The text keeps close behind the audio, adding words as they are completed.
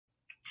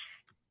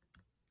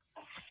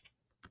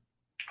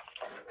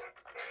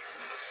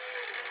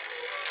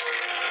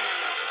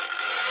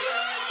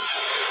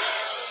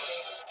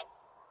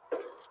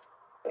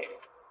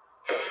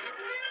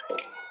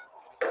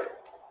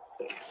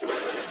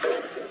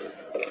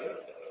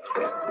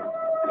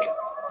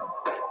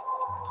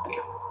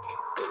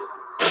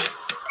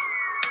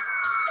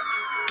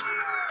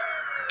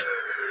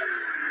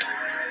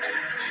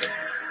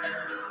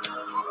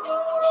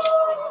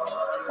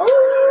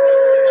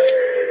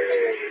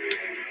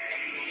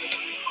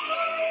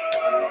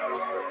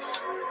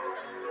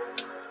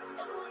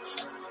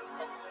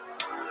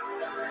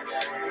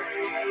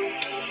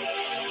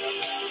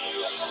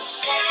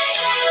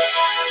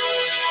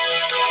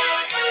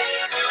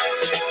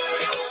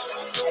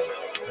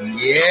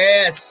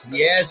Yes,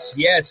 yes,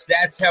 yes.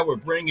 That's how we're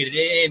bringing it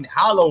in.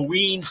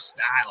 Halloween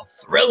style.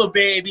 Thriller,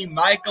 baby.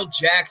 Michael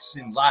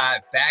Jackson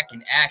live, back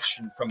in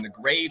action from the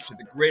grave to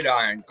the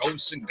gridiron.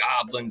 Ghosts and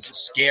goblins, a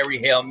scary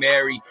Hail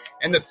Mary,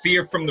 and the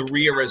fear from the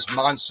rear as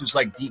monsters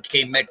like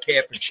DK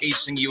Metcalf are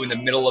chasing you in the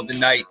middle of the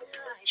night.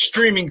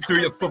 Streaming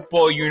through the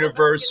football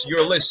universe,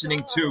 you're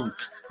listening to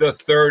the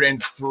Third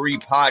and Three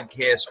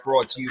podcast,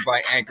 brought to you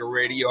by Anchor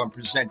Radio and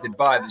presented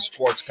by the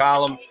Sports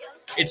Column.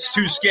 It's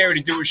too scary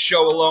to do a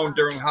show alone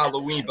during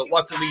Halloween, but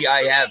luckily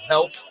I have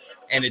help,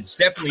 and it's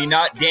definitely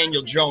not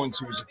Daniel Jones,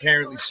 who was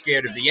apparently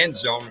scared of the end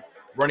zone,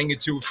 running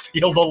into a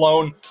field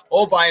alone,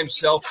 all by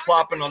himself,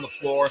 flopping on the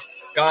floor.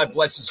 God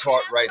bless his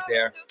heart right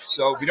there.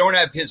 So we don't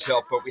have his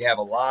help, but we have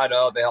a lot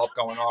of other help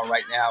going on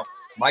right now.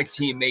 My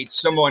teammate,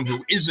 someone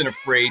who isn't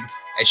afraid,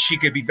 as she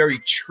could be very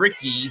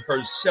tricky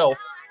herself,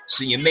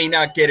 so you may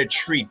not get a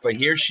treat, but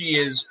here she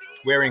is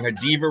wearing her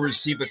Diva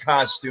Receiver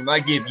costume. I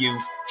give you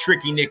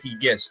Tricky Nikki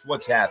Gist.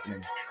 What's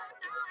happening? Hi,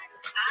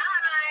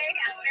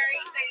 I'm very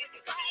excited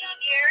to be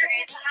here.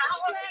 It's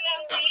Halloween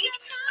week.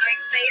 I'm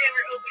excited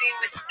we're opening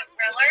with the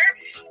Thriller,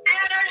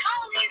 and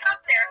Halloween's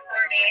up there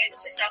for me.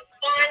 It's just a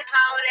fun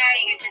holiday.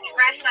 You get to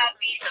dress up,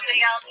 be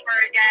somebody else for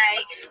a day,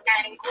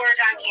 and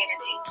gorge on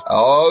candy.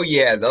 Oh,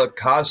 yeah, the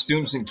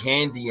costumes and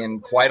candy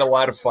and quite a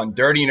lot of fun.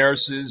 Dirty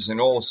nurses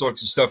and all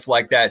sorts of stuff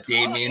like that,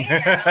 Damien.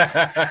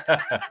 Oh,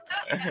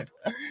 yeah.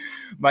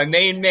 My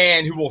main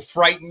man who will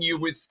frighten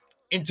you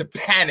into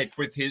panic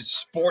with his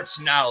sports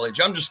knowledge.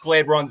 I'm just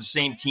glad we're on the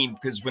same team,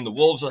 because when the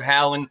wolves are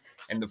howling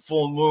and the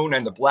full moon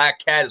and the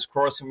black cat is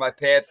crossing my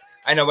path,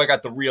 I know I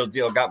got the real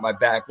deal, got my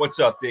back. What's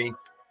up, D? What's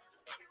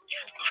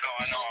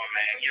going on,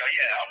 man?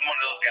 I'm one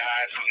of those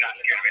guys who's not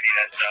scared of any of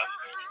that stuff.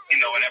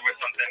 Whenever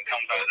something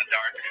comes out of the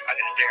dark, I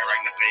just stare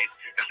right in the face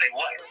and say,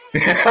 what?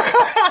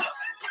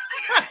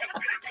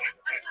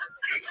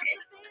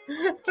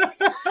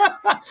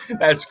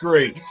 That's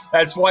great.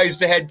 That's why he's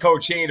the head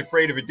coach. He ain't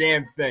afraid of a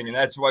damn thing. And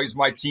that's why he's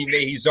my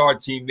teammate. He's our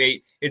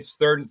teammate. It's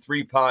Third and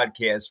Three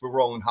podcast. We're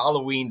rolling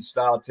Halloween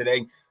style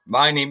today.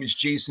 My name is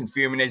Jason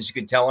Fearman. As you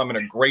can tell, I'm in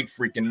a great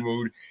freaking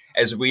mood,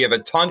 as we have a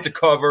ton to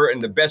cover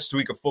and the best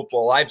week of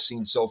football I've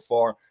seen so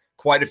far.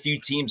 Quite a few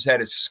teams had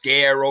a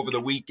scare over the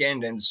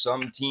weekend, and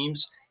some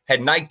teams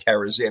had night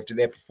terrors after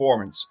their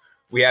performance.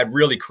 We had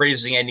really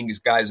crazy endings,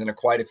 guys, in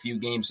quite a few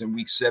games in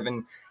Week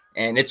 7,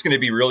 and it's going to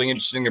be really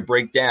interesting to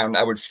break down.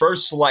 I would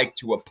first like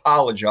to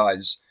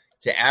apologize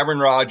to Aaron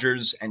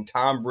Rodgers and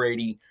Tom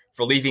Brady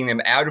for leaving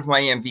them out of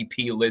my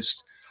MVP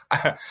list.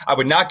 I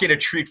would not get a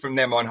treat from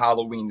them on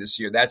Halloween this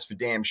year. That's for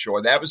damn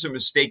sure. That was a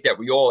mistake that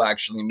we all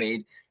actually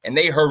made, and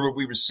they heard what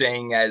we were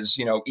saying, as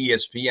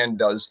ESPN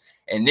does.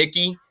 And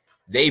Nikki,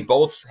 they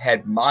both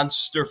had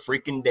monster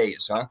freaking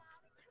days, huh?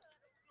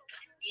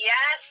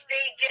 Yes,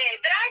 they did.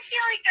 But I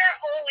feel like they're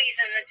always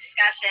in the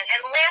discussion.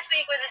 And last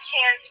week was a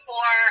chance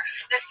for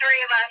the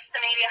three of us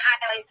to maybe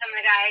highlight some of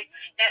the guys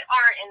that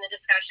aren't in the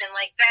discussion,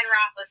 like Ben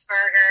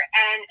Roethlisberger.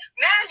 And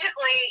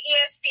magically,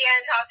 ESPN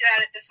talked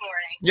about it this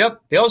morning. Yep.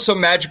 They also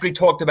magically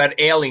talked about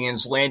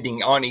aliens landing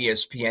on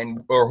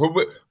ESPN. Or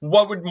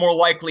what would more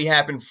likely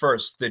happen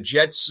first? The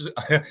Jets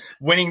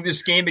winning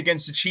this game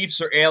against the Chiefs,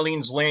 or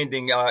aliens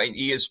landing in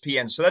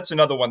ESPN? So that's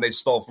another one they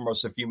stole from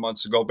us a few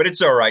months ago. But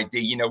it's all right,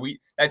 D.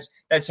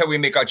 That's how we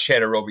make our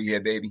cheddar over here,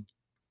 baby.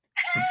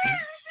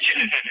 Yeah,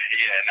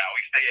 no,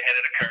 we stay ahead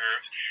of the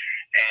curve.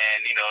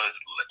 And,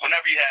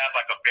 whenever you have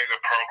like a bigger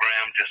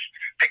program, just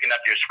picking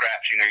up your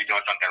scraps, you're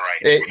doing something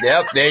right.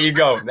 Yep, there you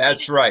go.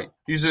 That's right.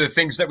 These are the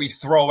things that we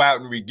throw out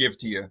and we give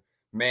to you.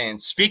 Man,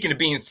 speaking of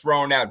being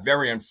thrown out,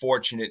 very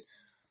unfortunate.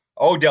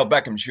 Odell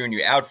Beckham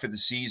Jr. out for the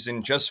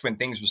season just when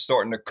things were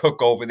starting to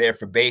cook over there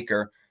for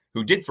Baker,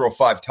 who did throw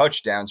 5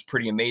 touchdowns.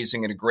 Pretty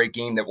amazing, and a great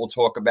game that we'll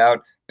talk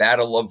about.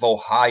 Battle of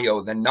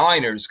Ohio. The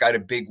Niners got a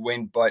big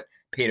win, but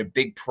paid a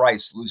big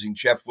price, losing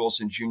Jeff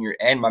Wilson Jr.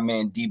 and my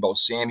man Deebo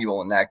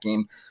Samuel in that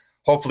game.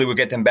 Hopefully we'll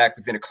get them back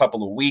within a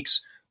couple of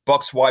weeks.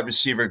 Bucs wide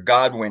receiver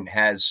Godwin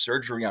has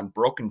surgery on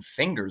broken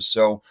fingers,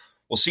 so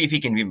we'll see if he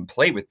can even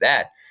play with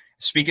that.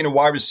 Speaking of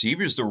wide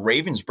receivers, the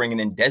Ravens bringing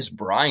in Dez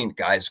Bryant,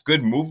 guys.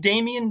 Good move,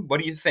 Damien?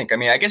 What do you think? I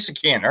mean, I guess it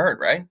can't hurt,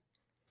 right?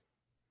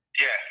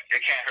 Yeah,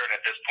 it can't hurt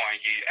at this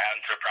point. You add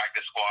him to the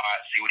practice squad,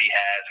 see what he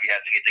has. If he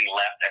has anything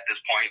left at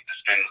this point.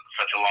 It's been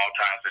such a long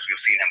time since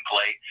we've seen him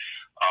play.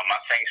 My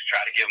Saints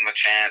tried to give him a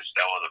chance.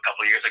 That was a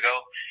couple of years ago.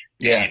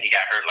 Yeah. And he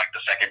got hurt like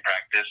the second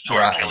practice to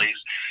Achilles.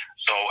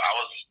 So I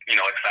was,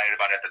 excited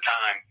about it at the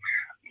time.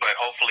 But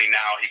hopefully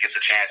now he gets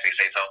a chance and he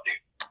stays healthy.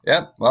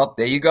 Yeah, well,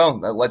 there you go.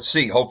 Let's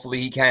see. Hopefully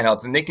he can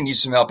help. And they can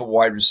use some help at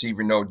wide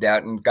receiver, no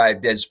doubt. And guy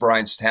of Dez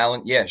Bryant's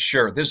talent, yeah,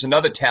 sure. There's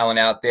another talent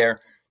out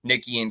there,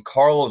 Nikki, and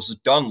Carlos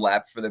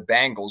Dunlap for the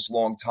Bengals,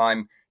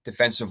 longtime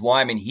defensive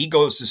lineman. He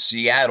goes to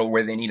Seattle,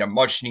 where they need a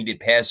much-needed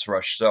pass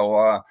rush.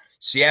 So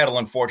Seattle,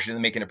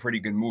 unfortunately, making a pretty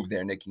good move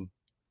there, Nikki.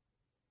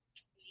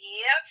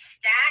 Yep,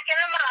 stacking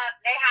them up.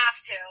 They have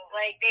to.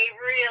 They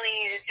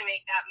really needed to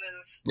make that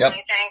move. Yep. I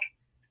think.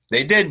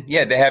 They did.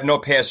 Yeah, they have no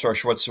pass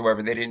rush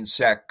whatsoever. They didn't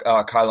sack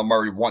Kyler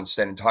Murray once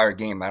that entire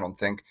game, I don't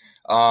think.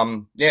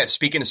 Yeah,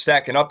 speaking of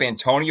stacking up,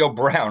 Antonio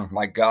Brown,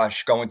 my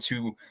gosh, going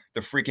to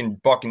the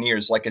freaking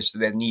Buccaneers like as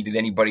that needed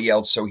anybody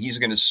else. So he's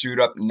going to suit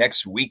up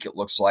next week, it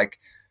looks like.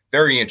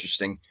 Very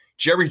interesting.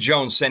 Jerry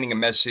Jones sending a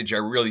message I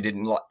really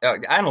didn't like.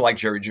 I don't like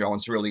Jerry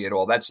Jones really at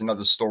all. That's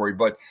another story.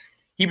 But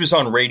he was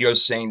on radio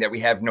saying that we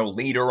have no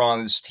leader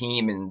on this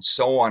team and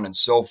so on and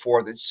so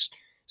forth. It's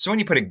so when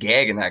you put a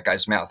gag in that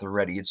guy's mouth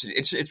already,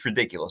 it's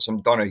ridiculous.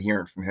 I'm done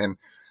hearing from him.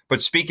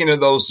 But speaking of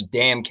those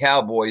damn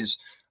Cowboys,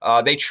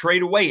 they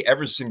trade away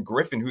Everson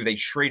Griffin, who they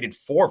traded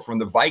for from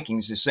the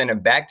Vikings, to send him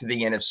back to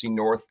the NFC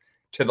North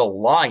to the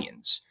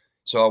Lions.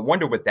 So I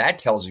wonder what that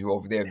tells you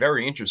over there.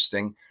 Very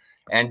interesting.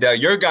 And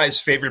your guy's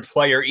favorite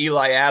player,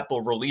 Eli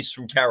Apple, released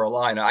from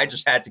Carolina. I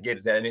just had to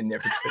get that in there.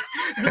 Go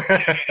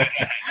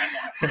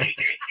Philly.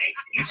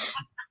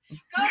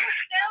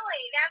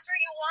 That's where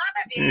you want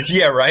to be.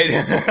 Yeah, right.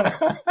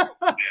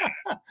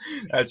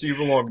 That's you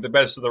belong with the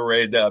best of the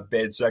raid,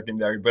 bad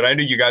secondary. But I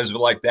knew you guys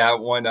would like that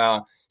one.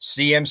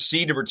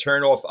 CMC to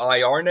return off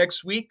IR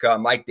next week.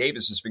 Mike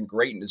Davis has been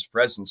great in his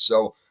presence,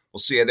 so we'll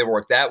see how they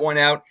work that one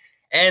out.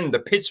 And the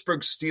Pittsburgh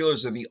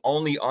Steelers are the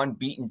only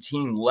unbeaten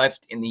team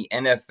left in the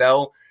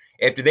NFL.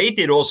 After they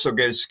did also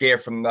get a scare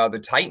from the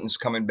Titans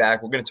coming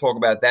back. We're going to talk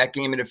about that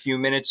game in a few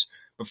minutes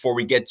before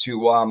we get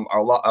to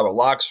our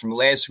locks from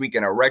last week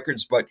and our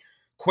records. But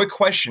quick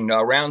question,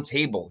 round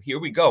table. Here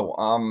we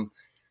go.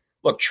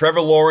 Look,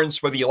 Trevor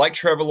Lawrence, whether you like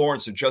Trevor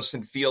Lawrence or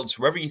Justin Fields,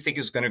 whoever you think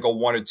is going to go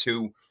 1 or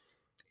 2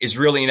 is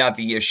really not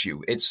the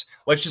issue.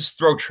 Let's just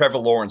throw Trevor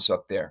Lawrence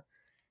up there.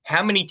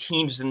 How many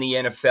teams in the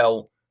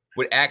NFL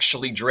would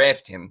actually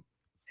draft him,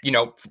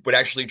 would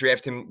actually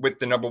draft him with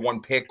the number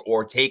 1 pick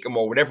or take him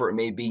or whatever it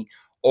may be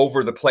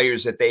over the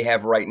players that they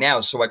have right now?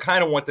 So I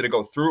kind of wanted to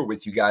go through it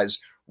with you guys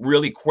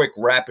really quick,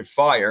 rapid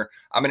fire.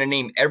 I'm going to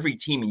name every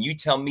team and you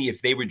tell me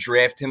if they would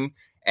draft him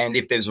and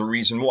if there's a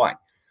reason why.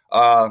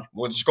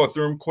 We'll just go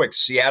through them quick.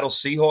 Seattle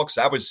Seahawks,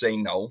 I would say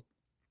no.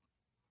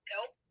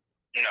 Nope.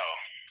 No.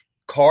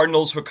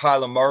 Cardinals with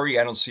Kyler Murray,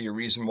 I don't see a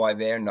reason why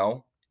there,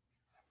 no.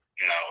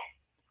 No.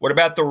 What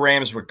about the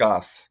Rams with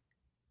Goff?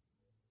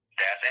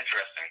 That's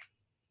interesting.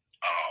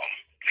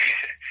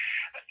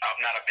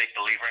 I'm not a big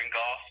believer in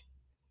golf,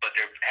 but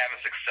they're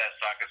having success,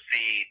 so I could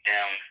see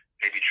them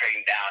maybe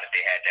trading down if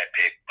they had that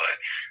pick. But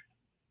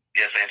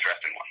yeah, it's an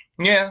interesting one.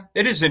 Yeah,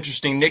 it is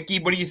interesting. Nikki,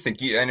 what do you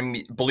think? You,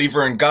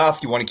 believer in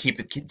Goff, you want to keep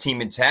the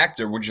team intact,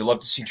 or would you love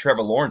to see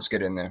Trevor Lawrence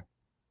get in there?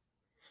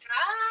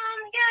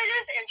 Yeah, it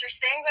is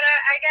interesting, but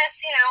I guess,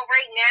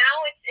 right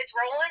now it's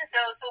rolling,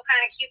 so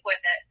kind of keep with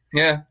it.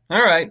 Yeah,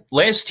 all right.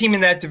 Last team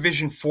in that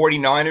division,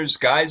 49ers,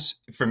 guys,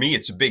 for me,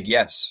 it's a big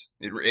yes.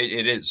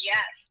 It is.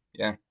 Yes.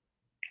 Yeah.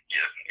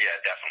 Yeah,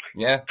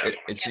 definitely. Yeah,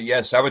 Definitely. it's a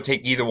yes. I would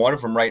take either one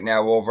of them right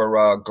now over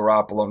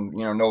Garoppolo.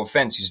 No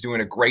offense. He's doing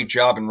a great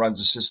job and runs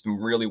the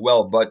system really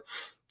well, but,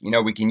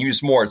 we can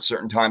use more at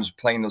certain times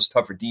playing those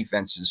tougher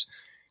defenses.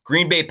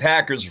 Green Bay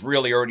Packers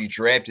really already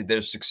drafted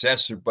their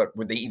successor, but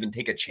would they even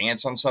take a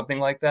chance on something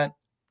like that?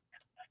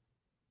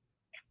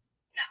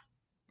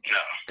 No.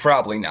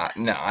 Probably not.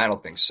 No, I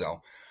don't think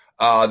so.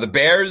 The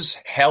Bears,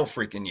 hell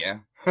freaking yeah.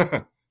 Yeah.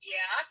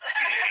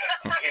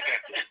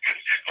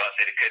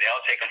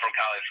 I'll take them from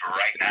college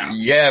right now.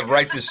 Yeah,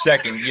 right this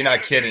second. You're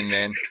not kidding,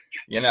 man.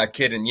 You're not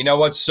kidding. You know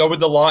what? So would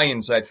the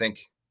Lions, I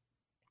think.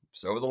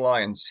 So would the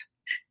Lions.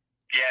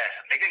 Yeah,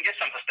 they can get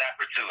some for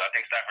Stafford, too. I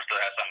think Stafford still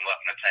has something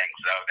left in the tank,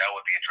 so that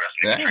would be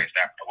interesting. They can trade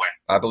Stafford to win.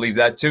 I believe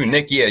that, too.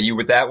 Nick, yeah, you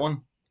with that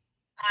one?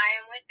 I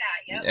am with that,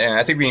 yep. Yeah,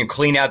 I think we can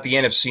clean out the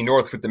NFC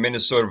North with the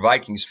Minnesota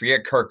Vikings.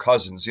 Forget Kirk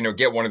Cousins.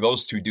 Get one of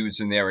those 2 dudes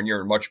in there, and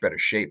you're in much better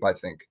shape, I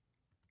think.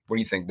 What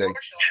do you think, Dave?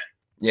 For sure.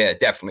 Yeah,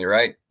 definitely,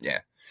 right? Yeah.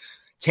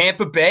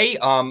 Tampa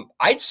Bay,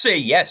 I'd say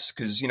yes,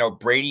 because,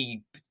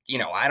 Brady,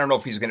 I don't know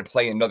if he's going to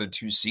play another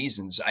 2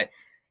 seasons.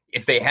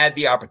 If they had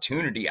the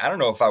opportunity, I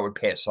don't know if I would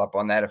pass up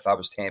on that if I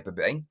was Tampa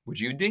Bay. Would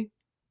you, D?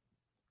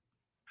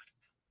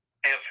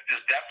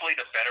 It's definitely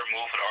the better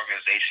move for the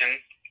organization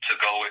to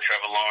go with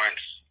Trevor Lawrence,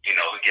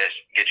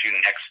 get you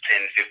next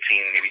 10,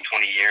 15, maybe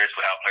 20 years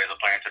with how players are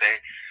playing today.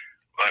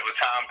 But with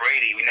Tom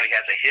Brady, we know he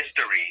has a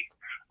history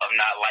of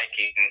not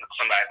liking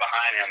somebody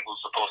behind him who's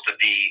supposed to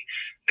be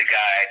the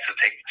guy to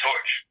take the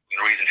torch.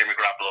 The reason Jimmy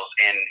Garoppolo's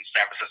in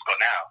San Francisco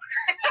now.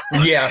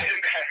 Yeah.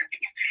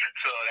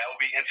 So that would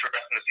be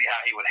interesting to see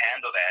how he would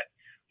handle that.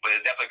 But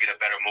it'd definitely be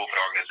a better move for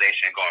the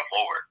organization going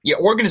forward.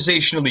 Yeah,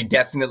 organizationally,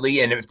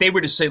 definitely. And if they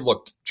were to say,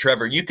 look,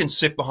 Trevor, you can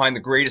sit behind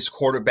the greatest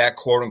quarterback,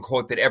 quote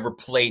unquote, that ever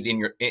played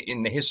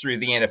in the history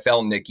of the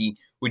NFL, Nikki,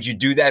 would you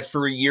do that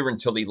for a year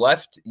until he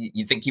left?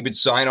 You think he would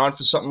sign on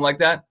for something like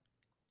that?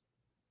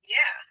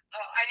 Yeah.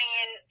 I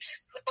mean,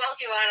 who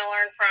else you want to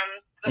learn from?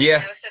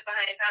 Yeah. Sit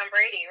behind Tom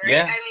Brady, right?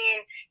 Yeah. I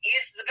mean,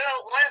 he's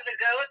one of the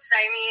GOATs.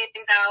 I mean,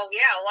 so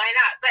yeah, why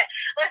not? But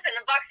listen,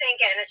 the Bucs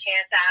ain't getting a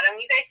chance at him.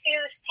 You guys see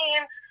this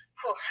team?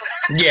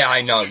 Yeah,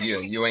 I know.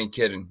 You ain't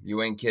kidding.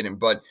 You ain't kidding.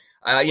 But,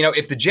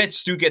 if the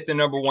Jets do get the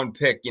number 1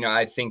 pick,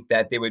 I think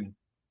that they would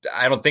 –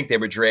 I don't think they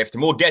would draft him.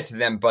 We'll get to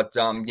them, but,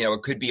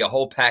 it could be a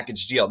whole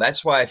package deal.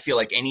 That's why I feel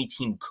like any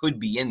team could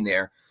be in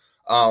there.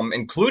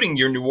 including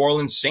your New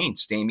Orleans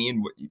Saints.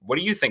 Damian, what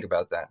do you think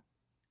about that?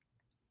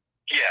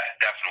 Yeah,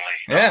 definitely.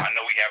 Yeah. I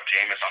know we have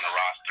Jameis on the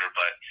roster,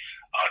 but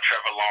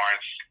Trevor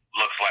Lawrence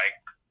looks like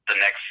the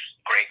next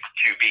great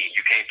QB.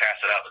 You can't pass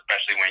it up,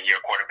 especially when your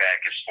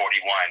quarterback is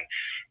 41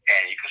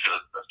 and you can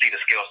see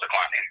the skills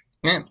declining.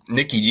 Yeah.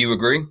 Nikki, do you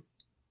agree?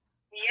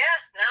 Yeah,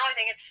 no, I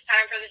think it's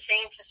time for the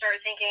Saints to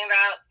start thinking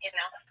about,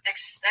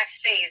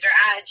 next phase. Or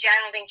I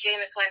don't think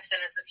Jameis Winston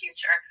is the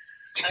future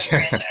of the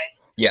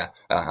franchise. Yeah,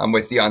 I'm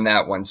with you on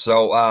that one.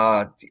 So,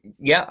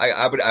 yeah,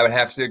 I would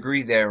have to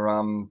agree there.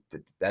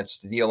 That's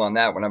the deal on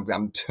that one.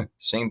 I'm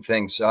same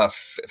things.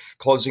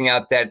 Closing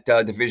out that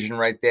division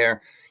right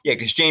there. Yeah,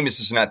 because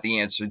Jameis is not the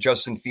answer.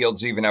 Justin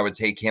Fields, even I would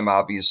take him.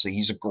 Obviously,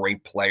 he's a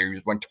great player.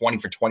 He went 20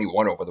 for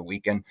 21 over the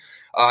weekend.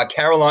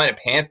 Carolina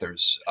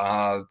Panthers.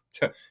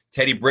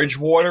 Teddy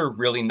Bridgewater.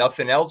 Really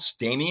nothing else.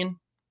 Damian.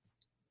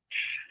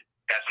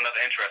 That's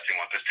another interesting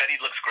one because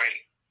Teddy looks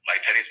great. Like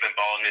Teddy's been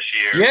balling this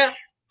year. Yeah.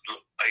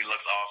 He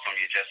looks awesome.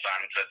 You just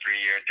signed him to a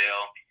 3-year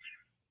deal.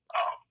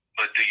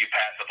 But do you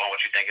pass up on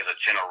what you think is a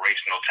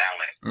generational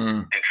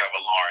talent in Trevor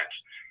Lawrence?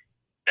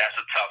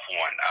 That's a tough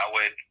one. I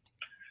would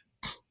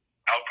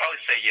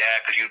probably say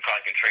yeah, because you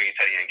probably can trade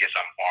Teddy and get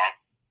something for him.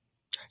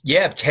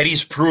 Yeah,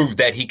 Teddy's proved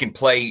that he can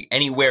play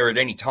anywhere at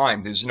any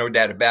time. There's no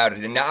doubt about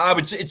it. And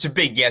it's a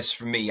big yes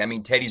for me. I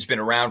mean, Teddy's been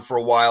around for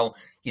a while.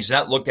 He's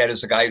not looked at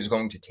as a guy who's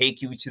going to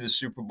take you to the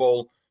Super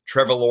Bowl.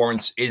 Trevor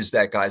Lawrence is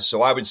that guy.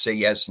 So I would say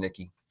yes,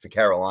 Nikki, for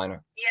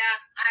Carolina. Yeah,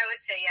 I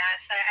would say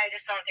yes. I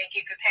just don't think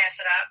you could pass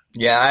it up.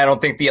 Yeah, I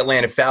don't think the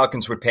Atlanta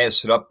Falcons would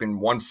pass it up in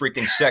 1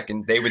 freaking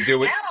second. They would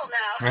do it. Hell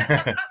no. No,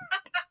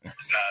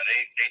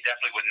 they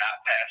definitely would not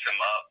pass him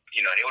up.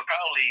 They would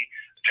probably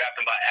draft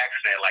him by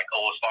accident, like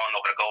was falling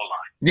over the goal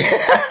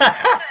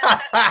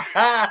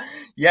line.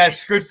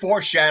 Yes, good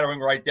foreshadowing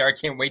right there. I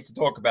can't wait to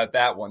talk about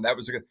that one. That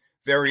was a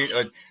very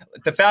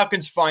the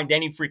Falcons find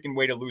any freaking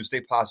way to lose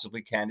they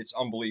possibly can. It's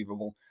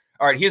unbelievable.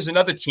 All right, here's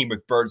another team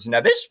with birds. Now,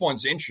 this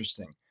one's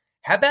interesting.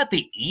 How about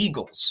the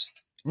Eagles?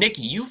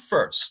 Nikki, you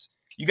first.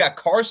 You got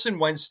Carson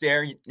Wentz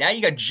there. Now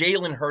you got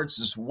Jalen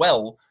Hurts as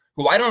well,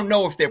 who I don't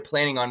know if they're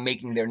planning on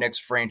making their next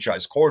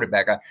franchise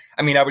quarterback.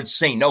 I mean, I would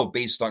say no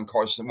based on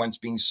Carson Wentz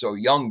being so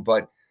young,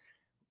 but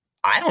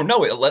I don't know.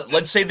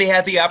 Let's say they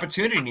had the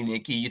opportunity,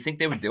 Nikki. You think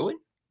they would do it?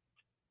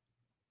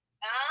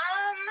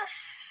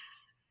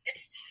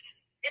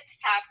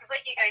 It's tough because,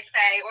 like you guys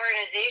say,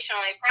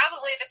 organizationally,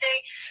 probably, but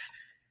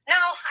no,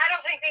 I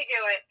don't think they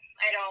do it.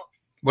 I don't.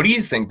 What do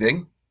you think,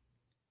 Dig?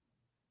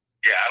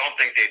 Yeah, I don't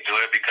think they do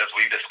it because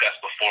we've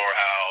discussed before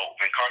how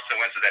when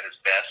Carson Wentz is at his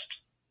best,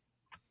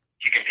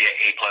 he can be an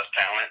A-plus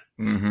talent,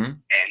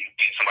 and he's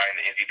beat somebody in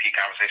the MVP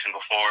conversation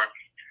before.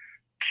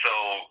 So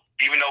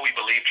even though we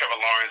believe Trevor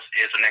Lawrence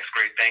is the next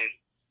great thing,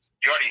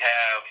 you already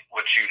have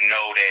what you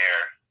know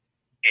there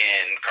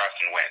in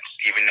Carson Wentz,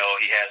 even though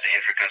he has the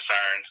injury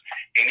concerns.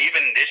 And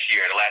even this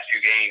year, the last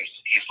few games,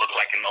 he's looked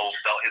like his old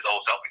self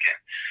again.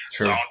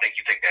 True. So I don't think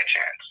you take that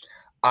chance.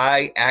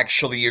 I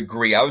actually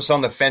agree. I was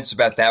on the fence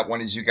about that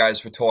one as you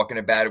guys were talking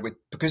about it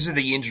because of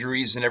the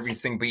injuries and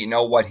everything. But you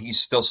know what? He's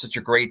still such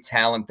a great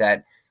talent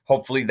that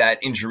hopefully that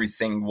injury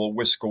thing will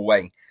whisk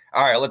away.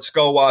 All right, let's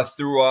go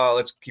through.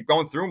 Let's keep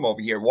going through them over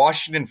here.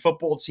 Washington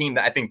football team.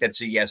 I think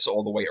that's a yes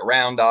all the way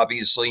around,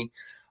 obviously.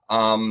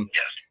 Yes.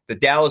 The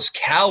Dallas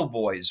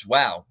Cowboys.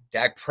 Wow.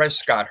 Dak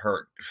Prescott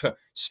hurt.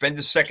 Spend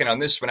a second on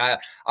this one.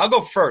 I'll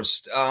go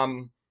first.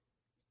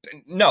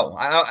 No,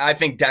 I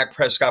think Dak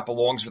Prescott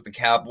belongs with the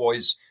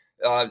Cowboys.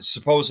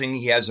 Supposing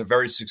he has a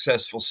very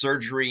successful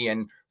surgery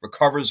and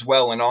recovers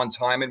well and on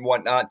time and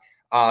whatnot.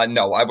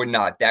 No, I would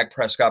not. Dak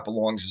Prescott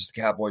belongs as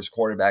the Cowboys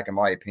quarterback, in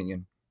my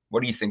opinion.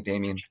 What do you think,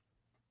 Damian?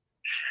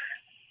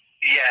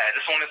 Yeah,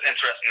 this one is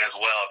interesting as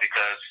well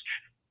because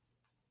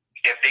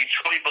if they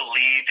truly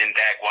believed in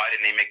Dak, why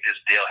didn't they make this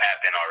deal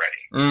happen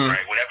already?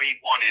 Right? Whatever he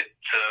wanted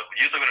to,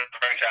 usually with a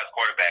franchise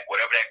quarterback,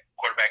 whatever that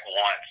quarterback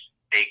wants,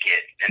 they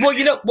get.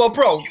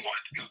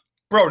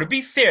 Bro, to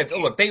be fair,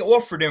 look, they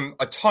offered him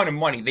a ton of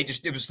money.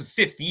 It was the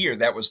 5th year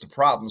that was the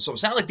problem. So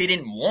it's not like they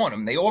didn't want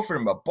him. They offered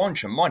him a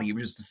bunch of money. It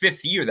was the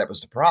 5th year that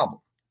was the problem.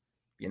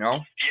 You know?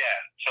 Yeah.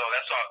 So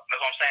that's what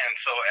I'm saying.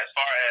 So as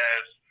far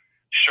as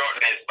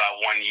shortening it by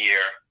 1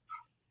 year,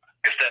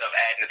 instead of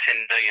adding the $10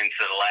 million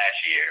to the last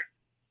year,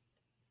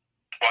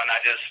 why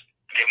not just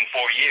give him 4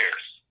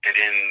 years and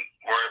then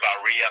worry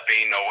about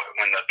re-upping or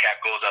when the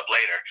cap goes up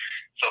later?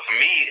 So for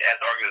me,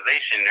 as an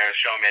organization, they're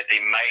showing that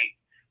they might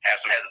have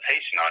some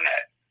hesitation on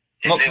that.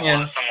 If there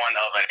was someone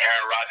of an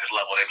Aaron Rodgers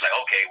level, they'd be like,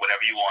 okay,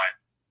 whatever you want,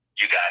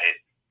 you got it.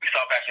 We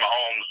saw Patrick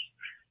Mahomes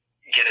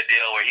get a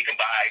deal where he can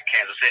buy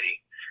Kansas City.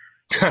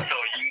 So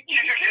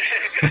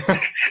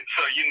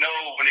you know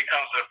when it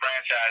comes to the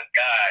franchise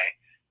guy,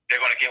 they're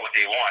going to get what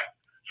they want.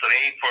 So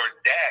for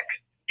Dak,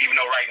 even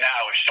though right now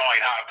it's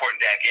showing how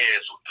important Dak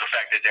is, the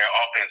fact that their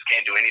offense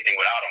can't do anything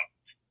without him.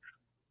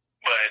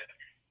 But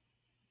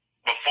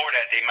before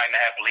that, they might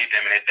not have believed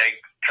him, and they think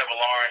Trevor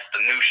Lawrence,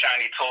 the new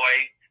shiny toy,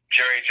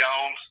 Jerry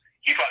Jones,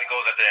 he probably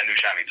goes after that new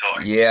shiny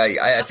toy.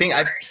 Yeah, I think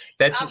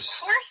that's. Of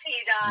course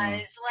he does. And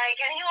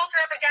he will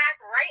throw Dak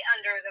right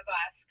under the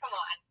bus. Come on.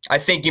 I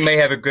think you may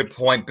have a good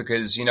point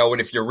because, you know what,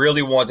 if you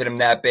really wanted him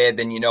that bad,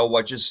 then you know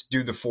what, just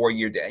do the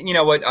 4-year. You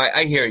know what,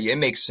 I hear you. It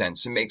makes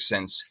sense.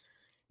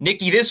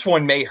 Nikki, this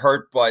one may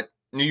hurt, but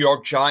New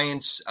York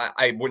Giants,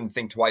 I wouldn't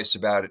think twice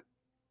about it.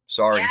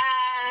 Sorry.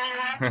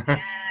 Yes.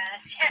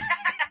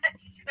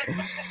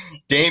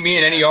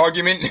 Damien, any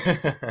argument? No, you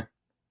got.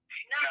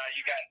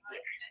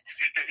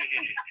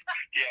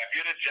 Yeah, if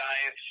you're the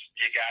Giants,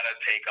 you gotta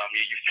take them.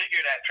 You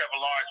figure that Trevor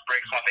Lawrence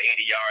breaks one for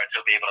 80 yards,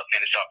 he'll be able to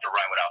finish off the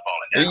run without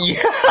falling down.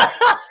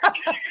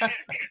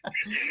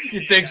 Yeah.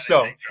 You think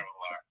so?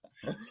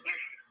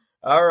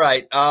 All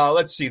right.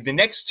 Let's see. The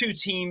next two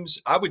teams,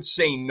 I would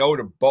say no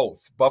to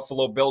both.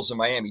 Buffalo Bills and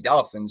Miami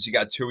Dolphins. You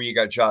got Tua, you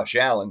got Josh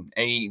Allen.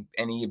 Any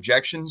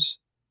objections?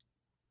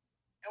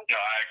 No,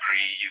 I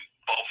agree. You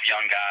both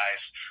young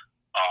guys.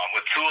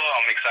 With Tua,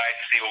 I'm excited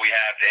to see what we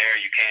have there.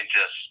 You can't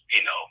just,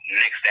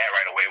 nix that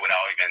right away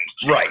without even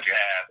seeing what you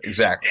have.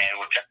 Exactly. And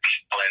with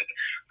Josh Allen,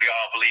 we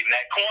all believe in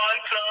that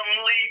quantum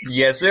leap.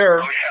 Yes, sir.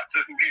 So we have to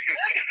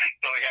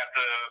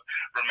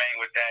remain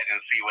with that and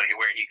see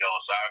where he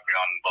goes. So I agree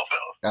on both of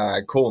those. All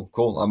right,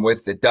 cool. I'm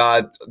with it.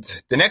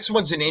 The next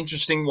one's an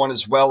interesting one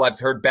as well. I've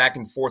heard back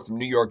and forth from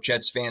New York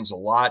Jets fans a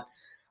lot.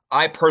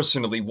 I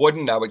personally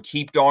wouldn't. I would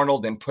keep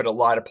Darnold and put a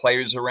lot of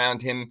players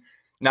around him.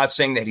 Not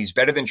saying that he's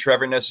better than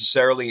Trevor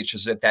necessarily. It's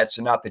just that that's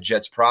not the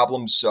Jets'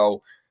 problem.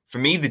 So for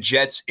me, the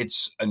Jets,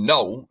 it's a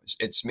no.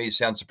 It may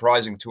sound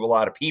surprising to a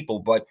lot of people,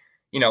 but,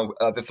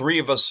 the three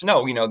of us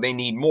know, they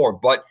need more.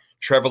 But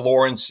Trevor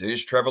Lawrence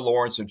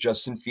or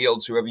Justin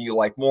Fields, whoever you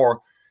like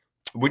more.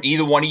 Would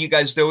either one of you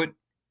guys do it?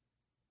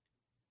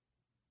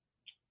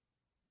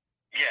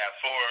 Yeah,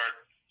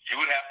 you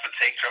would have to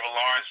take Trevor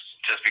Lawrence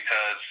just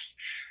because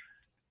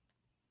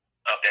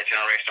of that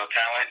generational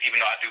talent, even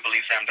though I do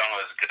believe Sam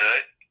Darnold is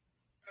good.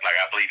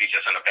 I believe he's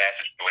just in a bad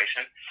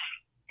situation.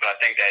 But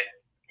I think that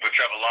with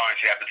Trevor Lawrence,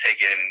 you have to take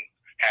it and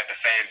have the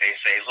fan base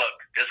say, look,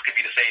 this could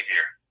be the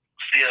savior.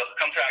 Still,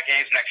 come to our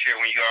games next year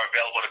when you are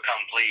available to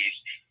come, please.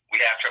 We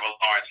have Trevor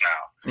Lawrence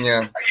now.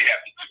 Yeah. You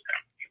have to do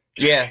that.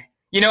 Yeah.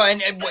 What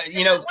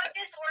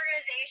this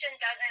organization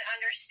doesn't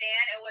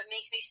understand and what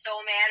makes me so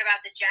mad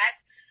about the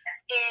Jets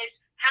is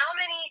how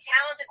many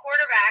talented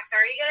quarterbacks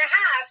are you going to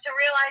have to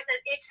realize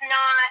that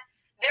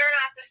they're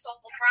not the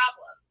sole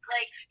problem.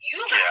 You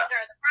guys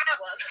are the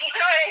problem. You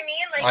know what I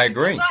mean? I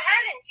agree. Go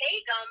ahead and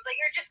take him, but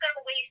you're just going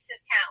to waste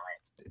his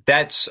talent.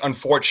 That's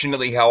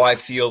unfortunately how I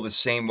feel the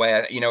same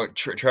way.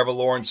 Trevor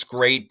Lawrence,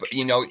 great, but,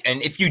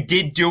 and if you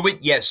did do it,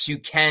 yes, you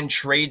can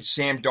trade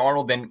Sam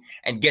Darnold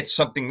and get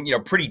something,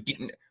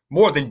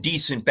 more than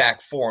decent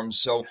back for him.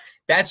 So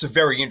that's a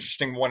very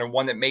interesting one and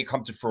one that may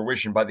come to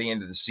fruition by the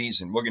end of the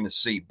season. We're going to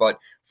see. But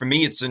for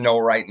me, it's a no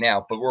right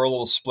now, but we're a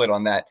little split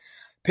on that.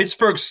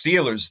 Pittsburgh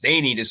Steelers, they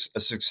need a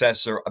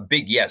successor, a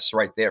big yes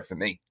right there for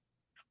me.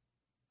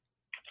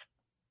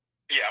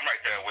 Yeah, I'm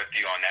right there with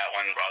you on that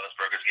one.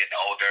 Roethlisberger's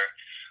getting older.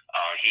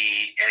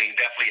 He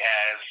definitely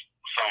has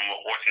some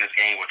warts in his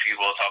game, which we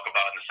will talk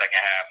about in the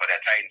second half of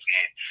that Titans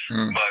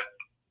game. But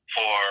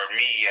for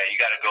me, you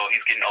got to go.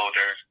 He's getting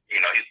older. He's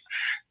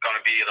going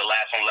to be the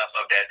last one left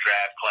of that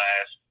draft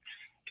class,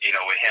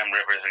 with him,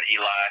 Rivers, and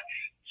Eli.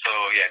 So,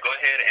 yeah, go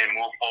ahead and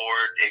move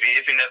forward. If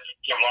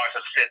Trevor Lawrence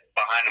has sit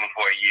behind him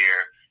for a year,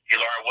 he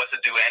learned what to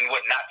do and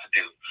what not to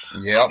do.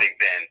 Yep. Big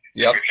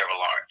Ben, Trevor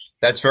Lawrence.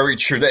 That's very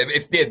true.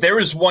 If there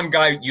is one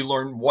guy you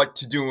learn what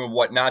to do and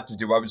what not to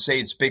do, I would say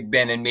it's Big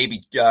Ben, and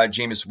maybe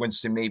Jameis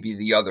Winston may be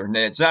the other. And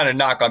it's not a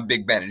knock on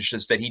Big Ben. It's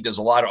just that he does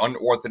a lot of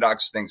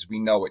unorthodox things. We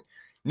know it.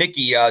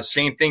 Nikki,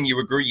 same thing. You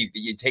agree?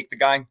 You take the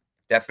guy?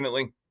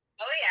 Definitely?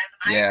 Oh,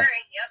 yeah. I agree.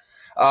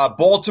 Yep.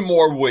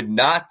 Baltimore would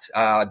not.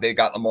 They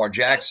got Lamar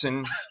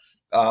Jackson.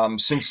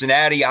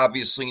 Cincinnati,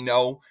 obviously,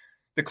 no.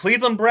 The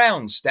Cleveland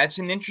Browns, that's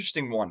an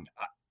interesting one.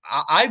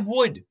 I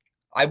would,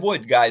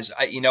 guys.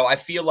 I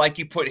feel like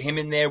you put him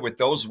in there with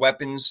those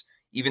weapons,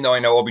 even though I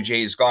know OBJ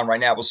is gone right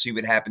now. We'll see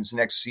what happens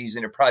next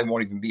season. It probably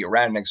won't even be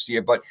around next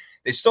year, but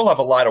they still have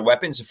a lot of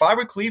weapons. If I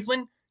were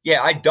Cleveland,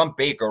 yeah, I'd dump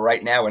Baker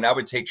right now, and I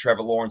would take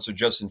Trevor Lawrence or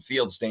Justin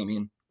Fields,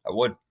 Damien. I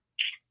would.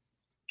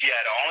 Yeah,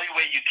 the only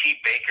way you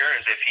keep Baker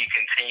is if he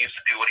continues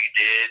to do what he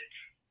did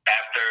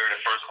after the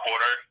first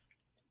quarter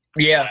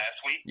last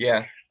week.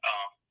 Yeah.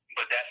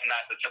 But that's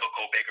not the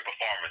typical Baker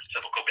performance.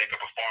 Typical Baker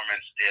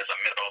performance is a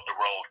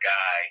middle-of-the-road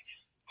guy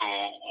who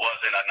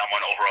wasn't a number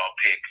one overall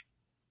pick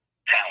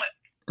talent.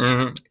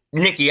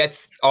 Mm-hmm. Nikki,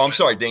 I'm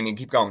sorry, Damien,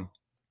 keep going.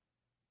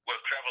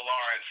 With Trevor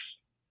Lawrence,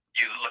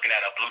 you're looking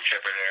at a blue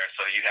chipper there,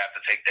 so you have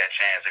to take that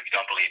chance if you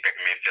don't believe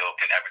Baker Mayfield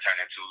can ever turn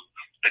into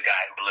the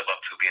guy who will live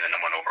up to being the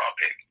number one overall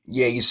pick.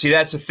 Yeah, you see,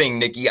 that's the thing,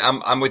 Nikki.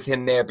 I'm with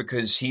him there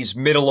because he's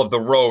middle of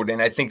the road,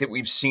 and I think that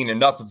we've seen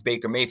enough of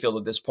Baker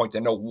Mayfield at this point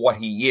to know what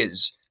he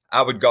is.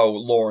 I would go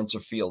Lawrence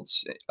or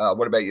Fields.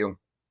 What about you?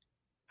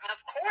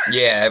 Of course.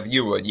 Yeah,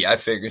 you would. Yeah, I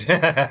figured.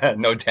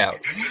 No doubt.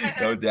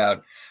 No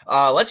doubt.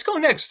 Let's go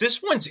next.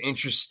 This one's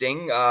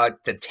interesting.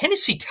 The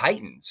Tennessee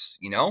Titans,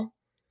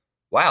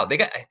 Wow,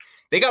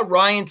 They got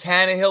Ryan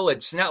Tannehill.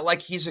 It's not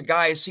like he's a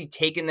guy I see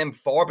taking them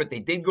far, but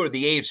they did go to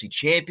the AFC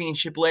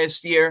Championship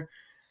last year.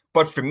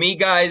 But for me,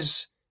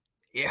 guys,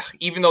 yeah,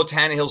 even though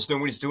Tannehill's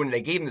doing what he's doing,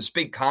 they gave him this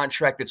big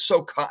contract. It's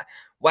so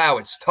wow,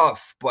 it's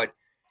tough. But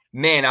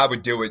man, I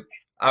would do it.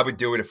 I would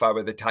do it if I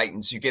were the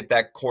Titans. You get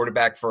that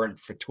quarterback for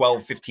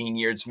 12, 15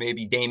 years,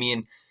 maybe,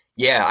 Damian.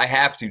 Yeah, I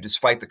have to,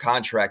 despite the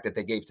contract that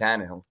they gave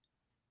Tannehill.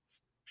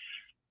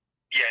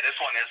 Yeah, this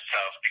one is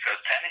tough because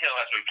Tannehill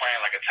has been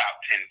playing like a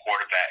top 10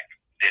 quarterback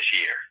this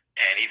year.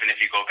 And even if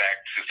you go back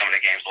to some of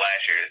the games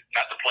last year,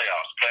 not the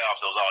playoffs.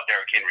 Playoffs, it was all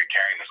Derrick Henry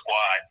carrying the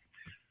squad.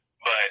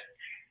 But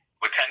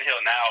with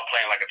Tannehill now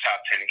playing like a top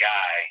 10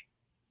 guy,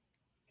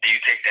 do you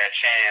take that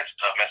chance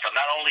to mess up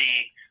not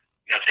only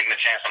taking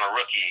a chance on a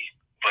rookie,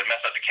 but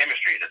mess up the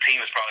chemistry? The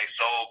team is probably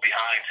so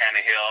behind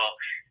Tannehill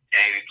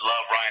and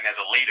love Ryan as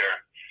a leader.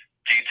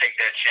 Do you take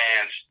that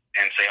chance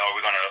and say, oh,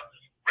 we're going to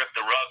rip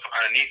the rug from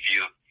underneath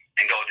you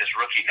and go with this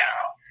rookie now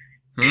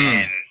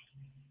and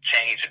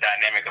change the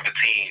dynamic of the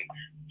team?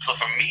 So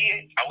for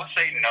me, I would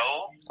say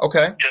no.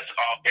 Okay. Just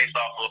based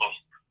off of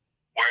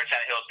where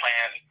Tannehill is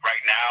playing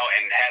right now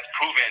and has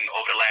proven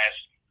over the last,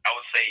 I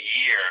would say,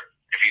 year,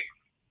 if you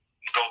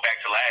go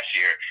back to last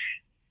year,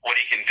 what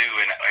he can do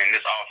in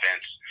this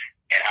offense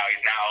and how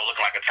he's now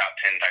looking like a top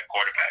 10 type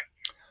quarterback.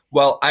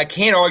 Well, I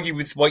can't argue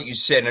with what you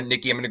said, and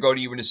Nikki, I'm going to go to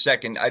you in a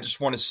second. I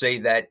just want to say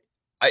that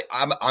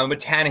I'm a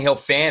Tannehill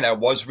fan. I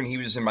was when he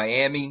was in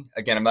Miami.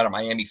 Again, I'm not a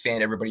Miami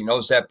fan. Everybody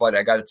knows that, but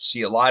I got to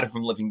see a lot of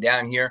him living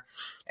down here,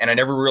 and I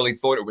never really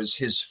thought it was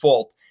his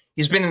fault.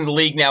 He's been in the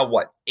league now,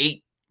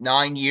 8,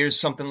 9 years,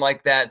 something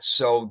like that.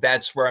 So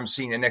that's where I'm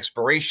seeing an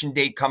expiration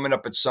date coming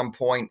up at some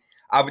point.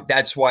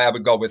 That's why I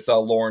would go with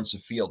Lawrence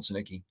of Fields,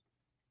 Nikki.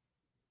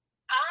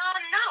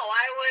 No,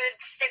 I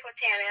would stick with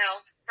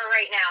Tannehill for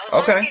right now.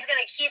 As long as he's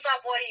going to keep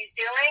up what he's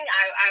doing,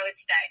 I would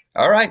stay.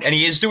 All right, and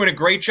he is doing a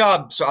great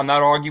job, so I'm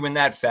not arguing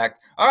that fact.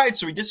 All right,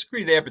 so we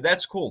disagree there, but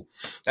that's cool.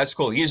 That's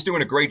cool. He is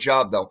doing a great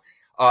job, though.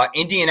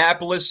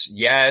 Indianapolis,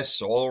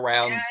 yes, all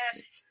around.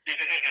 Yes.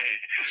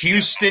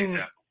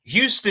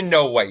 Houston,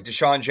 no way.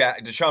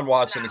 Deshaun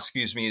Watson,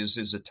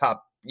 is a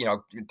top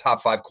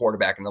 5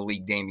 quarterback in the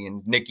league,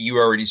 Damian. Nikki, you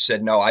already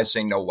said no. I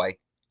say no way.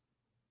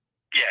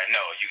 Yeah, no,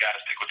 you got to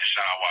stick with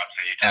Deshaun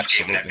Watson. You just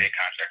gave him that big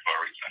contract for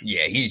a reason.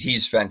 Yeah,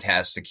 he's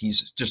fantastic.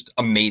 He's just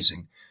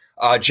amazing.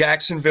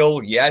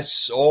 Jacksonville,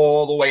 yes,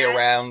 all the way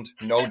around,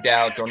 no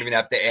doubt. Don't even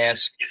have to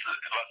ask. It's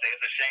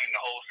a shame the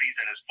whole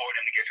season is for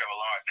them to get Trevor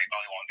Lawrence. They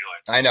probably won't do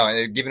it. I know.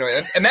 They're giving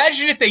away.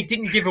 Imagine if they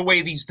didn't give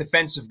away these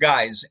defensive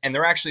guys and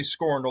they're actually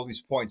scoring all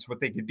these points, what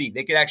they could be.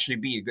 They could actually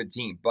be a good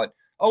team. But,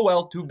 oh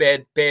well, too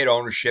bad. Bad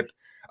ownership.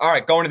 All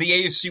right, going to the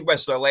AFC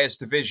West, our last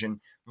division,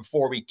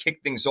 before we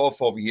kick things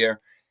off over here.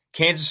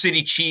 Kansas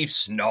City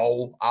Chiefs,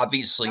 no,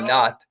 obviously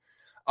not.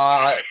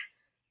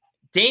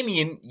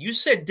 Damian, you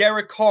said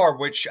Derek Carr,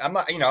 which I'm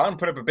not, I don't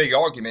put up a big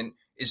argument,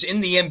 is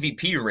in the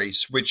MVP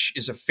race, which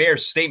is a fair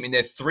statement.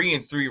 They're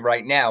 3-3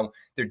 right now.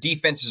 Their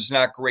defense is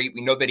not great.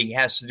 We know that he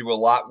has to do a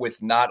lot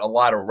with not a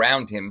lot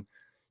around him.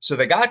 So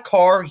they got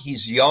Carr.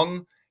 He's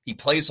young. He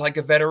plays like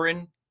a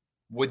veteran.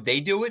 Would they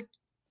do it?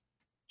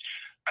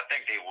 I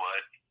think they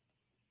would.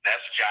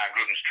 That's John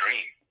Gruden's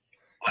dream.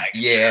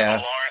 Yeah.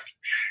 Lawrence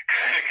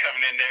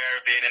coming in there,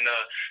 being in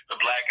the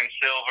black and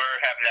silver,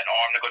 having that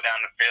arm to go down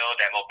the field,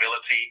 that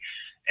mobility,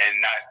 and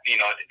not,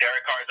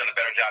 Derek Carr's done a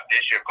better job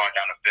this year of going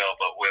down the field,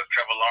 but with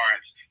Trevor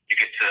Lawrence, you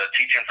get to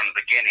teach him from the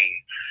beginning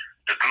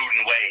the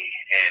Gruden way,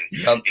 and,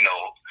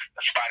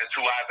 a spider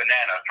two-eye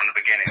banana from the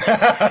beginning.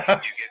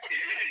 But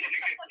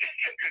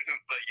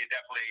you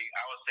definitely,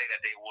 I would say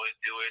that they would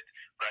do it,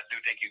 but I do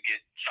think you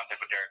get something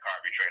for Derek Carr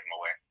if you trade him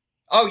away.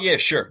 Oh, yeah,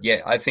 sure. Yeah,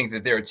 I think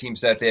that there are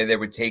teams out there that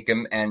would take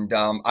him, and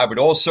I would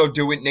also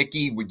do it,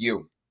 Nikki. Would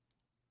you?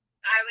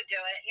 I would do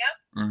it, yep.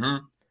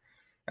 Mm-hmm.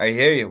 I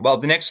hear you. Well,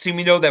 the next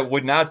team that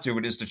would not do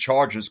it is the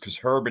Chargers, because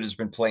Herbert has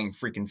been playing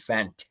freaking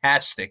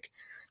fantastic.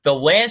 The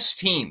last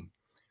team,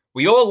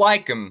 we all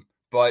like him,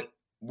 but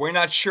we're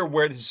not sure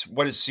what his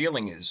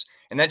ceiling is,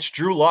 and that's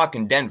Drew Lock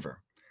in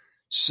Denver.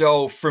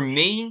 So for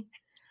me,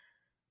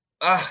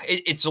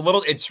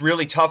 it's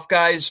really tough,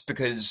 guys,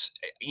 because,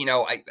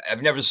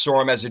 I've never saw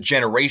him as a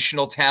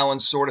generational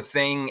talent sort of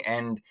thing.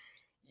 And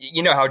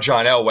you know how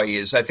John Elway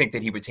is. I think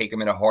that he would take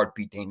him in a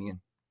heartbeat,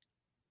 Damian.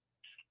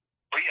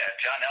 Well, yeah,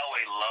 John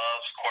Elway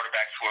loves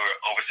quarterbacks who are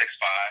over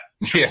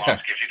 6'5". Yeah.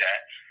 Lawrence gives you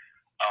that.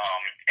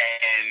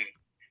 And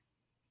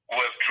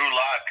with Drew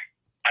Lock,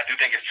 I do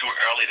think it's too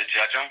early to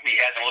judge him. He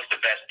hasn't looked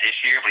the best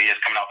this year, but he is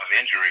coming off of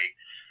injury.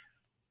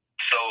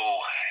 So,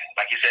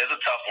 like you said, it's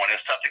a tough one.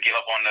 It's tough to give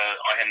up on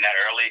him that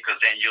early,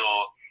 because then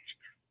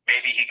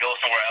maybe he goes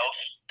somewhere else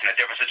in a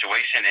different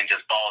situation and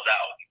just balls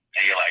out.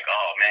 And you're like,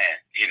 oh, man,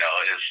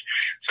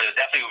 so it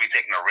definitely will be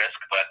taking a risk,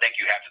 but I think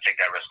you have to take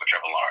that risk with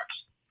Trevor Lawrence.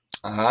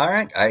 All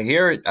right. I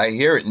hear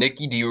it.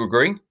 Nikki, do you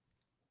agree?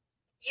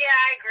 Yeah,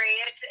 I agree.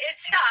 It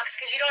sucks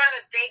because you don't have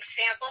a big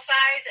sample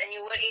size, and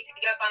you would hate to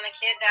give up on the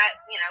kid that,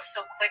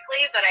 so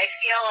quickly, but I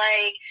feel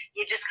like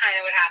you just kind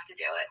of would have to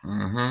do it.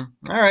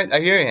 Mm-hmm. All right. I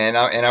hear you. And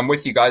I'm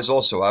with you guys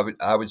also.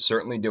 I would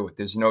certainly do it.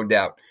 There's no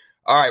doubt.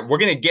 All right, we're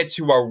going to get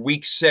to our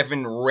Week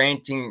 7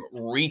 ranting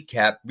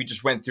recap. We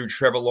just went through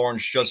Trevor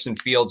Lawrence, Justin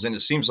Fields, and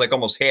it seems like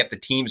almost half the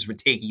teams would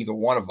take either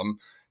one of them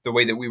the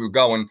way that we were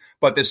going.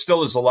 But there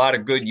still is a lot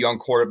of good young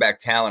quarterback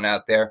talent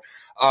out there.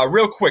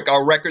 Real quick,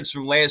 our records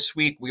from last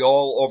week, we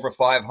all over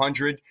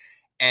 500.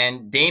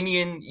 And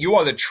Damien, you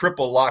are the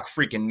triple lock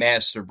freaking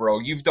master, bro.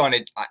 You've done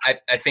it,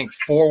 I think,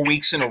 4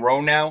 weeks in a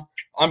row now.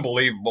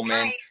 Unbelievable,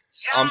 man.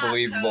 Nice job,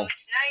 Unbelievable.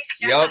 Coach.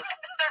 Nice job. Yep.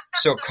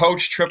 So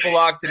Coach triple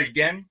locked it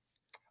again.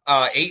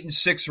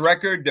 8-6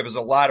 record. There was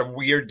a lot of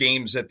weird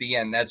games at the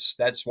end.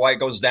 That's why it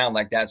goes down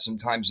like that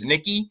sometimes.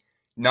 Nikki,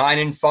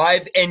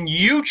 9-5, and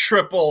you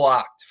triple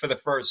locked for the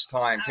first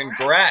time.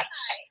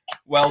 Congrats.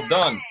 Well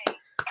done.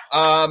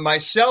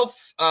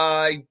 Myself,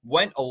 I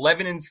went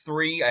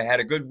 11-3. I had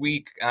a good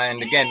week,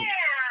 and again,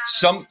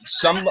 some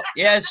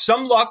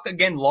luck.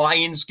 Again,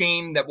 Lions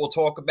game that we'll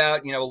talk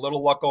about. A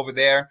little luck over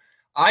there.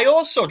 I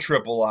also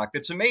triple locked.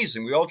 It's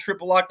amazing. We all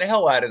triple locked the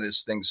hell out of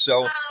this thing. So,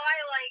 I like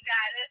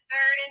that. The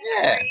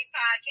 3rd and 3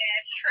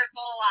 podcast,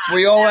 triple lock.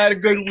 We all had a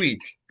good week.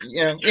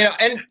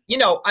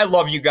 I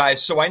love you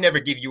guys, so I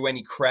never give you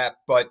any crap.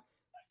 But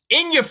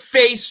in your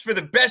face for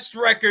the best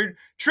record,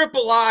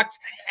 triple locked,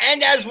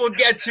 and as we'll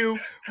get to,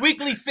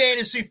 weekly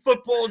fantasy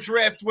football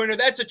draft winner.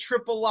 That's a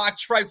triple lock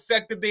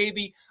trifecta,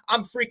 baby.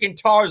 I'm freaking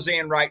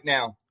Tarzan right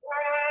now.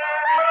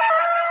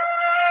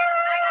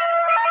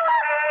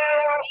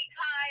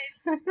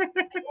 Because I got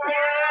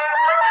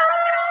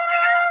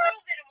a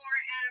little bit more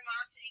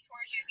animosity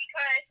towards you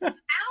because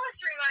Alex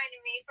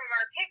reminded me from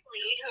our pick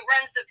league, who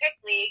runs the pick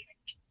league,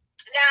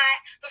 that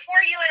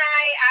before you and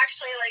I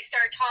actually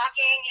started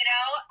talking,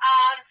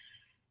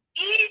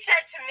 he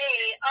said to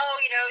me,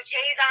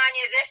 Jay's on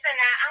you, this and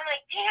that. I'm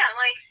like, damn,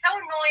 so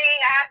annoying.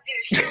 I have to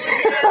do shit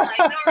with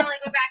him. Normally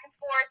go back and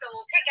forth, but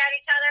we'll pick at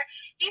each other.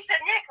 He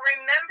said, Nick,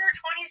 remember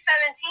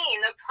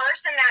 2017, the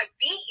person that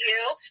beat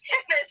you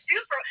in the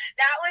Super,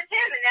 that was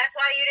him, and that's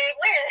why you didn't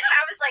win.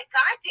 I was like,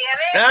 God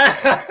damn it.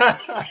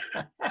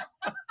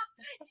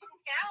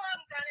 Now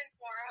I'm gunning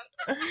for him.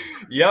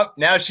 Yep,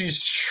 now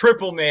she's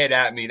triple mad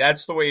at me.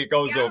 That's the way it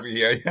goes over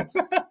here.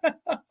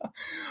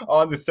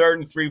 On the 3rd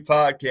and 3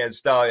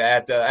 podcast, I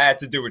had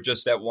to do it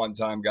just that one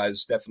time,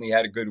 guys. Definitely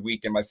had a good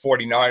week, and my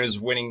 49ers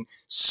winning,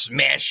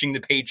 smashing the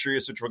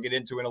Patriots, which we'll get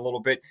into in a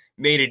little bit,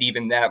 made it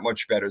even that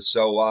much better.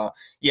 So, a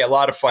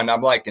lot of fun.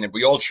 I'm liking it.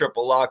 We all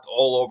triple locked,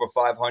 all over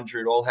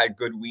 500, all had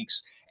good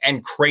weeks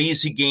and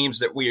crazy games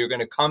that we are going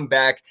to come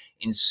back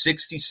in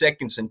 60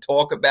 seconds and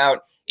talk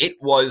about.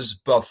 It was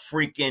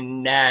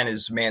freaking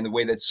nanas, man, the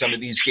way that some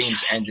of these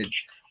games ended.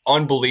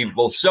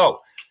 Unbelievable.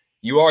 So,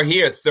 you are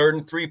here, 3rd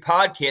and 3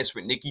 podcast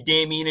with Nikki,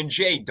 Damien, and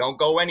Jay. Don't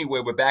go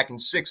anywhere. We're back in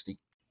 60.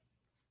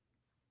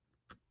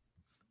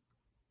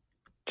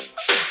 Who did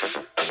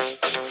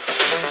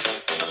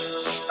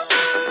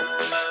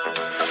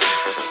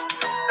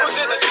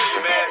this to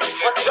you, man?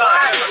 What's done?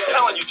 I'm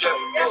telling you, Jim.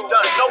 You're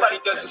done. Nobody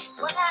does it.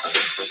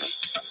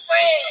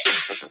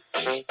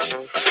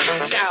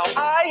 Now,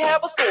 I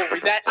have a story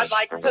that I'd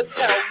like to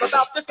tell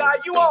about this guy.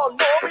 You all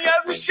know me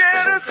as we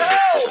scared as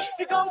hell.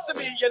 He comes to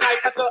me at night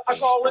after I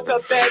call into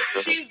bed.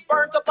 He's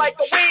burnt up like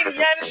a weenie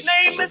and his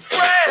name is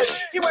Fred.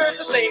 He wears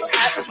the same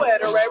hat and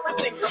sweater every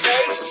single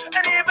day.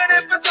 And even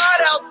if it's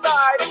hot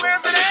outside, he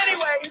wears it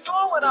anyway. He's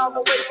on when I'm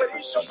awake, but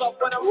he shows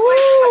up when I'm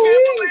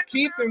asleep.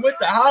 Keeping with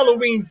the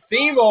Halloween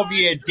theme over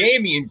here,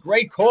 Damien.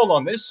 Great call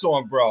on this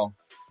song, bro.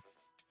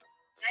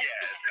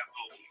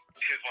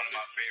 Is one of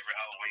my favorite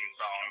Halloween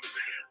songs.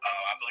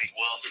 I believe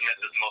Will Smith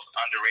is the most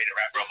underrated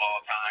rapper of all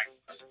time.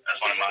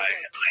 That's one of my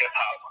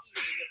hip-hop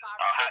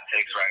hot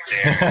takes right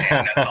there.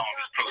 And that song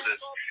just proves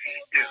his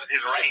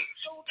range.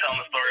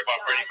 Telling the story about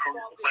Freddy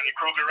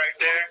Krueger right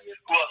there.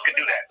 Who else could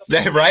do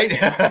that? Right?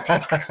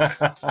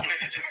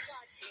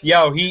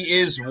 Yo, he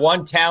is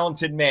one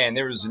talented man.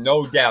 There is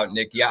no doubt,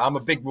 Nick. Yeah, I'm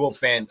a big Will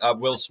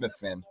Smith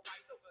fan.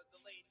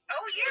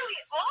 Oh, yeah, we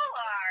all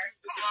are.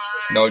 Come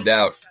on. No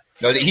doubt.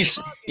 No, he's,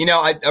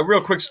 a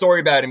real quick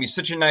story about him. He's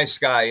such a nice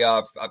guy.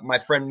 My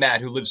friend Matt,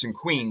 who lives in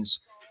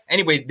Queens.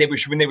 Anyway,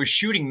 when they were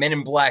shooting Men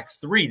in Black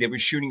 3, they were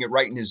shooting it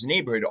right in his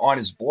neighborhood on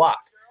his block.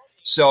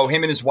 So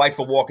him and his wife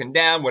were walking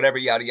down, whatever,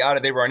 yada,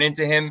 yada. They run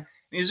into him. And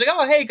he's like,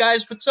 oh, hey,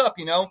 guys, what's up,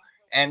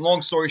 And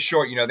long story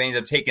short, they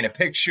ended up taking a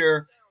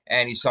picture,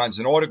 and he signs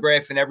an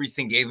autograph and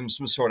everything, gave him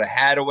some sort of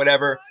hat or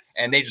whatever,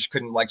 and they just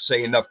couldn't,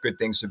 say enough good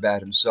things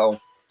about him. So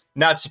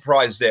not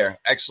surprised there.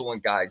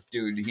 Excellent guy.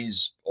 Dude,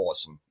 he's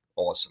awesome.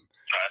 Awesome.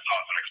 That's an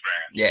awesome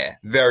experience. Yeah,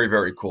 very,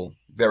 very cool.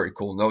 Very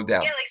cool, no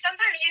doubt. Yeah,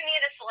 sometimes you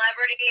meet a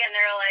celebrity and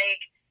they're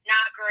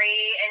not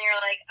great, and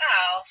you're like,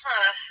 oh,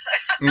 huh.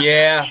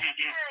 Yeah. You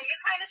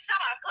kind of suck.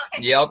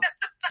 Yep.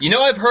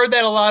 I've heard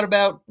that a lot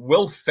about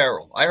Will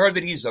Ferrell. I heard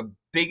that he's the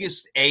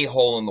biggest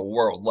a-hole in the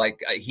world.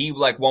 He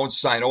won't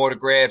sign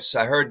autographs.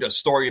 I heard a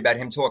story about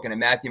him talking to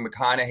Matthew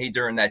McConaughey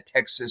during that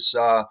Texas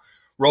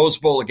Rose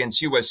Bowl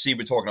against USC.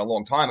 We're talking a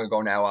long time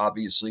ago now,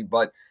 obviously,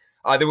 but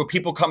there were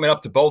people coming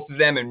up to both of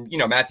them, and,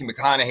 Matthew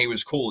McConaughey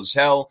was cool as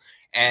hell.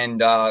 And,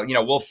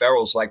 Will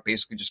Ferrell's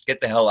basically just get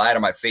the hell out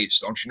of my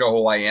face. Don't you know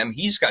who I am?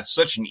 He's got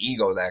such an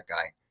ego, that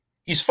guy.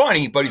 He's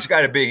funny, but he's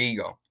got a big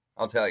ego.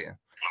 I'll tell you.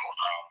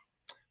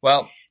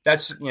 Well,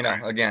 that's,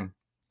 again,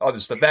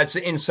 other stuff. That's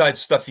the inside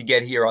stuff you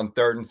get here on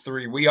 3rd and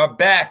 3. We are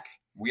back.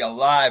 We are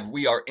live.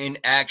 We are in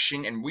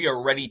action, and we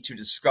are ready to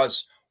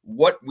discuss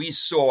what we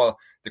saw,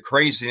 the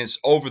craziness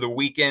over the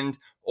weekend,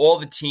 all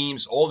the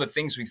teams, all the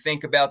things we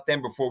think about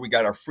them before we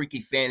got our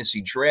freaky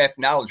fantasy draft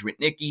knowledge with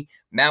Nikki,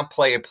 Mount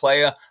Player,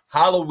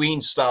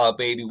 Halloween style,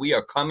 baby. We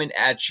are coming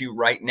at you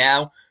right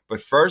now. But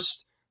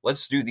first,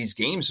 let's do these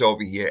games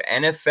over here.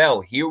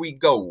 NFL, here we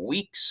go.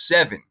 Week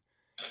 7.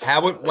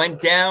 How it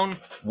went down,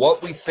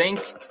 what we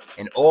think,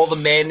 and all the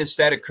madness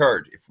that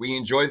occurred. If we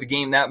enjoy the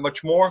game that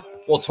much more,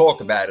 we'll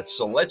talk about it.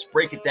 So let's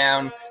break it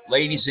down.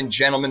 Ladies and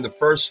gentlemen, the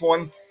first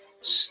one,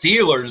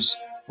 Steelers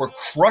were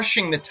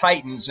crushing the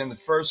Titans in the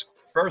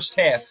first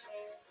half.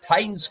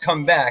 Titans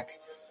come back,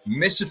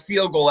 miss a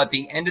field goal at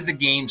the end of the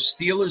game.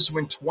 Steelers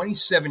win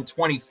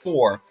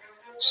 27-24.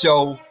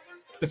 So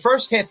the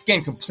first half,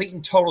 again, complete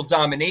and total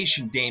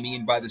domination,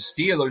 Damian, by the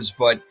Steelers.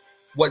 But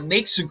what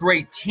makes a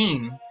great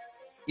team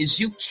is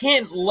you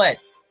can't let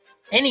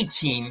any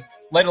team,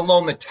 let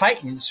alone the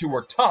Titans, who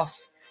are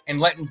tough, and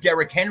letting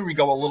Derrick Henry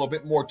go a little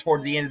bit more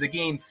toward the end of the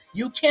game,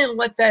 you can't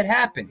let that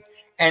happen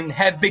and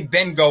have Big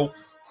Ben go,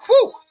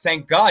 whew,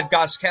 thank God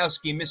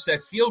Gostkowski missed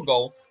that field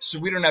goal so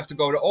we don't have to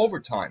go to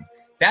overtime.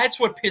 That's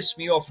what pissed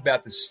me off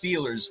about the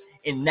Steelers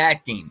in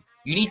that game.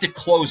 You need to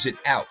close it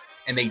out,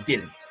 and they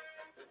didn't.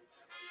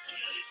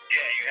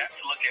 Yeah, you have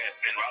to look at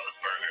Ben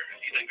Roethlisberger.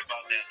 You think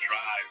about that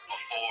drive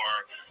before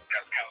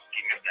Gostkowski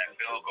missed that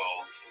field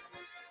goal.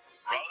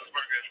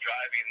 Roethlisberger is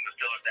driving the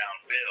Steelers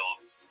downfield.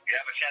 You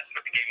have a chance to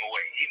put the game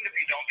away, even if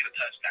you don't get a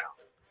touchdown,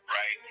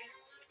 right?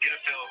 Get a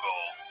field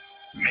goal,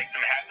 make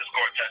them have to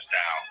score a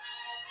touchdown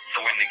to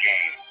win the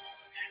game.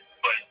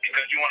 But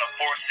because you want to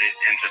force it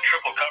into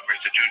triple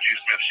coverage to Juju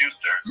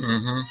Smith-Schuster,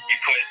 you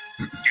put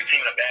your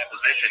team in a bad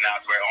position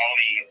now to where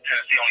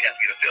Tennessee only has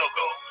to get a field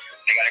goal.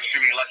 They got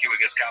extremely lucky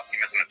with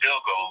Gostkowski missing a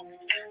field goal.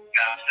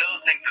 Now, I still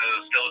think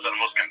the Steelers are the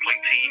most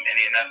complete team in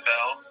the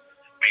NFL.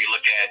 When you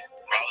look at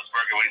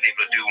Roethlisberger, what he's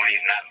able to do when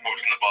he's not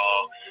forcing the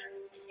ball,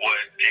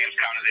 what James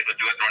Conner is able to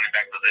do at the running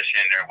back position,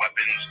 their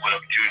weapons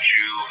with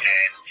Juju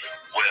and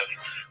with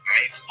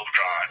Mace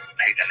Ultron.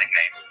 I hate that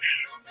nickname.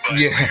 But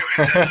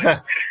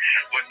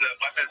with the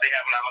weapons they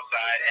have on the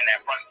outside, and that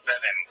front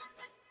seven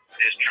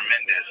is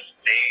tremendous.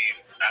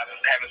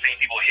 I haven't seen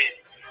people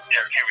hit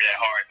Derrick Henry that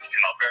hard in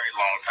a very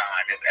long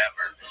time, if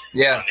ever.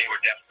 Yeah. They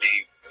were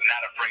definitely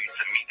not afraid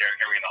to meet Derrick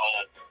Henry in the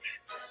hole.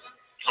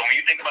 So when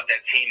you think about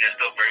that team, they're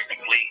still very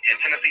complete. And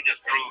Tennessee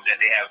just proved that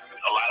they have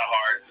a lot of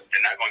heart.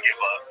 They're not going to give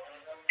up.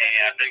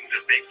 And I think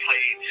the big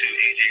play to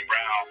A.J.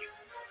 Brown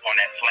on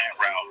that slant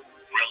route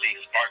really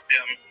sparked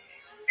them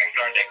and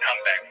started that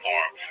comeback for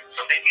them. So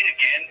if they meet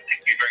again, it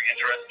could be very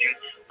interesting.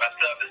 But I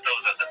still have the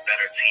Steelers as a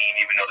better team,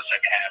 even though the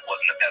second half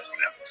wasn't the best for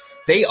them.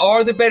 They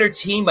are the better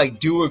team. I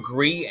do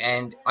agree,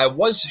 and I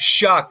was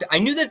shocked. I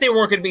knew that they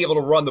weren't going to be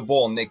able to run the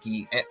ball,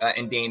 Nikki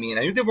and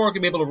Damian. I knew they weren't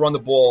going to be able to run the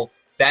ball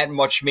that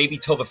much, maybe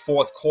till the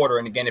fourth quarter,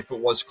 and again, if it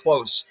was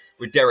close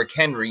with Derrick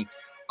Henry.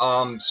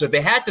 So they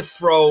had to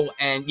throw,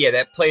 and yeah,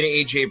 that play to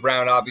A.J.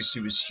 Brown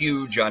obviously was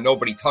huge.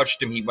 Nobody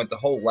touched him. He went the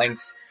whole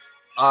length.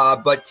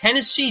 But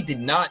Tennessee did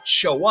not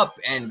show up,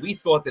 and we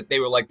thought that they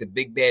were like the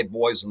big bad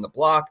boys on the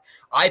block.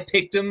 I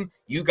picked them.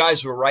 You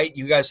guys were right.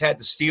 You guys had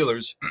the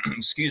Steelers.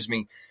 Excuse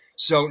me.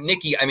 So,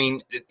 Nikki, I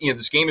mean,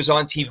 this game is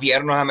on TV. I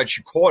don't know how much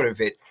you caught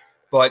of it,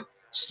 but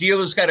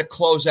Steelers got to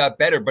close out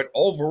better. But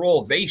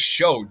overall, they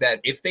showed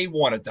that if they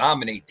want to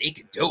dominate, they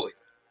could do it.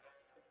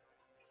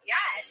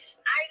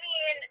 Yes. I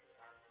mean,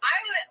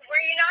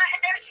 were you not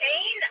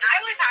entertained? I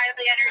was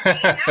highly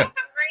entertained. That was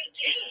a great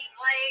game.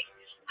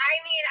 I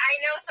mean, I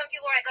know some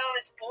people are like, oh,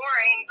 it's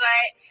boring,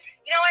 but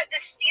you know what? The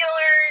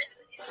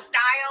Steelers'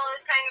 style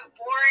is kind of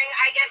boring,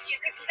 I guess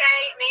you could say,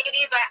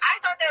 maybe, but I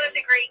thought that was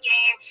a great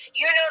game.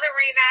 You know the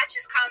rematch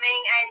is coming,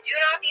 and do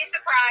not be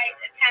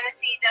surprised if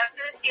Tennessee does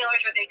to the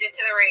Steelers what they did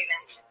to the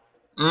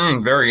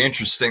Ravens. Very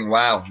interesting.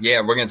 Wow.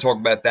 Yeah, we're going to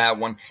talk about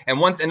that one. And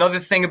another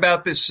thing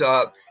about this,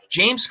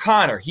 James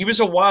Conner, he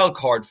was a wild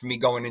card for me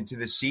going into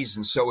this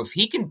season. So if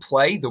he can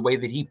play the way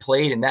that he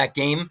played in that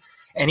game,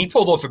 and he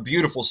pulled off a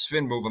beautiful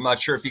spin move. I'm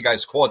not sure if you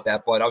guys caught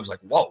that, but I was like,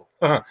 whoa.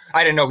 I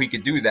didn't know he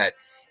could do that.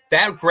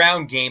 That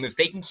ground game, if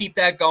they can keep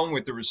that going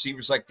with the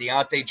receivers like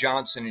Deontay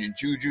Johnson and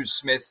Juju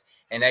Smith,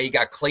 and now you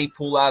got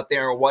Claypool out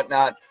there and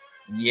whatnot,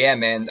 yeah,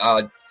 man,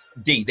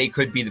 they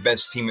could be the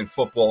best team in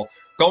football.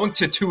 Going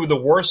to two of the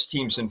worst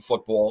teams in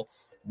football,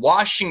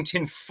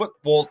 Washington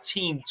football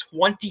team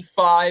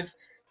 25,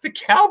 the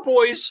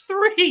Cowboys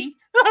 3.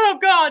 Oh,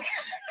 God.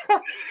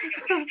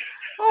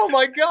 Oh,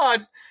 my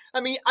God. I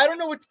mean, I don't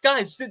know what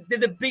guys. They're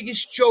the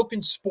biggest joke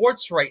in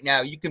sports right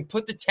now. You can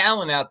put the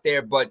talent out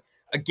there, but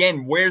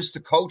again, where's the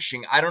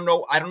coaching? I don't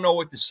know. I don't know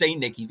what to say,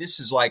 Nikki.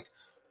 This is like,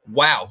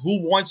 wow.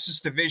 Who wants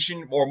this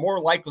division, or more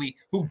likely,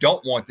 who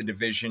don't want the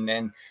division?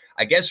 And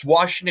I guess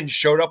Washington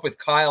showed up with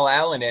Kyle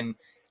Allen and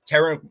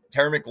Terry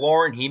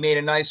McLaurin. He made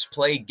a nice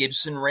play.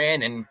 Gibson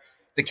ran, and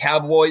The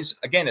Cowboys,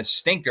 again, a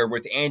stinker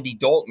with Andy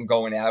Dalton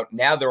going out.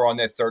 Now they're on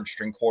their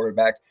third-string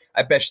quarterback.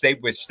 I bet they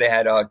wish they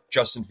had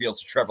Justin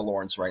Fields or Trevor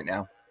Lawrence right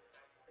now.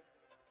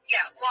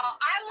 Yeah, well,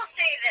 I will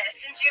say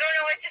this. Since you don't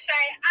know what to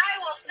say, I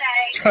will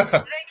say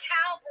the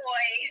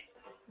Cowboys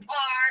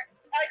are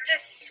a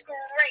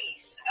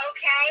disgrace,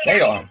 okay?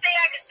 They are. I can say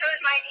that because so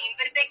is my team,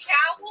 but the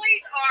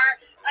Cowboys are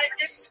a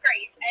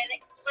disgrace.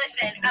 And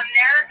listen,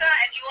 America,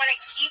 if you want to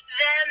keep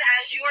them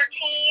as your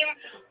team,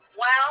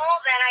 well,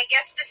 then I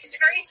guess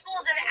disgraceful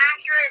is an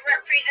accurate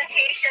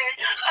representation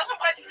of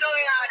what's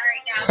going on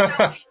right now.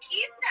 So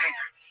keep them.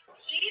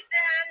 Keep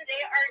them.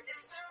 They are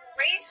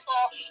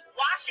disgraceful.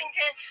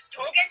 Washington,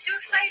 don't get too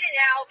excited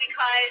now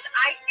because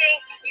I think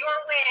your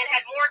win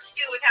had more to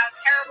do with how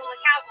terrible the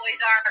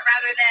Cowboys are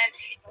rather than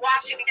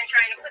Washington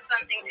trying to put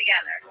something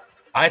together.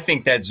 I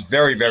think that's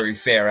very, very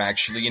fair,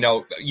 actually.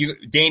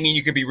 Damien,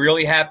 you could be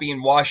really happy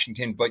in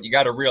Washington, but you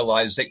got to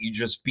realize that you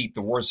just beat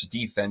the worst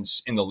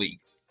defense in the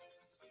league.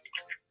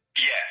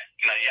 Yeah,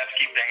 you have to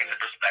keep things in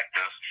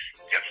perspective.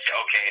 You have to say,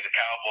 okay, the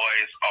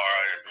Cowboys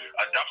are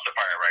a dumpster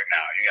fire right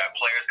now. You got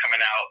players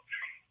coming out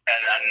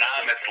and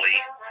anonymously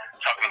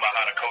talking about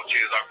how the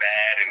coaches are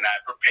bad and not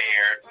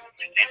prepared.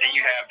 And then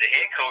you have the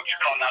head coach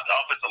calling out the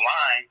offensive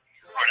line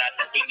for not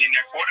defending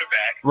their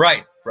quarterback.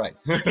 Right.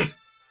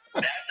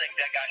 I think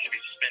that guy should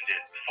be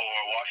suspended for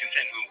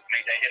Washington, who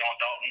made that hit on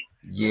Dalton.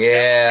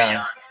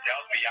 Yeah. That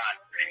was beyond.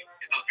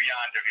 It was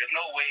beyond. There's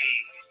no way,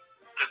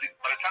 because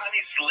by the time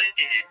he slid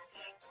it,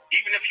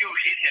 even if you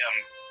hit him,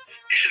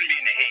 it shouldn't be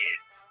in the head.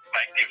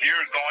 Like, if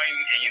you're going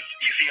and you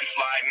see him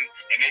sliding,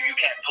 and maybe you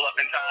can't pull up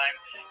in time,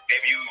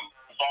 maybe you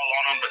fall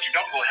on him, but you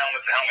don't go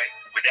helmet to helmet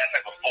with that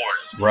type of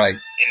force. Right.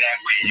 In that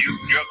way,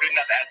 you're a good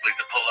enough athlete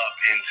to pull up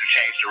and to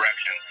change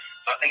direction.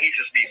 So I think he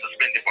should be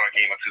suspended for a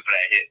game or two for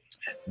that hit.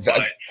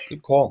 But,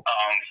 good call.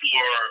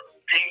 For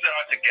teams that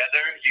are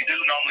together, you do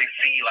normally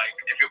see, like,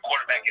 if your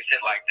quarterback gets hit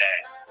like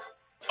that,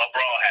 a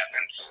brawl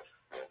happens.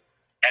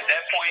 At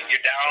that point, you're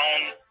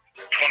down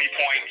 20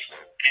 points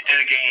into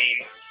the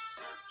game.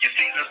 Your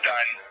season's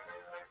done.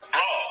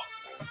 Brawl.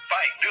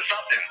 Fight. Do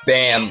something.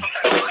 Bam. So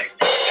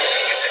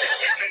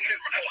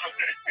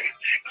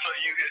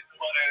you get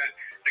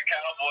the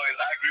Cowboys.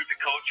 I agree with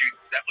the coach. You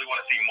definitely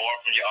want to see more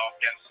from your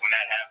offense when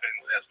that happens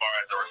as far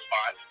as the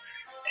response.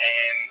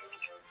 And,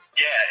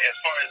 yeah, as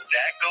far as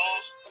that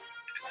goes,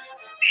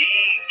 he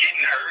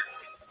getting hurt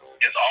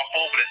is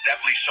awful, but it's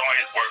definitely showing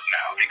his worth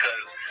now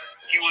because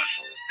he was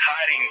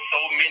hiding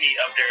so many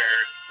of their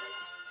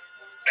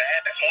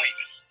bad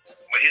points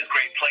with his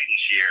great play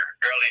this year,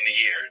 early in the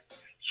year.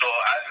 So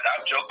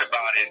I've joked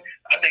about it.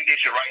 I think they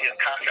should write his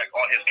contract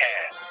on his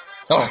cast.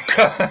 Oh,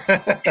 God.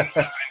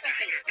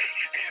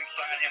 and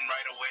sign him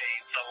right away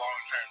to a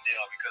long-term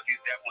deal because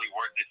he's definitely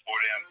worth it for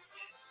them.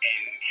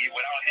 And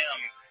without him,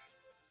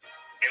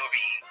 it would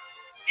be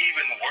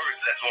even worse.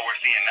 That's what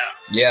we're seeing now.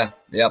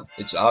 Yeah,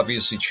 it's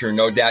obviously true,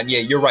 no doubt. Yeah,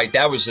 you're right.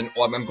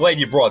 I'm glad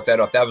you brought that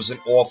up. That was an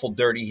awful,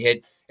 dirty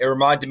hit. It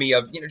reminded me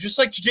of, just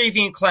like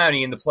Jadeveon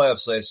Clowney in the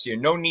playoffs last year.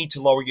 No need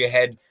to lower your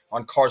head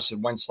on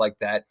Carson Wentz like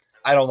that.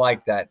 I don't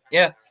like that.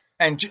 Yeah,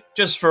 and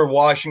just for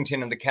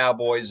Washington and the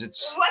Cowboys,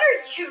 it's... What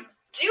are you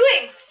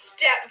doing,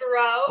 step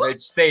bro?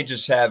 They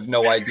just have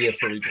no idea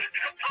for each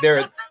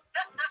other.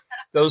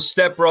 Those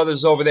step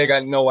brothers over there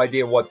got no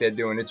idea what they're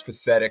doing. It's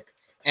pathetic.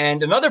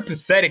 And another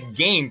pathetic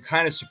game,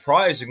 kind of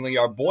surprisingly,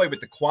 our boy with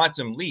the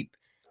quantum leap.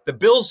 The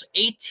Bills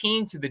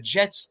 18 to the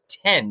Jets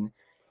 10.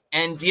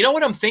 And you know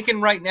what I'm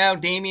thinking right now,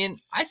 Damien?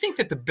 I think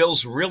that the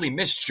Bills really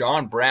missed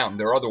John Brown,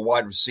 their other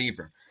wide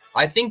receiver.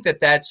 I think that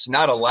that's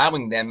not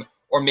allowing them,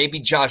 or maybe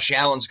Josh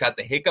Allen's got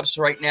the hiccups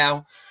right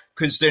now,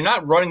 because they're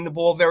not running the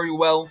ball very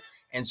well,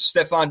 and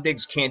Stephon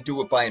Diggs can't do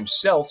it by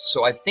himself.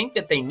 So I think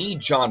that they need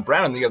John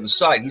Brown on the other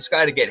side. He's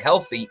got to get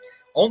healthy.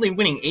 Only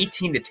winning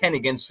 18 to 10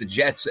 against the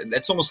Jets,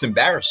 that's almost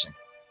embarrassing.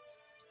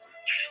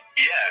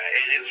 Yeah,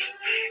 it's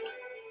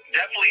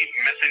definitely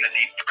missing the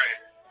deep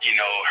threat,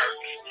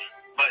 hurts.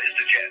 But it's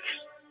the Jets.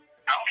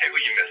 I don't care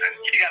who you're missing.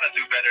 You got to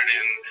do better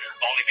than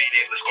only being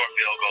able to score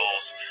field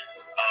goals.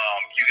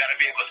 You got to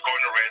be able to score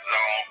in the red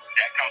zone.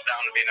 That comes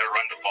down to being able to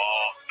run the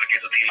ball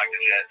against a team like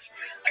the Jets.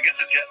 I guess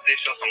the Jets did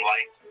show some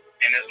light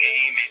in this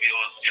game. Maybe it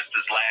was just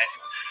this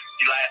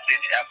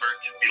last-ditch effort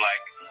to be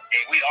like,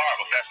 hey, we are a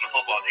professional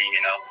football team,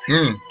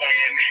 And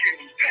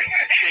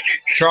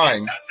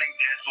trying. I think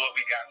that's what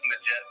we got from the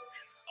Jets.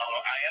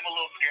 I am a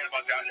little scared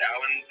about Josh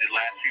Allen the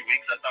last few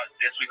weeks. I thought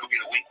this week would be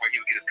the week where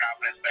he would get his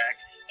confidence back,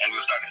 and we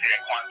would start to see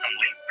that quantum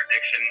leap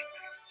prediction,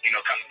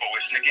 come to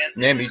fruition again.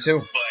 Yeah, me too.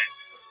 But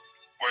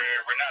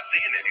we're not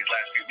seeing it these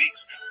last few weeks.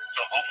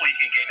 So hopefully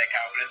he can gain that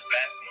confidence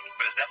back.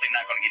 But it's definitely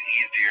not going to get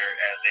easier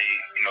as they,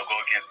 go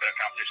against better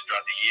competition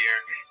throughout the year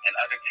and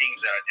other teams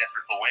that are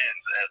desperate for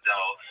wins. As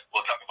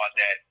we'll talk about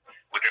that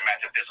with their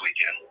matchup this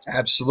weekend.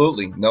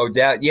 Absolutely, no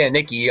doubt. Yeah,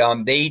 Nikki,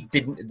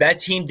 that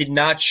team did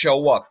not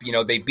show up.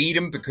 They beat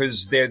them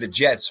because they're the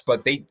Jets,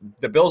 but the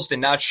Bills did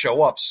not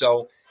show up.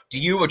 So do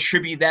you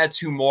attribute that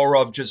to more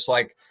of just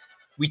like,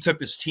 we took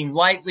this team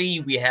lightly,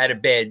 we had a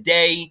bad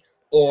day,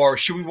 or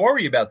should we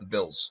worry about the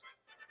Bills?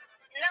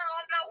 No,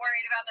 I'm not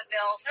worried about the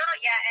Bills. Not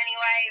yet,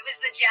 anyway. It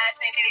was the Jets.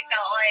 Maybe they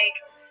felt like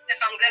if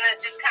I'm going to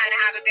just kind of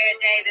have a bad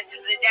day, this is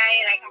the day,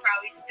 and I can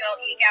probably still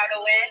eke out a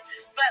win.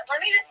 But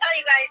let me just tell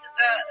you guys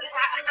the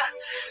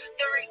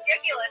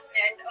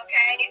ridiculousness,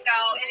 okay? So,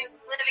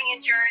 living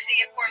in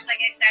Jersey, of course,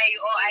 like I say,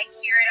 I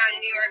hear it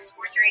on New York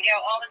sports radio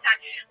all the time.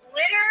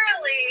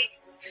 Literally,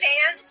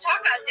 fans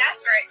talk about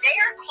desperate. They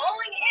are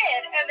calling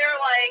in, and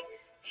they're like,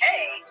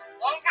 hey,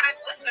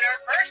 long-time listener,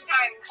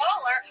 first-time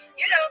caller,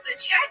 the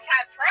Jets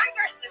had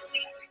progress this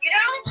week.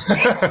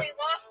 They only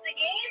lost the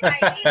game by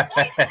 8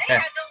 points, and they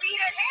had the lead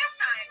at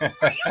halftime.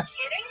 Are you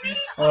kidding me?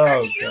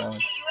 Oh, You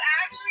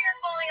actually are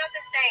calling up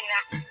and saying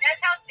that.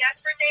 That's how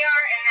desperate they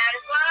are, and that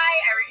is why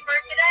I refer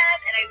to them,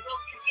 and I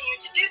will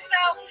continue to do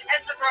so,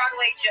 as the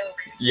Broadway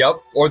jokes. Yep,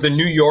 or the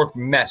New York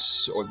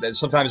mess. Or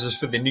sometimes it's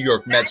for the New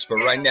York Mets, but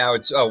right now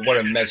it's, what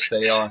a mess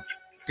they are.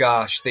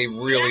 Gosh, they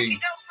really...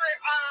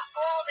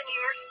 all the New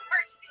York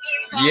sports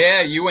teams.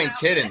 Yeah, you ain't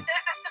kidding.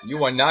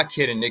 You are not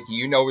kidding, Nikki.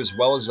 You know as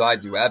well as I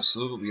do,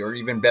 absolutely, or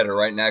even better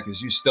right now because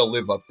you still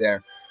live up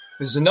there.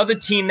 There's another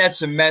team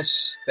that's a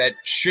mess that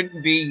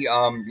shouldn't be.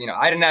 I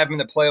didn't have them in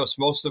the playoffs.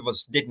 Most of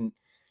us didn't,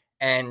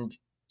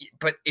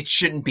 but it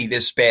shouldn't be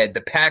this bad.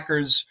 The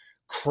Packers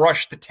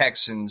crushed the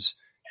Texans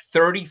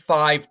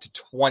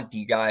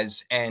 35-20,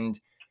 guys. And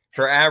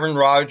for Aaron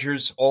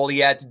Rodgers, all he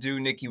had to do,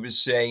 Nikki,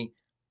 was say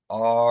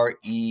RELAX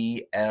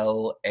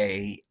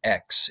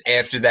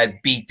after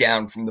that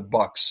beatdown from the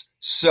Bucs.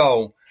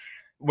 So,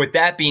 with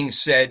that being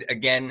said,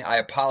 again, I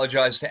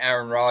apologize to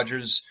Aaron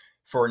Rodgers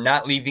for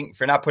not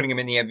putting him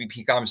in the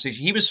MVP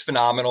conversation. He was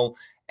phenomenal.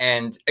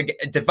 And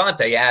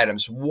Davante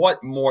Adams,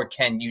 what more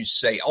can you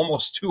say?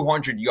 Almost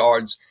 200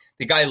 yards.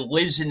 The guy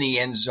lives in the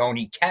end zone.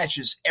 He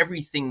catches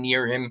everything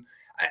near him.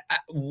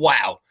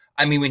 Wow.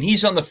 I mean, when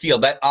he's on the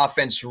field, that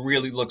offense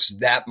really looks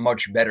that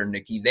much better,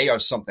 Nikki. They are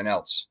something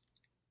else.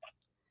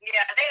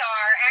 Yeah, they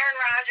are.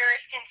 Aaron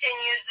Rodgers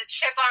continues the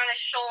chip on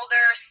his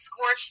shoulder,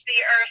 scorch the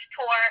earth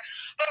tour.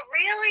 But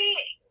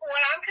really,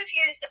 what I'm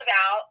confused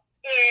about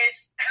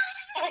is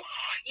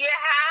you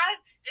have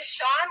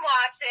Deshaun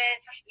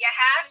Watson, you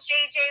have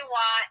J.J.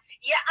 Watt,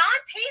 on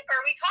paper,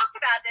 we talked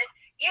about this,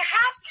 you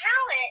have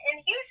talent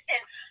in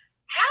Houston.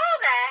 How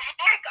the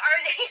heck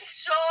are they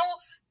so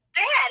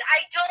bad?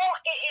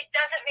 It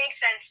doesn't make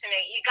sense to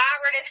me. You got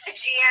rid of the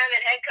GM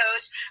and head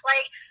coach.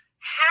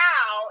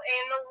 How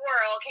in the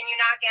world can you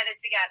not get it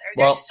together?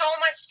 There's so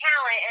much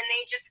talent, and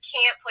they just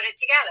can't put it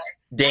together.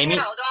 Damien,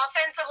 the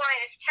offensive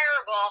line is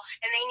terrible,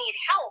 and they need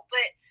help.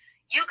 But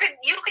you could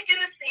do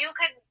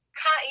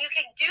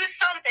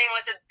something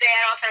with a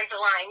bad offensive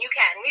line. You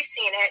can. We've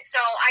seen it.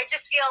 So I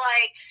just feel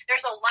like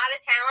there's a lot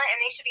of talent, and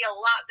they should be a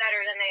lot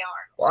better than they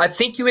are. Well, I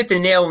think you hit the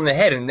nail on the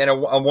head, and then I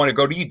want to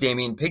go to you,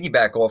 Damien,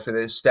 piggyback off of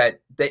this. That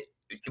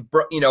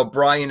Bill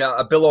O'Brien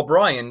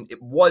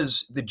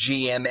was the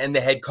GM and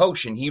the head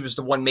coach, and he was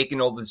the one making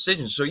all the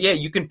decisions. So, yeah,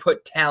 you can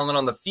put talent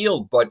on the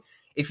field, but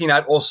if you're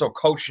not also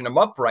coaching them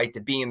up right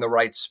to be in the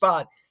right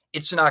spot,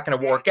 it's not going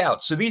to work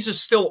out. So these are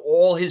still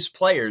all his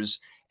players,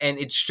 and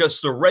it's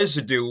just the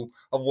residue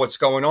of what's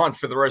going on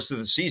for the rest of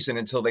the season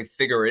until they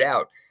figure it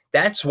out.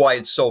 That's why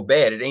it's so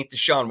bad. It ain't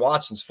Deshaun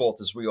Watson's fault,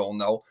 as we all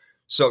know.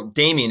 So,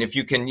 Damien, if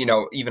you can,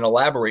 even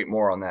elaborate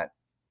more on that.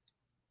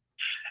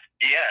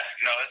 Yeah,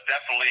 no, it's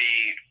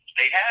definitely,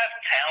 they have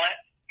talent,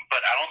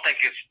 but I don't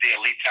think it's the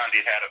elite talent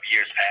they've had of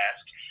years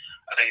past.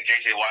 I think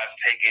J.J. Watt's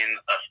taken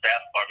a step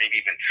or maybe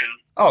even two.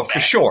 Oh, back.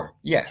 For sure,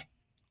 yeah.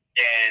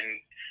 And,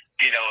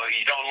 you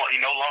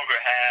no longer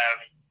have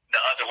the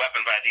other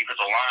weapons on the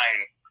defensive line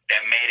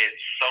that made it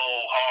so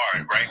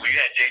hard, right? When you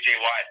had J.J.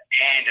 Watt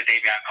and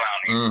Jadeveon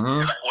Clowney,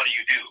 mm-hmm. What do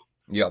you do?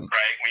 Yep.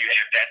 Right? When you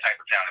have that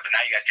type of talent. But now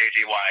you got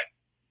J.J. Watt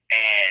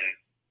and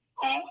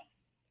who?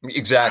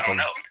 Exactly. I don't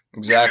know.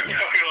 Exactly. You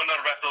don't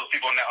know the rest of those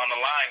people on the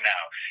line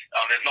now.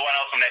 There's no one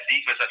else on that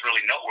defense that's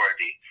really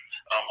noteworthy.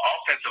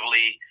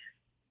 Offensively,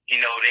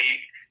 they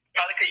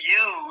probably could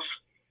use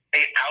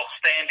an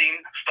outstanding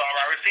star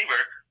wide receiver,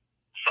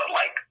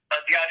 like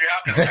DeAndre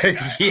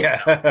Hopkins.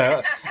 Yeah.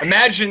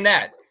 Imagine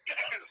that.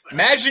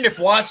 Imagine if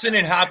Watson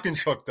and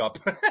Hopkins hooked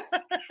up. Like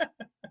that,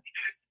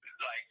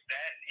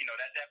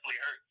 that definitely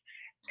hurts.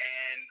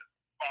 And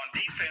on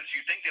defense,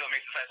 you think they'll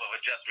make some type of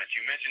adjustments.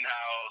 You mentioned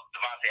how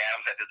Davante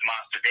Adams had this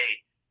monster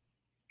day.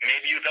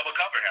 Maybe you double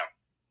cover him.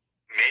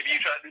 Maybe you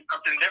try to do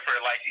something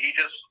different. Like he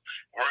just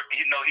worked.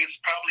 He's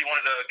probably one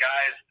of the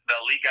guys, the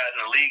elite guys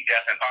in the league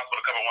that's impossible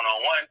to cover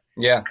one-on-one.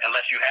 Yeah.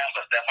 Unless you have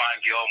a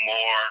Stephon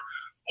Gilmore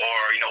or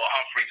a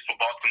Humphreys for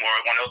Baltimore,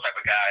 one of those type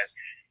of guys.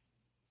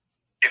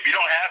 If you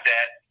don't have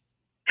that,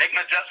 make an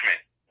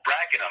adjustment,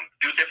 bracket them,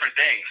 do different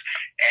things,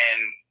 and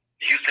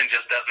Houston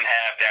just doesn't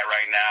have that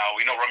right now.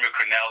 We know Romeo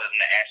Crennel isn't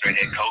the answer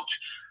at head coach.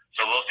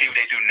 So we'll see what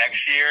they do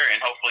next year,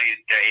 and hopefully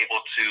they're able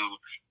to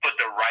put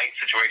the right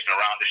situation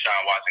around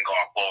Deshaun Watson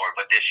going forward.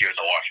 But this year's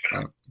a wash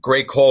for them.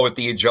 Great call with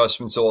the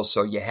adjustments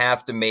also. You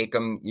have to make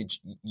them. You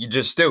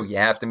just do. You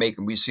have to make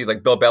them. We see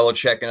like Bill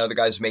Belichick and other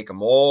guys make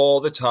them all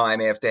the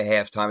time after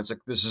halftime. It's like,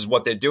 this is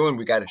what they're doing.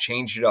 We got to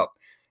change it up.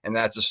 And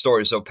that's the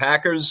story. So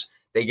Packers,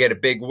 they get a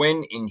big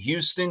win in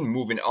Houston,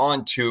 moving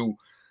on to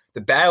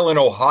the battle in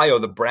Ohio,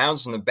 the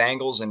Browns and the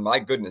Bengals, and my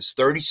goodness,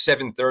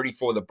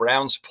 37-34, the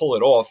Browns pull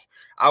it off.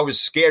 I was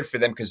scared for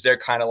them because they're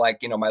kind of like,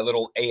 my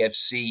little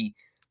AFC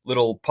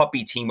little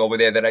puppy team over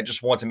there that I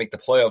just want to make the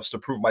playoffs to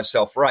prove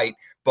myself right.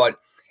 But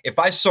if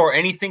I saw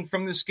anything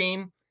from this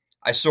game,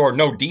 I saw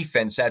no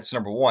defense. That's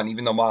number one,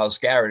 even though Myles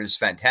Garrett is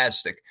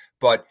fantastic.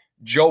 But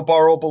Joe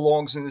Burrow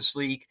belongs in this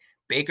league.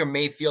 Baker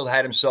Mayfield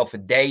had himself a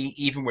day,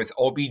 even with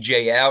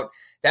OBJ out.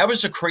 That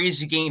was a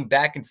crazy game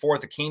back and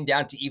forth. It came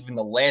down to even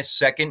the last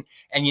second.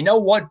 And you know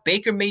what?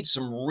 Baker made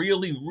some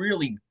really,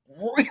 really,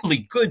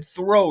 really good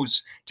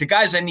throws to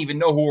guys I didn't even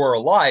know who were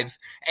alive.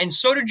 And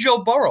so did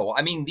Joe Burrow.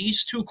 I mean,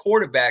 these two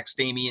quarterbacks,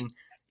 Damian,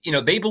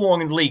 they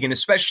belong in the league. And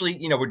especially,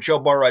 with Joe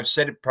Burrow, I've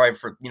said it probably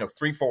for,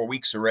 3-4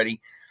 weeks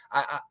already.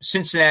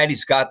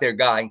 Cincinnati's got their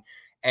guy.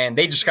 And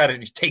they just got to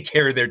take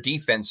care of their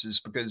defenses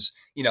because,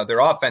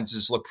 their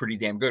offenses look pretty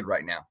damn good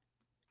right now.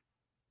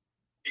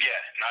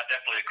 Yeah, no, I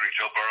definitely agree.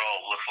 Joe Burrow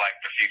looks like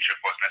the future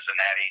for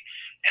Cincinnati,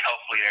 and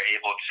hopefully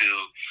they're able to,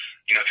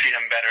 treat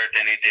him better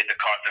than they did the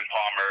Carson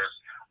Palmers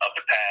of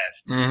the past.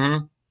 Mm-hmm.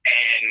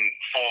 And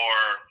for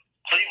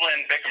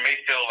Cleveland, Baker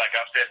Mayfield, like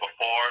I've said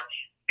before,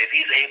 if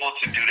he's able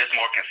to do this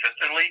more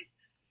consistently,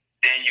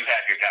 then you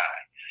have your guy.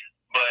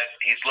 But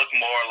he's looked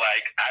more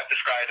like, I've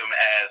described him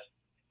as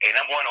a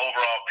number one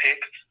overall pick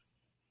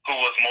who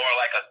was more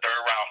like a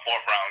third-round,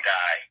 fourth-round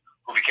guy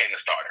who became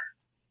the starter.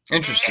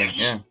 Interesting,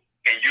 yeah.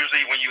 And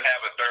usually when you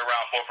have a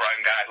third-round,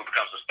 fourth-round guy who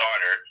becomes a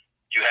starter,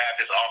 you have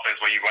this offense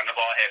where you run the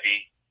ball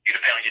heavy, you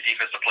depend on your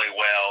defense to play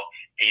well,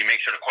 and you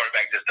make sure the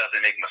quarterback just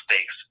doesn't make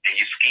mistakes, and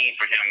you scheme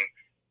for him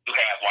to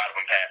have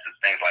wide-open passes,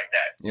 things like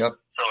that. Yep.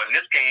 So in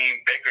this game,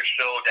 Baker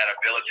showed that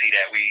ability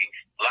that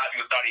a lot of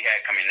people thought he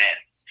had coming in.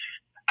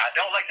 I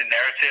don't like the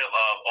narrative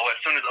of, as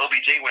soon as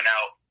OBJ went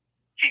out,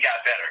 he got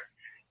better.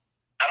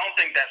 I don't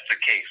think that's the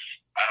case.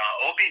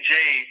 OBJ,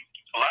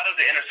 a lot of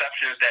the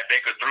interceptions that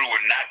Baker threw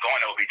were not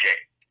going to OBJ.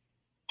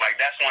 Like,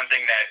 that's one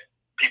thing that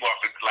people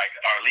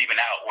are leaving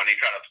out when they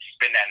try to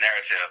spin that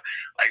narrative.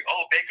 Like,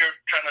 Baker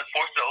trying to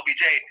force the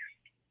OBJ.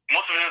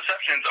 Most of the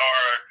interceptions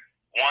are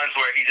ones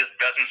where he just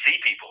doesn't see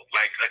people.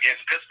 Like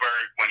against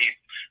Pittsburgh when he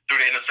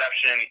threw the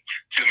interception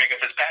to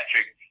Minka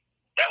Fitzpatrick,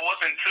 that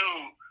wasn't to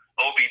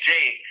OBJ,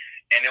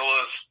 and it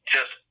was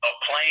just a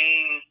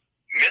plain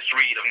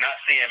misread of not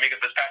seeing Minka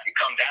Fitzpatrick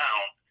come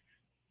down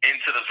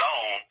into the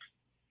zone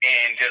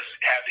and just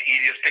have the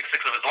easiest pick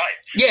six of his life.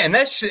 Yeah, and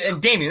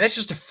Damian, that's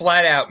just a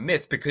flat out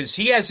myth because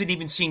he hasn't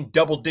even seen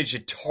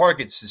double-digit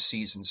targets this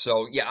season.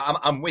 So, yeah,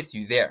 I'm with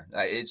you there.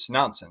 It's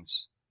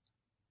nonsense.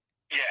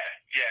 Yeah,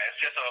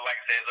 it's just like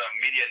I said, it's a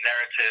media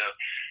narrative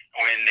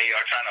when they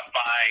are trying to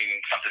find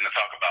something to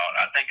talk about.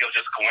 I think it was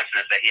just a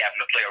coincidence that he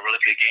happened to play a really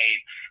good game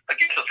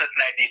against the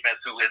Cincinnati defense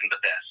who isn't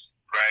the best,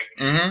 right?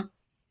 Mm-hmm.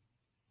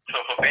 So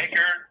for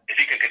Baker, if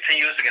he can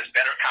continue this against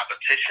better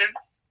competition,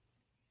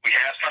 we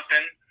have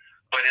something.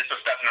 But it's a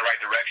step in the right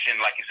direction.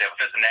 Like you said,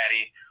 with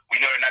Cincinnati, we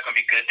know they're not going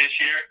to be good this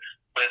year,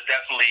 but it's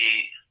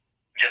definitely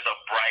just a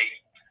bright,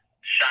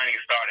 shining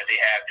star that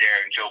they have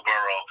there in Joe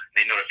Burrow.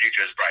 They know the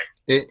future is bright.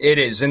 It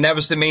is, and that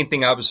was the main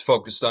thing I was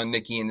focused on,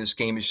 Nikki, in this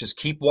game, is just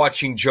keep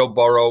watching Joe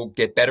Burrow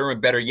get better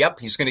and better. Yep,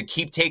 he's going to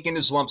keep taking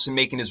his lumps and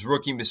making his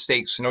rookie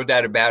mistakes, no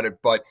doubt about it.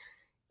 But,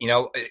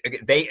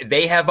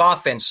 they have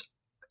offense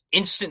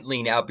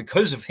instantly now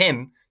because of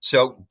him.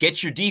 So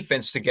get your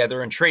defense together,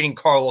 and trading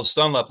Carlos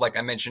Dunlap, like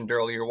I mentioned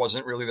earlier,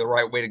 wasn't really the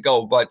right way to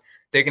go. But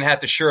they're going to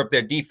have to shore up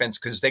their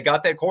defense because they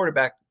got that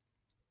quarterback.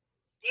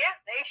 Yeah,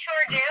 they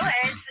sure do.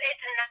 And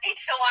it's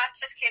nice to watch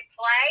this kid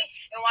play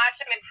and watch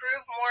him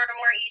improve more and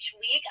more each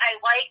week. I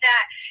like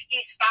that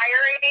he's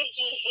fiery.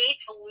 He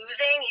hates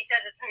losing. He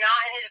says it's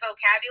not in his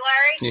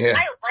vocabulary. Yeah.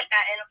 I like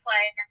that in a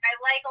play. I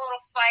like a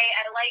little fight.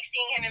 I like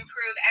seeing him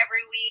improve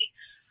every week.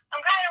 I'm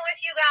kind of with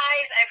you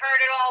guys. I've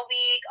heard it all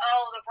week.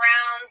 The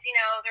Browns,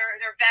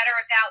 they're better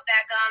without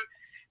Beckham.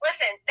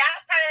 Listen,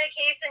 that's kind of the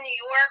case in New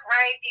York,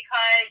 right?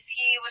 Because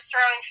he was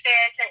throwing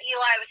fits and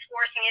Eli was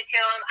forcing it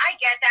to him. I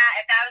get that.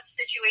 If that was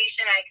the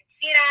situation, I could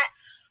see that.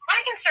 My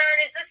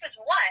concern is this is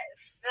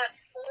the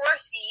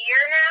fourth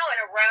year now in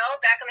a row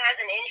Beckham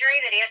has an injury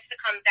that he has to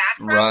come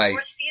back from. Right.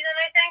 Fourth season,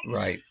 I think.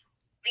 Right.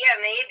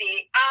 Yeah,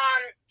 maybe.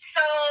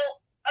 So,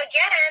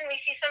 again, we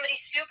see somebody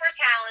super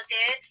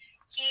talented.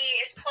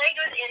 He is plagued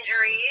with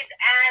injuries,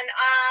 and,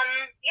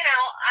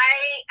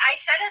 I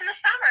said in the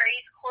summer,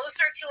 he's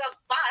closer to a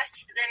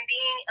bust than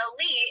being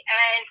elite,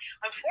 and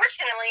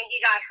unfortunately,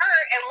 he got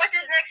hurt, and what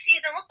does next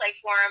season look like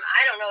for him?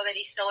 I don't know that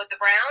he's still with the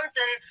Browns,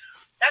 and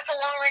that's a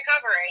long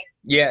recovery.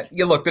 Yeah,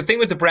 look, the thing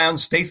with the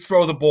Browns, they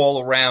throw the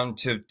ball around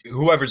to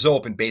whoever's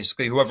open,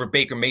 basically, whoever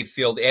Baker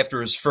Mayfield,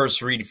 after his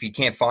first read, if he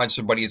can't find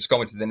somebody, it's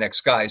going to the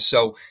next guy,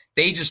 so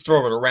they just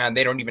throw it around.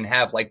 They don't even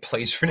have,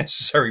 plays for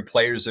necessary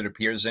players, it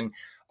appears, and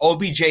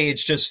OBJ,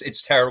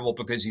 it's terrible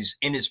because he's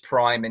in his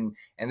prime and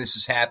this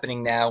is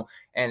happening now.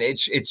 And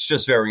it's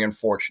just very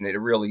unfortunate. It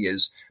really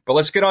is. But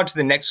let's get on to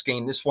the next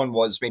game. This one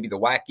was maybe the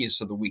wackiest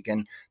of the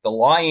weekend. The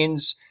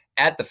Lions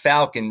at the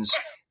Falcons.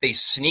 They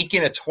sneak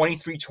in a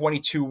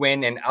 23-22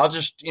 win, and I'll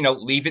just,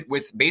 leave it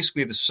with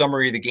basically the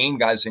summary of the game,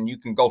 guys, and you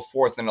can go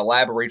forth and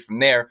elaborate from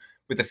there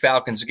with the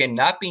Falcons. Again,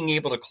 not being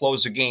able to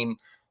close a game.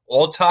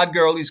 All Todd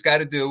Gurley's got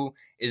to do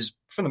is,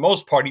 for the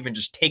most part, even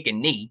just take a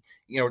knee,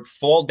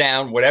 fall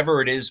down,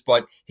 whatever it is,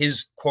 but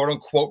his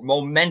quote-unquote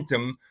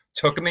momentum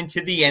took him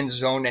into the end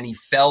zone, and he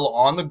fell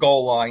on the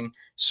goal line,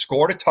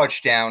 scored a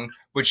touchdown,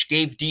 which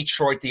gave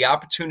Detroit the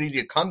opportunity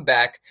to come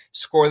back,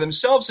 score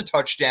themselves a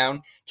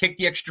touchdown, kick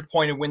the extra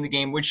point, and win the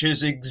game, which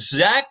is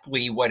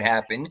exactly what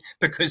happened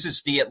because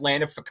it's the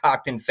Atlanta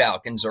Falcons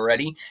Falcons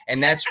already,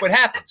 and that's what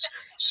happens.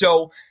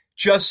 So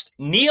just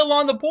kneel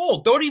on the ball.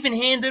 Don't even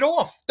hand it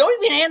off.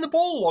 Don't even hand the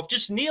ball off.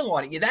 Just kneel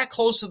on it. You're that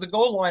close to the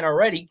goal line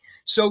already,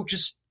 so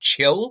just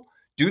chill.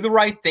 Do the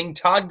right thing.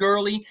 Todd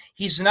Gurley,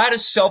 he's not a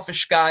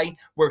selfish guy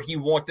where he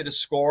wanted to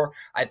score.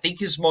 I think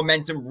his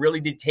momentum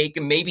really did take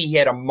him. Maybe he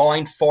had a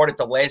mind fart at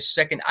the last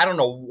second. I don't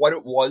know what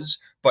it was,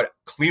 but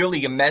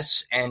clearly a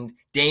mess, and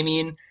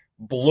Damian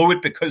blew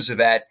it because of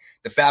that.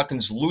 The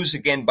Falcons lose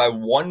again by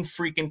one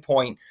freaking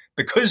point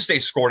because they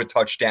scored a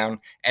touchdown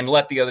and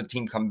let the other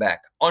team come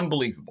back.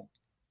 Unbelievable.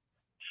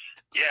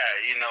 Yeah,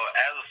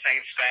 as a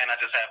Saints fan, I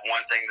just have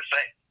one thing to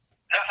say.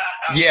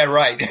 Yeah,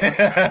 right.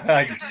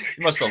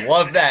 You must have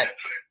loved that. How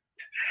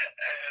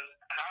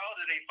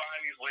do they find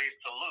these ways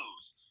to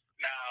lose?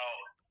 Now,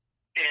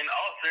 in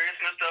all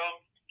seriousness,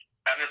 though,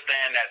 I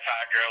understand that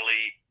Todd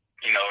Gurley,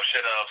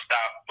 should have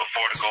stopped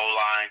before the goal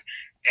line.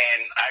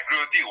 And I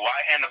agree with you. Why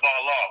hand the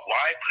ball off?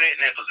 Why put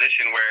it in a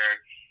position where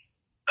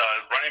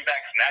running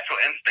back's natural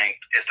instinct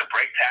is to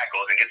break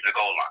tackles and get to the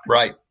goal line?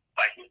 Right.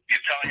 Like,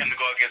 you're telling him to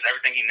go against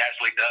everything he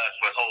naturally does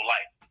for his whole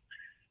life.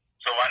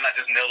 So why not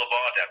just nail the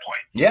ball at that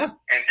point? Yeah.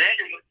 And then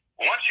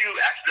once you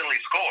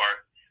accidentally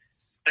score,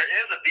 there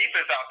is a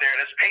defense out there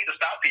that's paid to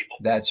stop people.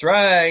 That's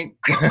right.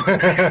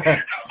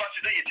 How about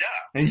you do your job?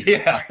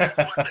 Yeah.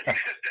 Like,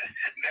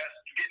 that's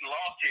getting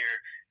lost here.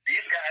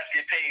 These guys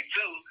get paid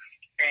too,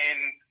 and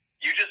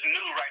you just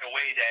knew right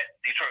away that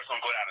Detroit's going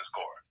to go down and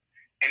score.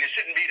 And it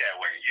shouldn't be that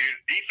way. Your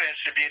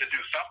defense should be able to do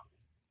something.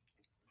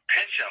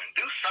 Pinch them.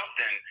 Do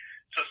something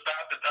to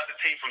stop the other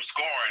team from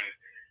scoring.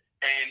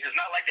 And it's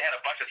not like they had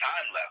a bunch of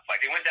time left.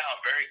 Like, they went down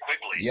very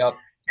quickly and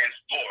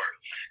scored.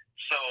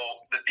 So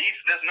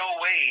there's no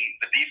way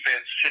the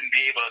defense shouldn't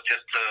be able just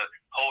to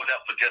hold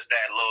up for just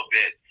that little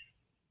bit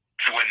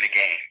to win the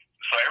game.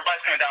 So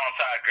everybody's coming down on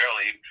Todd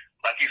Gurley.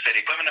 Like you said,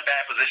 they put him in a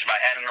bad position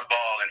by handing the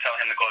ball and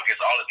telling him to go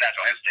against all his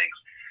natural instincts.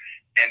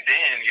 And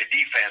then your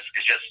defense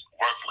is just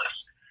worthless.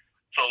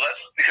 So let's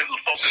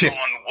focus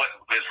on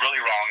what is really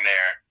wrong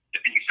there,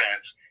 the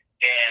defense,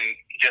 and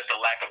just the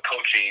lack of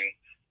coaching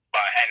by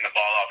handing the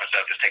ball off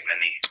instead of just taking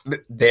the knee.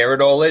 There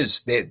it all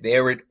is.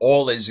 There it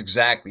all is,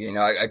 exactly.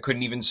 I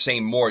couldn't even say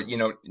more.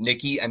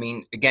 Nikki, I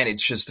mean, again,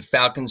 it's just the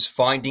Falcons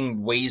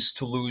finding ways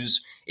to lose.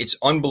 It's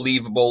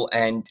unbelievable.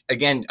 And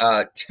again,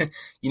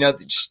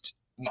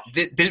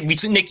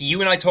 Nikki, you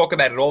and I talk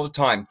about it all the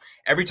time.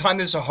 Every time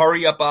there's a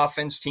hurry-up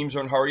offense, teams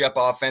are in hurry-up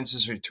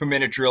offenses or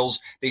 2-minute drills,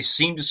 they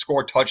seem to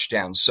score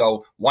touchdowns.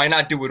 So why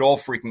not do it all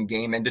freaking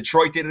game? And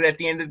Detroit did it at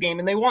the end of the game,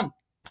 and they won.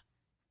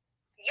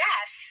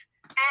 Yes.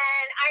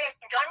 And I am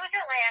done with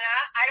Atlanta.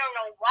 I don't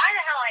know why the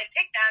hell I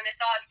picked them and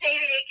thought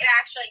maybe they could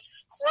actually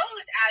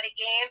close out a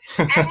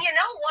game. And you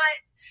know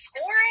what?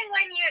 Scoring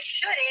when you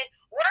shouldn't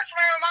worked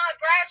for Ahmad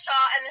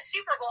Bradshaw and the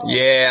Super Bowl.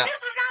 Yeah. This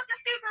was not the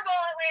Super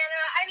Bowl,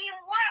 Atlanta. I mean,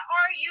 what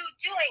are you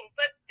doing?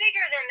 But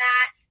bigger than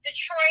that,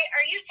 Detroit,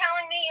 are you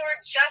telling me you were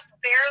just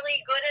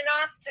barely good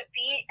enough to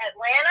beat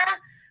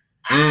Atlanta?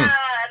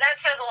 That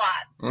says a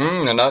lot.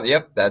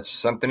 Yep, that's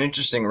something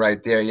interesting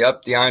right there.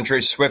 Yep,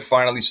 DeAndre Swift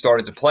finally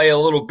started to play a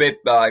little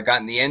bit,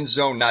 got in the end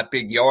zone, not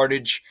big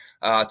yardage.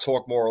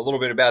 Talk more a little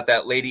bit about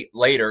that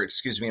later,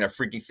 in a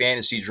freaky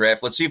fantasy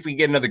draft. Let's see if we can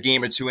get another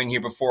game or two in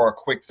here before our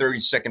quick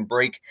 30-second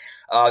break.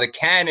 The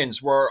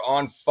Cannons were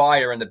on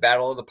fire in the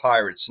Battle of the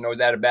Pirates, no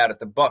doubt about it.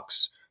 The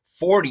Bucks,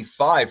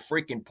 45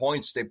 freaking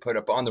points they put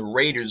up on the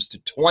Raiders to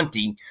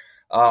 20.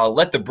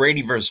 Let the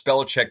Brady versus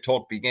Belichick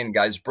talk begin,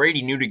 guys.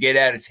 Brady knew to get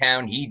out of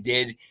town. He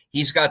did.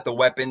 He's got the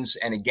weapons.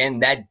 And again,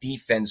 that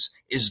defense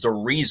is the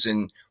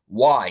reason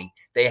why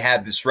they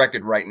have this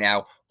record right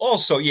now.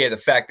 Also, the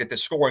fact that they're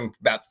scoring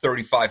about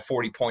 35,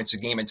 40 points a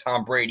game, and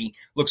Tom Brady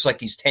looks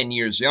like he's 10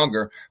 years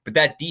younger. But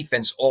that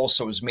defense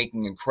also is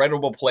making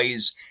incredible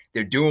plays.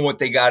 They're doing what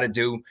they got to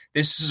do.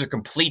 This is a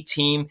complete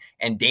team.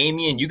 And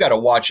Damian, you got to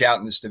watch out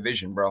in this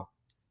division, bro.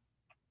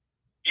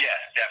 Yeah,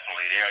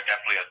 definitely. They're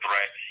definitely a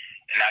threat.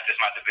 And not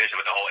just my division,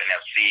 but the whole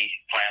NFC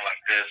playing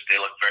like this. They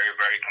look very,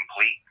 very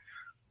complete.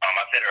 I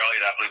said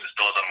earlier that I believe the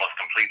Steelers are the most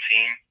complete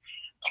team,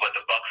 but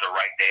the Bucs are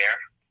right there,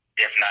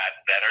 if not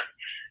better.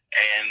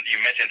 And you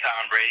mentioned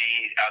Tom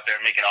Brady out there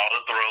making all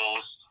the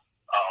throws.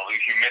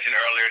 You mentioned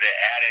earlier that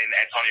adding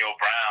Antonio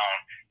Brown,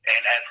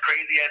 and as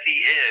crazy as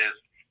he is,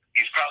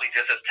 he's probably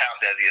just as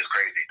talented as he is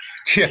crazy.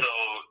 Yeah. So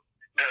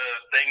the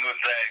thing was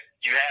that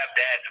you have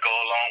that to go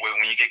along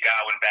with when you get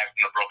Godwin back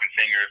from the broken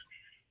fingers.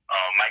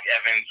 Mike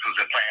Evans, who's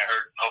been playing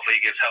hurt, hopefully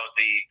he gets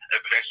healthy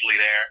eventually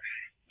there.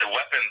 the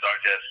weapons are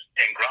just,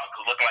 and Gronk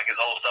is looking like his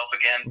old self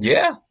again.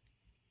 Yeah.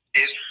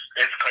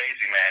 It's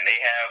crazy, man. They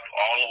have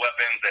all the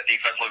weapons. That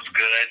defense looks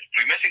good.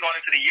 We mentioned going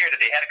into the year that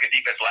they had a good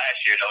defense last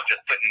year. They were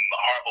just put in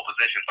horrible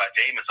positions by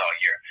Jameis all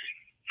year.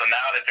 So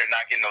now that they're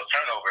not getting those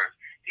turnovers,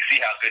 you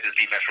see how good this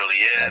defense really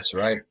is. That's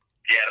right.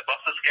 Yeah, the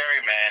Bucs are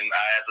scary, man.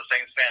 As a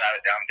Saints fan,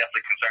 I'm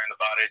definitely concerned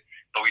about it.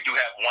 But we do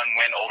have one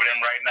win over them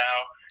right now.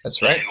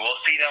 That's right. And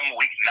we'll see them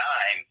week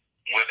 9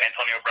 with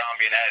Antonio Brown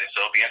being added,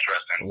 so it'll be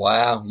interesting.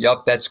 Wow.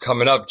 Yep, that's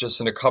coming up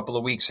just in a couple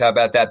of weeks. How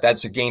about that?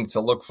 That's a game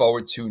to look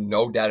forward to,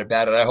 no doubt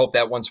about it. I hope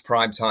that one's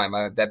prime time.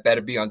 That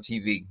better be on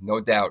TV, no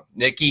doubt.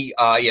 Nikki,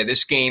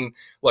 this game,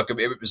 look,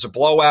 it was a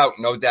blowout,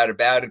 no doubt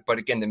about it. But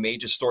again, the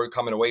major story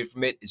coming away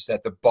from it is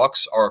that the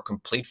Bucs are a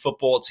complete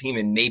football team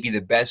and maybe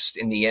the best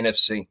in the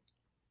NFC.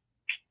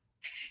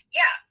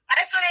 Yeah, I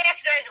just want to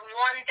ask you guys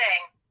one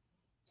thing.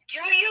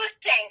 Do you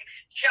think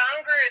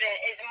John Gruden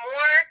is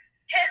more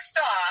pissed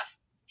off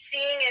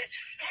seeing his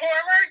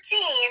former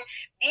team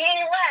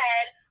being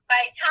led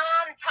by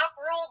Tom Tuck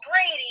Rule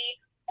Brady,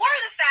 or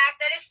the fact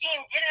that his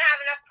team didn't have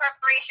enough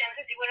preparation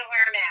because he wouldn't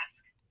wear a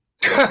mask?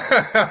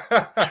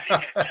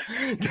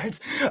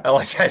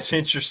 That's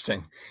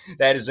interesting.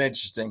 That is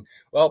interesting.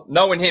 Well,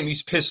 knowing him,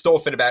 he's pissed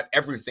off at about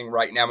everything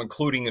right now,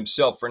 including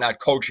himself for not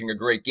coaching a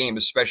great game,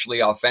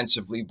 especially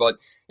offensively. But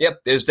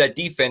yep, there's that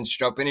defense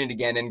jumping in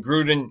again. And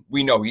Gruden,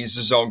 we know he's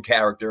his own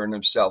character in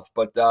himself.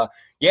 But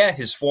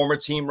his former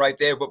team right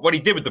there. But what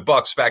he did with the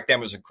Bucs back then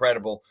was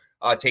incredible.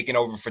 Taking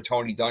over for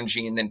Tony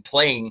Dungy and then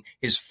playing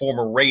his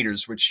former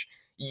Raiders, which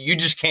you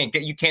just can't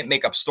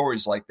make up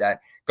stories like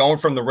that. Going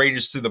from the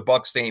Raiders to the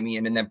Bucs,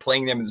 Damian, and then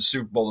playing them in the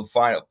Super Bowl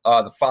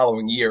the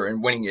following year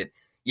and winning it.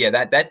 Yeah,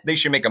 that they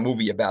should make a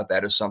movie about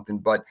that or something.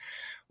 But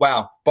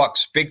wow,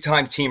 Bucs, big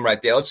time team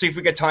right there. Let's see if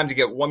we get time to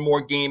get one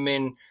more game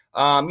in.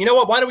 You know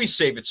what? Why don't we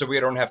save it so we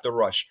don't have to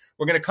rush?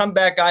 We're going to come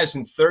back, guys,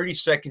 in 30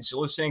 seconds.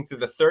 You're listening to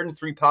the 3rd and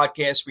 3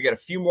 podcast. We got a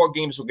few more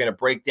games we're going to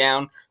break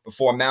down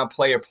before Mount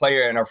Player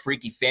and our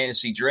freaky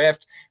fantasy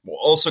draft. We're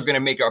also going to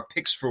make our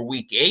picks for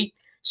week 8.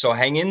 So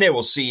hang in there.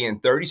 We'll see you in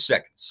 30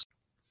 seconds.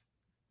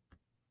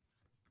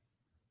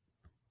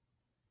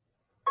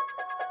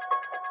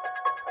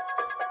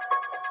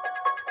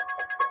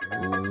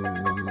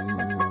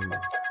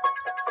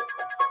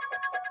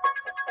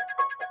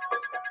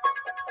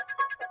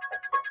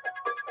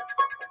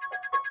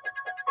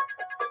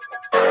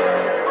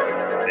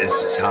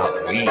 This is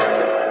Halloween.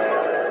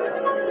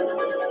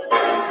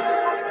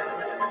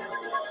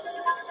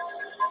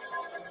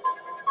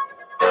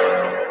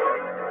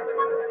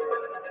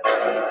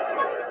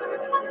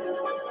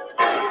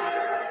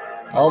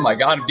 Oh my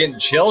God, I'm getting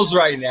chills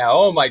right now.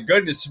 Oh my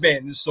goodness,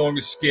 man, this song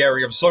is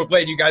scary. I'm so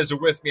glad you guys are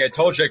with me. I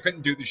told you I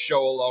couldn't do the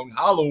show alone.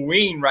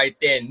 Halloween right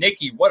there.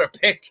 Nikki, what a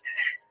pick.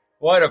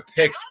 What a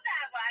pick. I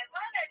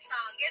love that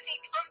song. Gets me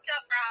pumped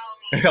up for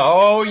Halloween.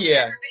 Oh,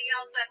 yeah. Everybody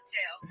else up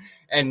too.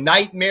 And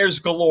nightmares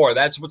galore.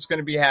 That's what's going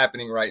to be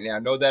happening right now.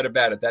 No doubt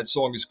about it. That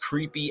song is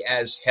creepy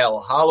as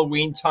hell.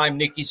 Halloween time,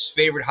 Nikki's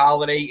favorite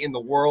holiday in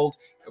the world.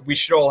 We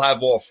should all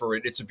have off for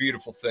it. It's a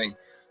beautiful thing.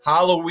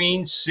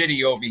 Halloween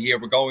City over here.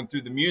 We're going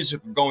through the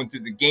music. We're going through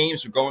the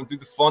games. We're going through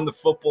the fun, the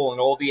football,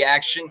 and all the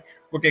action.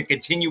 We're going to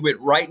continue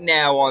it right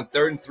now on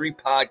 3rd and 3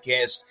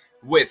 podcast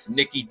with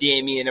Nikki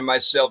Damian and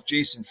myself,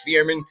 Jason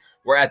Fearman.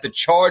 We're at the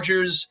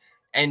Chargers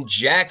and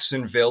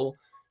Jacksonville.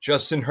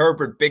 Justin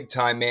Herbert, big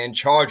time, man.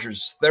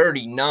 Chargers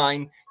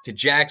 39 to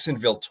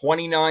Jacksonville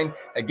 29.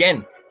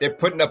 Again, they're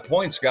putting up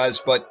points, guys,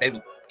 but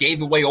they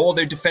gave away all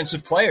their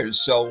defensive players.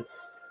 So,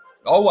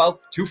 oh,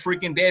 well, too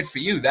freaking bad for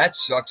you. That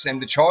sucks.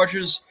 And the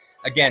Chargers,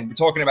 again, we're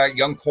talking about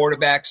young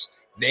quarterbacks.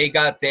 They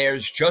got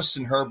theirs.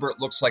 Justin Herbert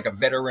looks like a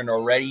veteran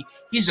already.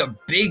 He's a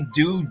big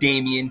dude,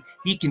 Damian.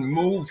 He can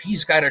move.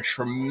 He's got a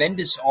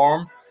tremendous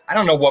arm. I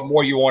don't know what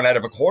more you want out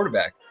of a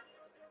quarterback.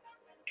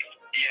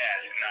 Yeah,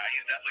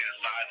 he's definitely the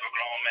size of a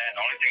grown man.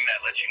 The only thing that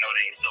lets you know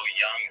that he's so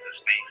young is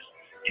his face.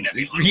 He's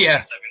definitely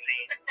 17.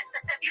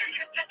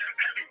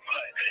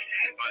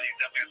 but he's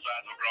definitely the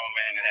size of a grown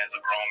man and has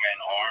a grown man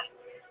arm.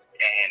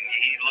 And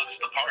he looks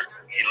the part.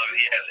 He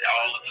has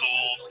all the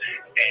tools,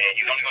 and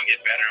he's only going to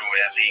get better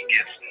as he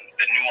gets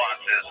the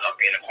nuances of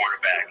being a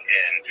quarterback.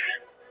 And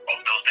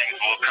those things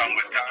will come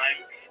with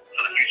time. So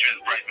the future is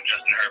bright for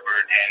Justin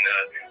Herbert and the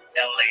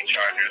L.A.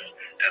 Chargers,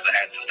 as I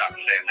had to stop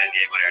and say San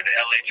Diego there, the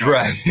L.A. Chargers.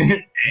 Right.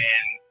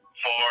 And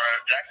for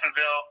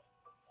Jacksonville,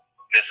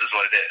 this is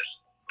what it is.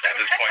 At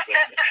this point,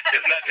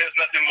 there's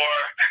nothing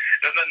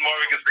more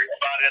we can say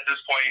about it at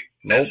this point.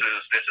 Nope.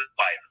 This is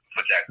life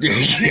for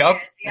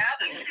Jacksonville. Yep.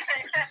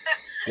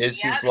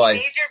 This is life.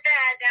 You made your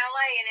bed, now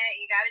lay in it.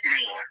 You got to do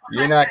it.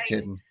 You're not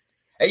kidding.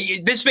 Hey,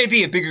 this may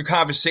be a bigger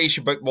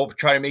conversation, but we'll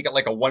try to make it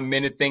like a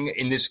 1-minute thing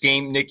in this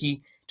game,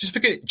 Nikki. Just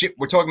because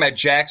we're talking about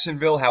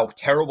Jacksonville, how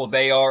terrible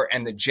they are,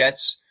 and the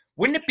Jets.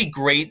 Wouldn't it be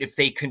great if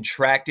they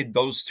contracted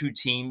those two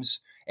teams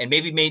and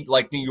maybe made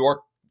like New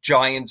York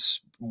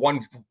Giants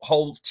one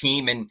whole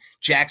team and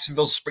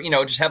Jacksonville,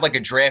 just have like a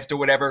draft or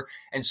whatever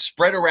and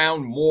spread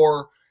around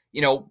more,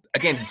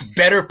 again,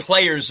 better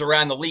players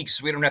around the league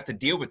so we don't have to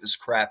deal with this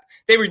crap.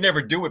 They would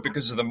never do it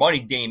because of the money,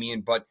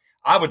 Damian, but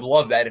I would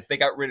love that if they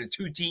got rid of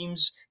two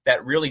teams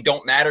that really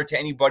don't matter to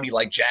anybody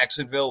like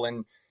Jacksonville.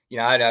 And,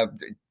 I know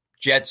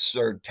Jets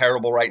are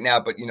terrible right now,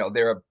 but,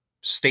 they're a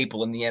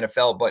staple in the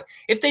NFL. But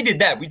if they did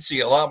that, we'd see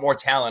a lot more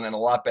talent and a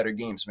lot better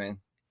games, man.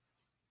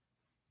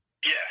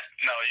 Yeah,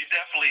 no,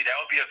 that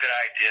would be a good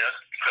idea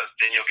because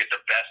then you'll get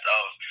the best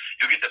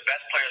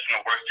players from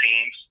the worst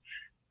teams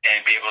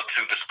and be able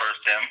to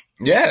disperse them.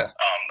 Yeah.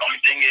 The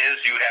only thing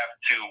is you would have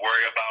to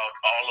worry about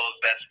all those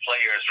best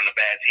players from the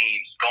bad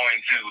teams going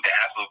to the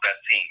absolute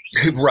best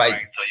teams. Right.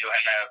 So you'll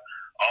have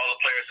all the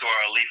players who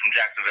are elite from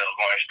Jacksonville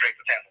going straight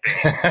to Tampa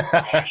Bay,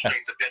 going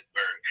straight to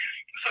Pittsburgh.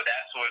 So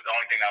that's the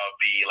only thing that would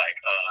be like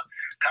a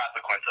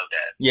consequence of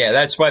that. Yeah,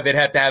 that's why they'd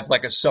have to have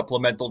like a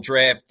supplemental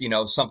draft,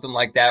 something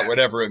like that,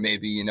 whatever it may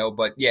be,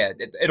 But yeah,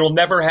 it'll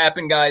never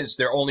happen, guys.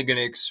 They're only going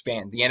to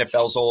expand. The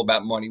NFL's all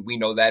about money. We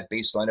know that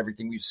based on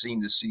everything we've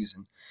seen this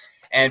season.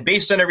 And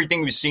based on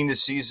everything we've seen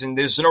this season,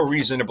 there's no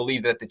reason to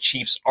believe that the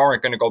Chiefs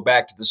aren't going to go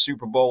back to the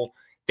Super Bowl.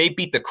 They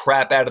beat the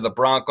crap out of the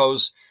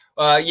Broncos.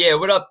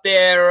 What up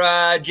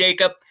there,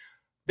 Jacob?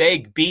 They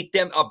beat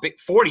them a big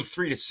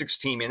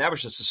 43-16, man. That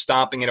was just a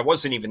stomping, and it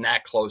wasn't even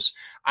that close.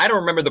 I don't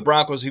remember the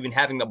Broncos even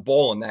having the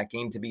ball in that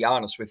game, to be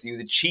honest with you.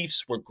 The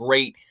Chiefs were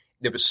great.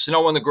 There was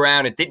snow on the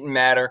ground. It didn't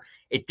matter.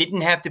 It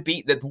didn't have to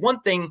be. The one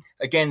thing,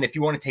 again, if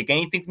you want to take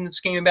anything from this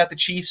game about the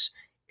Chiefs,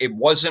 it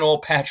wasn't all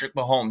Patrick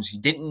Mahomes. You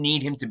didn't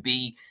need him to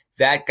be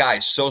that guy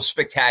so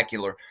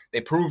spectacular. They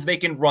proved they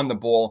can run the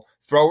ball,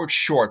 throw it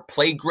short,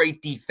 play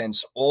great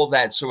defense, all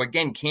that. So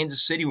again,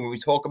 Kansas City, when we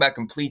talk about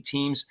complete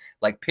teams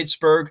like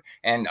Pittsburgh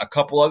and a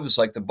couple others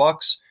like the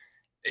Bucs,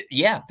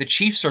 yeah, the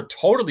Chiefs are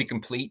totally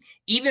complete.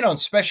 Even on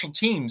special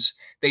teams,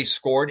 they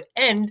scored,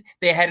 and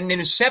they had an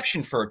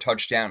interception for a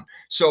touchdown.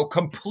 So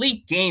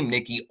complete game,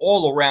 Nikki,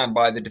 all around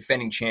by the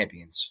defending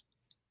champions.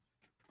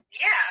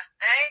 Yeah,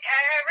 I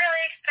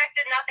really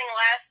expected nothing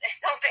less. I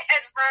feel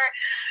bad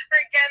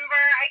for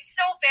Denver. I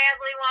so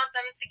badly want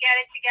them to get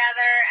it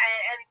together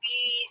and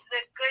be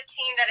the good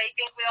team that I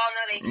think we all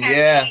know they can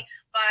be.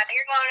 But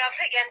you're going up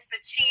against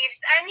the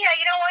Chiefs. And, yeah,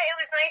 you know what? It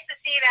was nice to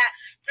see that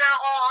it's not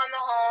all on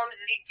Mahomes.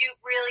 They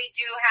really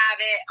do have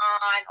it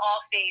on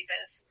all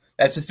phases.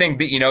 That's the thing.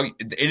 But,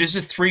 it is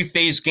a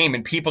three-phase game,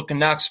 and people can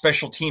knock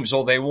special teams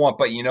all they want.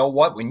 But you know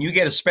what? When you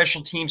get a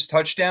special teams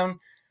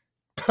touchdown,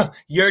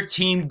 your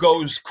team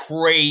goes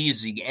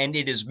crazy, and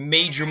it is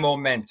major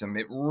momentum.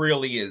 It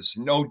really is,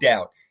 no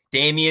doubt.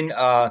 Damian,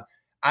 I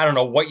don't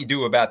know what you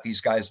do about these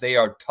guys. They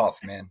are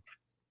tough, man.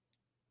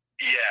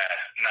 Yeah,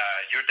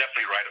 you're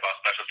definitely right about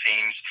special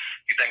teams.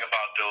 You think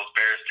about those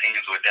Bears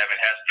teams with Devin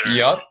Hester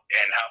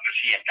and how much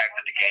he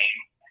impacted the game.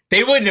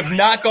 They wouldn't have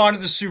not gone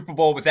to the Super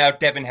Bowl without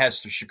Devin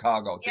Hester,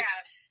 Chicago.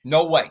 Yes.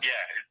 No way.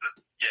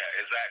 Yeah,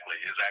 exactly.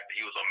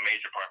 He was a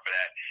major part for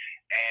that.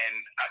 And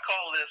I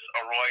call this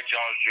a Roy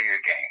Jones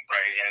Jr. game,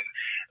 right? And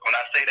when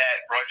I say that,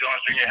 Roy Jones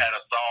Jr. had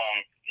a song.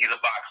 He's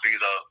a boxer,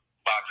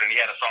 and he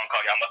had a song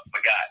called "Y'all Must Have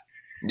Forgot."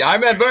 Yeah, I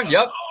remember.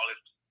 Yep.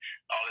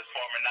 All his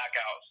former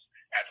knockouts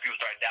as people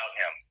started doubting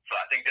him. So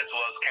I think this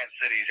was Kansas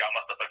City's "Y'all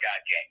Must Have Forgot"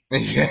 game.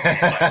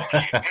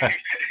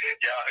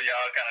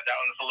 Y'all kind of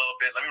doubting us a little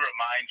bit. Let me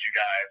remind you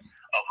guys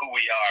of who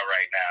we are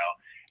right now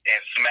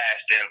and smash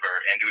Denver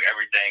and do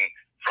everything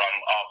from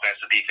offense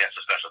to defense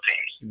to special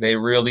teams. They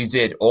really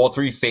did. All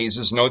three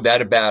phases, no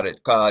doubt about it.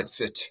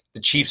 The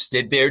Chiefs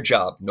did their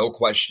job, no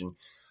question.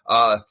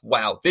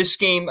 Wow. This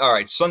game, all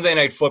right, Sunday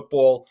Night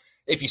Football.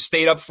 If you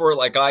stayed up for it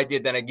like I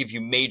did, then I give you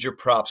major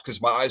props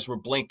because my eyes were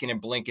blinking and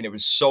blinking. It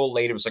was so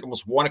late. It was like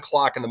almost 1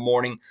 o'clock in the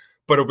morning,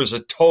 but it was a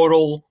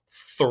total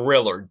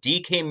thriller.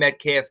 DK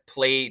Metcalf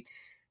played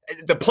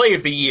the play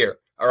of the year.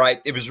 All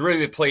right, it was really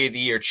the play of the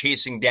year,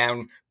 chasing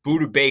down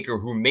Budda Baker,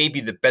 who may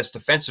be the best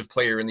defensive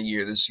player in the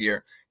year this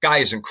year. Guy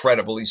is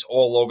incredible. He's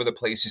all over the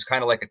place. He's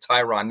kind of like a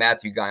Tyrann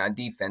Mathieu guy on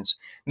defense.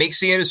 Makes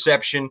the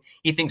interception.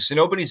 He thinks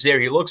nobody's there.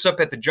 He looks up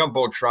at the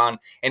Jumbotron,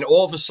 and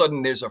all of a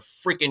sudden there's a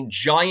freaking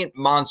giant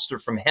monster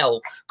from hell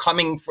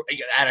coming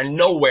out of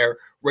nowhere,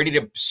 ready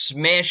to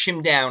smash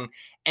him down.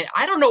 And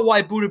I don't know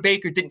why Budda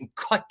Baker didn't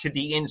cut to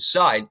the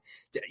inside,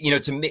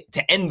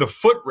 to end the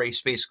foot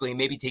race, basically,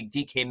 maybe take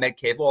DK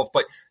Metcalf off.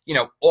 But,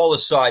 all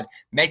aside,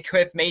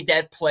 Metcalf made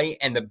that play,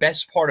 and the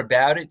best part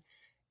about it,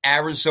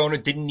 Arizona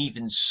didn't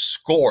even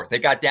score. They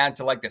got down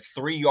to like the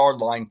 3-yard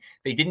line.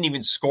 They didn't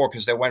even score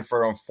because they went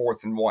for it on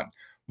 4th and 1.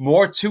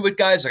 More to it,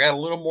 guys. I got a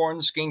little more on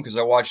this game because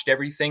I watched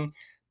everything.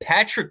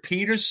 Patrick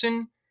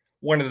Peterson,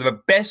 one of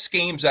the best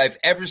games I've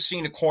ever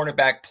seen a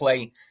cornerback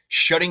play,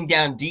 shutting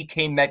down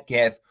DK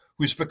Metcalf,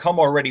 who's become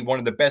already one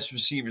of the best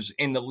receivers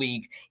in the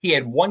league. He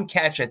had one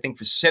catch, I think,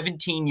 for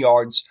 17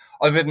 yards,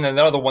 other than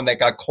another one that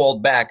got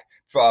called back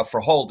for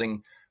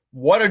holding.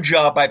 What a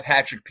job by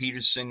Patrick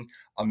Peterson.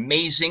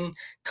 Amazing.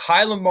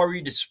 Kyler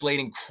Murray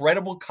displayed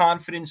incredible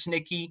confidence,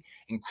 Nikki,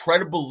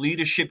 incredible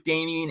leadership,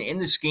 Damian, in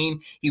this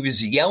game. He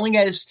was yelling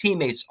at his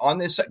teammates on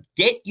this side,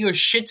 get your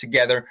shit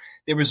together.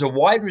 There was a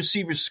wide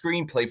receiver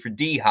screenplay for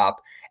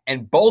D-Hop,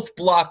 and both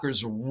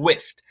blockers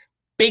whiffed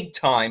big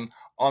time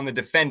on the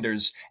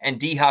defenders, and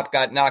D-Hop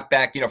got knocked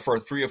back, for a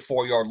 3 or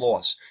 4 yard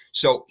loss.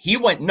 So he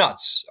went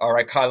nuts, all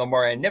right, Kyler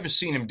Murray. I'd never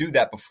seen him do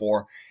that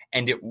before,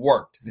 and it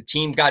worked. The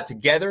team got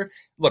together.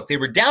 Look, they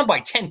were down by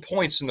 10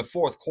 points in the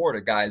fourth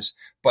quarter, guys,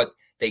 but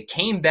they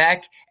came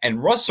back,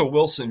 and Russell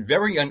Wilson,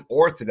 very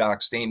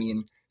unorthodox,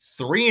 Damian,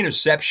 3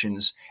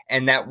 interceptions,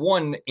 and that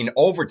one in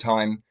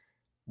overtime.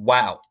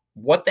 Wow,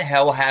 what the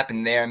hell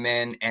happened there,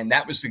 man? And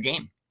that was the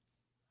game.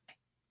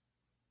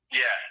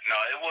 Yeah, no,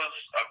 it was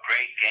a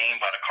great game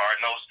by the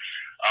Cardinals.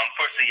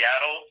 For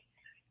Seattle,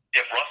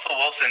 if Russell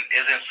Wilson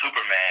isn't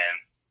Superman,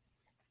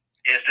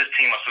 is this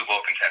team a Super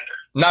Bowl contender?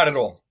 Not at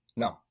all.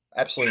 No,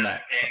 absolutely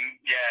not. And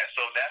yeah,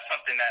 so that's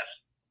something that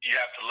you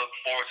have to look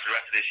forward to the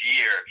rest of this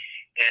year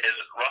is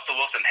Russell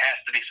Wilson has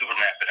to be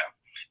Superman for them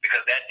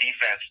because that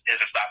defense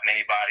isn't stopping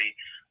anybody.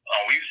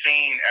 We've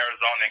seen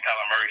Arizona and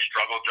Kyler Murray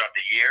struggle throughout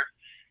the year,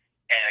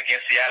 and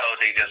against Seattle,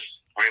 they just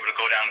were able to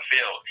go down the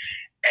field.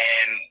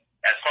 And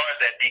as far as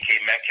that DK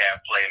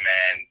Metcalf play,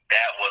 man,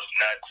 that was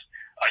nuts.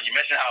 You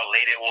mentioned how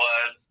late it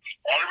was.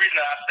 Only reason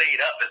I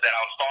stayed up is that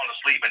I was falling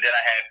asleep, and then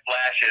I had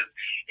flashes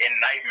and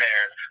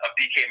nightmares of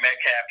DK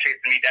Metcalf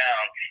chasing me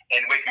down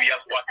and waking me up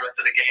to watch the rest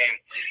of the game.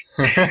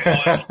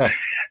 It was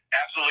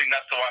absolutely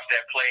nuts to watch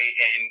that play,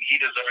 and he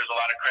deserves a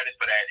lot of credit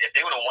for that. If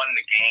they would have won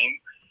the game,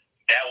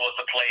 that was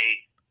the play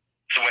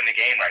to win the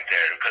game right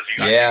there. Because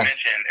you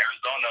mentioned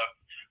Arizona,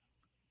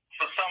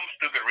 for some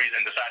stupid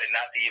reason, decided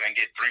not to even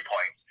get 3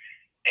 points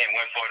and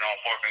went for it on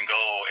 4th and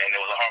goal, and it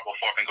was a horrible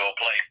 4th and goal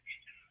play.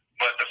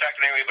 But the fact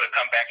that they were able to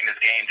come back in this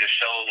game just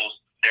shows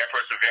their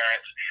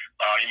perseverance.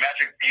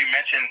 You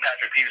mentioned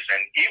Patrick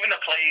Peterson. Even the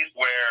plays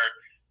where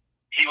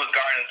he was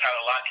guarding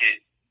Tyler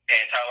Lockett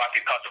and Tyler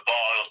Lockett caught the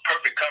ball, it was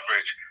perfect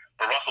coverage.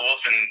 But Russell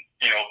Wilson,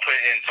 put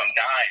in some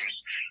dimes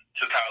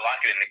to Tyler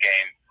Lockett in the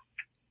game.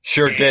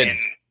 Sure did.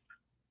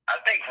 I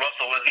think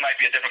Russell Wilson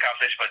might be a different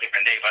conversation for a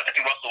different day, but I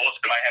think Russell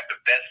Wilson might have the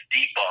best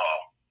deep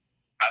ball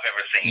I've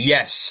ever seen.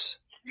 Yes.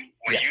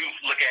 When you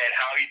look at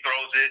how he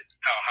throws it,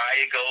 how high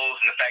it goes,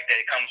 and the fact that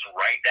it comes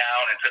right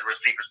down into the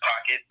receiver's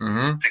pocket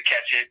to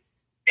catch it,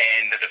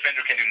 and the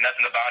defender can do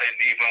nothing about it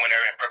even when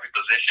they're in perfect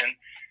position,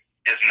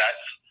 is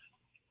nuts.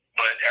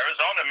 But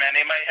Arizona, man,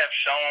 they might have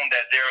shown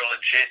that they're a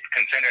legit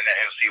contender in the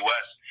NFC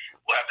West.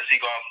 We'll have to see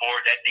going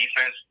forward. That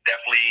defense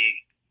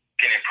definitely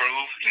can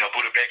improve.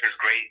 Budda Baker's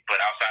great, but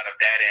outside of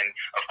that, and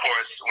of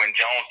course, when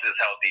Jones is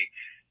healthy,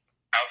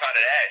 outside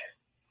of that,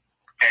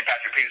 and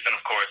Patrick Peterson,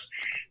 of course,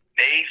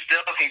 they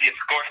still can get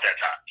scorched at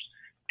times.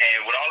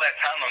 And with all that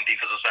talent on the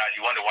defensive side,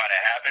 you wonder why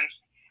that happens.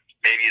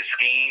 Maybe a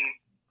scheme.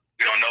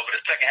 We don't know.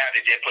 But the second half,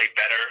 they did play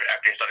better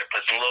after they started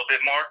pushing a little bit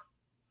more.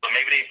 But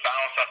maybe they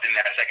found something in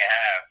that second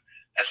half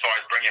as far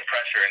as bringing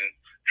pressure and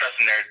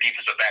trusting their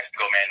defensive backs to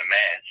go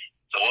man-to-man.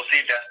 So we'll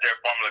see if that's their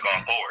formula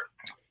going forward.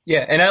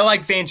 Yeah, and I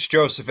like Vance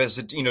Joseph as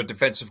a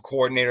defensive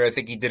coordinator. I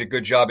think he did a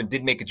good job and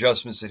did make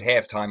adjustments at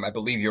halftime. I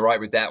believe you're right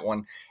with that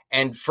one.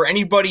 And for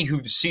anybody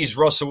who sees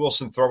Russell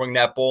Wilson throwing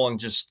that ball and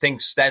just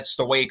thinks that's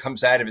the way it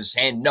comes out of his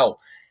hand, no,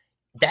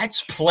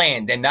 that's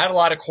planned. And not a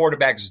lot of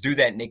quarterbacks do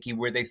that, Nikki,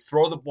 where they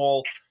throw the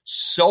ball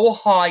so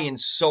high and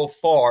so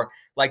far,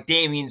 like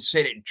Damian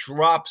said, it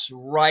drops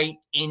right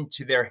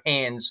into their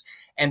hands.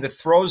 And the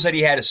throws that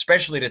he had,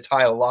 especially to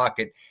Tyler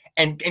Lockett,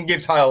 and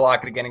give Tyler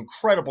Lockett, again,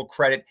 incredible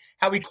credit.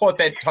 How he caught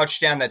that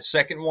touchdown, that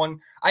second one,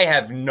 I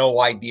have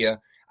no idea.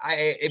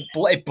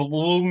 It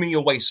blew me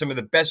away. Some of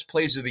the best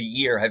plays of the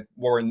year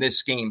were in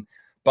this game.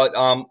 But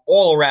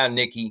all around,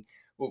 Nikki,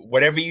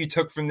 whatever you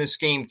took from this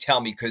game,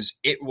 tell me, because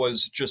it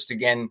was just,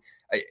 again,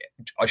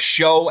 a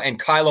show, and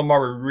Kyler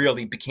Murray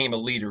really became a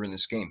leader in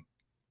this game.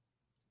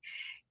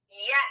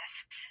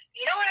 Yes.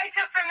 You know what I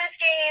took from this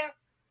game?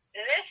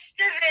 This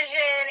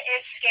division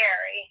is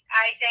scary.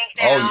 I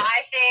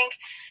think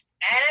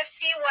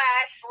NFC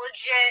West,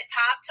 legit,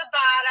 top to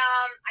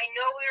bottom. I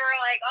know we were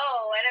like,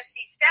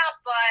 NFC stout,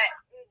 but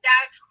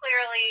that's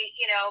clearly,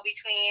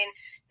 between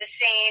the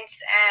Saints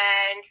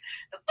and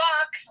the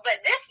Bucks.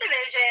 But this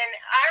division,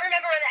 I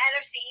remember when the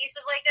NFC East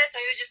was like this,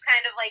 we would just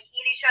kind of like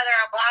eat each other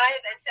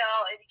alive until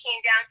it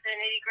came down to the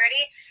nitty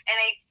gritty. And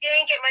I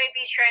think it might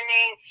be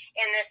trending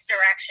in this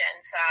direction.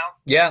 So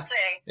yeah, we'll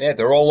see. Yeah,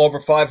 they're all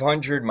over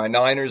 500. My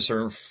Niners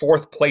are in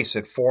 4th place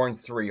at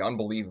 4-3.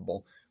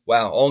 Unbelievable.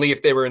 Wow, only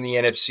if they were in the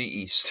NFC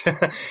East.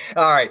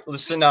 All right,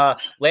 listen,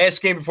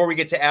 last game before we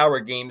get to our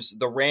games,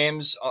 the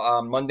Rams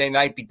Monday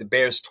night beat the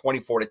Bears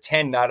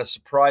 24-10. Not a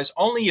surprise.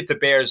 Only if the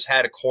Bears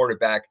had a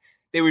quarterback,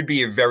 they would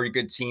be a very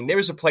good team. There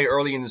was a play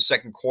early in the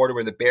second quarter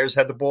where the Bears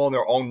had the ball on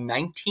their own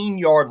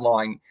 19-yard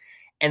line,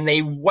 and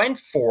they went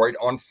for it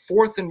on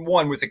 4th and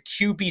 1 with a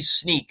QB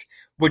sneak,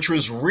 which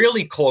was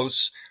really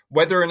close.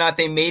 Whether or not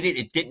they made it,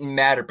 it didn't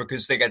matter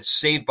because they got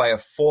saved by a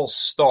false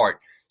start.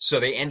 So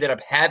they ended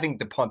up having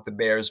to punt the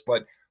Bears.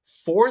 But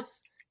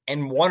 4th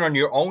and 1 on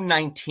your own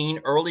 19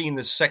 early in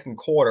the second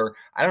quarter,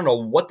 I don't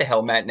know what the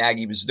hell Matt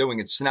Nagy was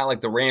doing. It's not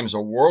like the Rams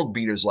are world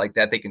beaters like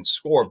that. They can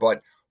score,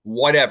 but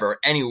whatever.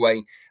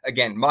 Anyway,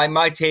 again,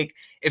 my take,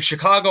 if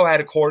Chicago had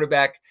a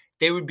quarterback,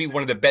 they would be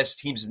one of the best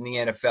teams in the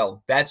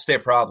NFL. That's their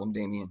problem,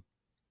 Damian.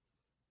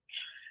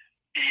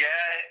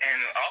 Yeah, and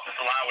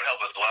offensive line would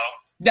help as well.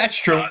 That's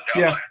true.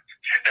 Yeah.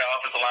 The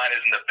offensive line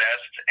isn't the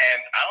best, and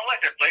I don't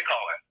like their play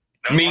calling.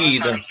 There Me was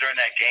either. times during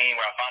that game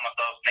where I found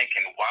myself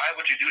thinking, why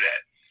would you do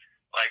that?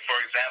 Like, for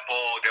example,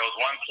 there was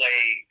one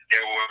play,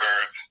 they were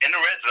in the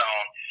red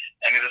zone,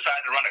 and they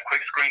decided to run a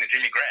quick screen to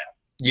Jimmy Graham.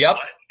 Yep.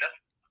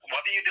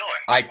 What are you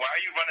doing? Why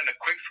are you running a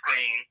quick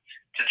screen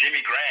to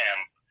Jimmy Graham,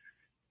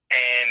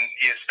 and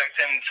you expect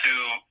him to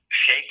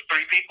shake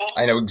three people?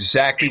 I know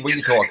exactly what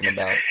you're talking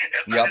about.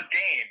 That's not his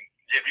game.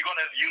 If you're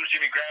going to use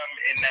Jimmy Graham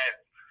in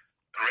that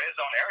red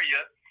zone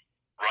area,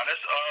 run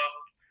us a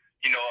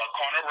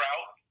corner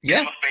route, get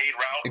him a fade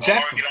route, or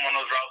get him on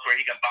those routes where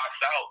he can box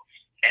out,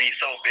 and he's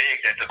so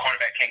big that the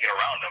cornerback can't get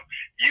around him.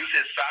 Use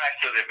his size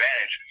to his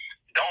advantage.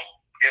 Don't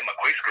give him a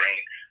quick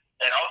screen.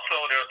 And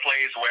also, there are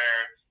plays where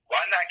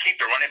why not keep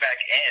the running back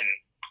in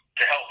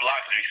to help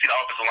block? Because you see the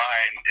offensive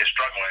line is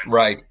struggling,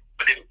 right?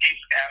 But they keep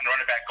having the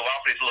running back go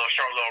off these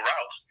short little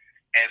routes,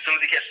 and as soon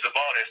as he catches the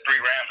ball, there's 3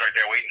 Rams right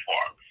there waiting for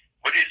him.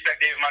 What do you expect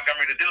David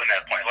Montgomery to do in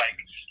that point? Like,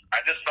 I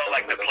just felt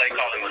like the play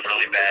calling was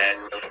really bad.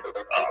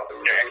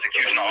 Their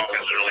execution on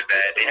offense was really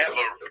bad. They have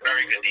a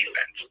very good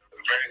defense,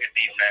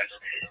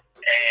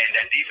 and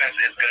that defense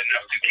is good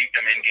enough to keep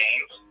them in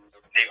games.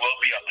 They will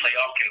be a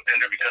playoff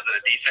contender because of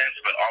the defense,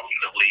 but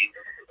offensively,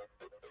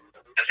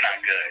 it's not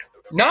good.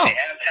 No. They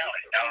have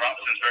talent. Allen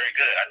Robinson's very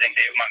good. I think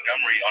David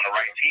Montgomery on the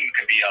right team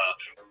could be a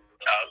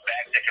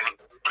back that can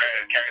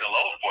carry the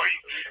load for you.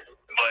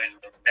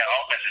 But that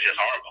offense is just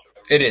horrible.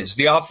 It is.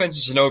 The offense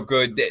is no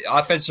good. The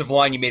offensive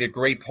line, you made a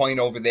great point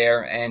over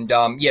there. And,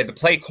 the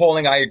play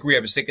calling, I agree.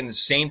 I was thinking the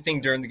same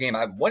thing during the game.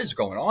 What is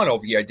going on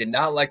over here? I did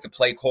not like the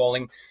play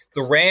calling.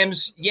 The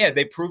Rams,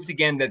 they proved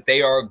again that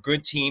they are a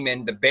good team.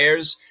 And the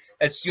Bears,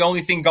 that's the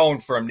only thing going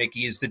for them,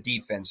 Nikki, is the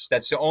defense.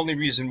 That's the only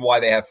reason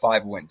why they have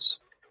 5 wins.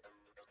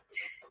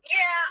 Yeah,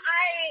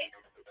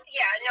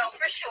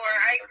 for sure.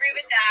 I agree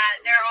with that.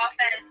 Their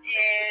offense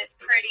is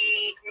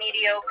pretty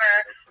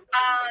mediocre.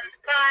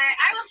 But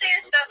I will say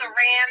this about the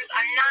Rams.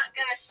 I'm not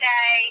going to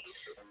say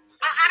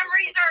I'm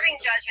reserving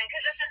judgment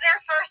because this is their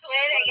first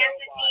win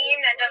against a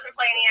team that doesn't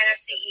play in the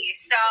NFC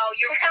East. So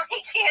you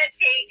really can't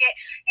take it,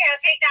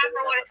 take that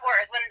for what it's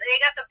worth. When they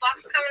got the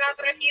Bucs coming up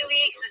in a few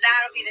weeks,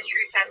 that'll be the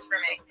true test for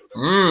me.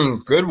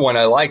 Good one.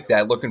 I like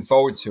that. Looking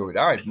forward to it.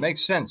 All right.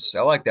 Makes sense.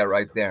 I like that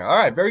right there.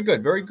 All right. Very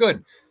good. Very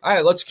good. All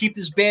right. Let's keep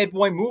this bad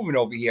boy moving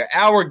over here.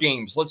 Our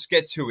games. Let's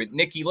get to it.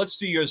 Nikki, let's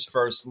do yours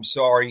first. I'm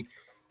sorry.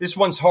 This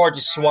one's hard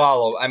to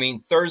swallow. I mean,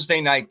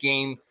 Thursday night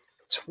game,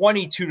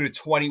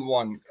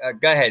 22-21.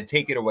 Go ahead.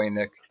 Take it away,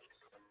 Nick.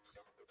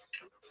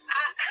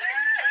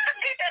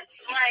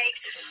 It's like,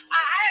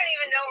 I don't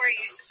even know where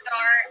you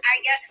start.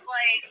 I guess,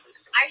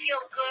 I feel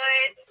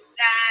good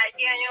that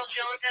Daniel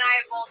Jones and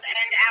I both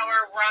end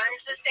our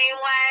runs the same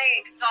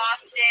way,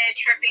 exhausted,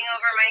 tripping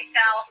over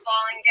myself,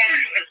 falling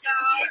down. So,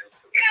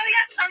 we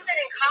got something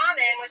in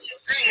common, which is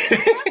great.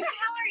 What the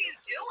hell are you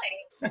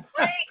doing?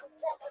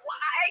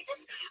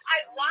 I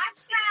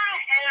watched that,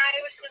 and I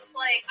was just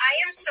like, I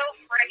am so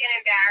freaking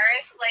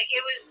embarrassed.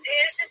 It was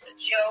just a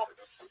joke.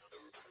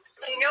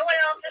 No one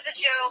else is a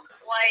joke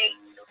like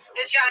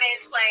the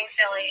Giants playing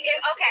Philly.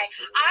 Okay,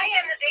 I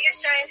am the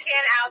biggest Giants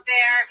fan out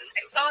there.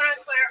 I saw it on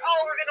Twitter.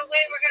 Oh, we're going to win.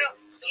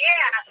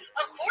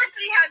 Yeah, of course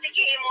we had the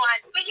game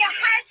won. But you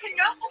had to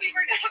know we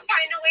were going to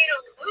find a way to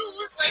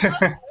lose.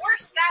 Of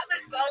course that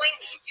was going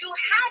to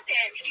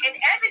happen. And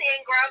Evan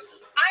Ingram,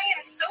 I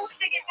am so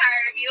sick and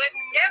tired of you. I've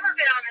never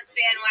been on this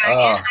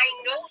bandwagon. I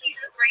know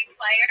he's a great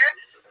player.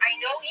 I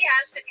know he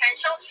has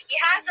potential. He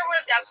hasn't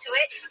lived up to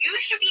it. You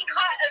should be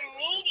caught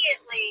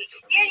immediately.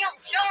 Daniel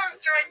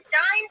Jones threw a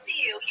dime to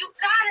you. You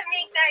got to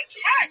make that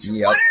catch.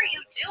 Yep. What are you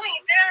doing?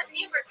 You've been on the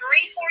team for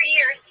 3-4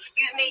 years.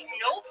 You've made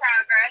no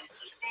progress,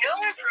 no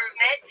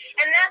improvement.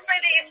 And that's my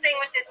biggest thing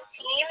with this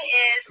team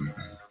is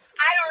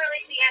I don't really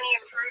see any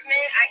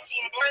improvement. I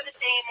see more of the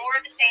same.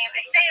 I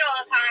say it all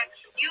the time.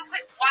 You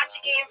could watch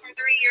a game from 3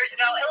 years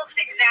ago. It looks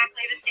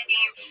exactly the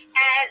same.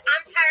 And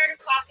I'm tired of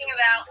talking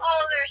about,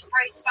 there's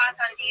bright spots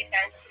on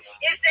defense.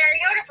 Is there,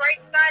 what a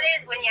bright spot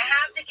is? When you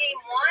have the game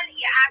won,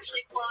 you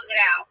actually close it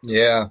out.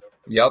 Yeah.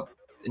 Yep.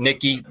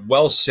 Nikki,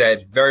 well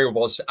said. Very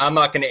well said. I'm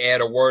not going to add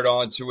a word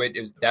onto it.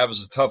 That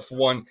was a tough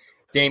one.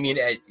 Damien,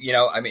 I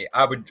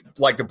would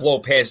like to blow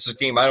past this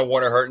game. I don't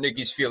want to hurt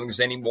Nikki's feelings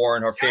anymore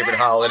in her favorite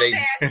holiday.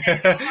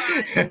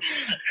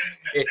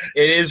 It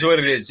is what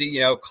it is.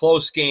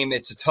 Close game.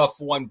 It's a tough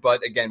one,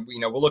 but again,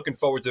 we're looking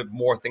forward to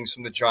more things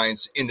from the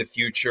Giants in the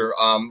future.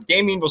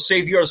 Damien, we'll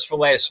save yours for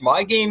last.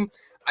 My game,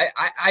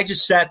 I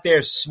just sat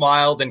there,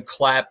 smiled, and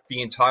clapped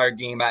the entire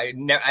game.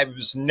 I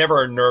was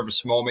never a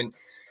nervous moment.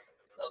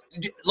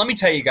 Let me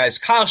tell you guys,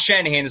 Kyle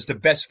Shanahan is the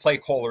best play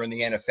caller in the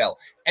NFL.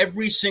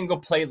 Every single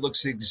play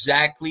looks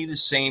exactly the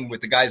same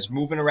with the guys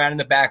moving around in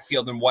the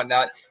backfield and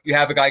whatnot. You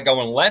have a guy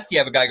going left, you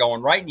have a guy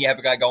going right, and you have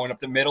a guy going up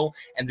the middle,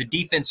 and the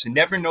defense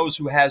never knows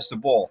who has the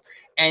ball.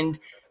 And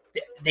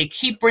they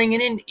keep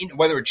bringing in,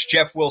 whether it's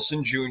Jeff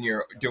Wilson Jr.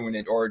 doing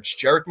it, or it's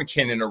Jerick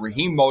McKinnon or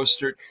Raheem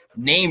Mostert,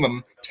 name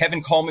them.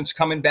 Tevin Coleman's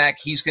coming back.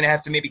 He's going to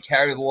have to maybe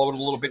carry the load a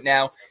little bit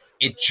now.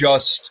 It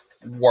just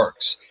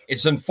works.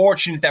 It's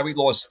unfortunate that we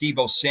lost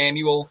Deebo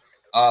Samuel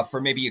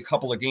for maybe a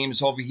couple of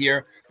games over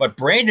here, but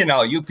Brandon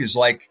Ayuk is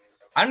like,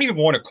 I don't even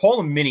want to call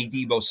him mini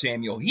Deebo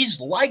Samuel. He's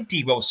like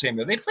Deebo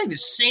Samuel. They play the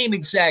same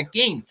exact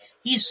game.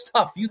 He's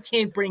tough. You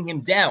can't bring him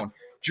down.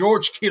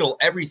 George Kittle,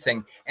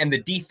 everything. And the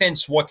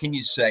defense, what can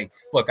you say?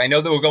 Look, I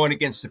know they were going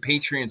against the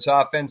Patriots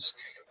offense,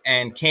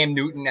 and Cam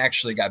Newton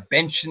actually got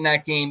benched in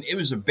that game. It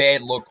was a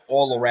bad look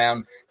all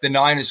around. The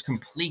Niners'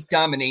 complete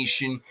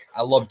domination.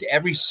 I loved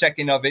every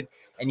second of it.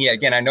 And yeah,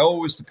 again, I know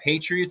it was the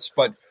Patriots,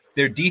 but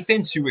their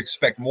defense you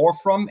expect more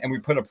from, and we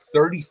put up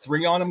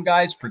 33 on them,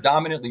 guys,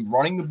 predominantly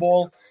running the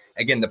ball.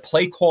 Again, the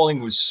play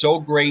calling was so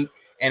great,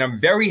 and I'm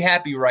very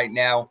happy right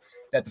now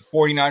that the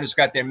 49ers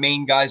got their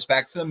main guys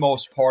back for the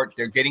most part.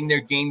 They're getting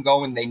their game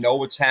going. They know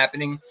what's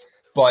happening,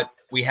 but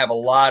we have a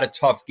lot of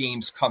tough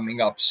games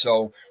coming up.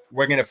 So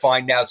we're going to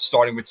find out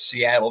starting with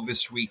Seattle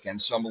this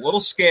weekend. So I'm a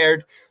little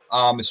scared,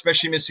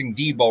 especially missing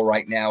Deebo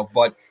right now,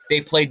 but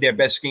they played their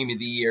best game of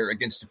the year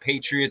against the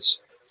Patriots,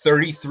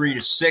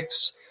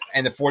 33-6,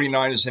 and the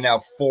 49ers are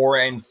now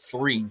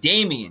 4-3.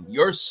 Damian,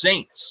 your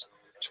Saints,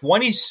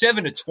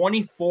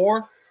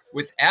 27-24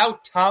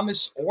 without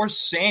Thomas or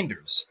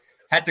Sanders.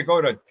 Had to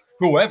go to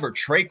whoever,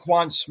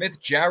 Traquan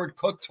Smith, Jared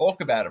Cook. Talk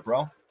about it,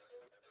 bro.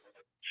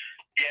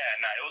 Yeah,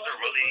 it was a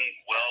really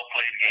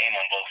well-played game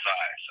on both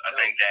sides. I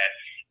think that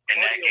in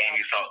that game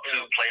you saw two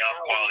playoff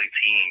quality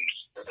teams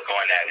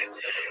going at it.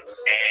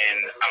 And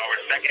our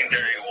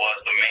secondary was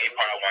the main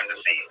part I wanted to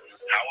see.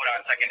 How would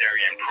our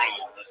secondary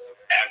improve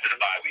after the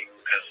bye week?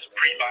 Because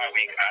pre-bye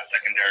week, our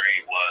secondary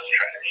was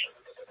trash.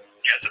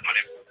 Just to put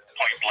it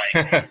point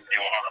blank, they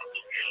were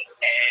horrible.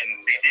 And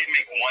they did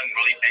make one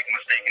really big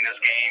mistake in this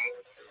game.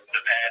 The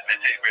pass that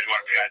Teddy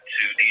Bridgewater got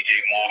to DJ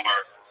Moore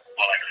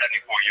for like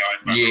 74 yards,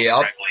 if I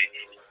remember correctly.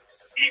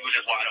 He was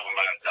just wide open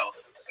by himself.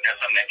 That's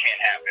something that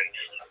can't happen.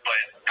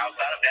 But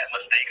outside of that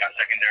mistake, our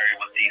secondary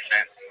was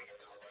decent.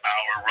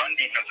 Our run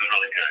defense was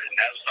really good. And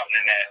that was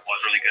something that was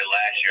really good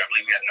last year. I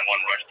believe we had number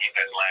one rush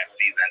defense last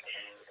season.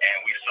 And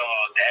we saw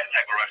that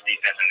type of rush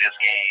defense in this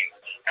game.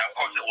 Now, of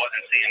course, it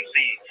wasn't CMC,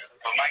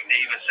 but Mike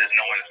Davis is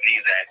knowing his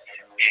knees at,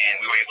 and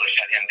we were able to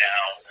shut him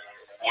down,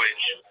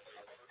 which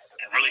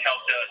really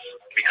helped us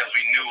because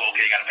we knew,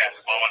 okay, you got to pass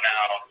the ball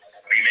now.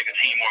 When you make a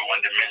team more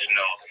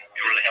one-dimensional,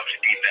 it really helps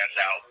your defense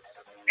out.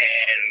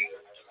 And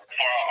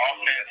for our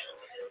offense,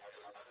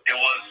 it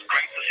was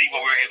great to see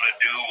what we were able to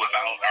do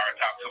without our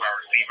top two our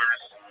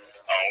receivers.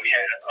 We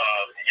had a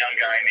young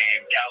guy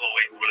named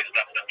Callaway who really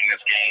stepped up in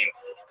this game,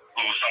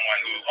 who was someone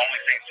who only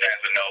Saints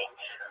fans would know.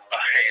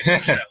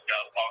 Stepped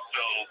up.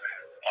 Also,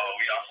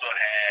 we also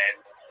had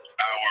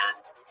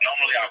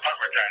normally our punt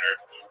returner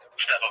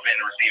step up in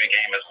the receiving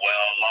game as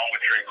well, along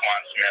with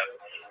Traquan Smith,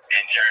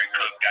 and Jared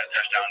Cook got a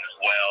touchdown as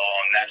well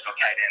on National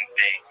Tight End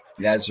Day.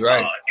 That's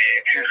right.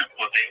 And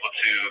was able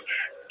to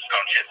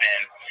chip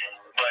in.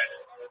 But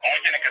the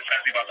only thing that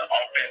concerns me about the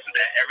offense is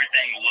that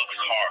everything looks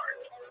hard.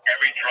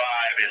 Every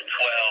drive is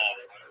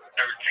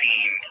 12, 13,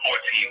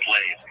 14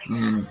 plays.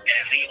 And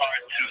it's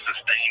hard to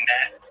sustain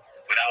that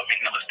without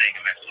making a mistake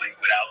eventually,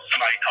 without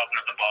somebody coughing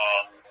up the ball,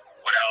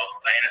 without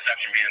an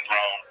interception being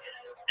thrown.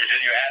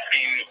 You're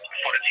asking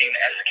for the team to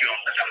execute on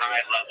such a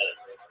high level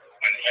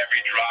when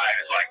every drive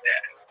is like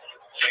that.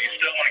 So you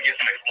still want to get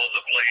some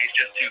explosive plays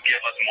just to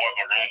give us more of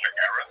a room for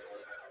error.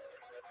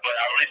 But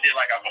I really did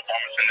like our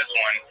performance in this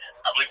one.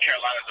 I believe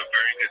Carolina's a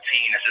very good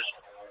team. It's just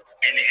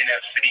in the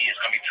NFC, it's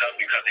going to be tough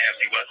because the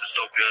NFC West is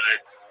so good,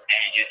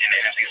 and in the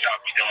NFC South,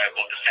 you still have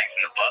both the Saints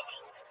and the Bucks.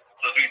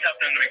 So it's going to be tough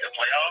for them to make the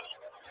playoffs.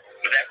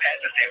 But that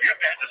Panthers fan, if you're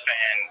a Panthers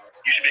fan,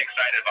 you should be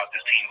excited about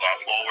this team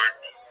going forward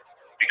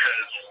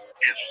because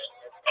it's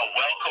a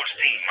well-coached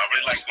team. I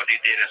really like what they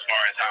did as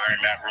far as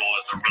hiring Matt Rule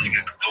as a really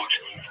good coach.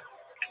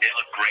 They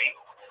look great,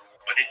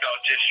 but they fell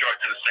just short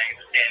to the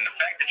Saints. And the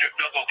fact that your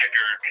field goal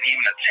kicker can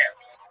even attempt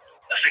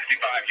a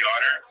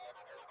 65-yarder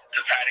to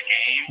tie the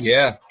game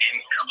and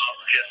come up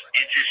just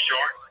inches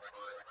short,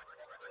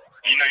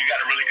 you know you got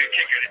a really good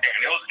kicker today.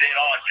 And it was dead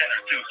on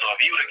center, too. So if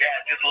he would have got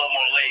just a little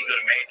more leg, he could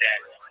have made that.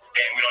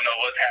 And we don't know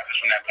what happens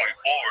from that point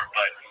forward.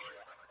 But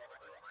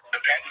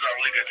the Panthers are a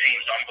really good team,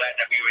 so I'm glad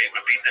that we were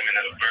able to beat them in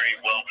a very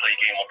well-played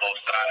game on both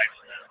sides.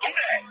 Who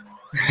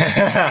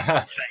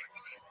that?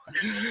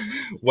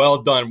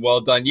 Well done,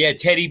 well done. Yeah,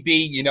 Teddy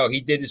B,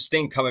 he did his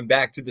thing coming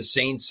back to the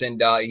Saints,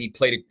 and he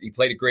played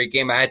a great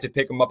game. I had to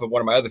pick him up in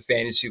one of my other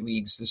fantasy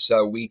leagues this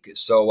week,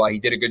 so he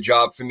did a good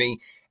job for me.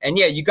 And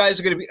yeah, you guys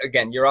are going to be,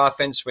 again, your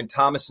offense, when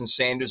Thomas and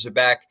Sanders are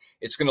back,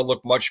 it's going to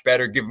look much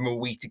better. Give them a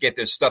week to get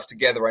their stuff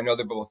together. I know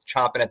they're both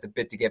chomping at the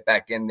bit to get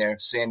back in there.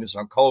 Sanders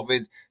on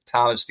COVID,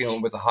 Thomas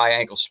dealing with a high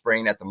ankle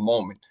sprain at the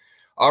moment.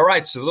 All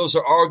right, so those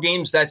are our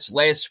games. That's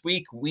last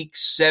week, week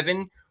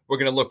 7. We're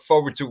going to look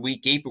forward to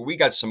week 8, but we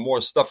got some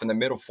more stuff in the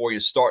middle for you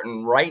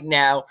starting right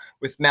now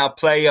with Mal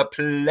Playa.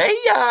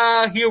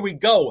 Here we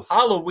go.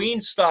 Halloween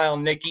style,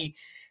 Nikki.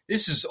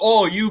 This is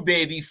all you,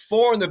 baby.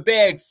 4 in the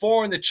bag,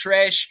 4 in the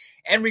trash,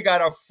 and we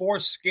got our 4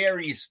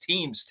 scariest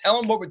teams. Tell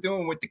them what we're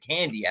doing with the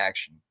candy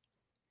action.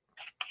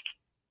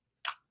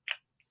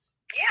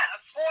 Yeah,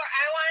 4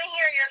 I want to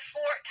hear your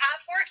top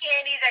four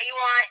candies that you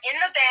want in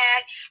the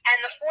bag,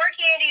 and the 4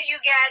 candies you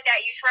get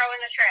that you throw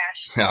in the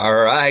trash.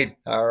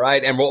 All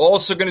right. And we're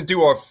also going to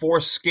do our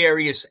 4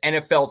 scariest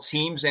NFL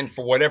teams, and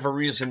for whatever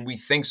reason, we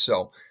think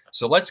so.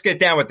 So let's get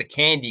down with the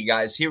candy,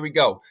 guys. Here we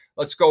go.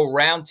 Let's go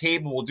round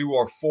table. We'll do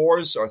our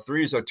 4s, our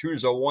 3s, our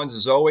 2s, our 1s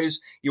as always.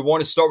 You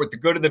want to start with the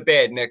good or the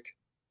bad, Nick?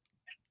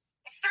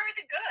 Let's start with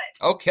the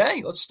good.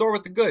 Okay, let's start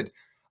with the good.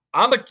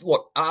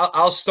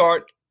 I'll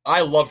start.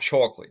 I love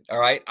chocolate, all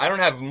right? I don't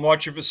have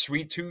much of a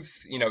sweet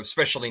tooth,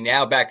 especially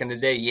now. Back in the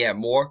day, yeah,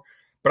 more.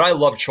 But I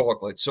love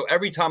chocolate. So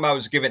every time I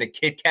was given a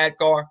Kit Kat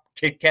bar,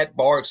 give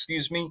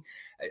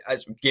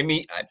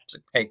me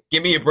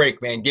a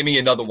break, man. Give me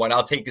another one.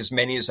 I'll take as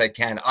many as I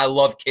can. I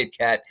love Kit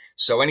Kat.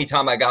 So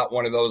anytime I got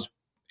one of those,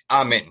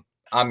 I'm in,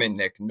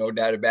 Nick. No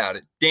doubt about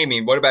it.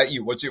 Damien, what about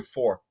you? What's your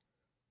 4?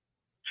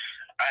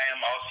 I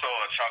am also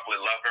a chocolate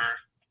lover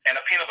and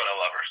a peanut butter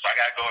lover. So I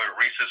got to go with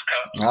Reese's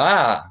Cups. And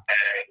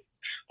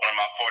one of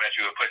my 4 that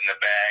you would put in the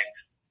bag.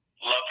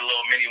 Love the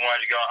little mini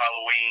ones you get on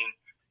Halloween.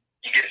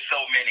 You get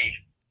so many.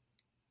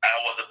 I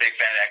was a big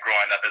fan of that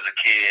growing up as a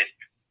kid.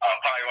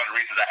 Probably one of the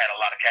reasons I had a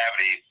lot of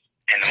cavities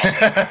in the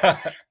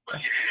moment.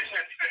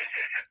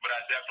 But I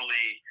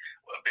definitely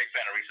a big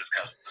fan of Reese's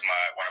Cups. Is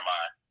one of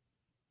mine.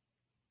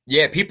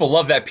 Yeah, people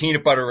love that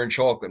peanut butter and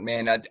chocolate,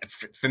 man.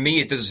 For me,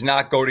 it does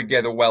not go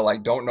together well. I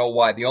don't know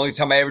why. The only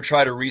time I ever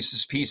tried a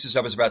Reese's Pieces,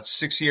 I was about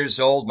 6 years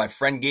old. My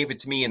friend gave it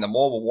to me in the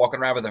mall. We're walking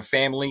around with her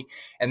family.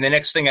 And the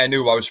next thing I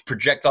knew, I was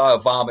projectile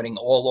vomiting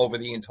all over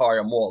the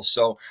entire mall.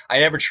 So I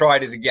never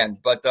tried it again.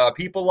 But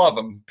people love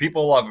them.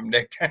 People love them,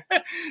 Nick.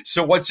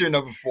 So what's your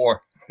number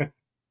 4? My number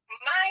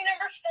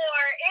 4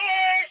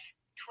 is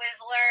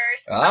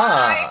Twizzlers.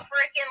 I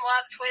freaking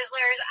love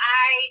Twizzlers.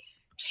 I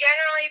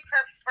generally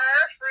prefer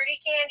fruity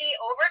candy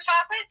over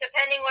chocolate,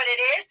 depending what it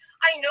is.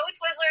 I know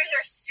Twizzlers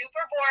are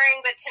super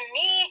boring, but to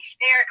me,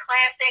 they are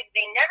classic.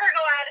 They never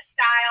go out of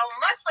style,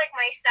 much like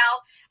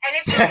myself. And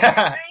if you have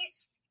a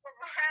nice,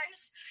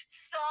 fresh,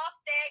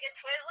 soft bag of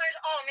Twizzlers,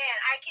 oh man,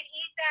 I could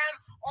eat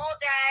them all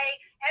day,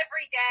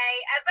 every day.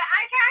 But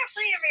I can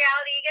actually, in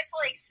reality, get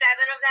to like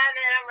 7 of them,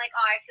 and then I'm like,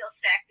 oh, I feel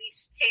sick.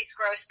 These taste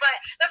gross. But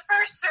the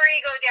first 3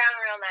 go down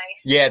real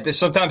nice. Yeah,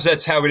 sometimes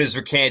that's how it is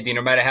with candy.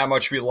 No matter how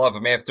much we love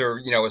them, after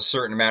a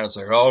certain amount, it's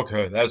like, oh,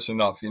 okay, that's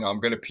enough.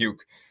 I'm going to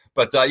puke.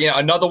 But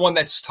another one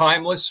that's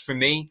timeless for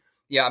me.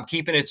 Yeah, I'm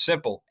keeping it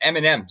simple.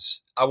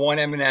 M&Ms. I want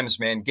M&Ms,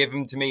 man. Give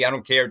them to me. I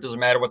don't care. It doesn't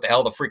matter what the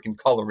hell the freaking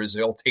color is.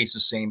 They all taste the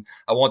same.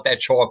 I want that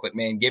chocolate,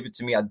 man. Give it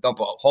to me. I dump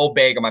a whole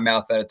bag in my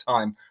mouth at a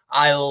time.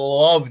 I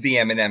love the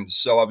M&Ms,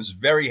 so I was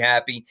very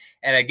happy.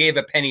 And I gave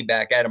a penny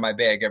back out of my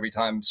bag every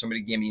time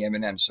somebody gave me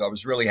M&Ms. So I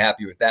was really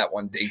happy with that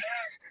one, D.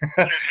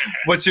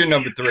 What's your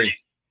number 3? You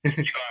going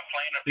plain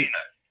or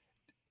peanut?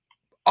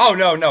 Oh,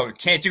 no.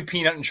 Can't do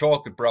peanut and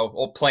chocolate, bro.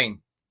 All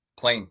plain.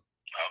 Okay.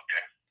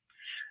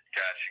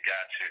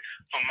 Gotcha.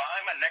 For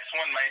mine, my next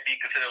one might be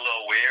considered a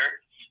little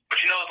weird, but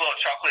those little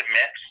chocolate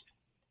mints?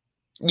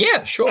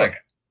 Yeah, sure.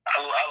 I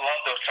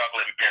love those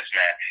chocolate mints,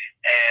 man.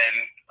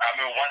 And I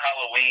remember one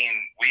Halloween,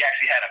 we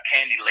actually had a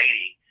candy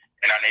lady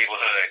in our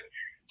neighborhood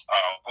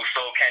who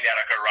sold candy out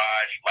of her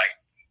garage, like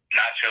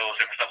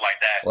nachos and stuff like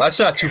that. Well,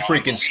 that's not too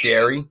freaking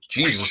scary.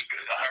 Jesus.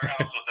 Her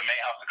house was the main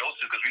house to go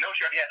to because we know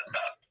she already had the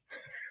stuff.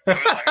 So we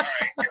were like, all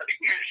right,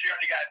 she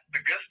already got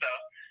the good stuff.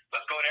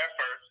 Let's go there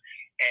first.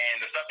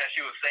 And the stuff that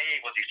she would save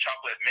was these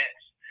chocolate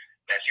mints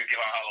that she would give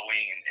on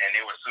Halloween, and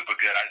they were super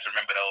good. I just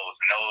remember those.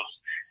 And those,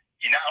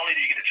 not only do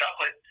you get the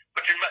chocolate,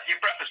 but your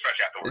breath is fresh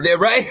afterwards. They're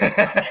right.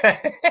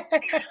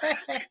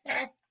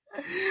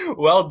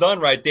 Well done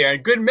right there.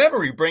 And good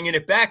memory bringing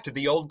it back to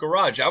the old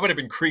garage. I would have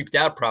been creeped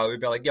out probably.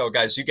 Be like, yo,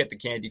 guys, you get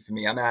the candy for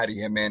me. I'm out of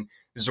here, man.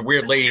 There's a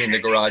weird lady in the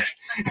garage.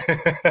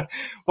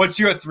 What's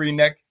your 3,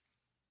 Nick?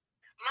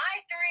 My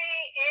 3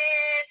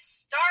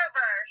 is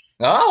Starburst.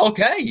 Oh,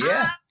 okay.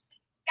 Yeah.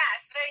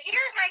 Yes, but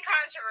here's my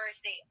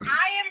controversy.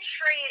 I am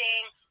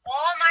trading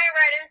all my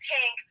red and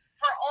pink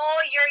for all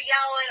your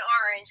yellow and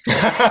orange.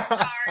 I'm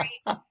sorry.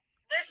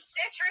 The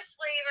citrus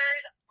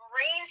flavors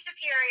reign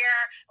superior.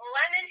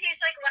 Lemon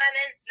tastes like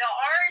lemon. The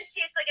orange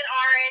tastes like an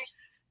orange.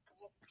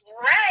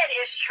 Red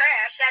is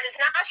trash. That is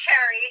not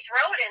cherry.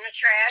 Throw it in the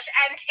trash.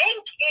 And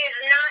pink is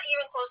not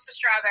even close to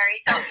strawberry.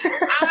 So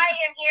I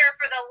am here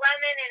for the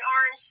lemon and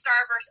orange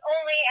Starburst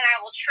only, and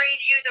I will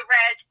trade you the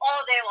reds all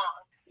day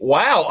long.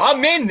 Wow,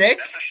 I'm in, Nick.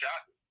 That's a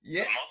shock.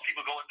 Yeah. Most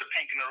people go with the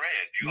pink and the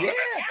red.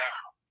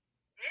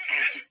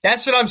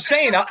 That's what I'm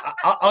saying.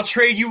 I'll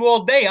trade you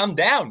all day. I'm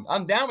down.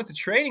 I'm down with the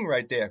trading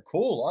right there.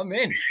 Cool. I'm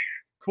in.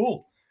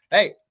 Cool.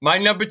 Hey, my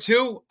number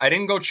 2, I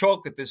didn't go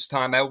chocolate this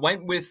time. I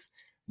went with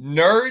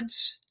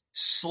Nerds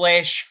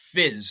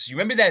 /Fizz. You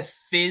remember that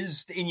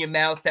fizz in your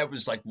mouth that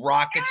was like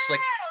rockets? Oh,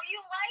 you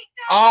like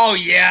them? Oh,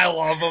 yeah, I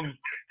love them.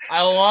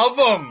 I love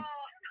them.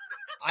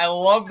 I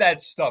love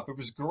that stuff. It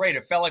was great.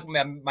 It felt like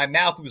my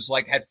mouth was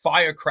like had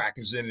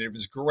firecrackers in it. It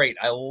was great.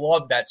 I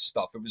love that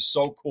stuff. It was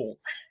so cool.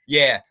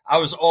 Yeah, I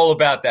was all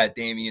about that,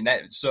 Damien.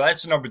 So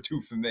that's number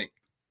 2 for me.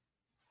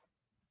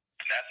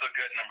 That's a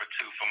good number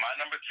 2. For my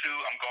number 2,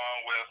 I'm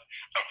going with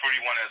a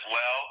fruity one as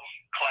well.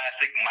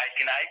 Classic Mike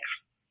and Ike's.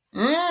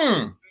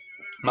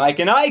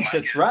 Mike and Ike's,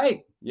 that's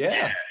right.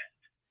 Yeah.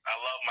 I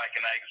love Mike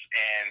and Ike's,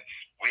 and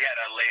we had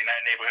a late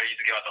night neighborhood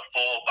used to give out the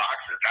full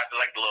boxes, not just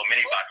like the little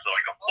mini boxes, but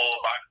like a full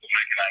box of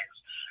Mike and Ike's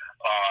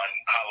on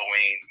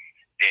Halloween.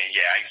 And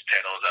yeah, I used to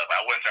tear those up. I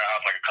went to her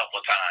house like a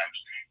couple of times,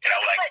 and I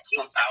would have like,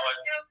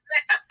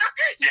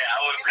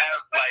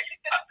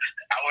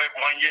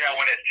 one year I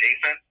went as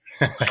Jason,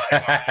 so I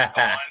had my mask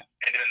on,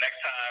 and then the next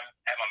time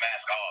I had my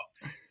mask off,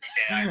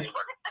 and I just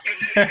worked.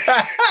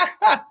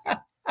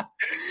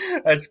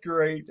 That's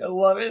great. I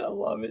love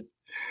it.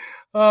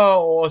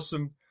 Oh,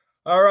 awesome.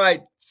 All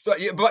right. So,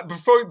 but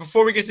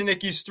before we get to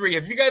Nikki's 3,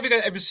 have you guys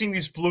ever seen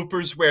these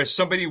bloopers where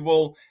somebody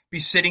will be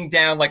sitting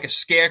down like a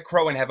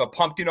scarecrow and have a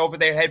pumpkin over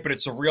their head, but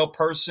it's a real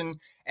person,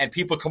 and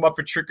people come up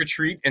for trick or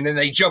treat, and then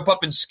they jump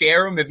up and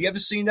scare them? Have you ever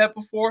seen that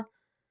before?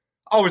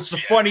 Oh, it's the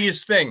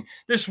funniest thing.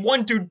 This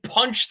one dude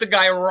punched the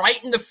guy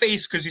right in the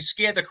face because he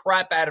scared the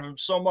crap out of him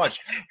so much.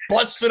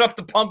 Busted up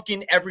the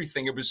pumpkin,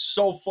 everything. It was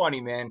so funny,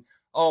 man.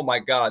 Oh, my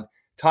God.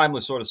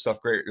 Timeless sort of stuff.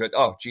 Great.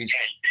 Oh, geez. Yeah,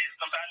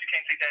 sometimes you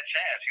can't take that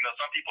chance. You know,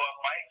 some people are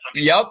fighting. Some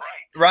people are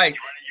right.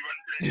 You run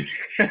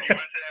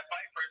into that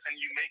fight first, and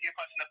you may get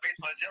punched in the face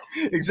by a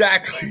joke.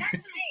 Exactly. Like,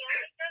 that's the thing.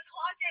 Like, those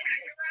haunted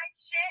ride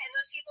shit and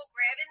those people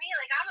grabbing me.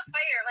 Like, I'm a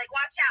fighter. Like,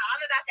 watch out.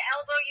 I'm about to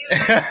elbow you.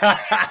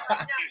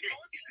 No,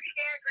 don't you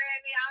dare grab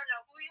me. I don't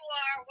know who you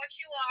are, what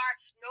you are.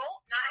 Nope,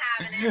 not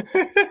having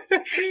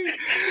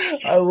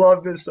it. I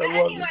love this.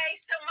 Anyway,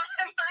 so my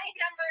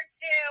number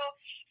 2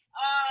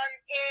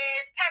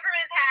 is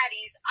peppermint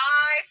patties.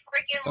 I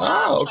freaking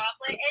love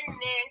chocolate and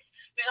mint.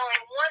 There's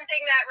only one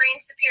thing that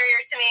reigns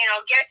superior to me, and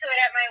I'll get to it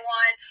at my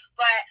 1.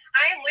 But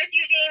I am with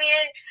you,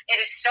 Damien. It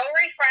is so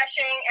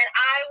refreshing, and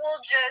I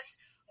will just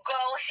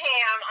go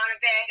ham on a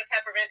bag of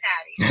peppermint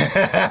patties.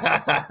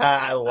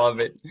 I love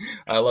it.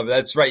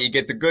 That's right. You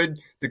get the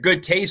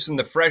good taste and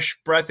the fresh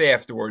breath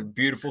afterward.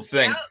 Beautiful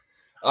thing.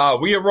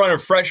 Yep. We are running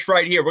fresh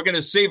right here. We're going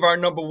to save our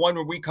number 1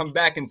 when we come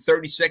back in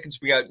 30 seconds.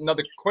 We got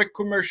another quick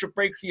commercial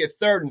break for your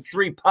 3rd and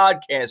 3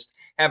 podcast.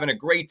 Having a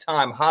great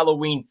time.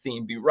 Halloween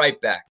theme. Be right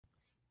back.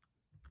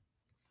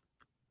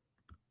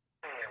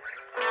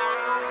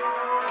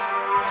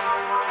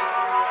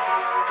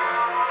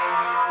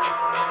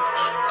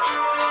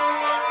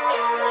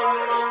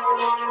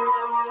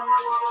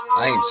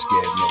 I ain't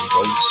scared of no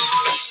ghosts.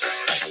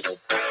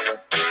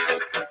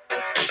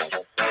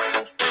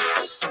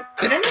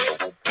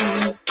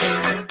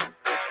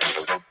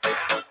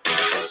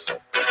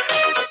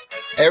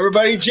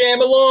 Everybody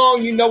jam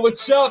along. You know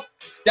what's up.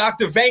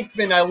 Dr.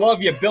 Venkman, I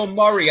love you. Bill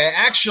Murray. I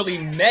actually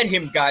met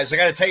him, guys. I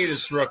got to tell you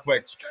this real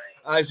quick.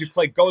 As we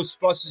play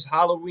Ghostbusters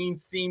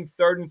Halloween-themed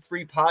 3rd and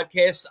 3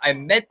 podcast, I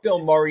met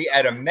Bill Murray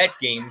at a Met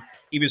game.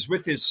 He was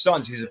with his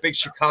sons. He's a big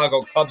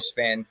Chicago Cubs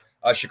fan,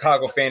 a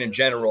Chicago fan in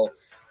general.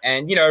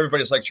 And, you know,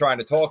 everybody's like trying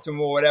to talk to him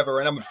or whatever.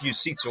 And I'm a few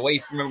seats away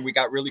from him. We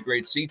got really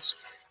great seats.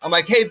 I'm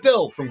like, hey,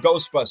 Bill from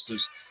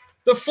Ghostbusters,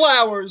 the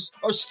flowers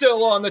are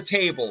still on the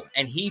table.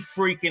 And he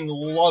freaking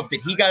loved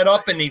it. He got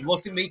up and he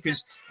looked at me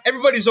because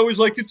everybody's always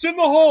like, it's in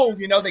the hole.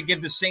 You know, they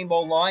give the same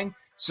old line.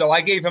 So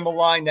I gave him a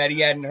line that he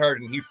hadn't heard,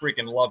 and he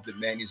freaking loved it,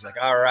 man. He's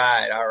like, all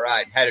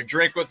right. Had a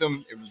drink with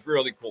him. It was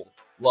really cool.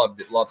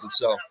 Loved it. So,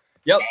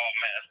 yep. Oh,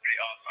 man, that's pretty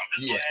awesome. I'm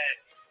just glad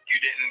you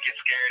didn't get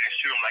scared and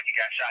shoot him like you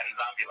got shot in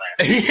Zombieland.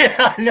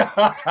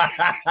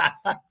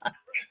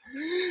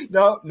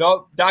 Yeah,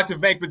 no. Dr.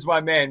 Venkman's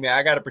my man.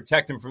 I got to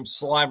protect him from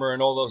Slimer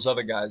and all those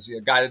other guys. Yeah,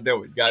 got to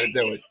do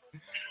it.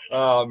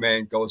 Oh,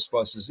 man,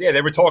 Ghostbusters. Yeah,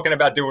 they were talking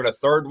about doing a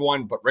 3rd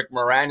one, but Rick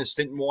Moranis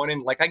didn't want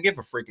in. Like, I give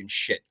a freaking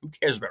shit. Who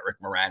cares about Rick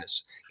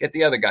Moranis? Get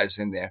the other guys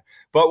in there.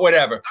 But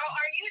whatever. Oh,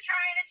 are you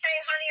trying to say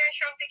Honey, I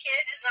Shrunk the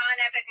Kids is not an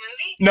epic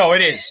movie? No,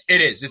 it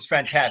is. It's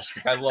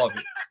fantastic. I love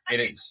it. It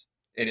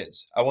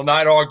is. I will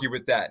not argue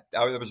with that.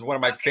 That was one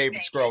of my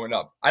favorites growing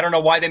up. I don't know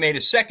why they made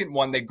a second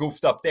one. They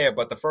goofed up there,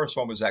 but the first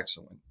one was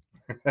excellent.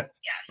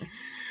 Yes.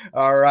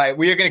 All right.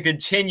 We are going to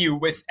continue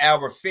with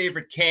our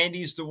favorite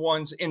candies, the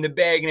ones in the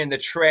bag and in the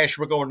trash.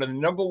 We're going to the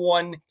number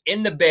 1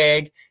 in the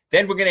bag.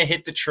 Then we're going to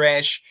hit the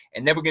trash.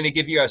 And then we're going to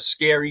give you our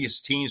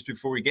scariest teams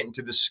before we get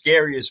into the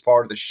scariest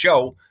part of the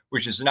show,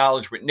 which is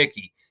Knowledge with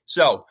Nikki.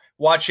 So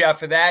watch out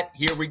for that.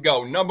 Here we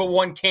go. Number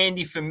 1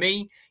 candy for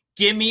me.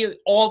 Give me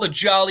all the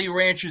Jolly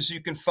Ranchers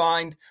you can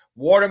find.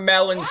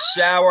 Watermelon,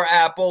 sour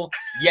apple.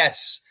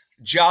 Yes,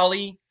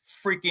 Jolly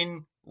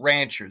freaking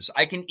Ranchers.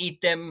 I can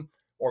eat them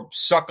or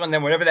suck on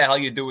them, whatever the hell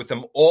you do with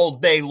them, all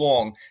day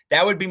long.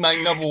 That would be my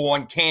number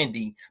 1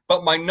 candy.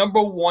 But my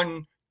number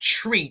 1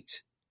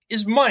 treat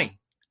is money.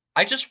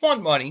 I just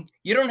want money.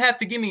 You don't have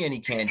to give me any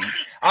candy.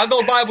 I'll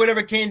go buy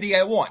whatever candy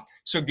I want.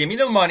 So give me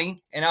the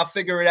money, and I'll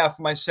figure it out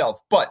for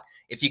myself. But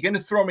if you're going to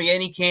throw me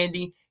any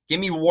candy, give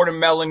me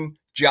watermelon,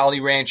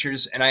 Jolly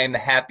Ranchers, and I am the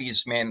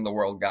happiest man in the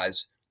world,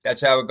 guys.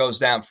 That's how it goes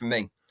down for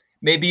me.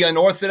 Maybe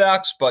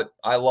unorthodox, but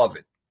I love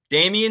it.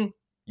 Damien,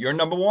 you're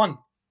number 1.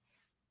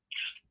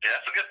 Yeah,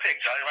 that's a good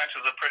pick. Jolly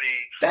Ranchers are pretty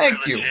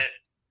Thank you. Legit.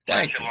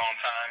 Thank you. A long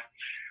time.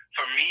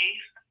 For me,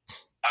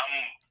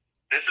 I'm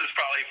this is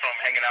probably from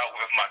hanging out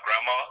with my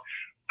grandma,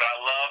 but I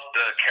love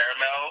the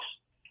caramels,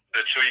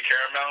 the chewy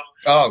caramels.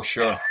 Oh,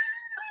 sure.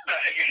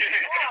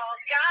 Oh,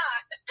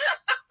 God.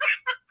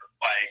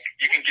 Like,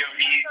 you can give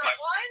me, like,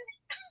 one?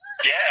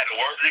 yeah, the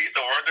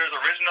Werther's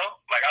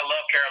Original. Like, I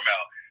love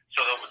caramel.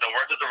 So the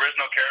Werther's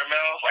Original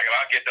caramels, like, if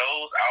I get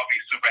those, I'll be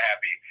super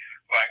happy.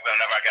 Like,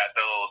 whenever I got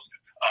those.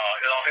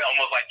 It's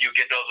almost like you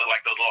get those with,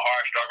 like, those little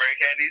hard strawberry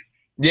candies.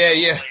 Yeah,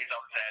 yeah. I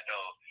always had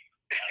those.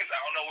 I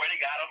don't know where they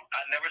got them.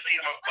 I've never seen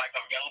them, like,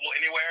 available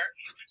anywhere.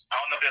 I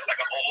don't know if there's,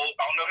 like, an old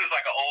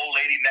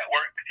lady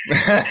network.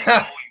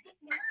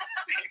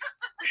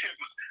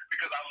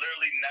 Because I've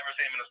literally never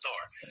seen them in the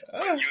store.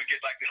 But you would get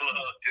like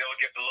they'll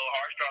get the little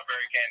hard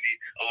strawberry candy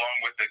along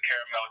with the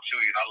caramel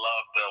chewies. I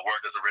love the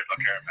Werther's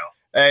Original caramel.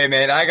 Hey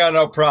man, I got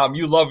no problem.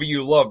 You love what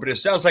you love, but it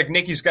sounds like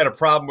Nikki's got a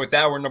problem with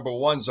our number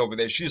ones over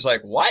there. She's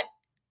like, what?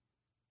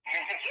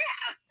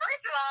 Yeah,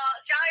 first of all,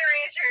 Jolly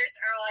Ranchers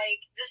are like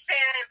just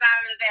saying at the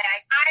bottom of the bag.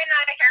 I'm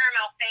not a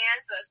caramel fan,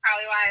 so that's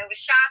probably why I was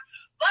shocked.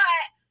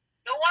 But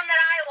the one that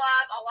I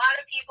love, a lot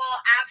of people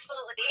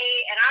absolutely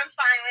hate, and I'm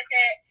fine with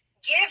it.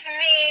 Give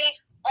me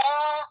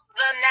all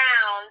the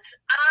nouns.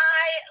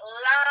 I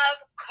love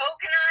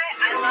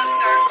coconut. I love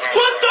dark chocolate.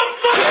 What the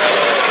fuck?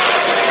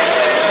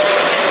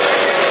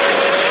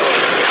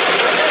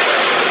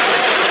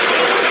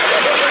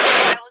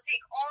 I will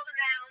take all the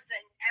nouns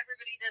and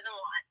everybody doesn't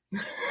want.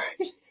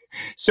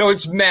 So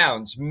it's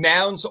Mounds.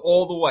 Mounds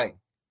all the way.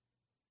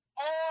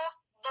 All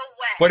the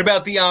way. What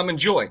about the Almond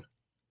Joy?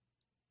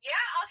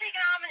 Yeah, I'll take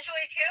an Almond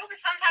Joy too, but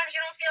sometimes you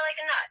don't feel like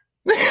a nut.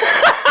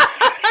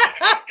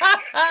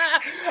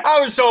 I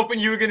was hoping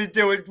you were going to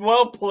do it.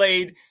 Well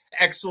played.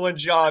 Excellent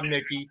job,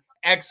 Nikki.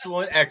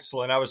 Excellent.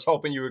 I was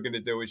hoping you were going to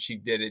do it. She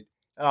did it.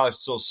 Oh,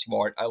 so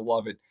smart. I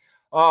love it.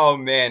 Oh,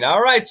 man.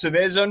 All right. So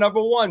there's our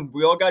number one.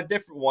 We all got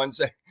different ones.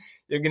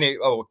 You're going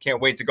to,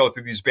 can't wait to go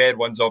through these bad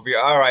ones over here.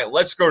 All right.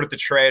 Let's go to the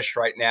trash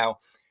right now.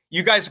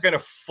 You guys are going to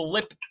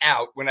flip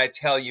out when I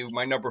tell you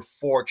my number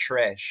 4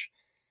 trash.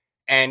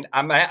 And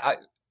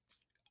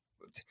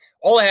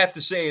all I have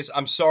to say is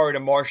I'm sorry to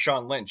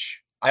Marshawn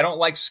Lynch. I don't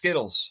like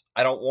Skittles.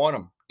 I don't want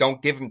them.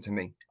 Don't give them to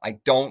me. I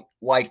don't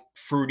like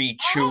fruity,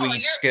 chewy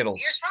Skittles.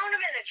 You're throwing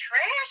them in the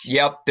trash?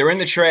 Yep, they're in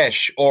the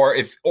trash. Or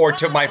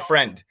to my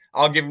friend.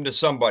 I'll give them to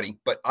somebody,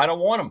 but I don't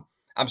want them.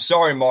 I'm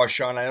sorry,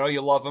 Marshawn. I know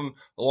you love them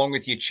along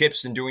with your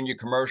chips and doing your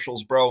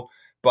commercials, bro.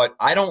 But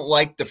I don't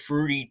like the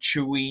fruity,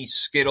 chewy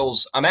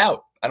Skittles. I'm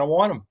out. I don't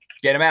want them.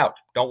 Get them out.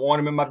 Don't want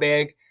them in my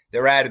bag.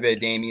 They're out of there,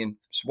 Damien.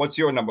 So what's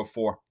your number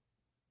 4? Wow.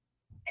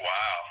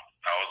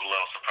 I was a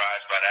little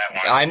surprised by that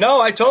one. I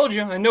know. I told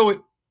you. I knew it.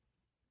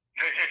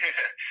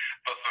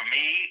 But for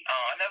me,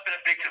 I've never been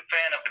a big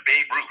fan of the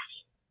Babe Ruths.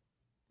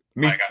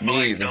 Me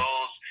either. either.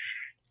 Those,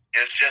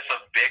 it's just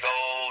a big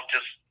old,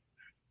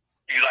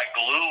 you like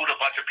glued a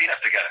bunch of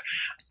peanuts together.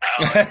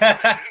 Not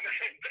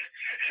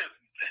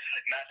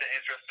that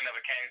interesting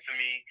ever came to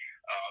me.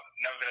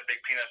 Never been a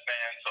big peanut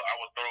fan, so I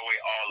would throw away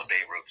all the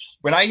Babe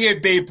Ruths. When I hear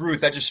Babe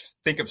Ruth, I just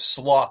think of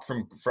Sloth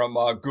from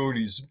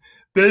Goonies.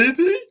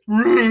 Baby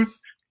Ruth.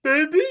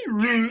 Baby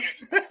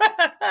Ruth.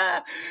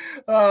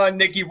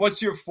 Nikki,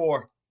 what's your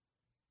 4?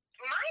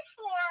 My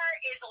 4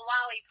 is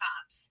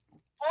lollipops.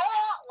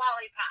 All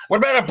lollipops.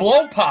 What about a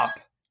blow pop?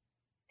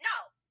 No.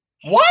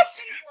 What?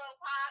 Blow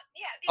pop.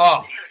 Yeah,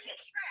 because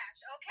it's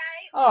trash, okay?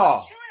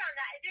 Oh. Chewing on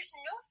that. There's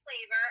no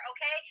flavor,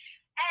 okay?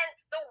 And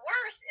the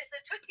worst is the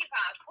Tootsie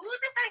Pop. Who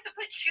decides to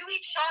put chewy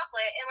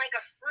chocolate in like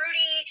a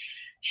fruity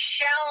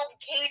shell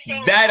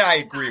casing? That I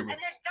agree with.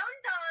 And the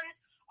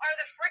Dum-Dums are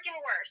the freaking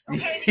worst,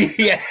 okay?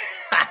 Yeah.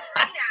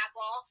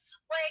 Pineapple.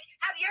 Like,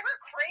 have you ever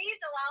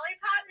craved a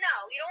lollipop? No.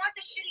 You don't want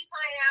the shitty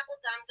pineapple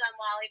Dum-Dum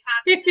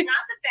lollipop. This is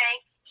not the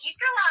bank.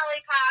 Keep your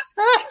lollipops.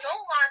 You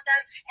don't want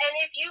them. And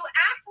if you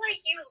act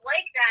like you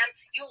like them,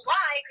 you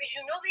lie because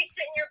you know they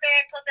sit in your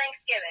bag till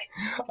Thanksgiving.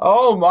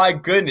 Oh, my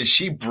goodness.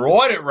 She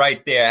brought it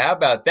right there. How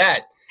about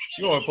that?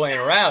 She wasn't playing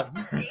around.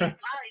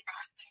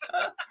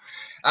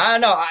 I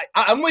don't know.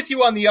 I'm with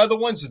you on the other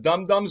ones, the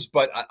Dum-Dums,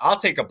 but I'll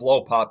take a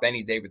blow pop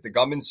any day with the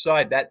gum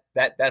inside. That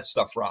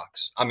stuff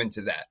rocks. I'm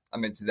into that.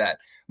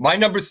 My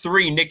number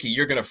 3, Nikki,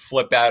 you're going to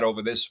flip out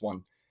over this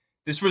one.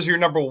 This was your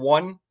number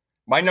 1.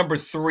 My number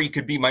 3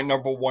 could be my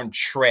number 1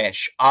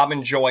 trash.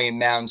 Almond Joy and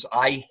Mounds.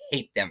 I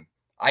hate them.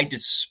 I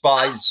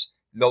despise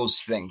those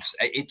things.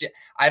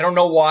 I don't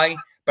know why,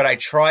 but I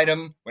tried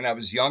them when I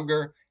was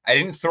younger. I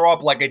didn't throw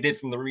up like I did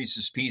from the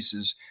Reese's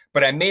Pieces,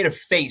 but I made a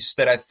face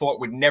that I thought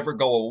would never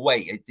go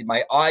away.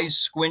 My eyes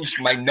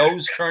squinched, my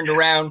nose turned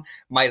around,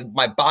 my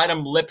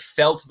bottom lip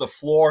fell to the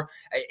floor.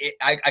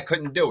 I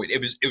couldn't do it.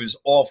 It was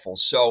awful.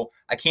 So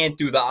I can't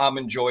do the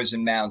Almond Joys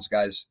and Mounds,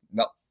 guys.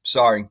 No,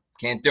 sorry,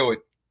 can't do it.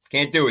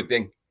 Can't do it,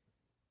 thing.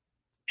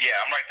 Yeah,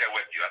 I'm right there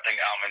with you. I think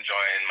Almond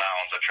Joy and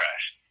Mounds are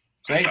trash.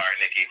 Thanks. Sorry,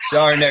 Nikki.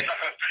 Sorry, Nick. I'm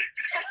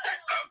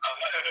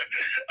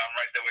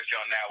right there with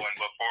you on that one.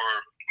 But for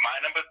my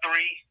number 3,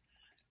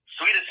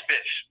 Swedish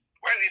Fish.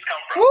 Where do these come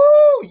from?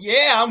 Woo!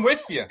 Yeah, I'm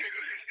with you. I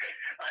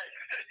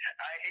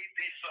hate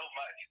these so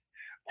much.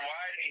 Why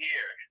are they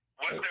here?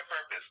 What's their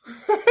purpose?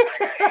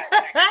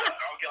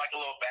 I'll get like a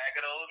little bag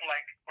of those.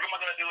 Like, what am I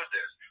going to do with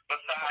this?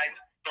 Besides,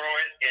 throw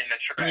it in the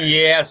trash.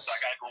 Yes. So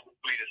I got to go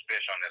Swedish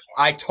fish on this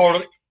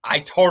one. I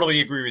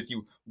totally agree with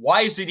you.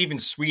 Why is it even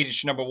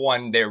Swedish, number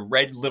one? They're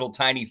red little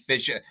tiny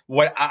fish.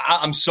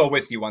 I'm so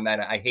with you on that.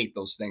 I hate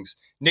those things.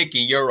 Nikki,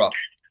 you're up.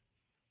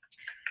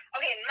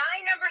 Okay,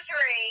 my number 3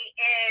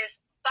 is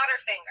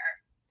Butterfinger.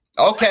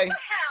 Okay. What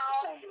the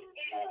hell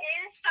is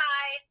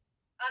inside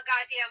a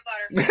goddamn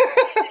Butterfinger?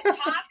 Is it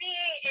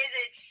toffee? Is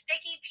it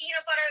sticky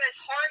peanut butter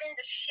that's hardened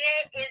to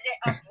shit? Is it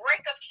a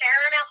brick of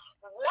caramel?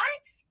 What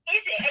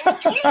is it? And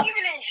you can't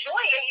even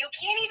enjoy it. You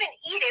can't even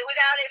eat it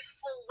without it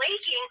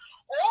flaking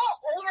all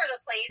over the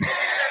place. It's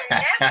the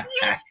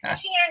nastiest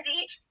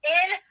candy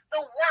in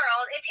the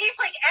world. It tastes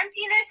like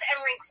emptiness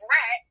and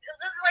regret.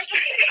 It's like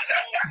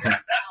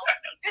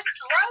just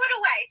throw it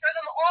away. Throw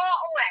them all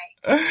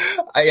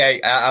away.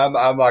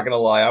 I'm not gonna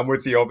lie. I'm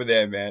with you over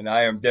there, man.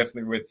 I am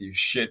definitely with you.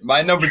 Shit.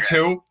 My number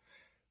two,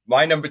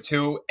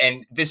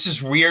 and this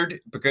is weird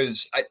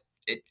because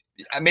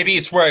maybe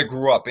it's where I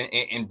grew up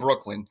in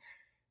Brooklyn.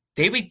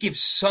 They would give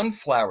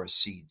sunflower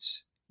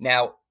seeds.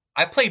 Now,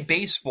 I played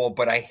baseball,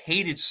 but I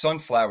hated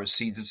sunflower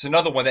seeds. It's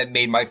another one that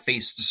made my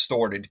face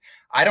distorted.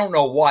 I don't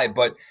know why,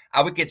 but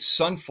I would get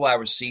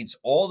sunflower seeds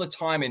all the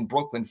time in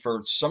Brooklyn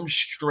for some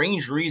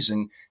strange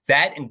reason.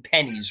 That and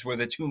pennies were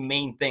the two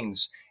main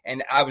things.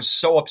 And I was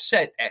so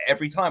upset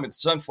every time with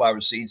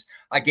sunflower seeds.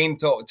 I gave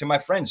them to my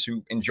friends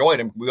who enjoyed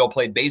them. We all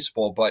played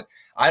baseball, but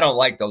I don't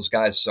like those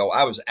guys, so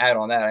I was out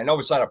on that. I know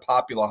it's not a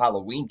popular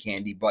Halloween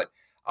candy, but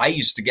I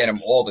used to get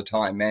them all the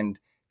time, and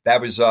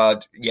that was,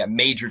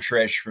 major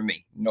trash for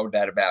me. No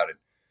doubt about it.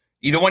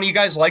 Either one of you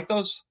guys like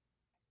those?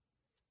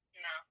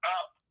 No,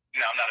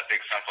 I'm not a big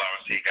sunflower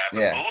seed guy. But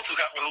Yeah.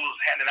 Who's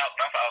handing out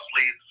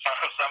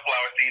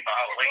sunflower seeds on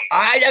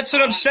Halloween? That's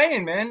what I'm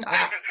saying, man.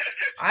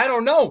 I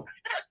don't know.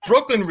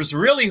 Brooklyn was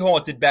really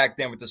haunted back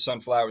then with the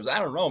sunflowers. I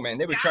don't know, man.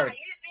 They were trying to. You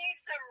just need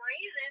some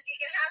reasons. You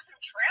can have some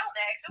trail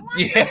mix.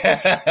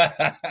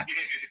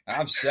 Yeah,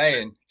 I'm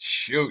saying,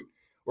 shoot.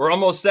 We're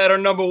almost at our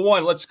number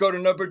 1. Let's keep our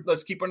number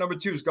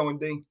 2s going,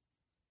 D.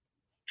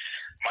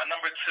 My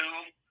number 2,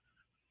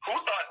 who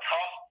thought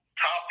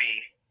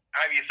toffee,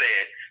 how do you say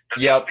it?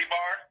 The Yep. toffee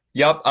bar?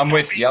 Yep, I'm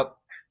with you. Yep.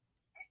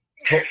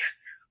 Who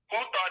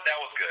thought that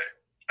was good?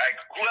 Like,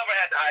 whoever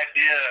had the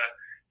idea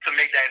to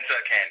make that into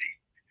a candy?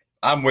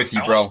 I'm with you,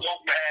 I bro. was so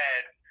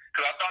bad,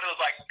 because I thought it was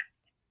like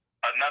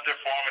another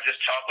form of just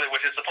chocolate,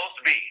 which it's supposed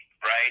to be,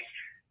 right?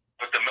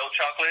 With the milk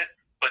chocolate.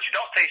 But you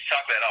don't taste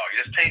chocolate at all. You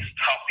just taste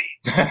toffee.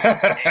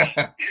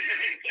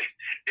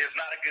 It's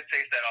not a good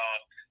taste at all.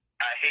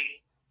 I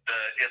hate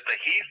the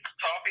Heath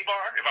toffee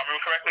bar, if I remember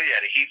correctly. Yeah,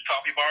 the Heath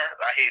toffee bar.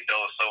 I hate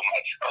those so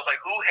much. I was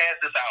like, who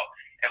has this out?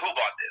 And who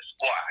bought this?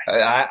 Why?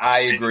 I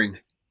agree.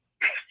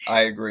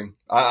 I agree.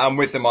 I'm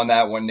with him on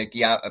that one,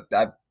 Nikki.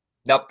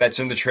 Nope, that's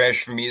in the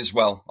trash for me as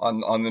well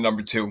on the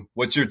number 2.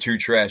 What's your 2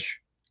 trash?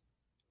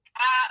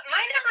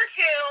 My number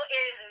 2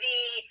 is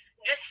the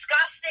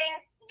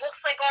disgusting,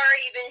 looks like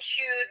already been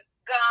chewed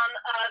gum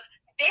of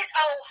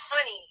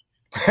Bit-O-Honey.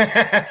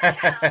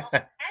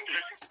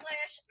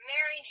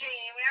 Mary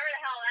Jane, whatever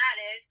the hell that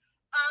is.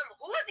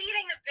 Who's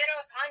eating the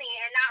Bit-O-Honey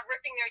and not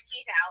ripping their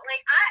teeth out?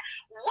 Like,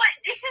 what?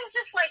 This is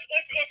just like,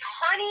 it's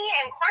honey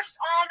and crushed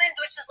almonds,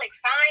 which is like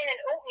fine, and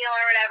oatmeal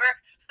or whatever,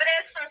 but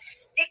it's some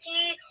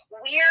sticky,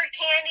 weird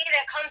candy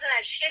that comes in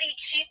a shitty,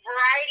 cheap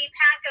variety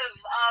pack of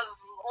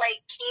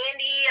like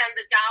candy on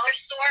the dollar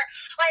store.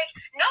 Like,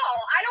 no,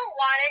 I don't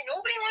want it.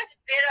 Nobody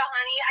wants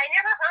Bit-O-Honey. I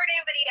never heard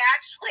anybody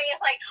actually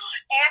like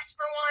ask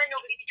for one.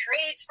 Nobody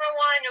trades for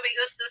one. Nobody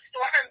goes to the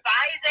store and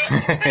buys it.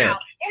 So no,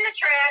 in the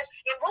trash.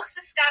 It looks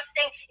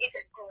disgusting.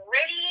 It's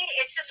gritty.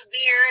 It's just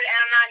weird, and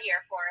I'm not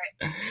here for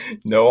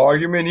it. No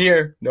argument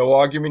here. No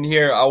argument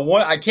here.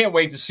 I can't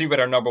wait to see what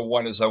our number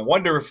 1 is. I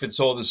wonder if it's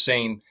all the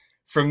same.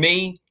 For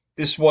me,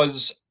 this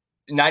was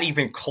not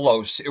even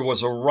close. It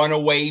was a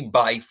runaway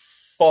by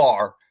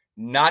far,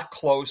 not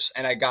close,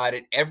 and I got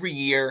it every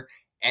year,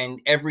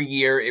 and every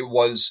year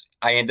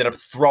I ended up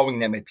throwing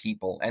them at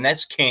people, and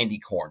that's candy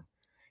corn.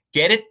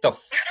 Get it the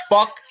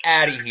fuck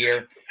out of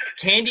here.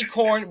 Candy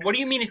corn, what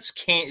do you mean it's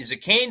is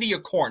it candy or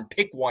corn?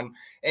 Pick one,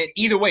 and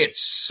either way, it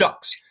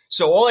sucks.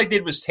 So all I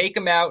did was take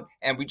them out,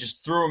 and we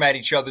just threw them at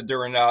each other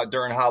during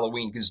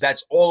Halloween, because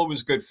that's all it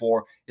was good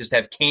for, is to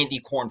have candy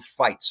corn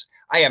fights.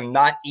 I am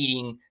not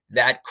eating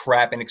that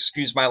crap, and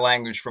excuse my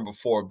language from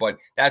before, but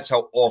that's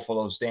how awful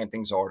those damn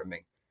things are to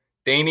me.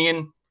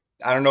 Damien,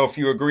 I don't know if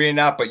you agree or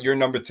not, but you're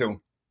number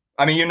 2.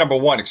 I mean, you're number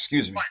 1,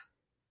 excuse me.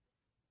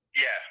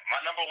 Yeah, my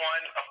number 1,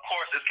 of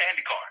course, is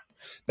candy corn.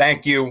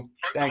 Thank you.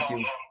 First Thank of all,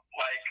 you.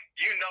 Like,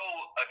 you know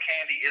a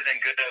candy isn't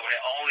good when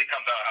it only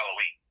comes out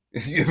Halloween.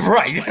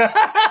 Right.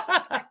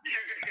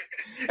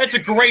 That's a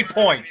great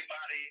point.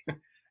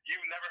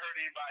 You've never heard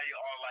anybody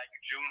on like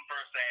June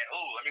 1st saying,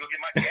 "Oh, let me go get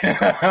my candy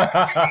corn."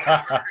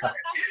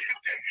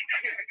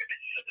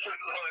 So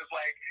it's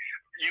like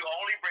you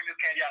only bring this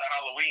candy out of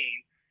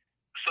Halloween.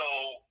 So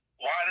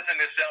why doesn't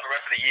it sell the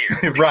rest of the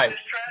year? Right.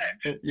 It's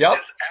trash. Yep.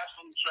 It's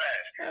absolute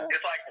trash.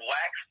 It's like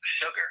wax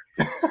sugar.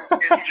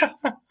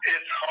 It's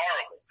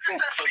horrible.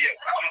 So yeah,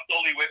 I'm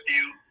totally with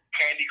you.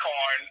 Candy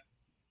corn,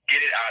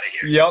 get it out of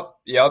here.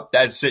 Yep.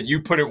 That's it.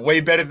 You put it way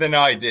better than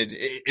I did.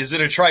 Is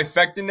it a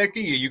trifecta,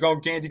 Nikki? Are you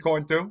going candy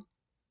corn too?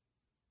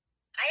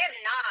 I am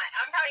not.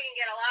 I'm probably going to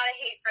get a lot of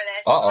hate for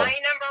this. Uh-oh. My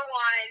number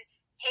one,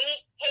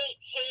 hate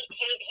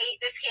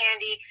this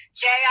candy.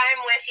 Jay,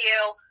 I'm with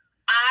you.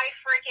 I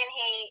freaking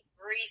hate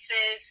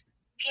Reese's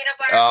peanut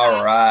butter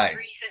All right.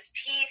 Reese's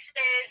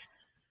Pieces.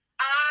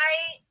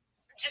 I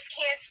just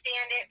can't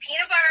stand it.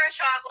 Peanut butter and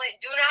chocolate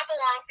do not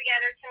belong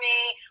together to me.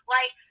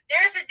 Like,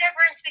 there's a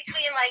difference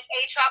between, like,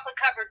 a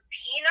chocolate-covered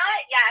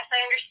peanut. Yes,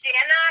 I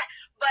understand that.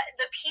 But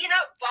the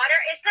peanut butter,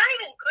 it's not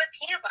even good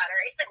peanut butter.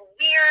 It's, like,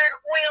 weird,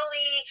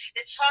 oily.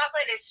 The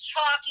chocolate is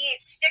chalky.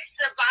 It sticks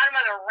to the bottom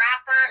of the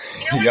wrapper.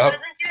 You know what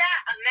doesn't do that?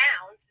 A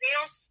Mounds. They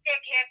don't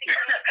stick. You have to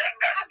get the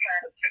wrapper.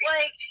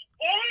 Like,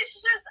 it's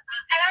just,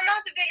 and I'm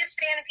not the biggest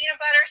fan of peanut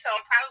butter, so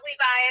I'm probably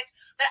biased,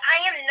 but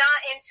I am not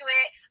into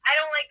it. I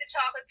don't like the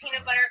chocolate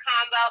peanut butter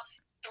combo.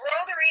 Throw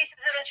the Reese's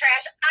in the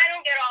trash. I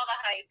don't get all the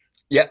hype.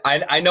 Yeah,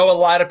 I know a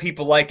lot of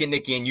people like it,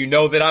 Nikki, and you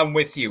know that I'm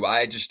with you.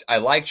 I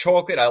like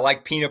chocolate, I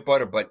like peanut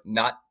butter, but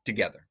not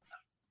together.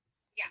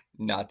 Yeah.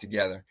 Not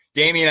together.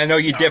 Damien, I know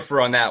you differ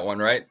on that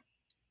one, right?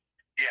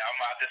 Yeah,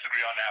 I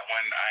disagree on that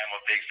one. I am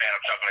a big fan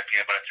of chocolate and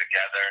peanut butter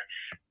together.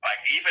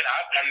 Like, even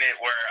I've done it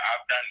where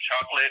I've done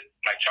chocolate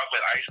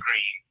ice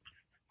cream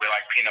with,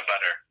 like, peanut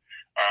butter.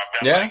 Or I've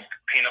done, like,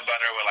 peanut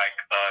butter with, like,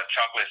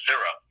 chocolate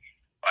syrup.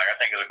 Like, I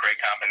think it's a great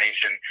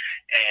combination.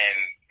 And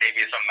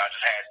maybe it's something I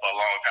just had for a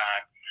long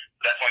time.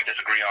 That's one I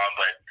disagree on.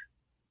 But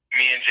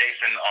me and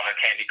Jason on the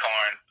candy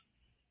corn,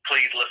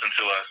 please listen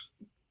to us.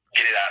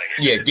 Get it out of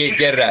here. Yeah,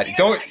 get it out. You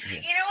know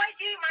what,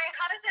 dude? My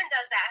husband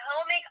does that.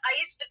 He'll make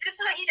ice, but this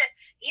is what he does.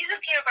 He's a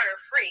peanut butter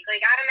freak.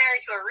 Like, I'm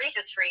married to a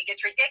Reese's freak.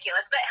 It's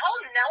ridiculous. But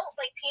he'll melt,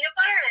 like, peanut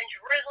butter and then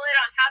drizzle it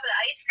on top of the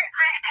ice cream.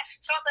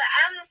 Chocolate.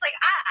 I'm just like,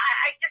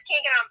 I just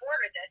can't get on board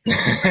with this.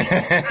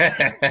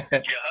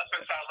 Your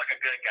husband sounds like a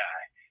good guy.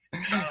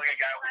 He sounds like a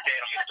guy with a dad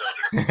on his shoulder.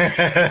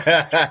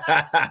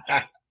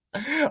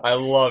 I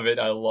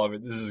love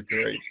it. This is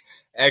great.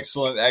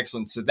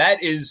 Excellent. So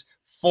that is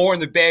 4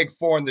 in the bag,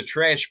 4 in the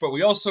trash, but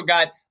we also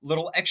got a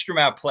little extra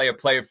amount player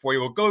for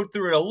you. We'll go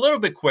through it a little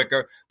bit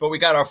quicker, but we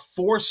got our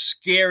 4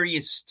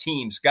 scariest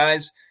teams.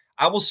 Guys,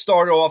 I will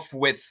start off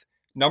with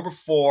number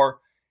 4.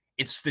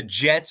 It's the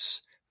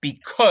Jets,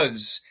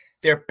 because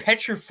they're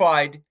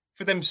petrified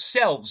for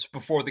themselves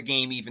before the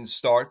game even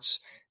starts.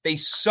 They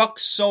suck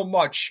so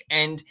much,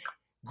 and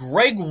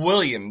Greg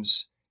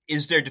Williams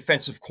is their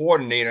defensive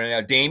coordinator.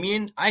 Now,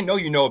 Damien, I know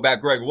you know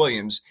about Greg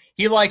Williams.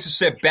 He likes to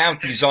set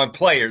bounties on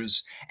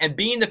players, and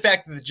being the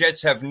fact that the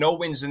Jets have no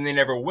wins and they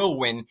never will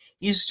win,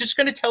 he's just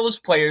going to tell his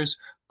players,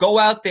 go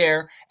out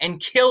there and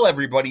kill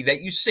everybody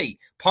that you see.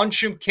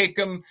 Punch him, kick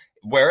him,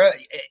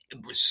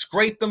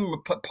 scrape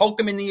them, poke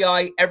them in the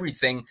eye,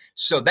 everything.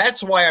 So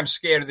that's why I'm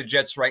scared of the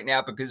Jets right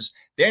now, because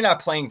they're not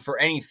playing for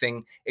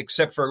anything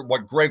except for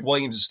what Greg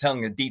Williams is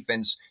telling the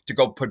defense to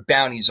go put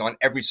bounties on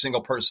every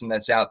single person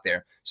that's out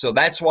there. So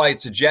that's why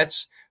it's the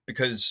Jets,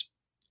 because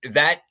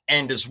that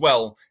end as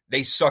well,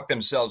 they suck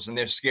themselves and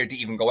they're scared to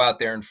even go out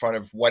there in front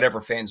of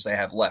whatever fans they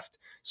have left.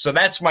 So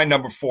that's my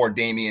number 4,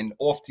 Damien.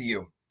 Off to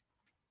you.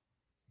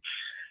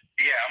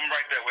 Yeah, I'm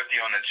right there with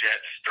you on the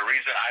Jets. The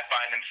reason I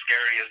find them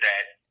scary is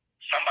that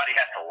somebody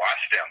has to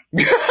watch them.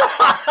 It's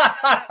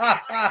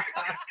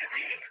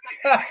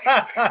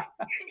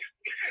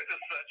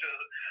such a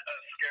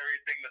scary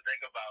thing to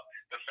think about.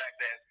 The fact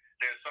that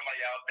there's somebody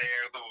out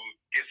there who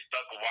gets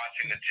stuck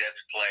watching the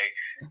Jets play.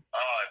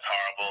 Oh, it's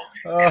horrible.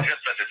 It's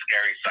just such a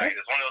scary sight.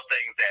 It's one of those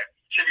things that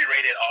should be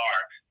rated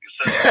R.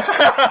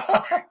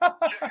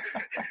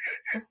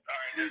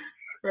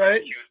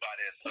 Right. Confused by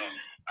this. So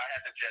I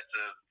have the Jets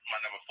as my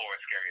number 4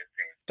 scariest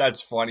team.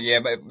 That's funny.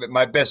 Yeah,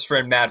 my best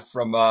friend Matt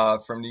from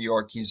New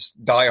York, he's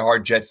a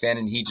diehard Jet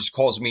fan, and he just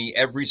calls me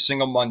every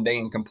single Monday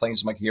and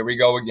complains. I'm like, here we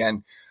go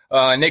again.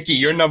 Nikki,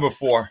 you're number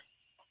 4.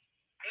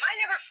 My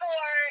number 4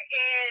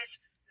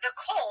 is the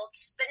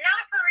Colts, but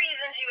not for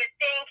reasons you would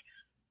think.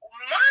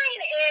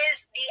 Mine is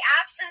the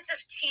absence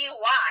of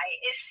T.Y.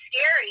 is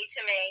scary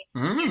to me.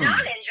 He's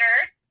not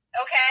injured,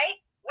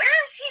 okay? Where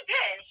has he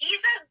been?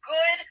 He's a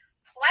good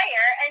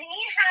player, and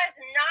he has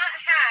not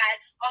had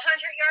a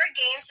 100-yard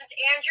game since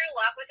Andrew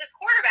Luck was his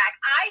quarterback.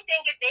 I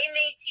think if they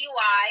made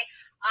T.Y.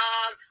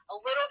 A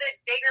little bit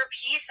bigger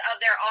piece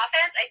of their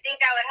offense, I think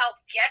that would help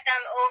get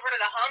them over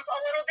the hump a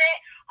little bit.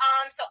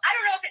 So I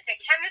don't know if it's a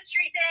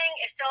chemistry thing,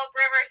 if Phillip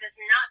Rivers is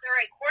not the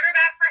right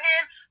quarterback for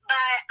him,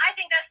 but I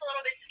think that's a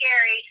little bit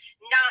scary,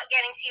 not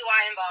getting T.Y.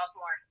 involved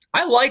more.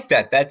 I like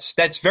that.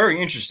 That's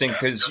very interesting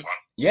because,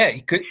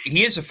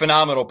 he is a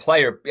phenomenal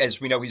player.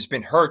 As we know, he's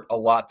been hurt a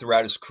lot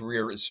throughout his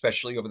career,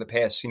 especially over the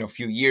past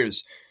few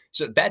years.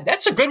 So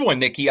that's a good one,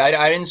 Nikki.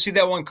 I didn't see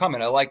that one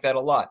coming. I like that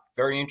a lot.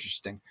 Very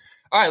interesting.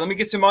 All right, let me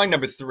get to my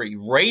number 3,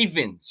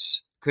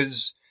 Ravens,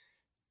 because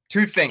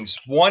 2 things.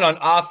 One, on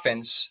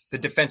offense, the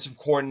defensive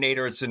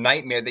coordinator, it's a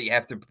nightmare that you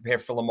have to prepare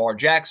for Lamar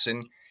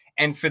Jackson.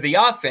 And for the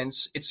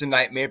offense, it's a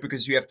nightmare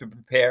because you have to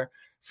prepare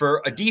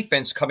for a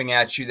defense coming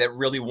at you that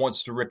really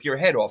wants to rip your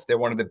head off. They're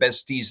one of the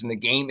best Ds in the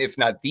game, if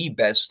not the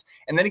best.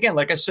 And then again,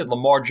 like I said,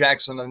 Lamar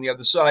Jackson on the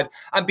other side.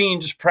 I'm being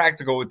just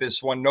practical with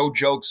this one. No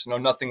jokes, no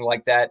nothing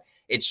like that.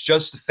 It's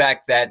just the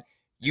fact that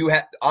you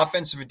have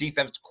offensive and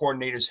defensive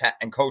coordinators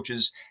and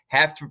coaches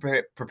have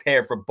to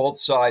prepare for both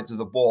sides of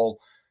the ball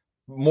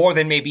more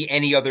than maybe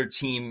any other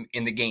team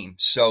in the game.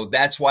 So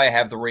that's why I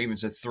have the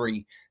Ravens at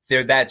 3.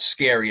 They're that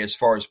scary as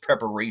far as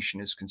preparation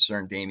is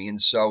concerned, Damian.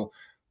 So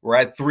we're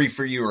at 3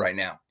 for you right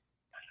now.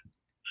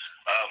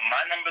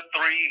 My number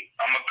 3,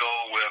 I'm going to go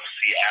with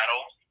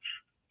Seattle,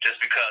 just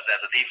because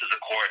as a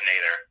defensive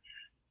coordinator,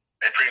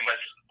 it pretty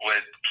much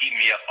would keep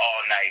me up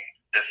all night,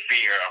 the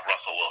fear of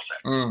Russell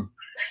Wilson.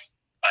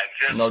 Like,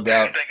 just no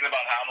doubt. Thinking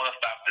about how I'm going to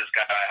stop this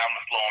guy, how I'm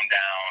going to slow him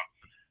down.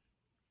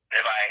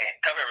 If I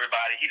cover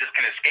everybody, he just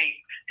can escape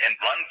and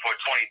run for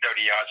 20,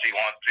 30 yards if he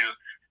wants to.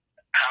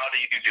 How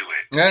do you do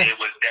it? Yeah. It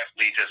would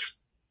definitely just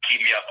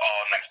keep me up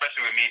all night,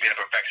 especially with me being a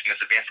perfectionist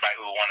and being somebody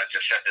who would want to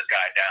just shut this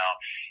guy down.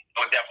 It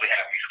would definitely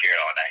have me scared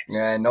all night.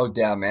 Yeah, no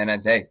doubt, man.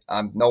 And hey,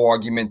 no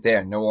argument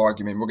there. No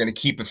argument. We're going to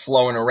keep it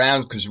flowing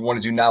around because we want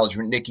to do knowledge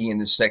with Nikki in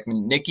this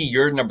segment. Nikki,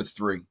 you're number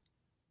 3.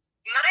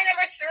 My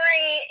number 3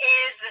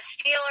 is the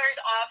Steelers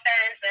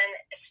offense and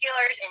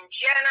Steelers in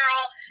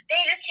general. They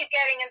just keep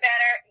getting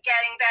better and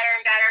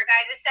better.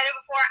 Guys, I said it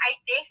before. I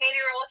think maybe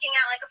we're looking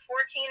at like a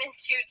 14-2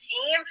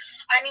 team.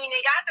 I mean, they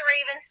got the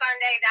Ravens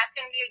Sunday. That's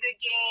going to be a good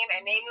game. I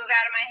may move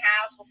out of my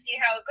house. We'll see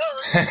how it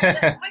goes.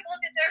 Let's quick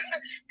look at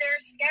their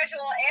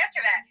schedule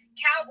after that.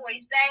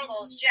 Cowboys,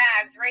 Bengals,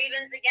 Jags,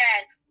 Ravens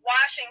again,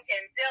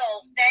 Washington,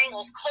 Bills,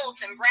 Bengals,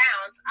 Colts, and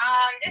Browns.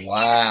 This team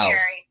is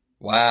scary.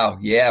 Wow.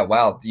 Yeah.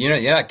 Wow. You're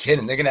not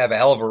kidding. They're going to have a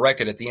hell of a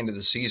record at the end of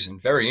the season.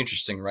 Very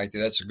interesting right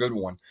there. That's a good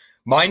one.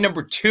 My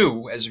number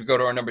 2, as we go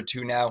to our number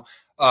 2 now,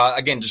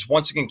 again, just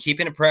once again,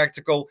 keeping it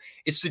practical,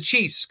 it's the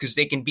Chiefs because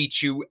they can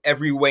beat you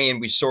every way.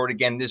 And we saw it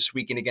again this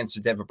weekend against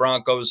the Denver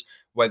Broncos,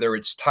 whether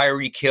it's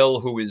Tyreek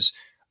Hill, who is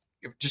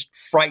just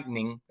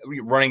frightening,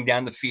 running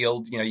down the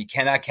field. You know, you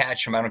cannot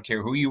catch him. I don't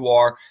care who you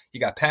are. You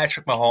got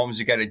Patrick Mahomes.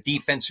 You got a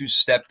defense who's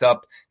stepped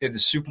up. They're the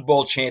Super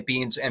Bowl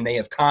champions, and they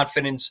have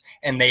confidence,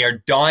 and they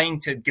are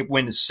dying to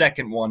win the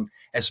second one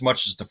as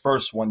much as the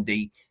first one,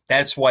 D.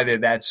 That's why they're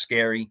that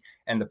scary,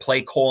 and the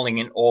play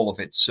calling and all of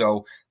it.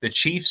 So the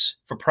Chiefs,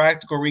 for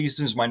practical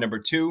reasons, my number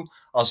 2.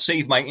 I'll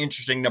save my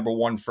interesting number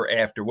 1 for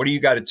after. What do you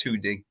got at 2,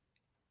 D?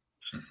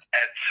 At 2,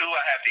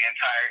 I have the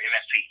entire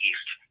NFC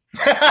East.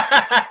 One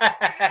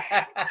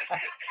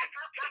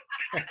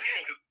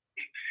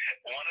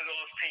of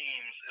those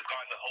teams is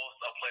going to host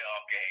a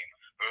playoff game.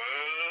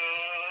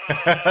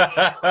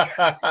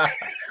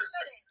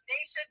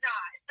 They should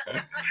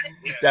not.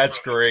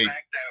 That's great. The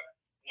fact that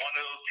one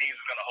of those teams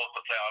is going to host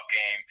a playoff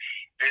game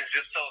is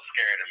just so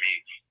scary to me.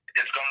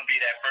 It's going to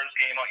be that first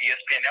game on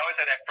ESPN. They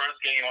always have that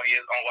first game on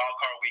Wild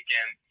Card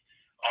Weekend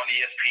on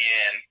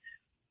ESPN.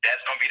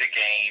 That's going to be the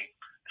game.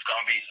 It's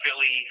going to be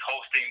Philly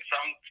hosting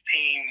some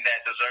team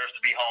that deserves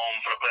to be home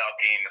for the playoff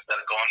game instead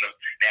of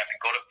they have to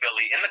go to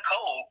Philly in the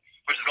cold,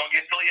 which is going to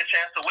give Philly a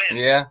chance to win.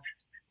 Yeah.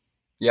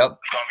 Yep.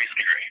 It's going to be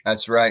scary.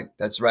 That's right.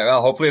 That's right.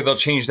 Well, hopefully they'll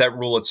change that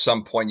rule at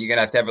some point. You're going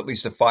to have at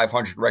least a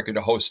 500 record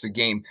to host the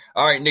game.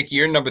 All right,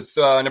 Nikki, you're number 2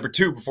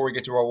 before we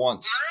get to our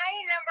ones. My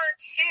number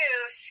 2,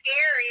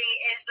 scary,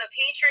 is the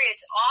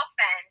Patriots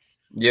offense.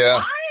 Yeah.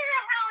 Why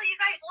the hell are you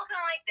guys looking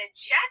like the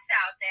Jets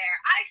out there?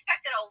 I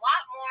expected a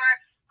lot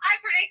more. I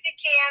predicted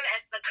Cam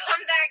as the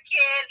comeback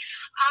kid.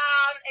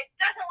 It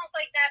doesn't look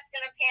like that's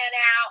going to pan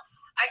out.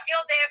 I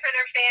feel bad for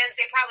their fans.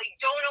 They probably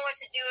don't know what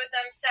to do with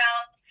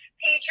themselves.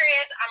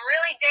 Patriots, I'm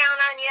really down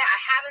on you. I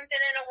haven't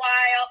been in a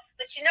while.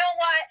 But you know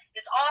what?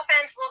 This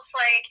offense looks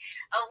like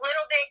a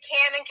little bit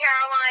Cam in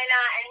Carolina,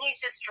 and he's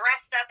just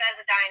dressed up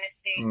as a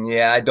dynasty.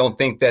 Yeah, I don't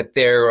think that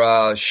their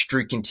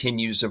streak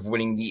continues of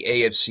winning the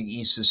AFC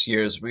East this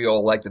year, as we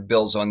all like the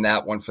Bills on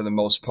that one for the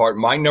most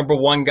part. My number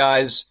 1,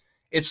 guys,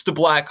 it's the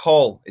Black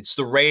Hole. It's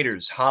the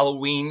Raiders.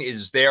 Halloween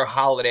is their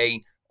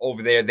holiday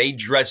over there. They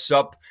dress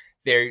up.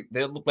 They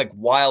look like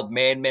wild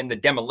madmen, the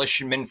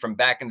Demolition Men from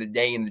back in the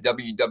day in the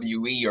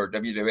WWE or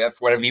WWF,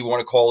 whatever you want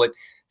to call it.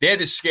 They're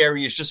the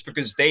scariest just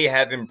because they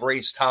have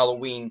embraced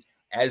Halloween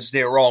as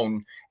their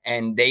own,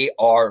 and they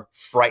are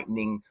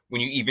frightening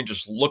when you even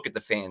just look at the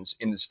fans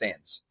in the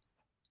stands.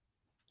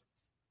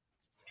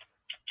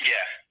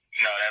 Yeah,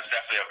 no, that's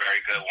definitely a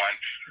very good one.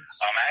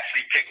 I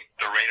actually picked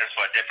the Raiders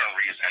for a different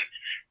reason.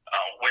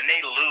 When they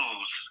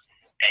lose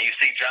and you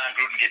see John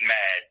Gruden get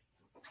mad,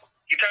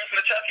 he turns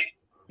into Chucky.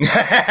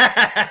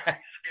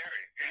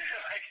 Scary.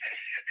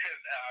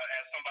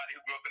 As somebody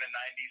who grew up in the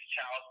 90s,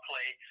 Child's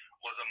Play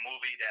was a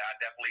movie that I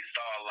definitely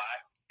saw a lot.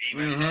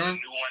 Even the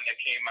new one that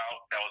came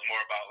out that was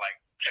more about like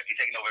Chucky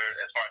taking over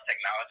as far as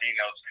technology.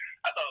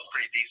 I thought it was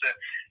pretty decent.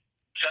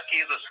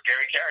 Chucky is a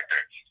scary character.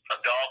 A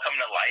doll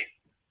coming to life.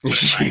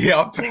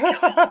 Yep.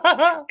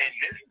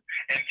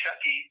 And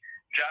Chucky,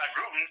 John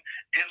Gruden,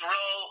 is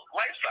real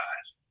life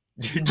size.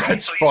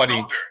 That's so funny.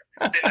 He's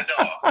older than a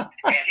dog,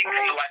 and he can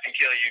come to life and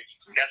kill you.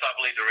 That's why I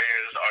believe the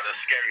Raiders are the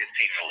scariest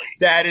team in the league.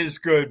 That is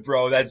good,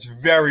 bro. That's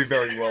very,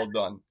 very well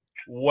done.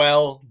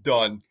 Well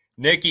done.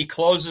 Nikki,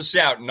 close us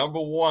out. Number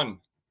one.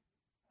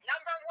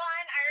 Number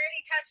one, I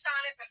already touched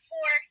on it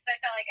before because I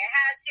felt like I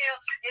had to,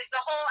 is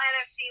the whole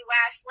NFC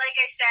West. Like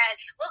I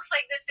said, looks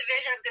like this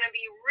division is going to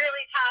be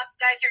really tough.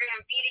 Guys are going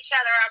to beat each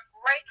other up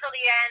right till the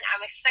end.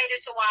 I'm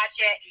excited to watch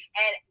it,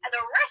 and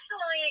the rest of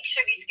the league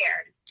should be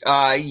scared.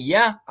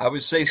 Yeah, I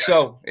would say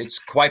so. It's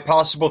quite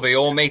possible they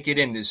all make it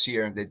in this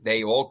year. That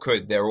they all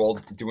could. They're all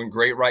doing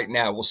great right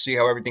now. We'll see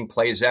how everything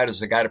plays out as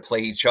they got to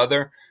play each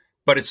other.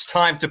 But it's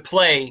time to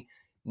play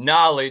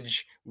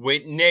Knowledge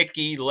with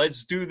Nikki.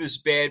 Let's do this,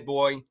 bad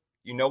boy.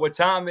 You know what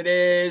time it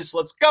is.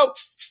 Let's go.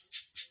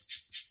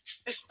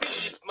 This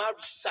speech is my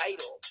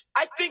recital.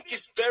 I think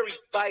it's very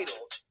vital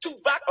to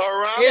rock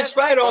around. It's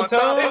right on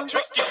time.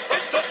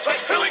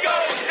 Here we go.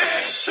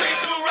 It's tricky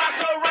to rock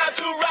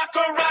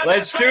around.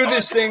 Let's do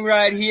this thing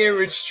right here.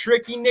 It's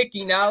Tricky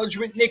Nikki, Knowledge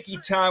with Nikki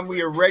time.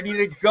 We are ready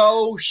to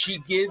go. She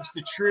gives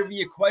the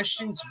trivia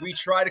questions. We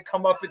try to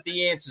come up with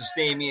the answers,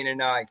 Damien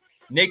and I.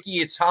 Nikki,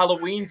 it's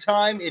Halloween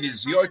time. It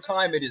is your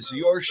time. It is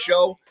your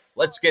show.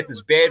 Let's get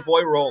this bad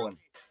boy rolling.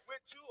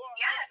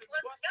 Yes,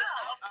 let's go.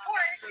 Of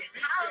course,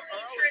 it's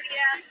Halloween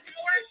trivia.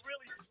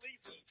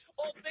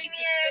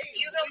 Damien,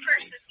 you go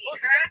first this week,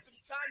 correct?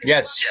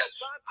 Yes.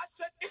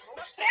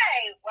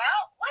 Okay,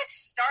 well,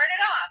 let's start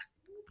it off.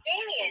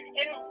 Damien,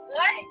 in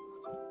what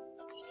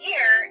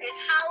year is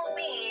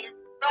Halloween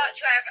thought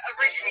to have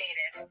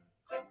originated?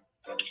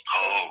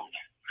 Oh,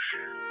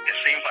 it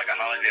seems like a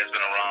holiday that's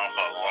been around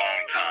for a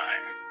long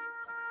time.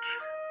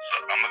 So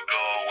I'm going to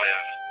go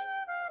with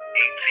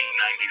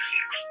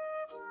 1896.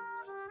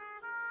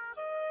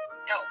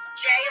 No.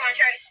 Jay, you want to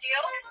try to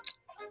steal?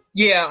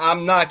 Yeah,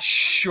 I'm not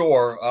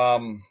sure.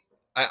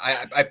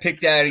 I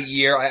picked out a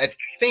year. I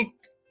think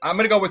I'm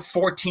going to go with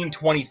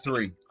 1423.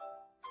 4000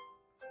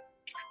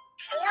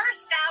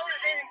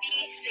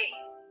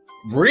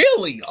 BC.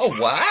 Really? Oh,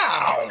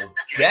 wow.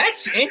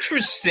 That's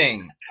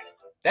interesting.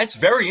 That's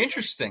very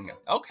interesting.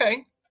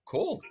 Okay,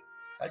 cool.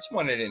 That's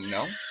one I didn't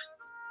know. All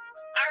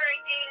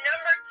right, Dean,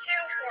 number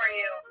two for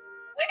you.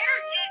 Where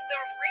did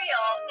the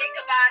real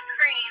Ichabod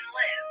Crane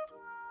live?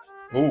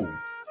 Ooh.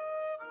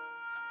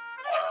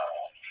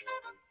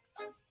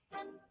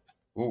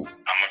 Ooh. I'm going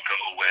to go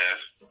with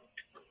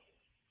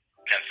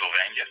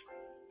Pennsylvania.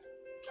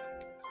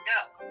 No.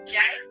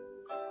 Jay?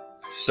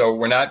 So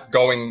we're not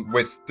going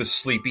with the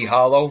Sleepy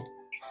Hollow?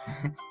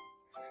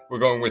 We're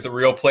going with a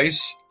real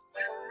place?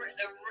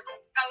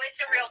 Oh,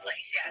 it's a real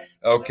place, yes.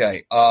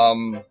 Okay.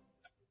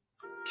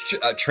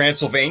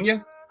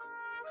 Transylvania?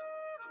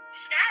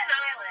 Staten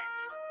Island.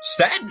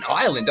 Staten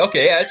Island.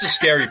 Okay, yeah, that's a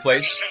scary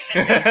place.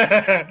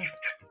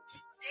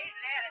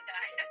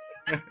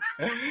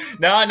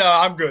 No,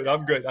 I'm good.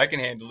 I can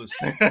handle this.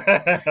 All right, Dean,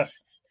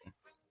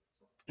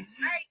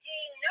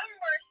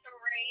 number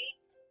three.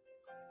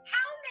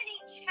 How many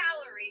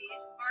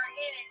calories are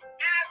in an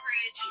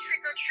average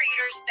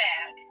trick-or-treater's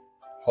bag?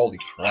 Holy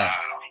crap. Wow.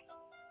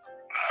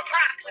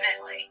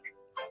 Approximately.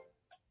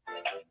 I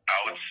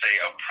would say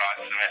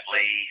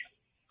approximately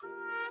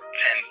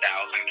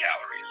 10,000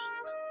 calories.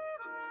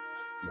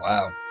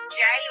 Wow.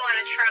 Jay, you want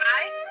to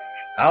try?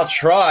 I'll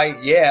try.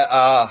 Yeah.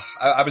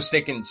 I was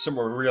thinking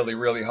somewhere really,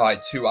 really high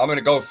too. I'm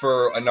gonna go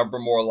for a number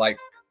more like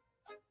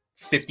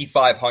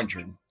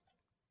 5,500.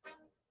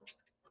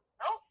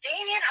 Oh,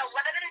 Damien,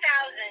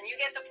 11,000. You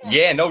get the point.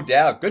 Yeah, no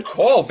doubt. Good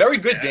call. Very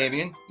good,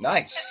 Damien.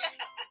 Nice.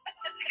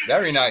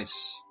 Very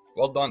nice.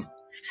 Well done.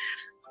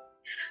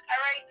 All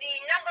right,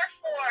 Dean, number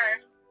four.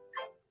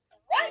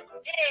 What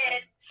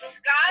did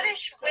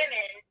Scottish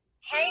women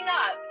hang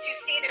up to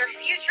see their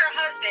future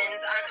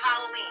husbands on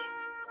Halloween?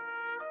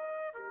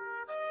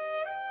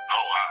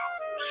 Oh, wow.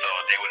 So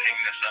they would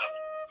hang this up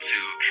to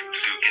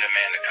get a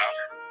man to come?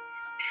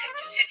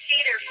 To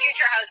see their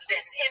future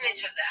husband,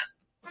 image of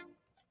them.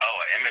 Oh,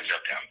 an image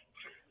of them.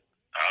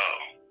 Oh.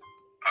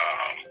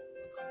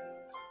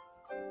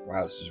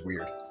 Wow, this is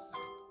weird. I'm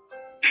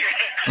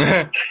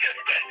like,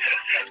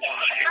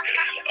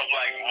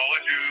 what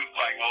would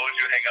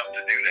you hang up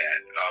to do that?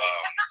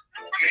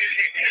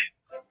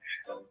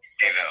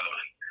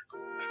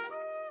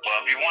 Well,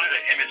 if you wanted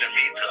an image of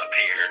me to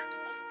appear,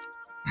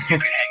 you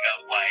could hang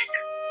up like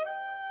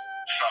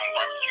some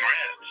barbecue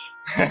ribs.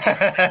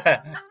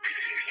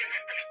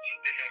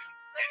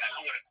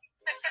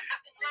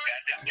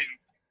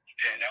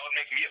 That would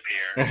make me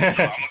appear. So I'm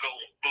gonna go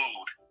with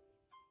food.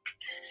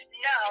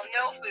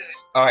 No food.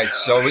 All right,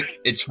 so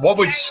it's what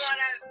would Jay, you want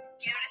to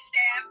give it a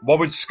stab? what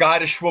would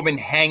Scottish women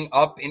hang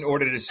up in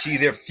order to see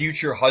their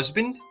future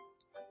husband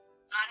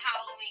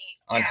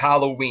On Halloween. on Yeah.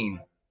 Halloween?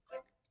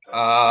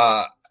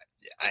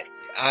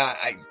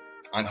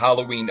 On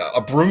Halloween,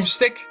 a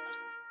broomstick? Wet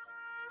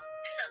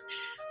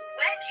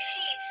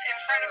sheets in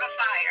front of a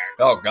fire.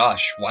 Oh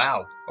gosh,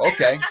 wow.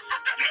 Okay,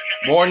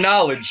 more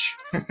knowledge.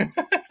 That's knowledge.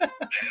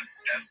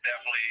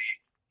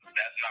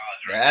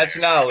 Right That's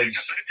there. knowledge.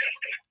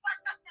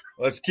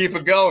 Let's keep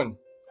it going.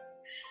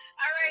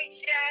 All right,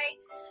 Jay.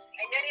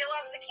 I know you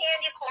love the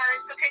candy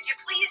corn, so could you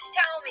please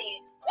tell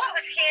me what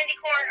was candy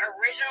corn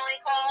originally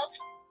called?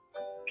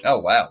 Oh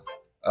wow.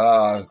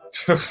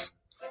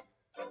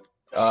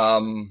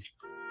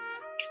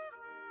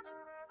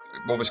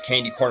 What was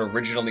candy corn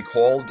originally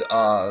called?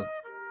 I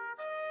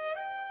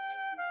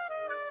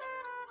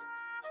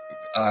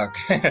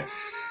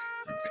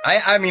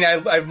mean,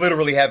 I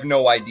literally have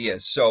no idea.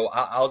 So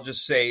I'll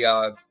just say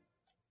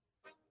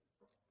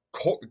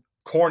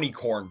corny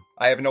corn.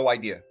 I have no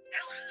idea.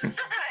 No. Do you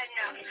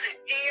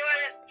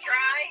want to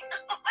try?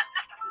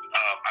 I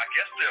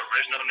guess the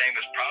original name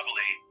is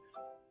probably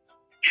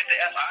Get the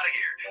F Out of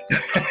Here.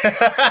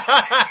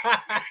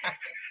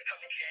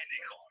 That's candy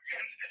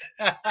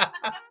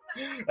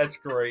corn. That's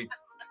great.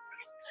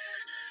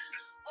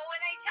 Well,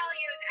 when I tell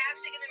you it's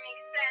actually going to make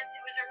sense,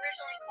 it was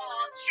originally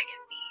called chicken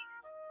feed.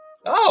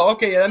 Oh,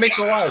 okay. Yeah, that makes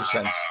a lot of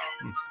sense.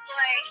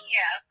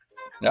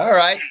 Yeah. All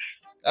right.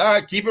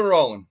 Keep it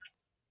rolling.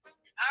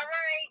 All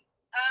right.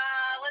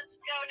 Let's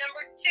go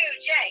number 2.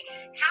 Jay,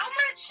 how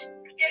much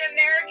did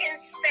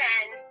Americans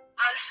spend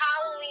on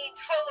Halloween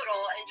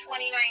total in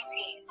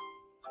 2019?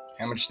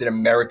 How much did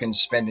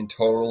Americans spend in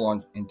total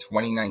in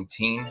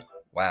 2019?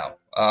 Wow.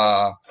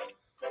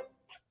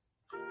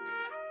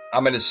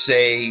 I'm going to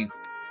say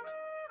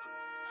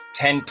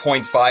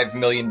 $10.5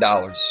 million.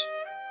 Damien, you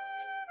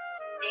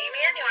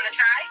want to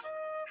try?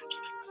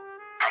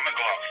 I'm going to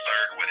go out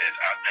third with it.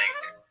 I think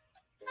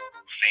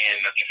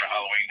seeing nothing for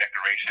Halloween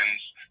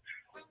decorations,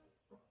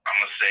 I'm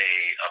going to say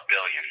 $1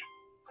 billion.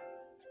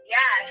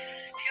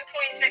 Yes,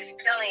 $2.6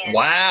 billion.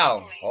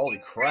 Wow. Holy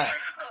crap.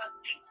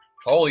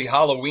 Holy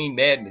Halloween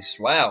madness.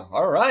 Wow.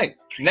 All right.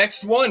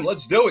 Next one.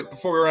 Let's do it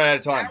before we run out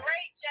of time. All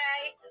right,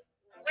 Jay.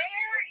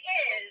 Where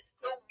is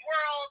the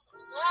world's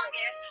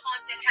longest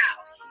haunted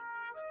house?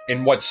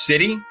 In what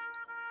city? You can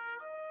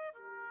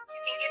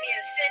give me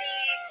a city,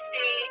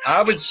 state.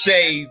 I would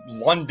say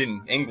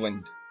London,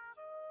 England. No.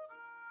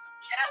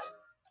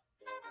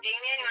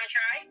 Damien, you want to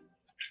try?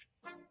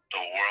 The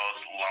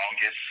world's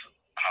longest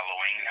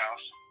Halloween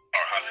house?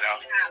 Or haunted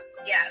house?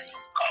 Yes.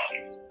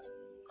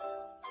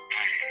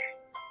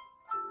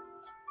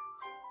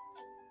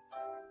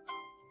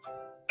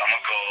 I'm going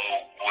to go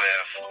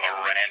with a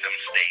random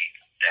state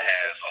that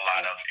has a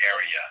lot of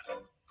area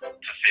to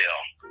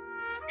fill.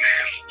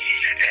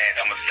 And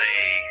I'm going to say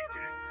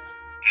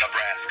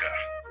Nebraska.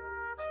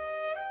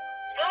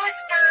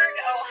 Lewisburg,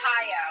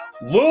 Ohio.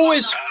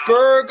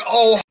 Lewisburg,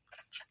 Ohio.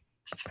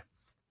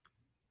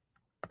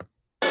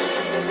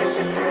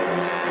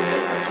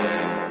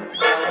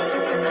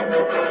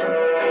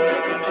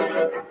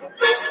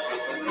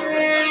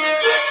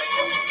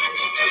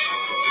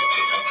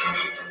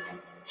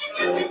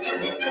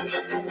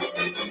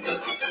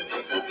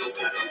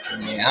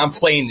 Yeah, I'm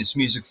playing this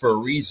music for a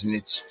reason.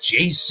 It's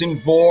Jason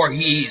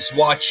Voorhees.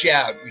 Watch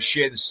out. We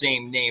share the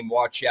same name.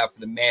 Watch out for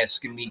the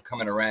mask and me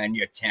coming around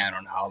your town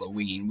on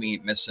Halloween. We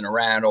ain't messing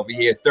around over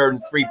here. 3rd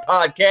and 3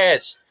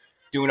 podcast.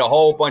 Doing a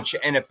whole bunch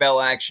of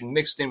NFL action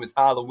mixed in with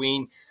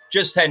Halloween.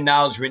 Just had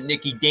knowledge with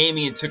Nikki.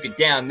 Damien took it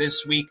down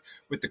this week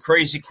with the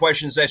crazy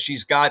questions that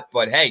she's got.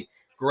 But hey,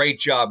 great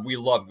job. We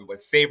loved it. My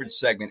favorite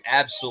segment.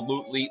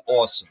 Absolutely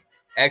awesome.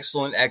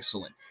 Excellent,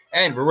 excellent.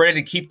 And we're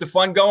ready to keep the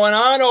fun going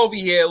on over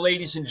here,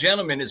 ladies and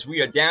gentlemen, as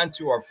we are down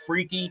to our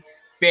freaky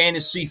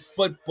fantasy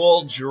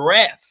football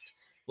draft.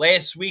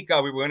 Last week,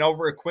 we went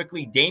over it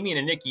quickly. Damien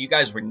and Nikki, you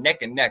guys were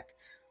neck and neck,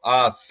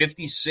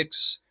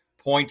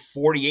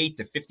 56.48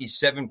 to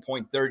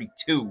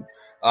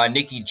 57.32.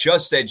 Nikki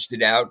just edged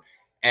it out.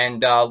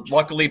 And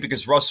luckily,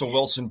 because Russell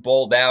Wilson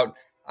balled out,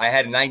 I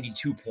had a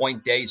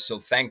 92-point day. So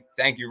thank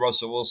you,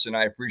 Russell Wilson.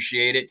 I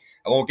appreciate it.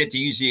 I won't get to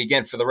use you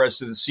again for the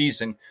rest of the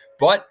season.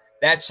 But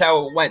that's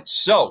how it went.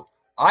 So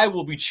I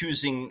will be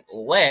choosing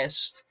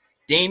last.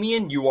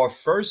 Damien, you are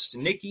first.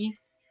 Nikki,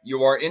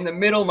 you are in the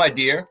middle, my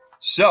dear.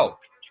 So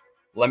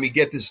let me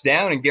get this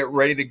down and get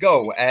ready to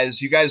go.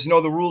 As you guys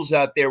know the rules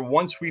out there,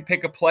 once we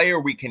pick a player,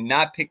 we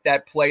cannot pick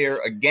that player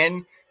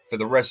again for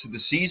the rest of the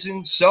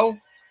season. So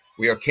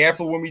we are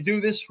careful when we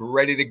do this. We're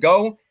ready to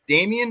go.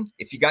 Damien,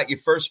 if you got your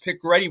first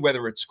pick ready,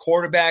 whether it's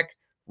quarterback,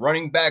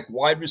 running back,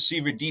 wide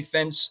receiver,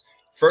 defense,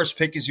 first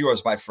pick is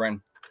yours, my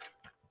friend.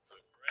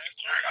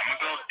 I'm going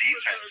to go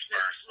defense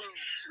first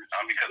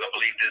because I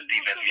believe this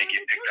defense is going to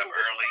get picked up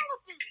early.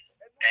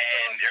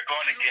 And they're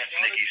going against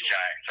Nikki's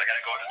Giants. I got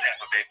to go with the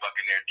Tampa Bay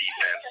Buccaneers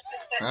defense.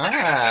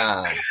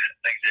 I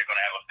think they're going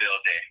to have a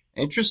field day.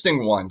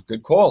 Interesting one.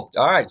 Good call.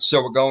 All right,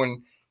 so we're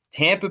going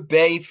Tampa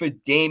Bay for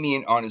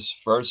Damien on his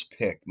first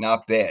pick.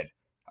 Not bad.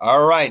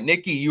 All right,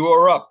 Nikki, you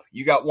are up.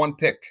 You got one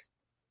pick.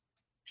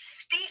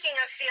 Speaking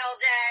of field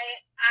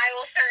day, I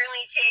will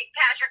certainly take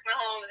Patrick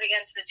Mahomes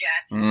against the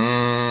Jets.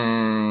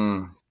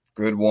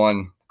 Good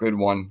one. Good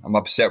one. I'm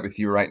upset with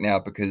you right now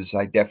because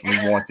I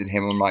definitely wanted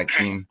him on my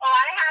team. Oh,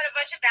 I had a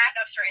bunch of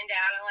backups written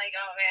down. I'm like,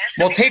 oh, man.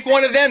 Well, take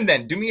one of them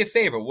then. Do me a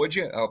favor, would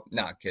you? Oh,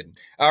 not kidding.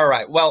 All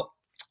right. Well,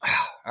 all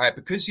right.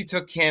 Because you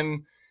took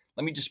him,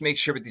 let me just make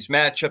sure with these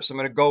matchups. I'm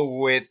going to go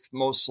with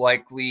most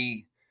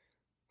likely,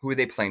 who are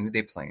they playing?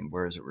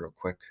 Where is it real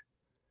quick?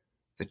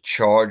 The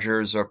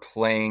Chargers are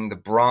playing the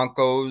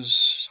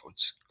Broncos. So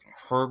it's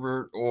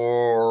Herbert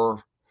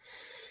or...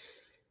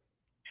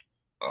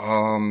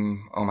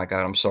 oh my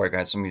God, I'm sorry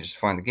guys. Let me just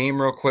find the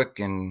game real quick.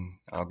 And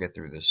I'll get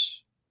through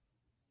this.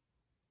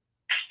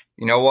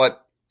 You know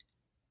what?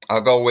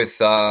 I'll go with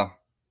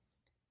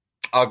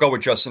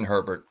Justin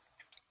Herbert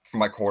for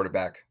my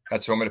quarterback.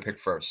 That's who I'm going to pick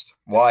first.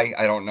 Why?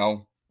 I don't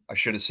know. I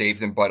should have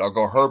saved him, but I'll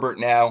go Herbert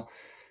now.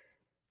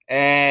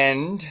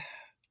 And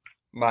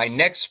my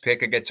next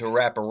pick I get to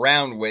wrap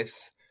around with,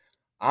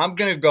 I'm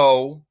going to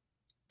go,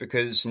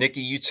 because,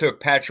 Nikki, you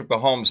took Patrick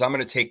Mahomes. I'm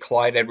going to take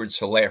Clyde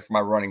Edwards-Helaire for my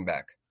running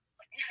back.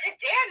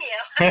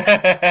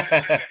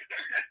 Damn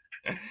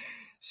you.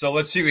 So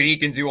let's see what he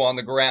can do on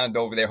the ground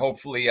over there.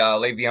 Hopefully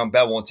Le'Veon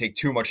Bell won't take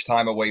too much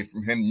time away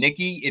from him.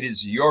 Nikki, it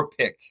is your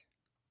pick.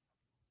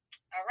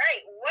 All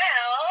right.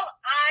 Well,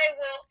 I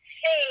will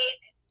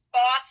take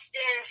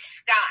Boston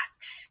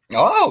Scott.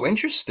 Oh,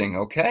 interesting.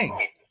 Okay.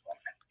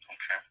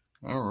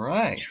 All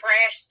right.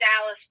 Trash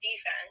Dallas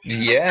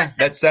defense. Yeah,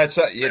 that's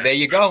yeah, there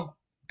you go.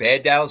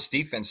 Bad Dallas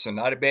defense, so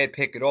not a bad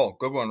pick at all.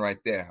 Good one right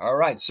there. All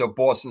right, so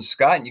Boston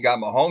Scott, and you got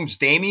Mahomes.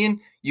 Damian,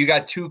 you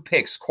got 2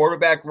 picks,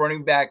 quarterback,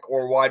 running back,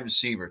 or wide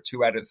receiver,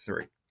 2 out of 3. All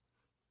right,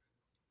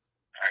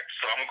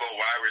 so I'm going to go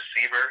wide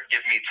receiver.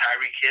 Give me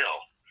Tyreek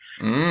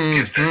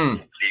Hill.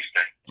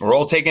 We're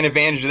all taking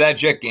advantage of that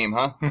Jet game,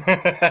 huh? And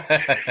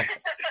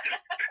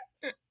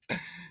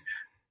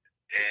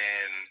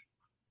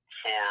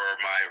for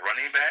my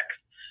running back,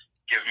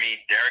 give me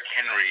Derrick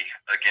Henry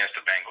against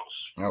the Bengals.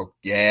 Oh,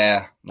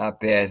 yeah, not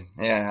bad.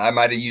 Yeah, I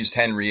might have used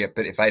Henry,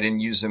 but if I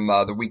didn't use him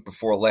the week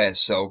before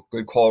last. So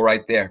good call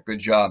right there. Good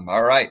job.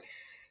 All right.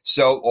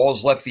 So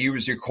all's left for you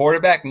is your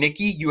quarterback.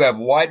 Nikki, you have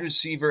wide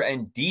receiver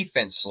and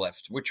defense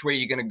left. Which way are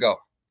you going to go?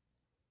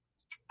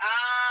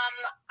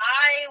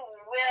 I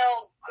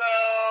will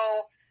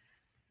go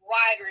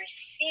wide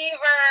receiver.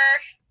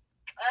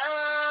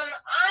 I'm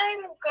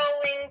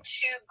going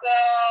to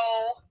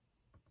go.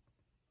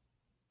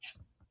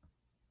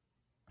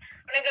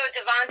 I'm going to go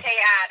Davante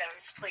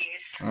Adams,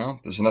 please. Well,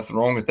 there's nothing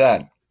wrong with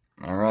that.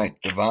 All right,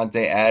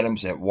 Davante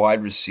Adams at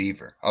wide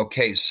receiver.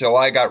 Okay, so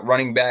I got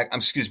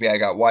I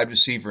got wide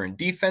receiver and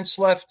defense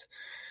left.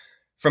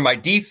 For my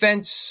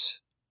defense,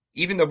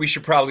 even though we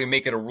should probably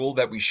make it a rule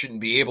that we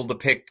shouldn't be able to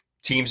pick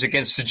teams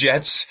against the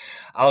Jets,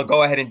 I'll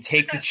go ahead and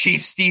take the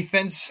Chiefs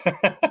defense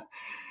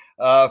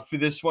for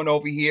this one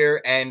over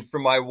here. And for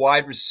my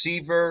wide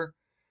receiver,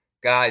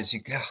 guys,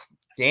 you guys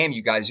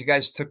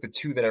took the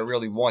 2 that I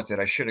really wanted.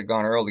 I should have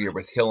gone earlier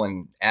with Hill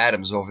and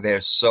Adams over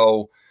there.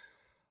 So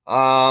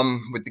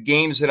with the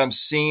games that I'm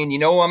seeing, you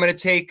know who I'm going to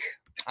take?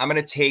 I'm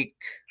going to take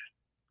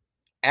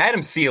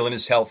Adam Thielen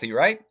is healthy,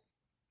 right?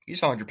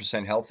 He's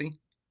 100% healthy.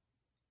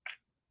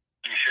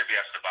 You should be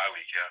after the bye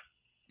week, yeah.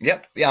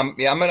 Yep. Yeah,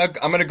 I'm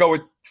gonna go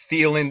with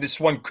Thielen. This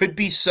one could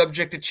be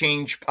subject to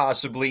change,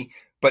 possibly,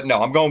 but no,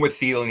 I'm going with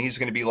Thielen. He's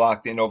going to be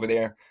locked in over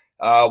there.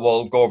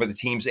 We'll go over the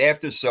teams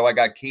after. So I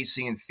got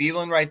Casey and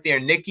Thielen right there.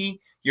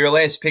 Nikki, your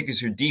last pick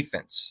is your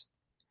defense.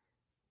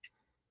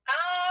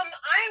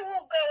 I will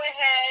go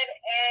ahead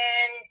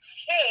and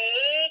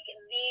take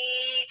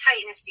the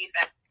Titans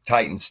defense.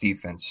 Titans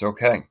defense.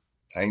 Okay.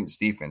 Titans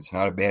defense.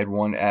 Not a bad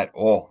one at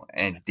all.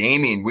 And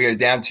Damian, we are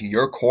down to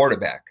your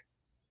quarterback.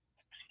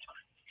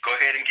 Go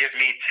ahead and give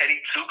me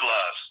Teddy Two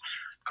Gloves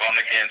going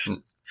against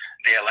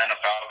the Atlanta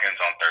Falcons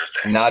on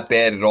Thursday. Not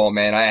bad at all,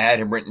 man. I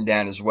had him written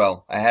down as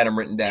well. I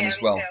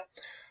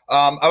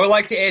would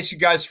like to ask you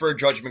guys for a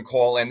judgment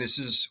call, and this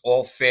is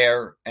all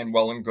fair and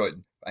well and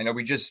good. I know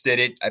we just did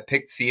it. I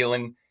picked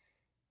Thielen.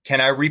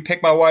 Can I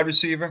repick my wide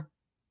receiver?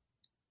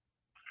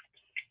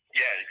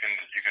 Yeah, you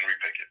can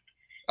repick it.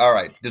 All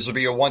right. This will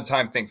be a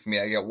one-time thing for me.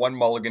 I get one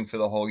mulligan for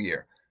the whole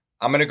year.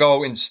 I'm going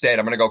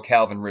to go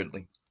Calvin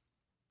Ridley.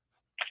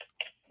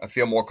 I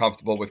feel more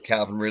comfortable with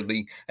Calvin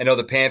Ridley. I know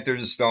the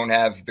Panthers don't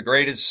have the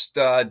greatest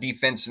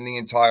defense in the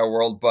entire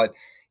world, but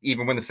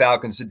even when the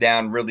Falcons are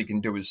down, Ridley can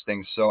do his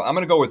thing. So I'm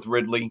going to go with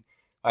Ridley.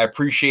 I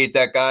appreciate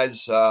that,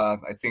 guys. I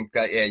think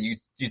that,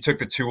 you took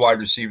the 2 wide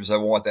receivers I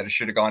wanted. I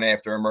should have gone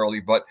after him early,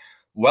 but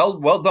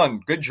well done.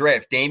 Good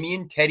draft.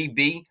 Damian, Teddy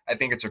B, I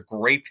think it's a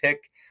great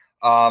pick.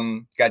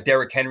 Got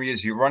Derrick Henry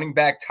as your running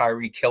back,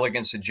 Tyreek Hill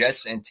against the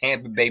Jets, and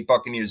Tampa Bay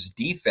Buccaneers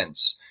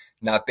defense.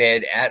 Not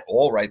bad at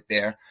all right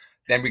there.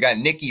 Then we got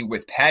Nikki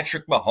with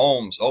Patrick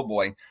Mahomes. Oh,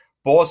 boy.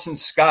 Boston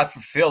Scott for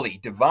Philly.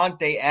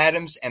 Davante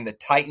Adams and the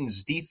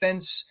Titans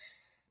defense.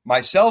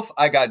 Myself,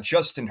 I got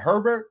Justin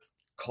Herbert,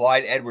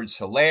 Clyde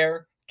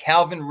Edwards-Helaire,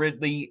 Calvin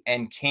Ridley,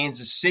 and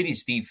Kansas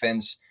City's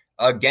defense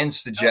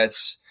against the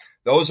Jets.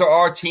 Those are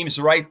our teams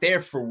right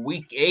there for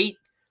Week 8.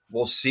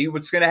 We'll see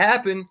what's going to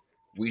happen.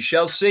 We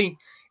shall see.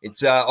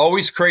 It's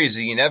always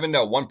crazy. You never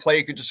know. One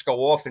player could just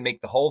go off and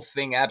make the whole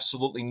thing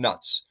absolutely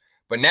nuts.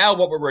 But now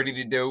what we're ready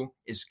to do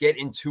is get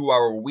into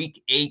our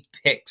Week 8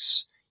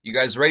 picks. You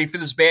guys ready for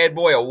this bad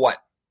boy or what?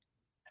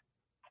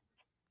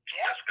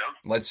 Yeah, let's go.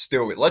 Let's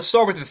do it. Let's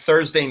start with the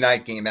Thursday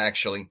night game,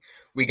 actually.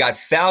 We got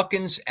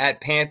Falcons at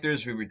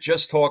Panthers. We were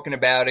just talking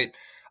about it.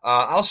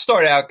 I'll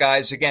start out,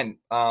 guys. Again,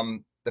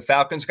 the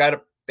Falcons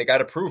got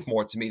to prove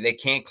more to me. They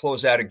can't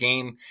close out a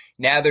game.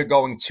 Now they're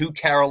going to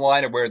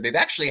Carolina, where they've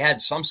actually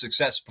had some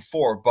success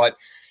before, but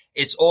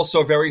it's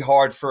also very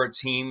hard for a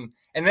team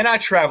And they're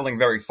not traveling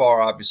very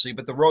far, obviously,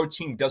 but the road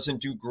team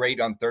doesn't do great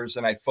on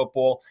Thursday Night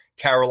Football.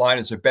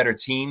 Carolina's a better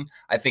team.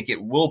 I think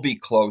it will be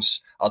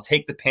close. I'll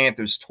take the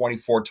Panthers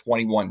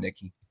 24-21,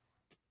 Nikki.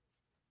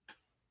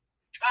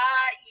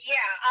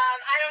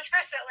 I don't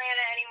trust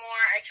Atlanta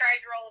anymore. I tried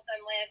to roll with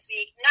them last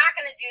week. Not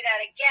going to do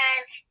that again.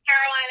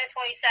 Carolina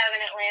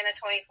 27, Atlanta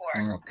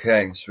 24.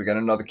 Okay, so we got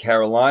another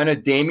Carolina.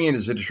 Damian,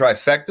 is it a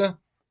trifecta?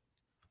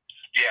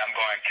 Yeah, I'm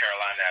going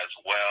Carolina as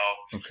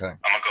well. Okay.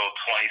 I'm going to go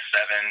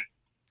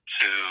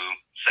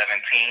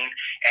 27-17,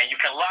 and you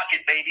can lock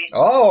it, baby.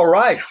 Oh, all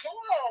right.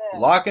 Cool.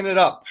 Locking it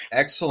up.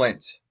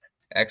 Excellent.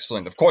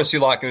 Of course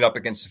you're locking it up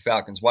against the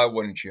Falcons. Why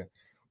wouldn't you?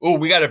 Oh,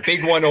 we got a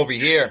big one over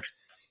here.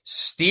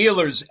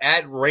 Steelers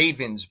at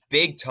Ravens,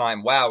 big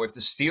time. Wow, if the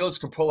Steelers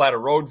can pull out a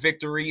road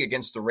victory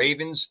against the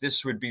Ravens,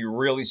 this would be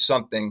really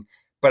something.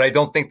 But I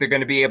don't think they're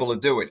going to be able to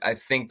do it. I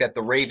think that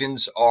the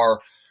Ravens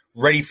are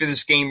ready for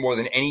this game more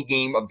than any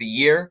game of the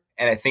year,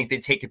 and I think they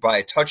take it by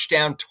a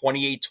touchdown,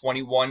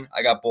 28-21.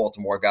 I got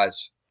Baltimore,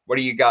 guys. What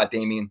do you got,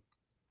 Damian?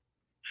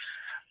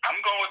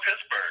 I'm going with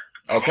Pittsburgh.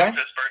 Okay. I'm going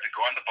with Pittsburgh to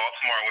go into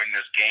Baltimore and win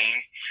this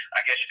game.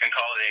 I guess you can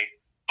call it a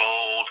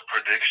bold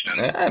prediction.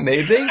 Yeah,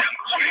 maybe.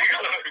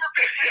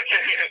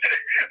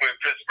 With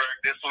Pittsburgh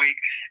this week.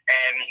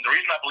 And the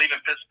reason I believe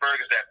in Pittsburgh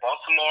is that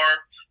Baltimore,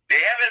 they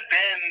haven't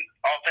been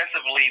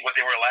offensively what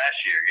they were last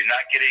year. You're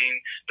not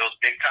getting those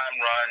big-time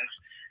runs.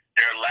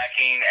 They're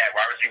lacking at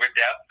wide receiver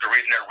depth. The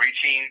reason they're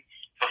reaching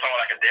for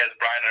someone like a Dez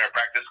Bryant in their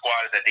practice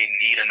squad is that they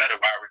need another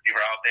wide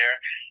receiver out there.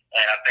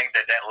 And I think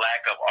that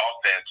lack of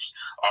offense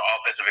or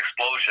offensive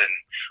explosion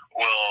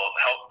will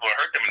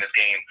hurt them in this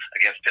game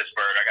against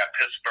Pittsburgh. I got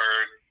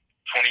Pittsburgh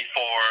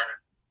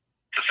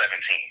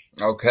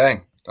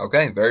 24-17.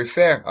 Okay, very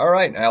fair. All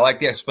right, and I like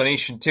the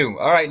explanation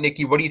too. All right,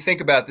 Nikki, what do you think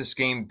about this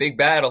game? Big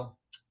battle.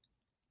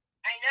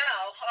 I know.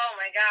 Oh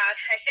my God.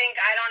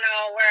 I don't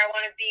know where I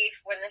want to be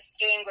when this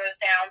game goes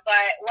down.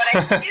 But what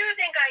I do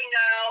think I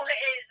know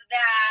is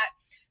that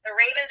the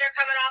Ravens are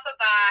coming off a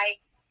bye.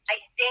 I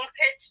think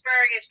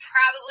Pittsburgh is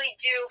probably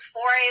due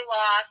for a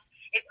loss.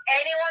 If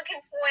anyone can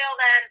foil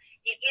them,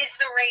 it is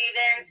the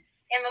Ravens.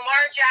 In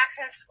Lamar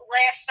Jackson's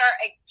last start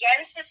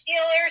against the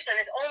Steelers and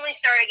his only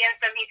start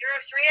against them, he threw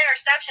 3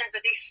 interceptions,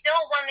 but they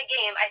still won the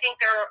game. I think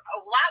they're a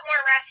lot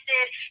more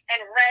rested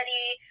and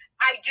ready.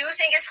 I do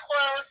think it's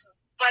close,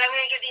 but I'm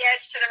going to give the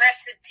edge to the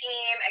rest of the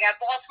team. I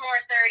got Baltimore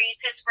 30,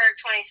 Pittsburgh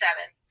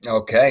 27.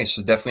 Okay,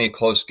 so definitely a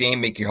close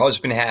game. Make your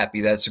husband happy.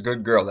 That's a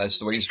good girl. That's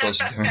the way you're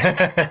supposed to do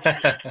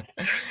it.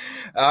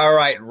 All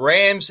right,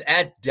 Rams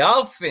at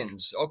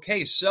Dolphins.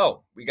 Okay,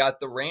 so we got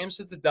the Rams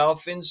at the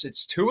Dolphins.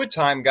 It's Tua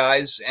time,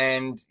 guys.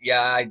 And,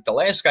 yeah, the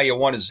last guy you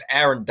want is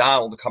Aaron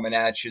Donald coming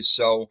at you.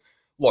 So,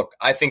 look,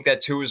 I think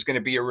that Tua is going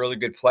to be a really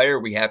good player.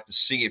 We have to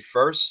see it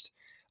first.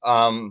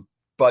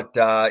 But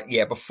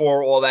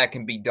before all that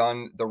can be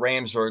done, the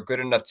Rams are a good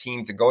enough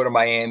team to go to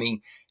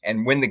Miami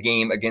and win the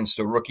game against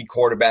a rookie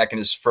quarterback in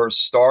his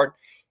first start.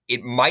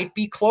 It might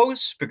be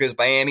close because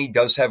Miami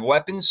does have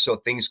weapons, so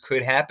things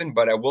could happen,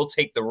 but I will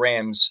take the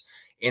Rams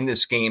in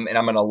this game, and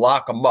I'm going to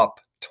lock them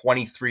up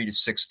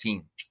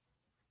 23-16.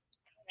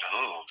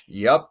 Oh.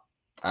 Yep,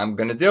 I'm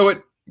going to do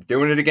it.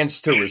 Doing it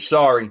against Tua.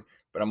 Sorry,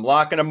 but I'm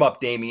locking them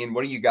up, Damian.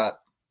 What do you got?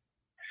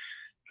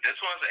 This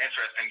one's an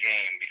interesting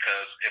game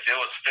because if it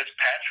was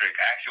Fitzpatrick,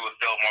 I actually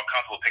would feel more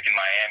comfortable picking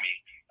Miami.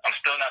 I'm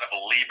still not a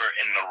believer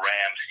in the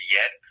Rams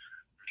yet.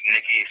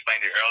 Nikki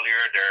explained it earlier.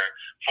 Their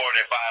 4 of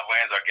their 5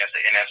 wins are against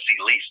the NFC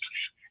least,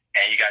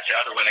 and you got your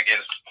other win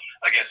against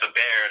the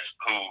Bears,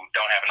 who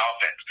don't have an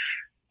offense.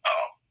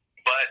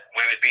 But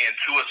with it being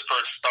Tua's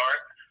first start,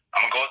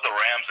 I'm gonna go with the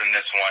Rams in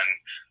this one,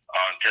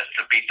 just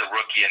to beat the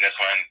rookie in this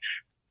one.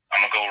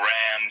 I'm gonna go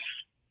Rams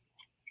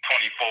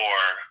 24,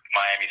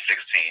 Miami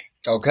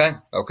 16.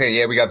 Okay,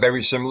 yeah, we got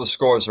very similar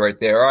scores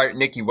right there. All right,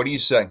 Nikki, what do you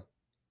say?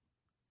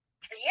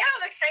 Yeah,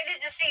 I'm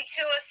excited to see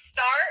Tua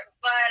start,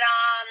 but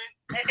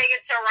I think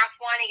it's a rough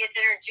one. He gets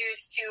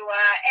introduced to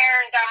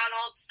Aaron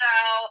Donald, so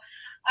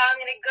I'm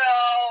going to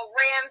go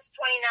Rams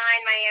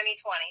 29, Miami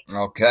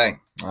 20. Okay,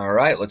 all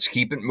right, let's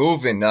keep it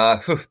moving.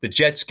 The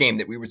Jets game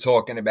that we were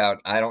talking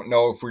about, I don't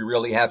know if we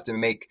really have to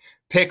make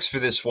picks for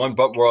this one,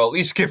 but we'll at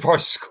least give our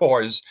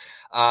scores.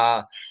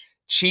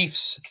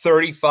 Chiefs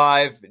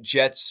 35,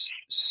 Jets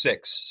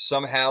 6.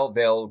 Somehow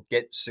they'll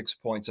get 6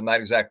 points. I'm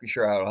not exactly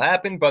sure how it'll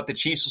happen, but the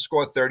Chiefs will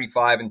score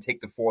 35 and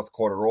take the fourth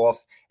quarter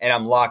off, and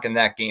I'm locking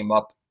that game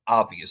up,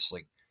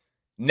 obviously.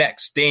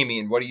 Next,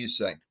 Damian, what do you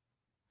say?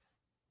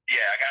 Yeah,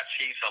 I got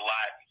Chiefs a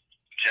lot,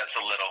 Jets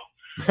a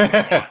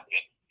little.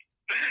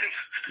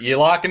 You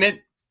locking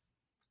it?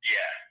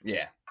 Yeah.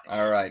 Yeah,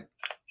 all right.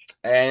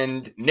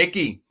 And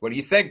Nikki, what do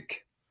you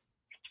think?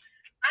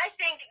 I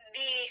think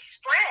the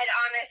spread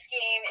on this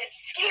game is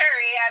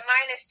scary at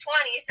 -20.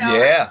 So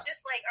yeah. It's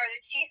just like, are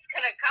the Chiefs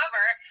going to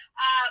cover?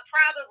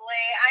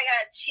 Probably. I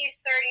got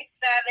Chiefs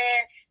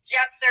 37,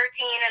 Jets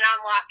 13, and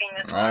I'm locking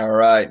this one. All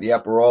right.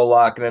 Yep, we're all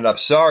locking it up.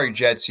 Sorry,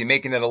 Jets. You're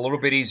making it a little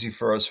bit easy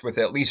for us with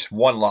at least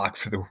one lock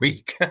for the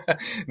week.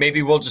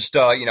 Maybe we'll just,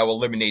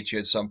 eliminate you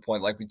at some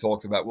point like we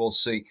talked about. We'll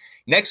see.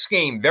 Next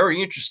game,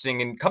 very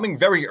interesting and coming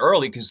very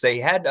early because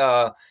they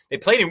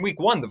played in week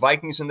 1, the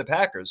Vikings and the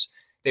Packers.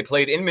 They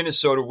played in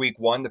Minnesota week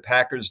 1. The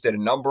Packers did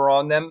a number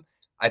on them.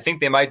 I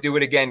think they might do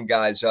it again,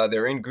 guys.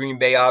 They're in Green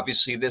Bay,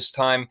 obviously, this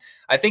time.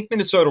 I think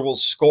Minnesota will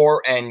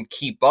score and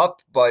keep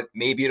up, but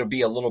maybe it'll be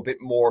a little bit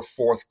more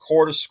fourth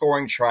quarter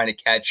scoring, trying to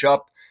catch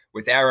up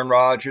with Aaron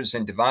Rodgers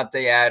and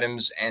Devontae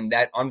Adams and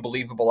that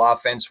unbelievable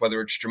offense,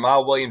 whether it's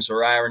Jamal Williams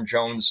or Aaron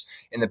Jones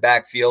in the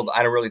backfield.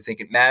 I don't really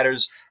think it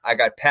matters. I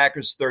got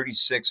Packers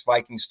 36,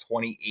 Vikings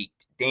 28.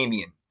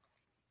 Damian.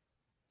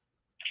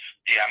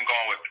 Yeah, I'm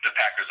going with the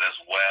Packers as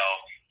well.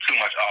 Too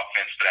much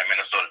offense for that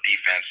Minnesota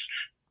defense.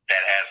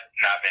 That has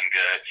not been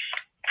good.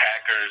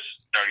 Packers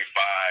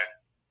 35,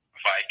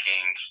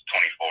 Vikings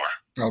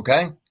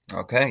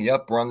 24. Okay.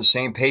 Yep, we're on the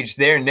same page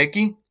there.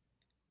 Nikki?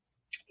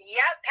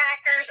 Yep,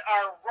 Packers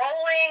are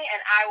rolling,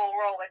 and I will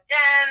roll with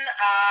them.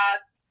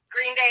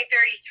 Green Bay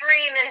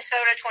 33,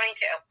 Minnesota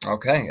 22.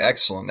 Okay,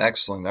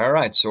 excellent. All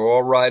right, so we're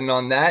all riding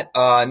on that.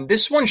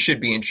 This one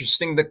should be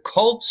interesting. The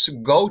Colts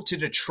go to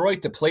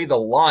Detroit to play the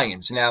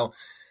Lions. Now,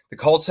 the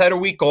Colts had a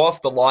week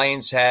off. The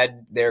Lions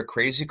had their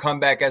crazy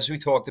comeback, as we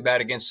talked about,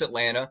 against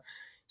Atlanta.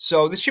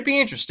 So this should be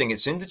interesting.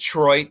 It's in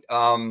Detroit.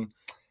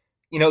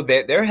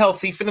 They're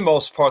healthy for the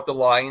most part, the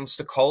Lions.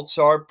 The Colts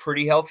are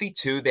pretty healthy,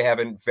 too. They have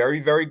a very,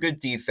 very good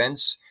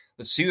defense.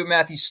 Let's see what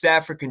Matthew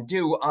Stafford can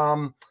do.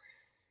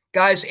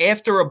 Guys,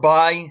 after a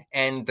bye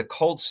and the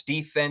Colts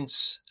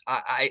defense,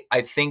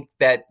 I think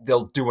that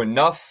they'll do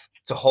enough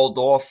to hold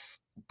off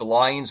the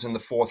Lions in the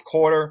fourth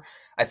quarter.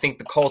 I think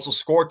the Colts will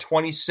score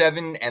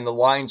 27 and the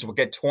Lions will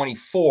get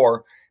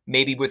 24,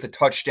 maybe with a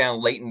touchdown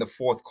late in the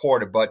fourth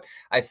quarter. But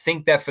I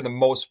think that for the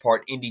most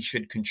part, Indy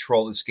should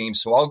control this game.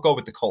 So I'll go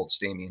with the Colts,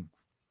 Damian.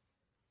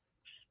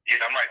 Yeah,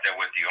 I'm right there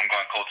with you. I'm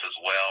going Colts as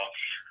well.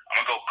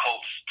 I'm going to go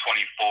Colts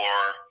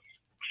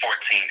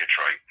 24-14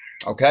 Detroit.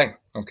 Okay.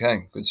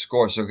 Good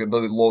score. So good,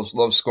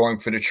 low scoring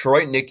for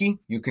Detroit. Nikki,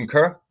 you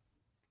concur?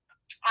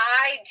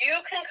 I do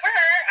concur.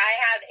 I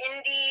have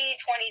Indy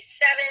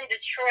 27,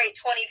 Detroit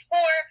 24,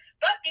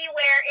 but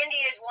beware, Indy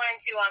is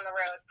 1-2 on the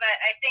road. But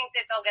I think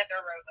that they'll get their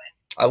road win.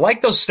 I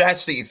like those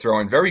stats that you throw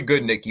in. Very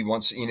good, Nikki.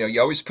 Once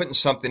you're always putting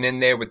something in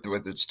there with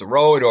whether it's the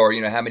road or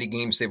how many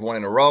games they've won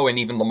in a row, and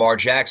even Lamar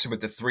Jackson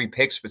with the 3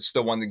 picks but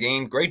still won the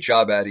game. Great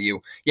job out of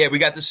you. Yeah, we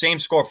got the same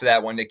score for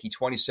that one, Nikki.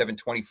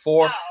 27-24.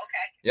 Oh, okay.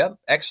 Yep,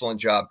 excellent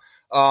job.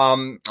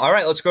 All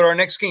right, let's go to our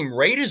next game.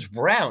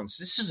 Raiders-Browns.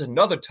 This is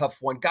another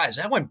tough one. Guys,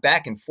 I went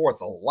back and forth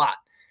a lot.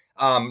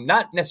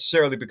 Not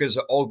necessarily because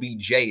of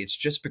OBJ. It's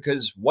just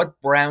because what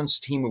Browns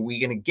team are we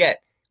going to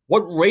get?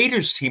 What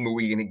Raiders team are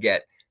we going to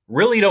get?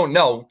 Really don't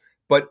know,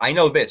 but I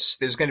know this.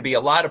 There's going to be a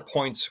lot of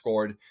points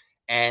scored.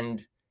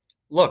 And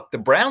look, the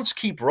Browns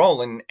keep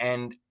rolling,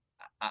 and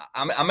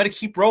I'm going to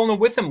keep rolling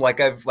with them like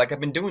I've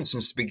been doing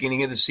since the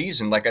beginning of the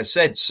season, like I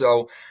said.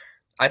 So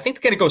I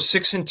think they're going to go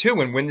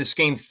 6-2 and win this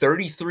game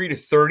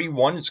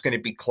 33-31. It's going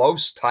to be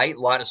close, tight, a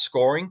lot of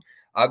scoring.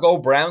 I'll go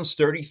Browns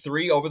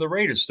 33 over the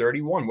Raiders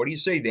 31. What do you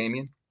say,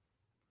 Damian?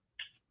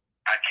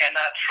 I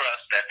cannot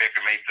trust that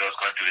Baker Mayfield is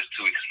going to do this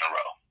 2 weeks in a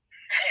row.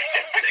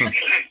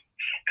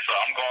 So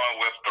I'm going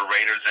with the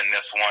Raiders in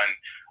this one.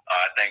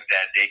 I think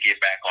that they get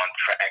back on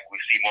track. We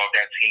see more of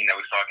that team that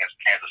we saw against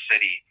Kansas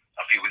City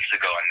a few weeks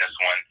ago in this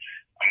one.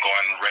 I'm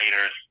going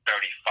Raiders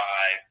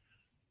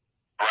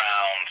 35,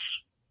 Browns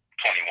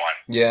 21.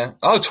 Yeah.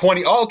 Oh,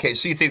 20. Oh, okay.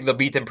 So you think they'll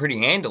beat them pretty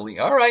handily.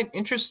 All right.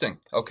 Interesting.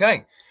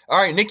 Okay. All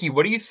right, Nikki,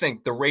 what do you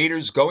think? The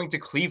Raiders going to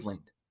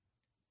Cleveland?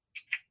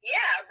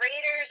 Yeah,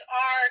 Raiders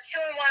are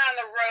 2-1 on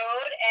the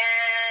road,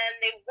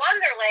 and they won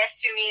their last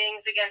 2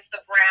 meetings against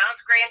the Browns.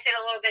 Granted,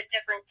 a little bit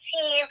different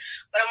team,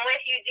 but I'm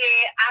with you, D.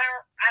 I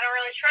don't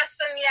really trust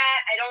them yet.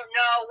 I don't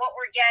know what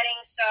we're getting,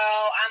 so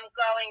I'm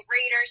going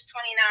Raiders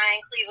 29,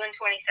 Cleveland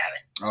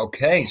 27.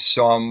 Okay,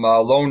 so I'm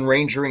Lone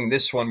Rangering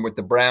this one with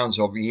the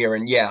Browns over here,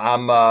 and yeah,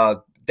 I'm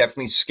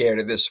definitely scared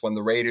of this one.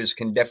 The Raiders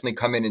can definitely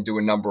come in and do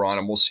a number on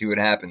them. We'll see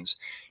what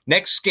happens.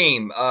 Next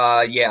game,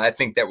 I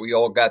think that we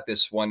all got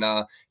this one.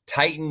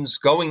 Titans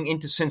going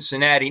into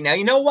Cincinnati. Now,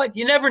 you know what?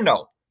 You never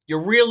know. You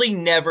really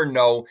never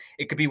know.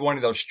 It could be one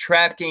of those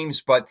trap games,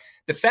 but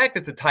the fact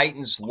that the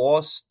Titans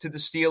lost to the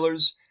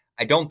Steelers,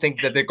 I don't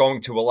think that they're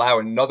going to allow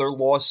another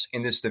loss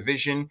in this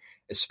division,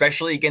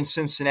 especially against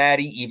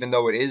Cincinnati, even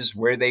though it is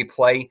where they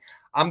play.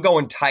 I'm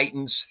going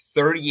Titans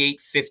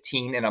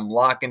 38-15, and I'm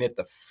locking it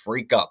the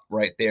freak up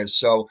right there.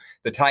 So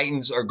the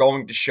Titans are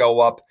going to show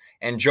up,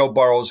 and Joe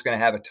Burrow is going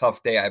to have a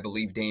tough day, I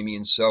believe,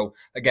 Damian. So,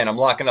 again, I'm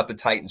locking up the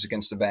Titans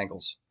against the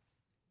Bengals.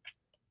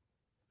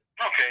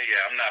 Okay,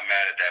 yeah, I'm not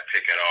mad at that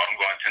pick at all. I'm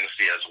going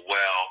Tennessee as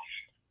well.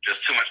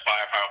 Just too much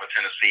firepower for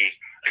Tennessee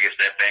against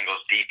that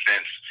Bengals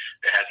defense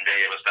that hasn't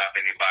been able to stop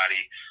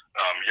anybody.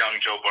 Young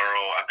Joe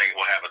Burrow, I think,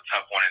 will have a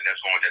tough one in this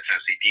one with that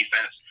Tennessee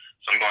defense.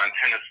 So I'm going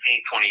Tennessee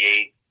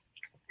 28,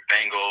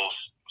 Bengals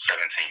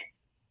 17.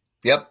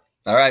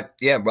 All right.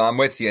 Yeah, well, I'm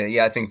with you.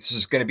 Yeah, I think this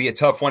is going to be a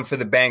tough one for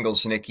the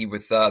Bengals, Nikki,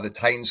 with the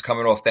Titans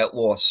coming off that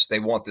loss. They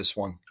want this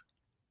one.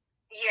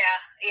 Yeah.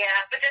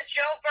 But does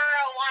Joe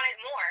Burrow want it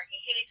more? He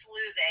hates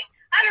losing.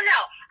 I don't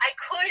know. I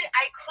could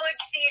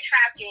see a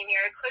trap game here.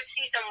 I could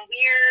see some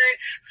weird,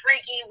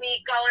 freaky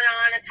week going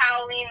on. It's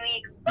Halloween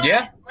week. But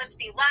yeah. Let's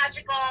be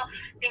logical. I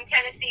think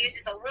Tennessee is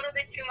just a little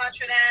bit too much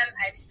for them.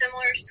 I have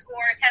similar score.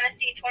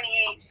 Tennessee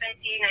 28,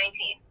 Cincy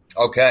 19.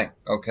 Okay.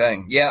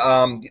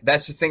 Yeah,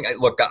 that's the thing.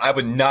 Look, I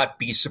would not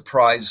be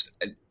surprised.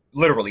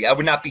 Literally, I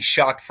would not be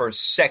shocked for a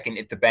second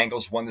if the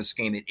Bengals won this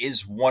game. It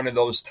is one of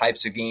those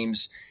types of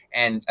games.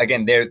 And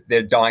again,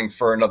 they're dying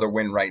for another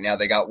win right now.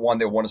 They got one.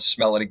 They want to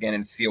smell it again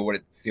and taste what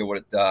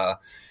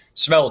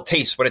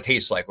it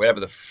tastes like. Whatever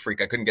the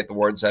freak. I couldn't get the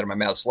words out of my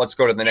mouth. So let's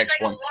go to the next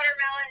like one. A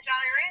watermelon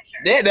Jolly Rancher.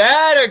 Yeah,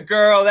 that a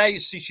girl. That you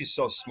see, she's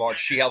so smart.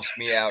 She helps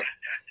me out.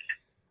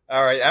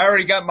 All right, I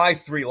already got my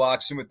 3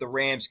 locks in with the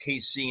Rams,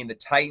 KC, and the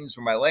Titans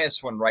were my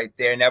last one right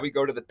there. Now we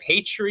go to the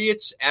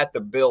Patriots at the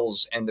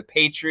Bills, and the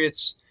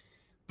Patriots,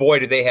 boy,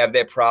 do they have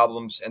their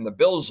problems, and the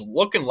Bills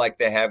looking like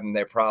they're having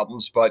their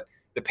problems, but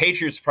the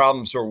Patriots'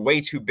 problems are way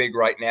too big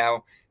right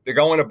now. They're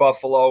going to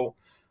Buffalo.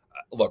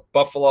 Look,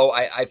 Buffalo,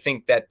 I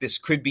think that this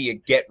could be a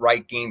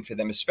get-right game for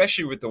them,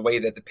 especially with the way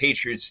that the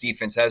Patriots'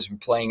 defense has been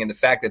playing and the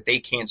fact that they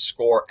can't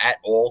score at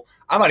all.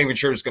 I'm not even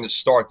sure who's going to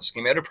start this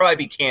game. It'll probably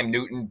be Cam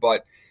Newton,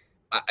 but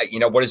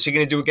what is he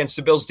going to do against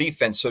the Bills'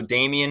 defense? So,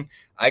 Damien,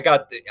 I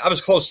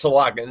was close to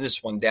locking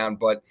this one down,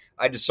 but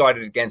I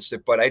decided against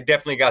it. But I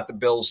definitely got the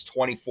Bills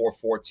 24-14. This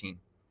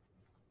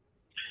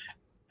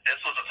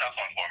was a tough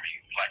one for me.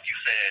 Like you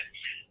said,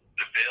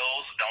 the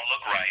Bills don't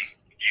look right.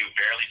 You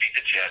barely beat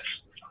the Jets.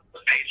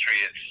 The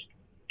Patriots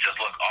just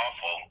look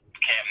awful.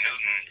 Cam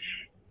Newton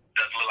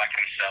doesn't look like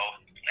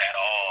himself at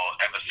all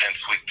ever since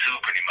week 2,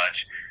 pretty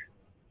much.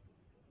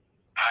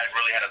 I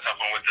really had a tough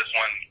one with this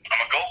one.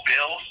 I'm going to go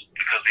Bills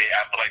because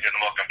I feel like they're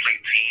the more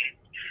complete team.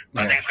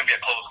 But I think it's going to be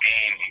a close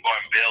game. I'm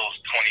going Bills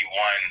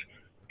 21,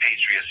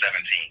 Patriots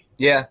 17.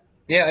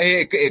 Yeah,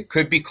 it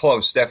could be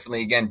close,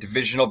 definitely. Again,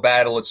 divisional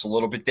battle, it's a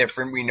little bit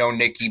different. We know,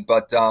 Nikki,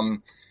 but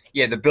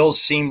the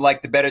Bills seem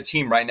like the better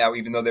team right now,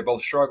 even though they're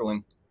both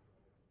struggling.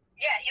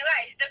 Yeah, you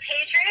guys, the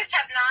Patriots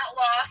have not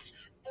lost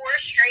 4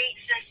 straight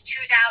since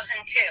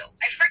 2002.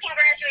 I freaking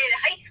graduated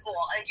high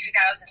school in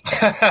 2002.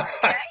 Okay?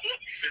 But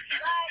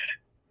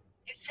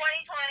it's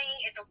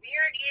 2020. It's a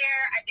weird year.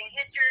 I think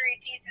history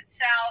repeats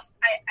itself.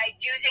 I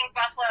do think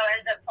Buffalo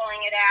ends up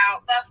pulling it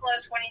out. Buffalo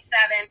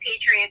 27,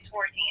 Patriots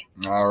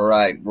 14. All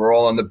right. We're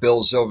all on the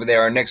Bills over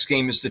there. Our next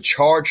game is the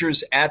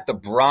Chargers at the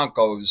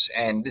Broncos.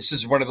 And this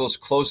is one of those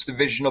close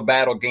divisional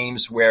battle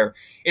games where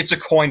it's a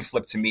coin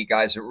flip to me,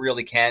 guys. It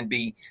really can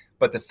be.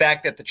 But the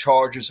fact that the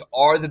Chargers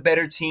are the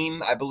better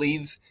team, I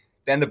believe,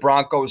 than the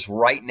Broncos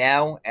right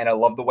now, and I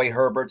love the way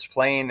Herbert's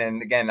playing.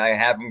 And again, I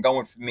have him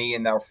going for me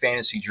in our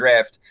fantasy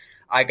draft.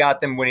 I got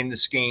them winning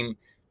this game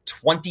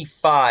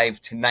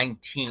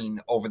 25-19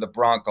 over the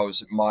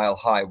Broncos at Mile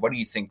High. What do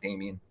you think,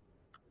 Damien?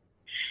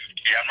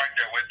 Yeah, I'm right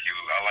there with you.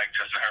 I like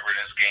Justin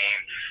Herbert in this game.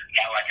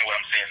 Not liking what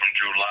I'm seeing from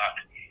Drew Lock.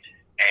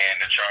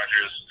 And the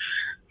Chargers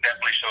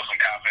definitely show some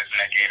confidence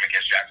in that game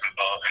against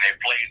Jacksonville. And they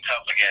played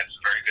tough against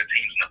very good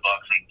teams in the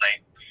Bucs and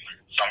Saints.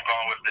 So I'm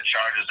going with the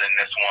Chargers in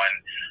this one.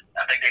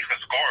 I think they can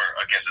score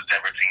against the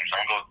Denver team. So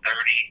I'm going to go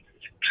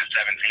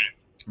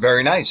 30-17.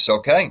 Very nice.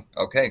 Okay,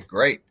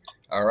 great.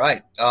 All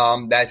right.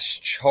 That's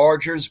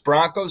Chargers,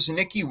 Broncos.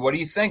 Nikki, what do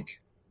you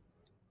think?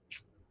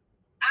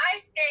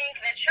 I think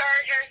the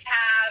Chargers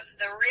have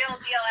the real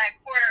deal at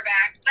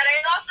quarterback, but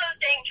I also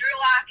think Drew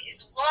Lock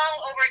is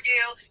long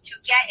overdue to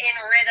get in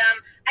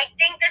rhythm. I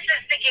think this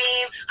is the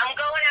game. I'm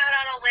going out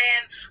on a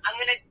limb. I'm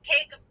going to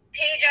take a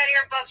page out of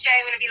your book, Jay.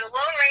 I'm going to be the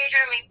Lone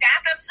Ranger. Let me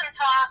back up some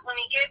talk. Let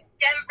me give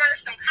Denver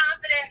some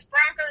confidence.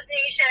 Broncos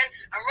Nation.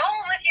 I'm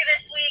rolling with you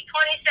this week.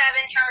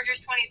 27,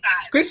 Chargers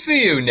 25. Good for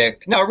you,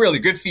 Nick. No, really,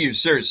 good for you,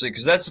 seriously,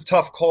 because that's a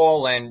tough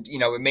call, and,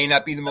 it may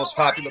not be the most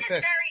popular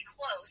pick. It's very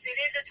close. It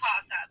is a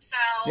toss-up. So,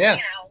 yeah.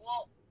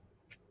 We'll...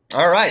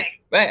 All right. Okay.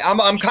 Hey,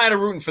 I'm kind of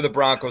rooting for the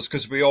Broncos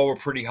because we all were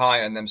pretty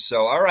high on them.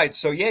 So, all right.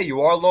 So, yeah,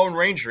 you are Lone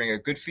Rangering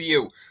it. Good for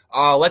you.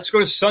 Let's go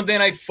to Sunday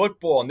Night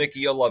Football. Nikki,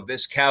 you'll love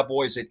this.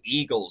 Cowboys at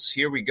Eagles.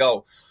 Here we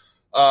go.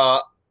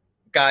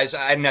 Guys,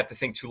 I didn't have to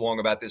think too long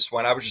about this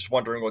one. I was just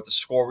wondering what the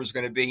score was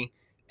going to be.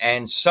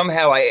 And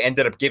somehow I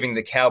ended up giving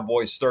the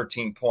Cowboys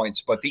 13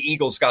 points, but the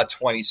Eagles got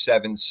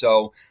 27.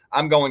 So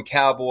I'm going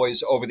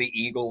Cowboys over the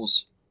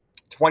Eagles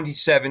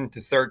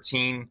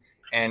 27-13.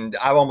 And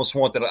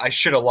I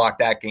should have locked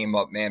that game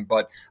up, man.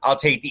 But I'll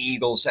take the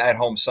Eagles at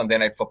home Sunday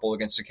Night Football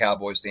against the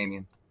Cowboys,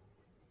 Damien.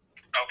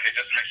 Okay,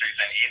 just to make sure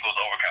you're saying Eagles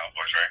over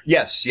Cowboys, right?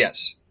 Yes. Okay.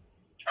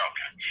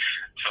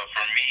 So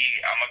for me,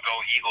 I'm going to go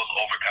Eagles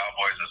over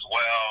Cowboys as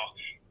well.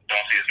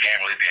 Don't see this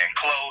game really being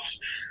close.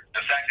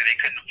 The fact that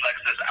they couldn't flex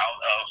this out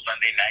of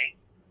Sunday night,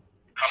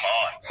 come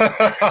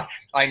on.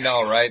 I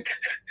know, right? But,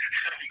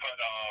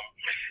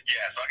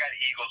 so I got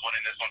Eagles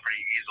winning this one pretty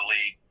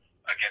easily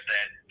against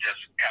that just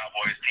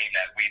Cowboys team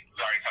that we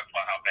already talked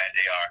about how bad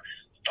they are.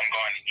 So I'm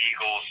going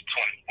Eagles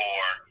 24,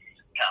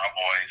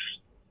 Cowboys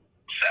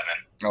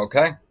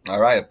Okay. All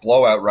right. A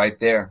blowout right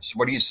there. So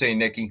what do you say,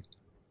 Nikki?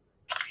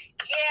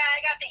 Yeah,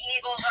 I got the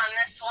Eagles on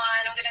this one.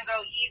 I'm going to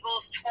go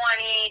Eagles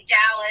 20,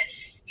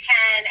 Dallas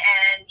 10,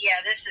 and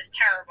yeah, this is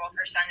terrible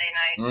for Sunday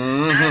night.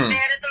 Not as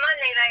bad as the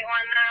Monday night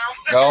one,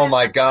 though. Oh,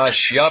 my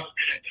gosh. Yup.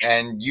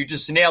 And you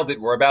just nailed it.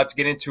 We're about to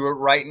get into it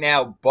right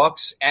now.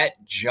 Bucks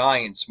at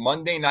Giants.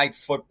 Monday Night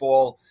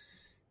Football.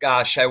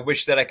 Gosh, I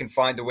wish that I can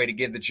find a way to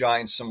give the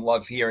Giants some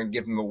love here and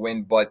give them a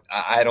win, but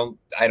I don't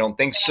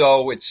think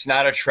so. It's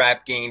not a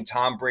trap game.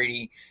 Tom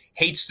Brady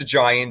hates the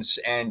Giants,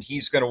 and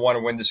he's going to want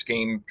to win this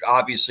game,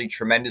 obviously,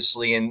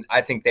 tremendously, and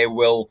I think they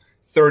will.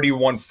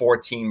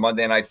 31-14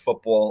 Monday Night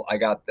Football. I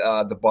got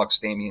the Bucks,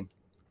 Damien.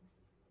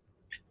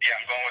 Yeah,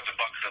 I'm going with the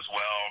Bucks as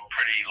well.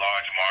 Pretty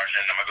large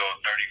margin. I'm going to go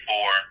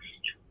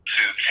 34-10,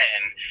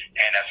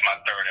 and that's my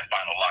third and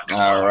final lock.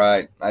 All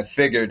right. I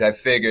figured.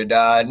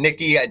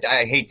 Nikki,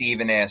 I hate to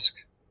even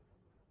ask.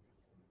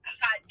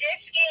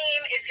 This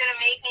game is going to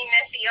make me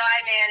miss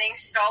Eli Manning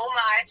so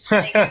much.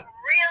 Like, it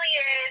really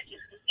is.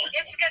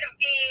 It's going to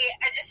be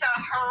just a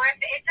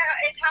horrific –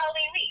 it's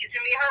Halloween week. It's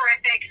going to be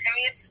horrific. It's going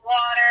to be a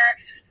slaughter.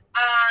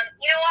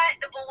 You know what?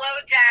 The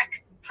Below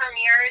Deck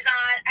premiere is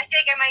on. I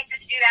think I might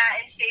just do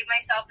that and save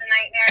myself the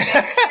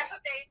nightmare. Tampa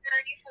Bay 34,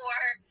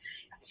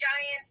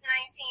 Giants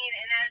 19,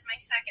 and that is my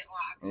second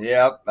lock.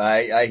 Yep,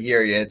 I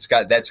hear you.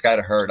 That's got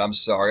to hurt. I'm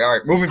sorry. All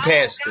right, moving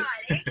past it.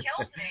 It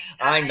kills me.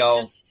 I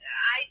know.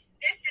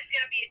 This is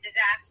going to be a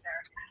disaster.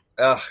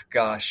 Oh,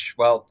 gosh.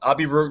 Well, I'll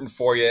be rooting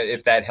for you.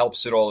 If that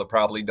helps at all, it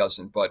probably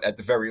doesn't, but at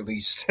the very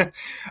least.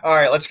 All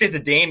right, let's get to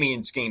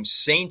Damien's game.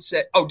 Saints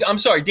at – oh, I'm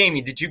sorry,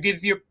 Damien, did you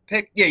give your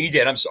pick? Yeah, you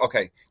did.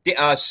 Okay.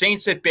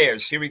 Saints at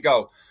Bears. Here we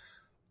go.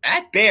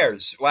 At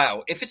Bears,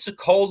 wow. If it's a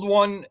cold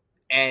one,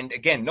 and,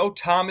 again, no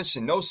Thomas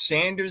and no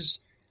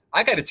Sanders,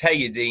 I got to tell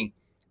you, D,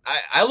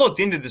 I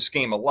looked into this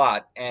game a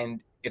lot,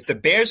 and if the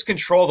Bears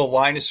control the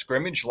line of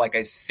scrimmage like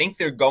I think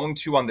they're going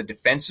to on the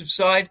defensive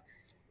side –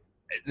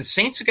 the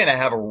Saints are going to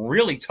have a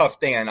really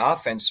tough day on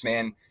offense,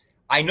 man.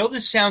 I know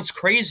this sounds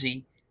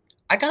crazy.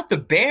 I got the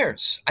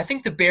Bears. I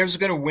think the Bears are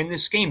going to win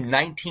this game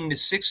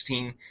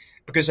 19-16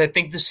 because I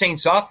think the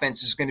Saints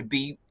offense is going to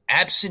be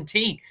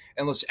absentee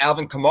unless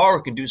Alvin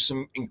Kamara can do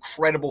some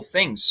incredible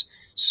things.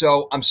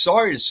 So I'm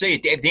sorry to say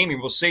it, Damien,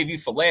 we'll save you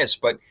for last,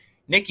 but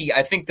Nikki,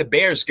 I think the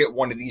Bears get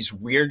one of these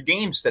weird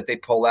games that they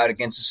pull out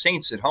against the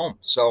Saints at home.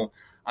 So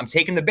I'm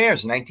taking the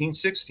Bears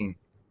 19-16.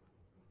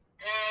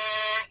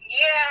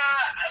 Yeah.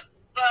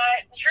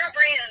 But Drew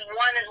Brees has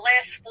won his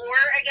last 4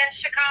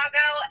 against Chicago,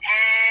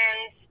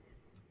 and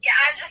yeah,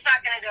 I'm just not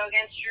going to go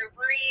against Drew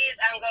Brees.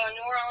 I'm going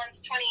New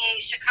Orleans 28,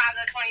 Chicago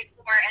 24,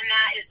 and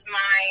that is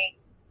my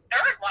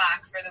third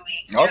lock for the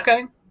week.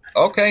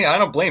 Okay, I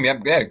don't blame you.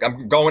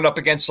 I'm going up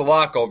against the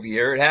lock over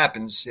here. It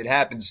happens.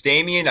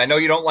 Damien, I know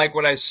you don't like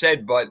what I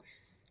said, but,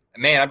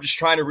 man, I'm just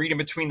trying to read in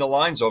between the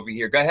lines over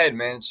here. Go ahead,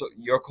 man. So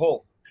your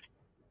call.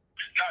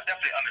 No, I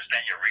definitely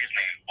understand your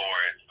reasoning for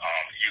it.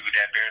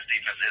 That Bears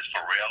defense is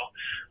for real,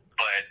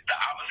 but the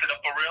opposite of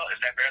for real is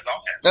that Bears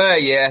offense.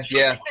 Yeah. So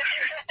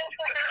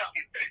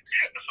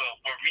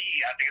for me,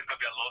 I think it's going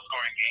to be a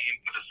low-scoring game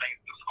for the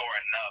Saints to score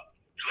enough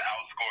to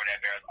outscore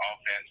that Bears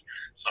offense.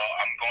 So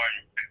I'm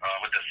going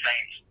with the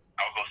Saints.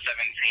 I'll go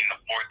 17-14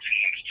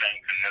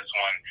 Saints in this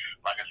one.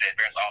 Like I said,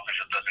 Bears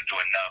offense just doesn't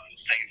do enough.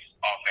 Saints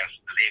offense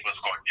is able to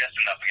score just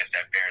enough against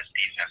that Bears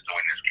defense to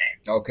win this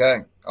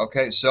game.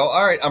 Okay. So,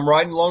 all right, I'm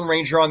riding Lone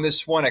Ranger on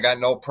this one. I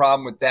got no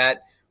problem with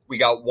that. We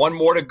got one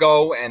more to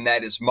go, and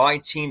that is my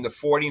team, the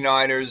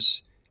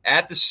 49ers,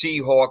 at the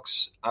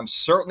Seahawks. I'm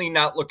certainly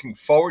not looking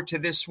forward to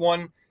this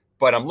one,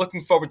 but I'm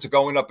looking forward to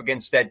going up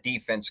against that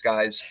defense,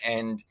 guys.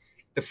 And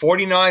the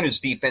 49ers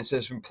defense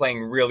has been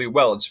playing really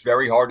well. It's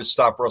very hard to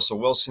stop Russell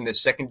Wilson. The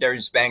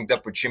secondary's banged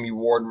up with Jimmy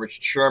Ward and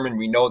Richard Sherman.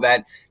 We know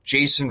that.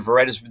 Jason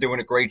Verrett has been doing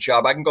a great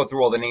job. I can go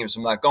through all the names.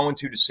 I'm not going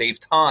to save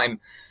time.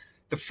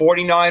 The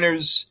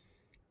 49ers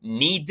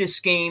need this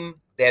game.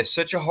 They have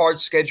such a hard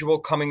schedule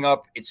coming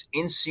up. It's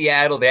in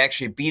Seattle. They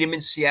actually beat them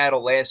in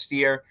Seattle last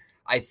year.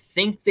 I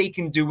think they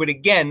can do it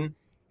again.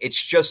 It's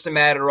just a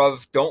matter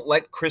of don't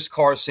let Chris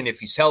Carson,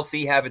 if he's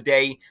healthy, have a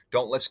day.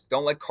 Don't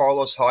let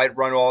Carlos Hyde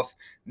run off.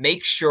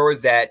 Make sure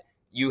that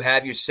you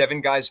have your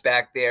 7 guys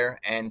back there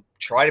and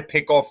try to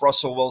pick off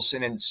Russell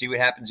Wilson and see what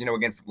happens,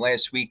 again from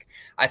last week.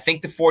 I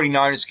think the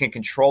 49ers can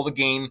control the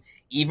game,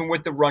 even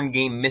with the run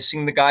game,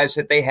 missing the guys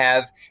that they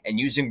have and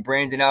using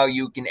Brandon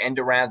Ayuk and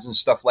end-arounds and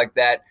stuff like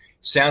that.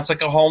 Sounds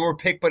like a homer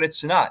pick, but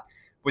it's not.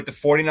 With the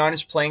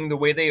 49ers playing the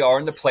way they are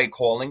in the play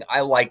calling,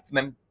 I like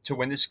them to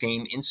win this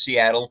game in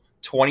Seattle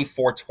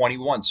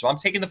 24-21. So I'm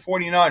taking the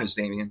 49ers,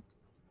 Damien.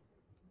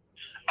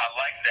 I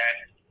like that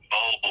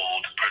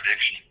bold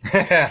prediction.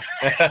 And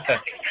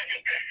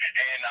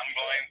I'm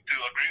going to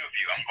agree with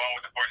you. I'm going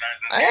with the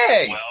 49ers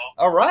as well.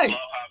 All right. I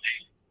love how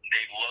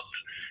they've looked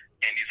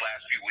in these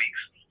last few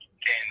weeks.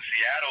 In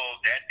Seattle,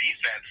 that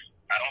defense,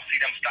 I don't see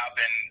them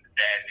stopping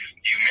that.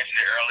 You mentioned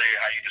it earlier,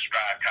 how you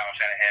described Kyle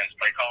Shanahan's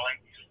play calling.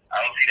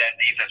 I don't see that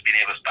defense being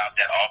able to stop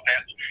that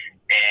offense.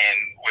 And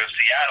with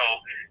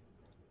Seattle,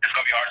 the it's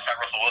going to be hard to stop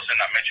Russell Wilson.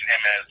 I mentioned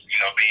him as,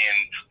 being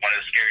one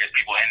of the scariest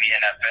people in the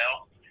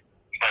NFL.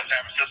 But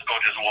San Francisco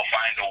just will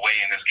find a way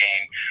in this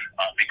game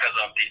because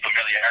of the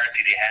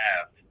familiarity they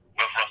have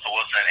with Russell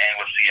Wilson and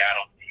with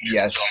Seattle.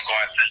 Yes. So I'm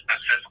going San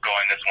Francisco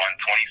in this one,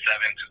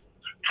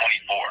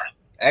 27-24.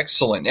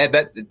 Excellent. And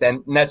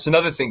that's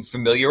another thing,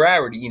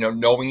 familiarity,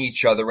 knowing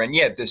each other. And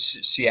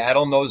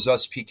Seattle knows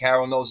us, Pete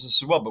Carroll knows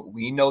us as well, but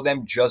we know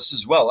them just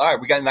as well. All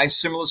right, we got nice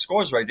similar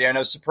scores right there, and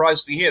I was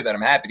surprised to hear that.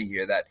 I'm happy to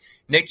hear that.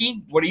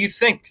 Nikki, what do you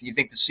think? Do you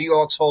think the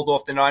Seahawks hold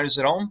off the Niners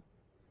at home?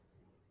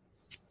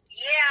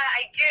 Yeah,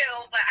 I do,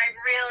 but I'm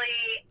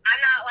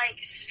not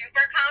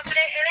super confident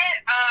in it.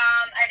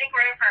 I think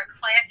we're in for a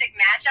classic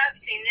matchup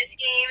between this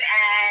game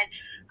and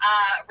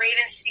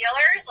Ravens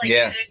Steelers.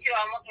 Those are two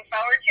I'm looking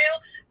forward to.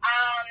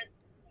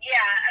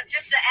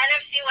 Just the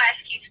NFC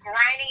West keeps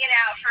grinding it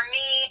out for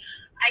me.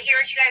 I hear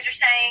what you guys are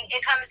saying. It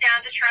comes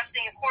down to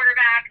trusting a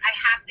quarterback. I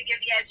have to give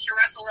the edge to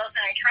Russell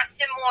Wilson. I trust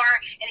him more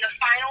in the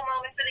final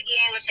moments of the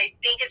game, which I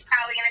think it's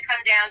probably going to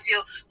come down to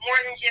more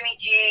than Jimmy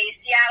G.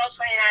 Seattle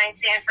 29,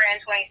 San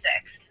Fran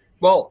 26.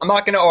 Well, I'm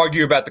not going to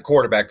argue about the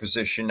quarterback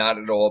position, not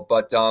at all.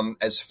 But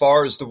as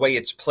far as the way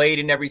it's played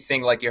and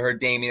everything, like you heard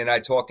Damien and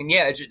I talking,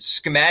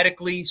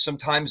 schematically,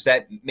 sometimes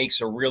that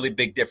makes a really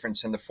big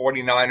difference. And the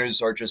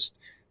 49ers are just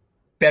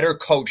better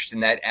coached in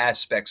that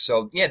aspect.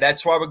 So,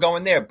 that's why we're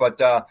going there. But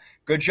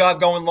good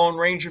job going Lone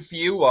Ranger for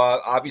you.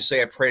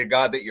 Obviously, I pray to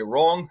God that you're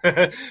wrong.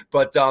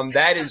 But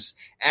that is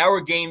our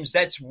games.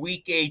 That's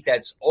week 8.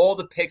 That's all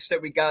the picks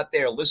that we got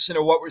there. Listen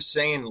to what we're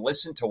saying.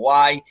 Listen to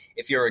why.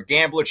 If you're a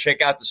gambler,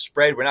 check out the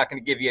spread. We're not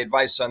going to give you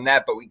advice on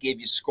that, but we gave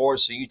you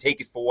scores, so you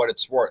take it for what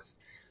it's worth.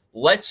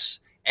 Let's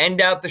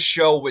end out the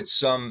show with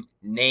some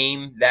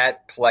Name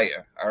That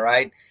Player, all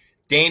right?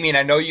 Damien,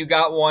 I know you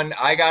got one.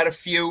 I got a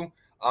few.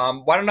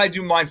 Why don't I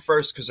do mine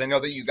first, because I know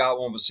that you got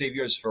one. We'll save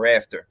yours for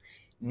after.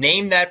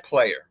 Name that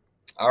player.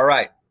 All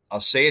right.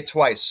 I'll say it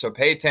twice, so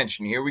pay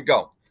attention. Here we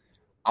go.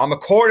 I'm a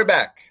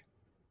quarterback.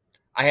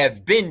 I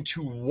have been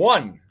to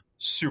 1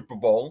 Super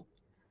Bowl.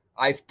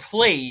 I've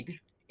played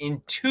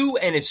in 2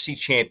 NFC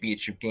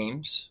Championship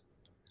games.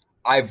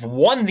 I've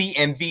won the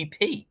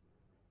MVP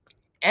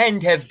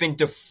and have been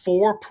to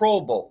 4 Pro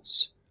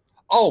Bowls.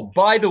 Oh,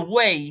 by the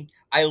way,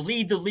 I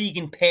lead the league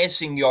in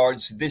passing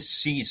yards this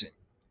season.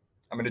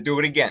 I'm going to do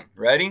it again.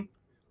 Ready?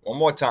 One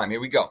more time. Here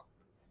we go.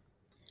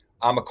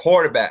 I'm a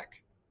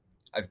quarterback.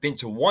 I've been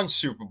to 1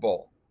 Super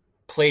Bowl,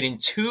 played in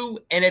 2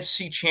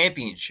 NFC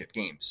Championship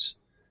games.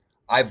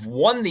 I've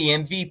won the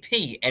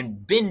MVP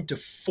and been to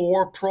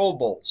 4 Pro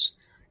Bowls.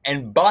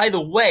 And by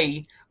the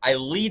way, I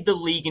lead the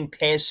league in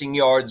passing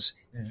yards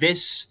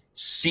this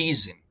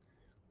season.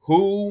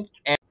 Who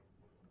am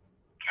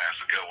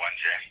That's a good one,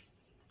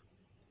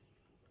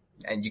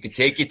 Jay. And you can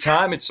take your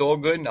time. It's all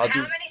good. How many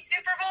Super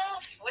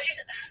Bowls?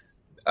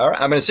 All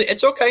right, I'm going to say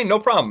it's okay, no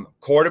problem.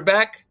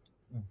 Quarterback,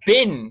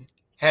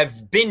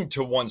 have been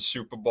to 1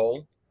 Super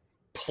Bowl,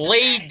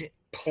 played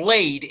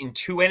in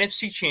 2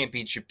 NFC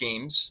Championship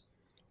games,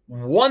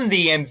 won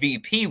the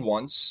MVP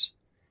once,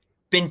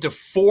 been to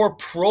 4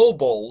 Pro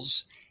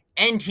Bowls,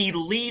 and he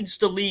leads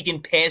the league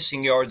in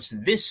passing yards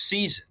this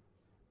season.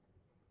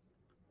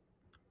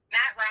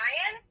 Matt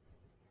Ryan?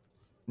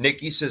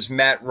 Nikki says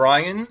Matt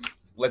Ryan.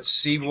 Let's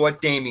see what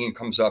Damien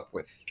comes up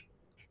with.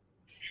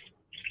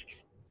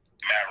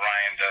 Matt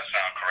Ryan does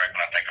sound correct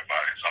when I think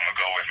about it, so I'm going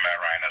to go with Matt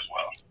Ryan as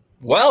well.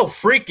 Well,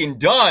 freaking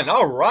done.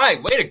 All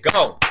right, way to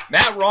go.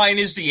 Matt Ryan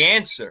is the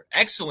answer.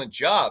 Excellent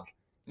job.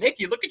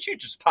 Nikki, look at you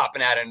just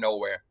popping out of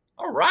nowhere.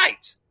 All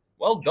right,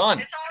 well done.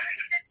 It's all the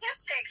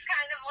statistics,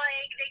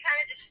 they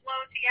just flow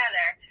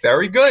together.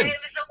 Very good.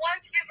 It was the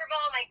 1 Super Bowl,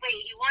 I'm like, wait,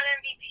 he won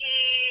MVP,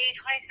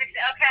 26,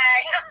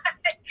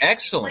 okay.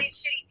 Excellent. He played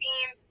shitty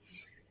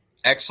teams.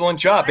 Excellent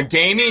job. And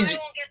Damien, I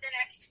won't get the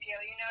next few,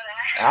 you know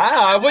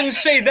that. I wouldn't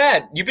say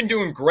that. You've been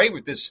doing great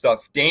with this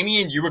stuff.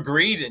 Damien, you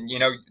agreed, and,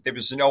 there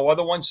was no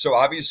other one, so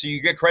obviously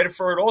you get credit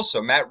for it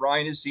also. Matt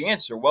Ryan is the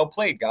answer. Well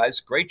played, guys.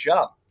 Great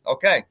job.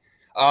 Okay.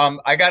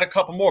 I got a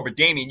couple more, but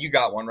Damien, you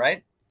got one,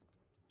 right?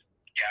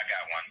 Yeah, I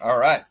got one. All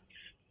right.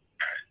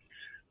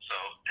 So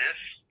this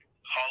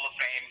Hall of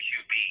Fame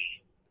QB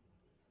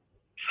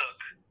took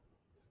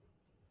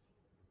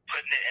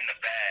putting it in the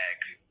bag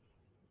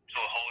to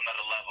a whole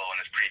nother level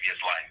in his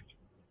previous life.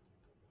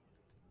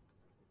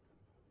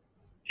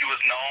 He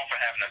was known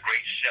for having a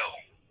great show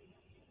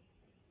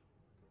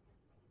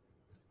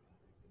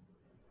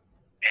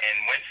and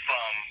went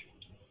from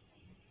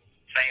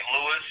St.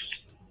 Louis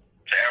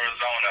to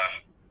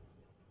Arizona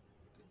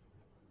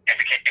and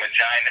became a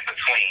giant in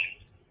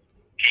between.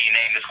 Can you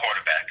name this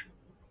quarterback?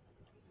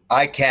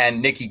 I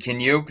can. Nikki, can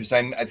you? Because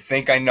I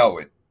think I know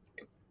it.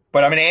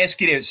 But I'm going to ask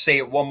you to say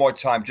it one more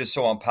time just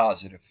so I'm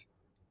positive.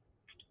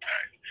 All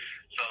right.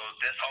 So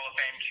this Hall of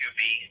Fame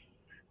QB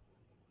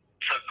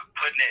took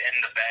putting it in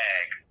the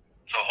bag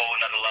to a whole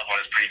nother level in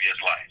his previous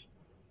life.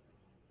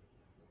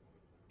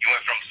 He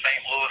went from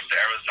St. Louis to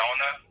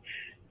Arizona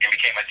and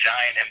became a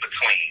giant in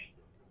between.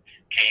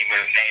 Can you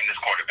name this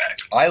quarterback?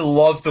 I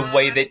love the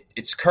way that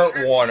it's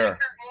Kurt Warner.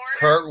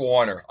 Kurt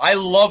Warner. I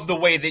love the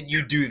way that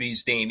you do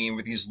these, Damien,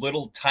 with these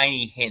little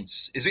tiny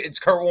hints. It's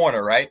Kurt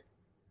Warner, right?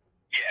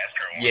 Yeah, it's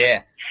Kurt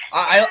Warner.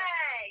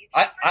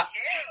 Yeah.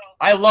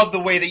 I love the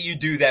way that you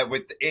do that.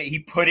 With he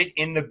put it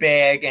in the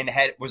bag and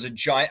was a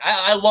giant.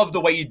 I love the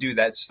way you do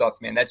that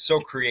stuff, man. That's so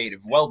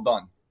creative. Well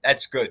done.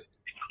 That's good.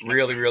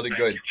 Really, really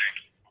good.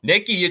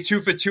 Nikki, you're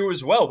 2 for 2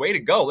 as well. Way to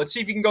go. Let's see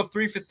if you can go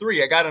 3 for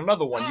 3. I got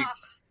another one.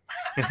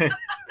 Killing me.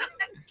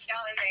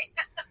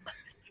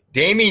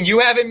 Damien, you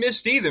haven't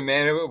missed either,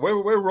 man.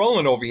 We're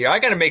rolling over here. I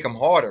got to make them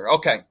harder.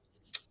 Okay.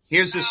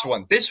 Here's this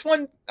one. This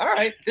one, all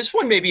right. This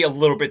one may be a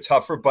little bit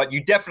tougher, but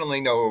you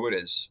definitely know who it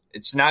is.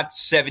 It's not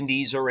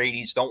 70s or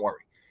 80s. Don't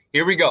worry.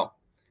 Here we go.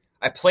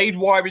 I played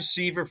wide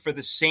receiver for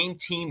the same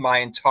team my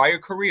entire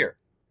career.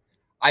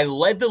 I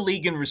led the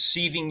league in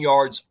receiving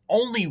yards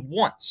only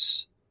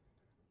once,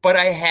 but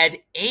I had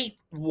 8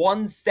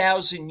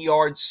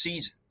 1,000-yard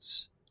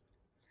seasons.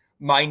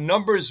 My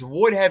numbers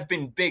would have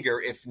been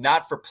bigger if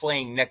not for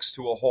playing next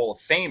to a Hall of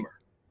Famer.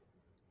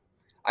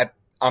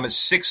 I'm a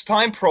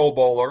 6-time Pro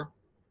Bowler.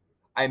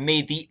 I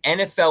made the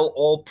NFL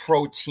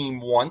All-Pro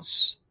team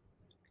once,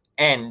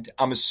 and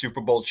I'm a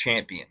Super Bowl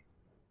champion.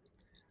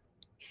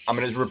 I'm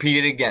going to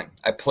repeat it again.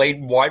 I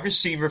played wide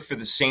receiver for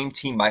the same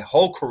team my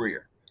whole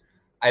career.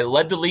 I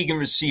led the league in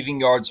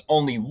receiving yards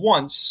only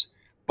once,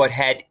 but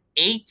had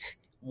 8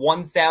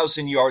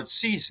 1,000-yard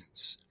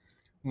seasons.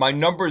 My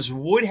numbers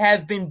would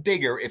have been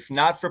bigger if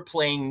not for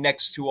playing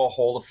next to a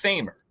Hall of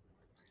Famer.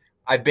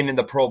 I've been in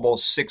the Pro Bowl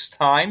 6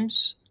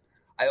 times.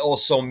 I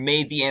also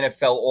made the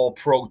NFL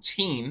All-Pro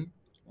team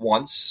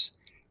once,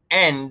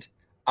 and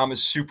I'm a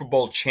Super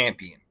Bowl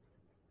champion.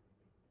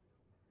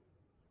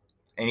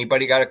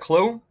 Anybody got a clue?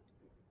 I'm going to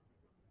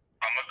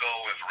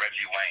go with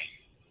Reggie Wayne.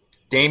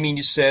 Damien,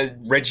 you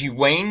said Reggie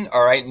Wayne.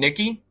 All right,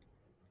 Nikki,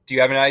 do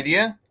you have an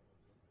idea?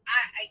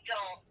 I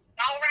don't.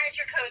 I'll ride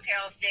your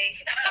coattails,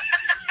 Dave.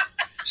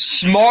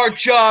 Smart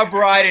job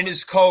riding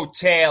his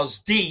coattails.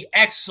 D,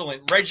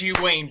 excellent. Reggie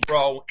Wayne,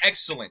 bro.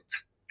 Excellent.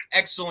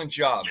 Excellent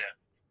job. Yeah.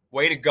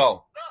 Way to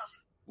go.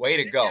 Way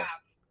to go. Job.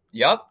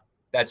 Yep.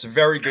 That's a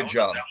very good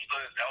job. That was a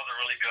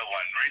really good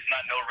one. The reason I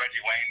know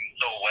Reggie Wayne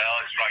so well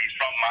is he's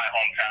from my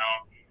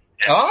hometown.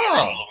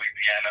 From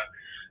Louisiana.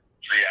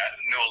 So, yeah, I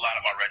knew a lot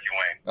about Reggie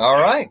Wayne.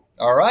 All right.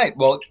 All right.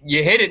 Well,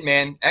 you hit it,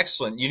 man.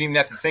 Excellent. You didn't even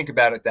have to think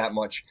about it that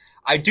much.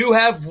 I do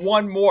have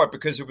one more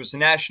because it was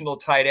National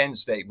Tight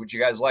Ends Day. Would you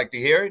guys like to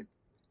hear it?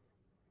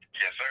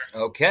 Yes, sir.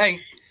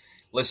 Okay.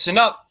 Listen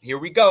up. Here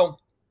we go.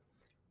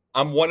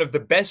 I'm one of the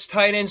best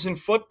tight ends in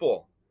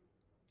football.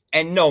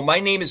 And no,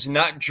 my name is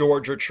not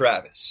George or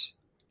Travis.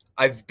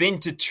 I've been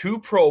to 2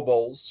 Pro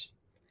Bowls.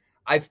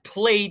 I've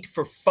played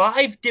for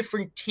 5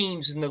 different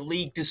teams in the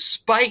league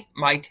despite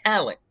my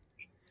talent.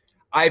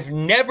 I've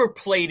never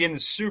played in the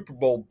Super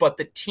Bowl, but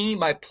the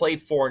team I play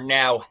for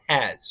now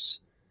has.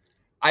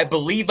 I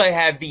believe I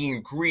have the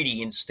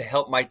ingredients to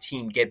help my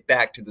team get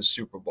back to the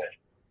Super Bowl.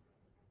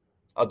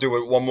 I'll do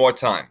it one more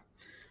time.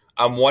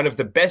 I'm one of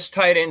the best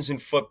tight ends in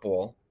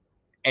football,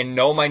 and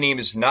no, my name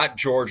is not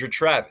George or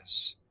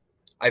Travis.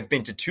 I've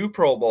been to 2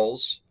 Pro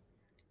Bowls.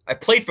 I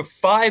played for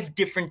 5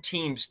 different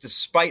teams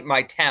despite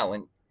my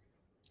talent.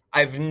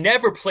 I've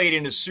never played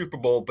in a Super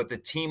Bowl, but the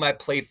team I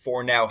play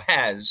for now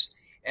has,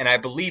 and I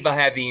believe I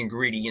have the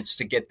ingredients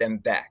to get them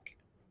back.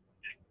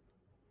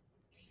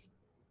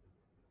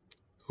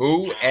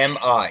 Who am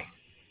I?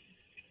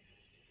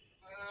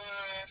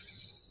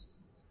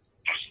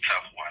 That's a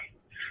tough one.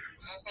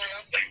 I'm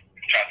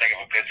trying to think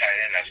of a good tight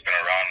end that's been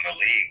around in the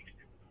league.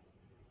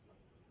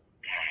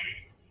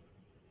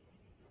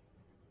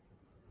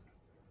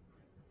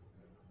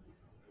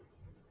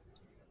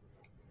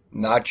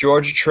 Not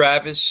George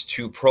Travis,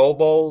 2 Pro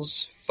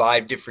Bowls,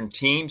 5 different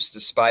teams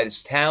despite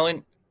his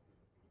talent.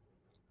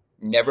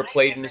 Never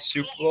played in the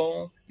Super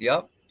Bowl.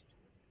 Yep.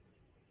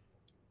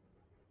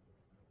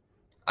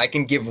 I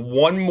can give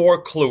one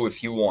more clue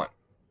if you want.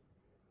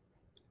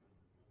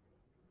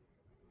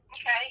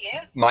 Okay,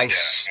 yeah. My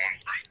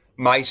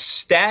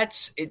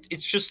stats,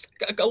 it's just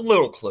a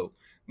little clue.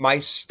 My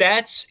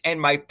stats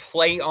and my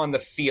play on the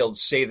field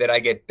say that I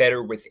get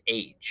better with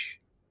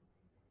age.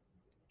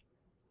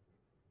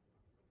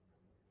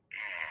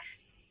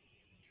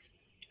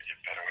 Get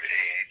better with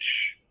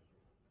age.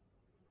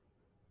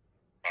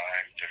 5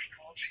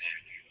 different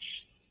teams.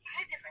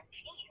 5 different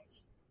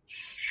teams.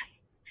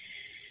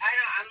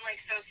 I'm like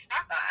so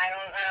stuck. I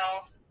don't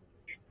know.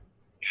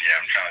 Yeah,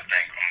 I'm trying to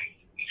think.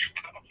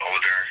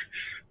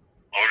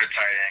 Older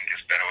tight end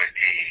gets better with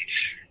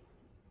age.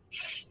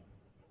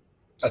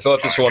 I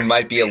thought this one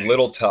might be a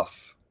little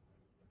tough.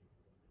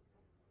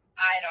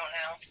 I don't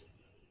know.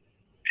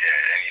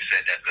 Yeah, and you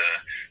said that the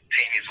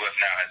team he's with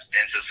now has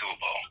been to the Super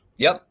Bowl.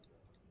 Yep.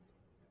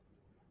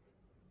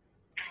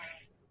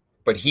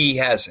 But he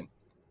hasn't.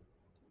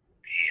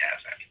 He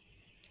hasn't.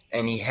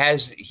 And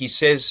he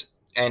says,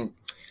 and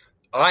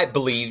I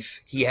believe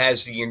he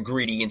has the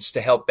ingredients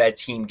to help that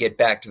team get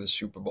back to the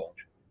Super Bowl.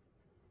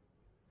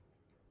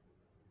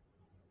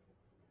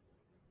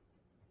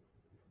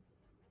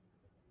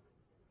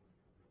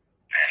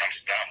 Man, I'm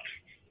stumped.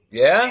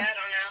 Yeah? I don't know.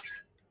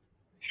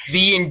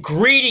 The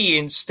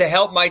ingredients to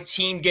help my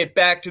team get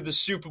back to the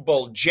Super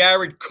Bowl.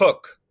 Jared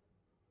Cook.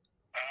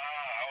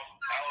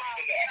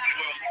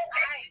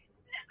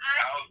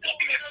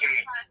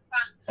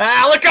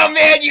 Look how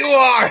mad you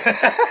are. I was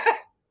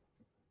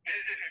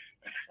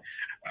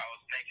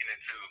thinking it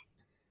too.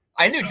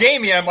 I knew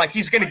Damien. I'm like,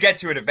 he's going to get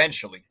to it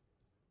eventually.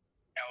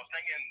 I was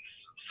thinking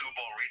Super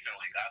Bowl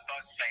recently. I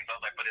thought the same. I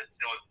was like, but it's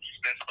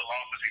been so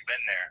long since we've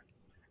been there.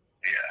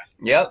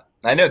 Yeah. Yep.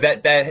 I know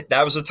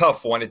that was a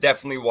tough one. It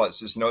definitely was.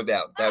 There's no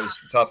doubt. That was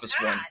the toughest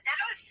one. That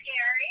was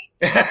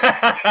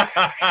scary.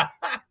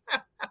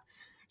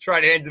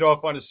 Try to end it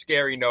off on a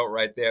scary note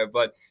right there.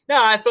 But no,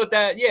 I thought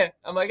that,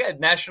 I'm like,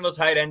 National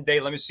Tight End Day.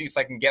 Let me see if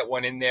I can get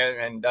one in there.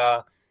 And,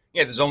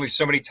 there's only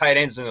so many tight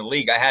ends in the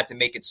league. I had to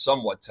make it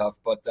somewhat tough.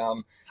 But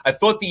I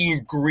thought the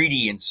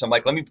ingredients, I'm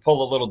like, let me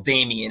pull a little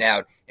Damien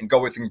out and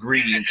go with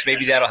ingredients.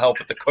 Maybe that'll help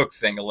with the Cook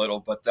thing a little.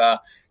 But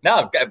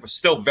no, it was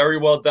still very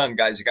well done,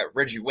 guys. You got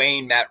Reggie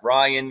Wayne, Matt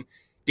Ryan,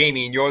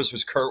 Damien. Yours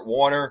was Kurt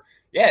Warner.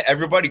 Yeah,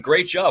 everybody,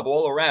 great job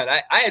all around.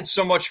 I had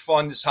so much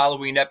fun this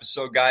Halloween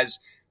episode, guys.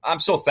 I'm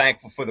so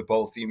thankful for the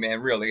both of you, man.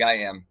 Really,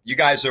 I am. You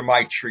guys are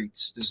my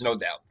treats. There's no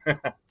doubt. Yeah,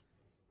 man,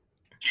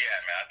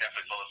 I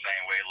definitely feel the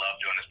same way. Love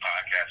doing this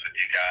podcast with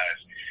you guys.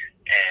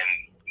 And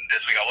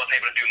this week, I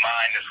wasn't able to do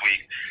mine this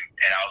week,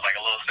 and I was like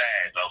a little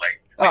sad. So I was like,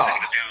 I'm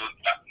going to do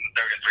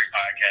 33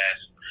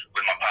 podcasts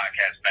with my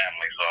podcast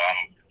family. So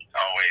I'm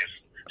always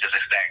just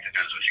ecstatic to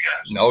do this with you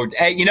guys. No,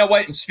 hey, you know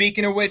what? And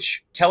speaking of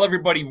which, tell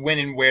everybody when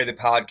and where the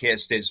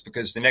podcast is,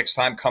 because the next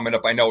time coming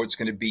up, I know it's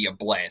going to be a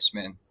blast,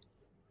 man.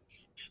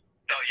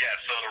 So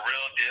The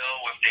Real Deal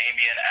with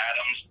Damian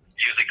Adams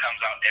usually comes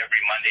out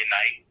every Monday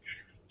night.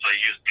 So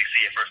you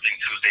see it first thing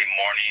Tuesday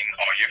morning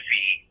on your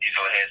feed. You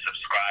go ahead and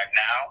subscribe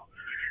now,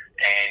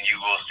 and you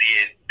will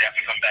see it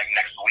definitely come back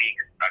next week.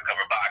 I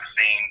cover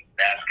boxing,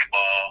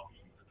 basketball,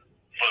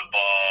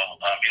 football.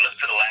 If you listen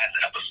to the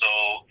last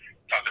episode,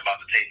 talked about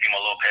the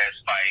Teofimo Lopez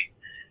fight,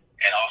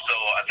 and also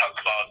I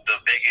talked about the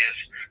biggest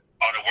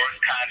or the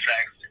worst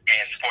contracts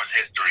in sports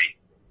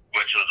history,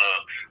 which was a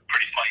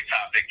pretty funny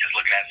topic, just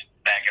looking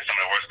back at some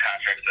of the worst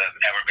contracts that have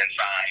ever been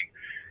signed.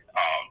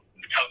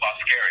 Talk about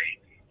scary.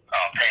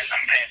 Paying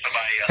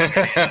somebody else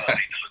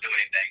they just do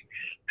anything.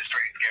 It's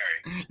pretty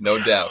scary. No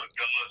doubt.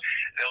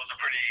 It was a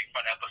pretty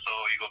fun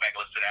episode. You go back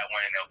and listen to that one,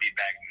 and they'll be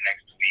back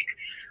next week.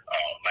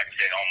 Like I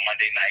said, on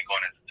Monday night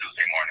going into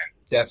Tuesday morning.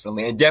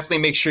 Definitely. And definitely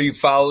make sure you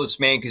follow this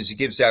man, because he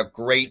gives out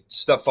great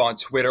stuff on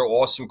Twitter,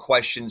 awesome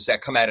questions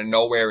that come out of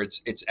nowhere.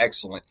 It's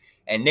excellent.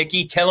 And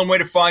Nikki, tell him where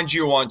to find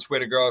you on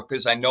Twitter, girl,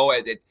 because I know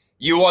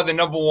you are the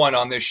number one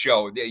on this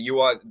show. You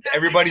are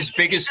everybody's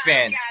biggest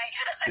fan.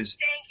 Thank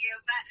you.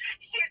 But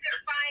you can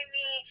find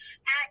me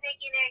at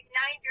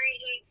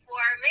NikkiNick9384.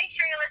 Make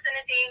sure you listen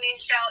to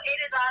Damien's show. It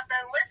is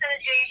awesome. Listen to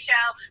Jay's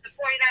show, the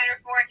 49er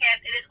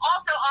Forecast. It is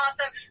also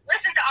awesome.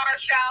 Listen to our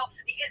show,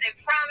 because I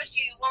promise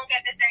you won't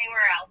get this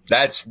anywhere else.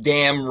 That's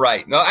damn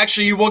right. No,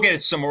 actually, you will get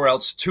it somewhere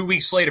else 2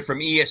 weeks later from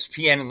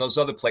ESPN and those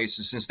other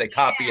places, since they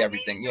copy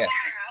everything. Yeah.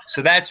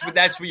 So that's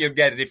where you'll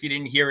get it if you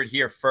didn't hear it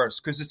here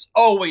first, because it's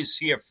always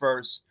here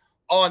first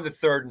on the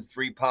 3rd and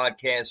 3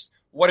 podcast.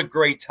 What a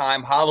great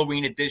time.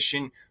 Halloween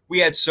edition. We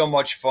had so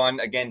much fun.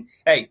 Again,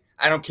 hey,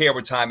 I don't care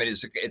what time it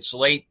is. It's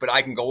late, but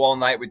I can go all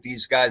night with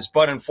these guys.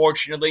 But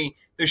unfortunately,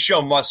 the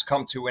show must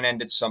come to an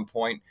end at some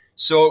point.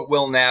 So it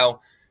will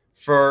now.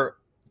 For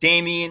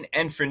Damien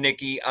and for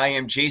Nikki, I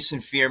am Jason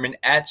Fearman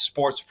at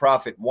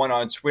SportsProfit1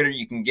 on Twitter.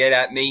 You can get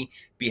at me.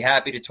 Be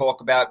happy to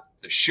talk about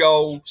the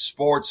show,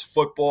 sports,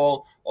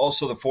 football,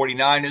 also the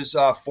 49ers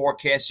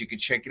forecast. You can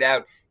check it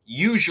out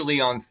usually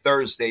on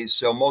Thursdays.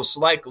 So most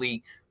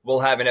likely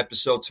we'll have an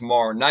episode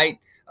tomorrow night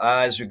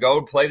as we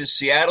go play the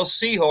Seattle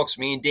Seahawks.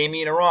 Me and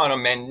Damien are on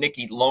them, and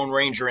Nikki, Lone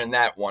Ranger in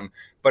that one.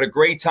 But a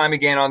great time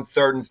again on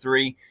 3rd and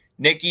 3.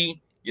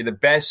 Nikki, you're the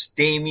best.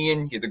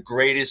 Damien, you're the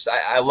greatest.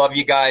 I love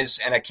you guys,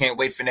 and I can't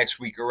wait for next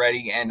week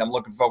already. And I'm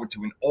looking forward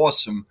to an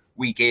awesome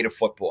Week 8 of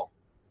football.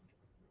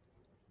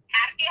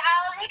 Happy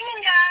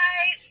Halloween,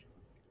 guys.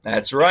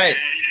 That's right.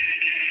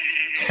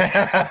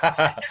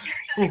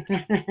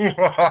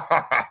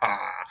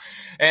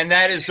 And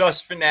that is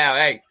us for now.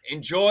 Hey,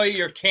 enjoy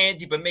your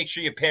candy, but make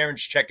sure your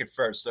parents check it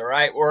first, all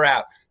right? We're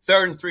out.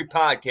 3rd and 3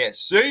 podcast.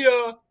 See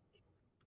ya.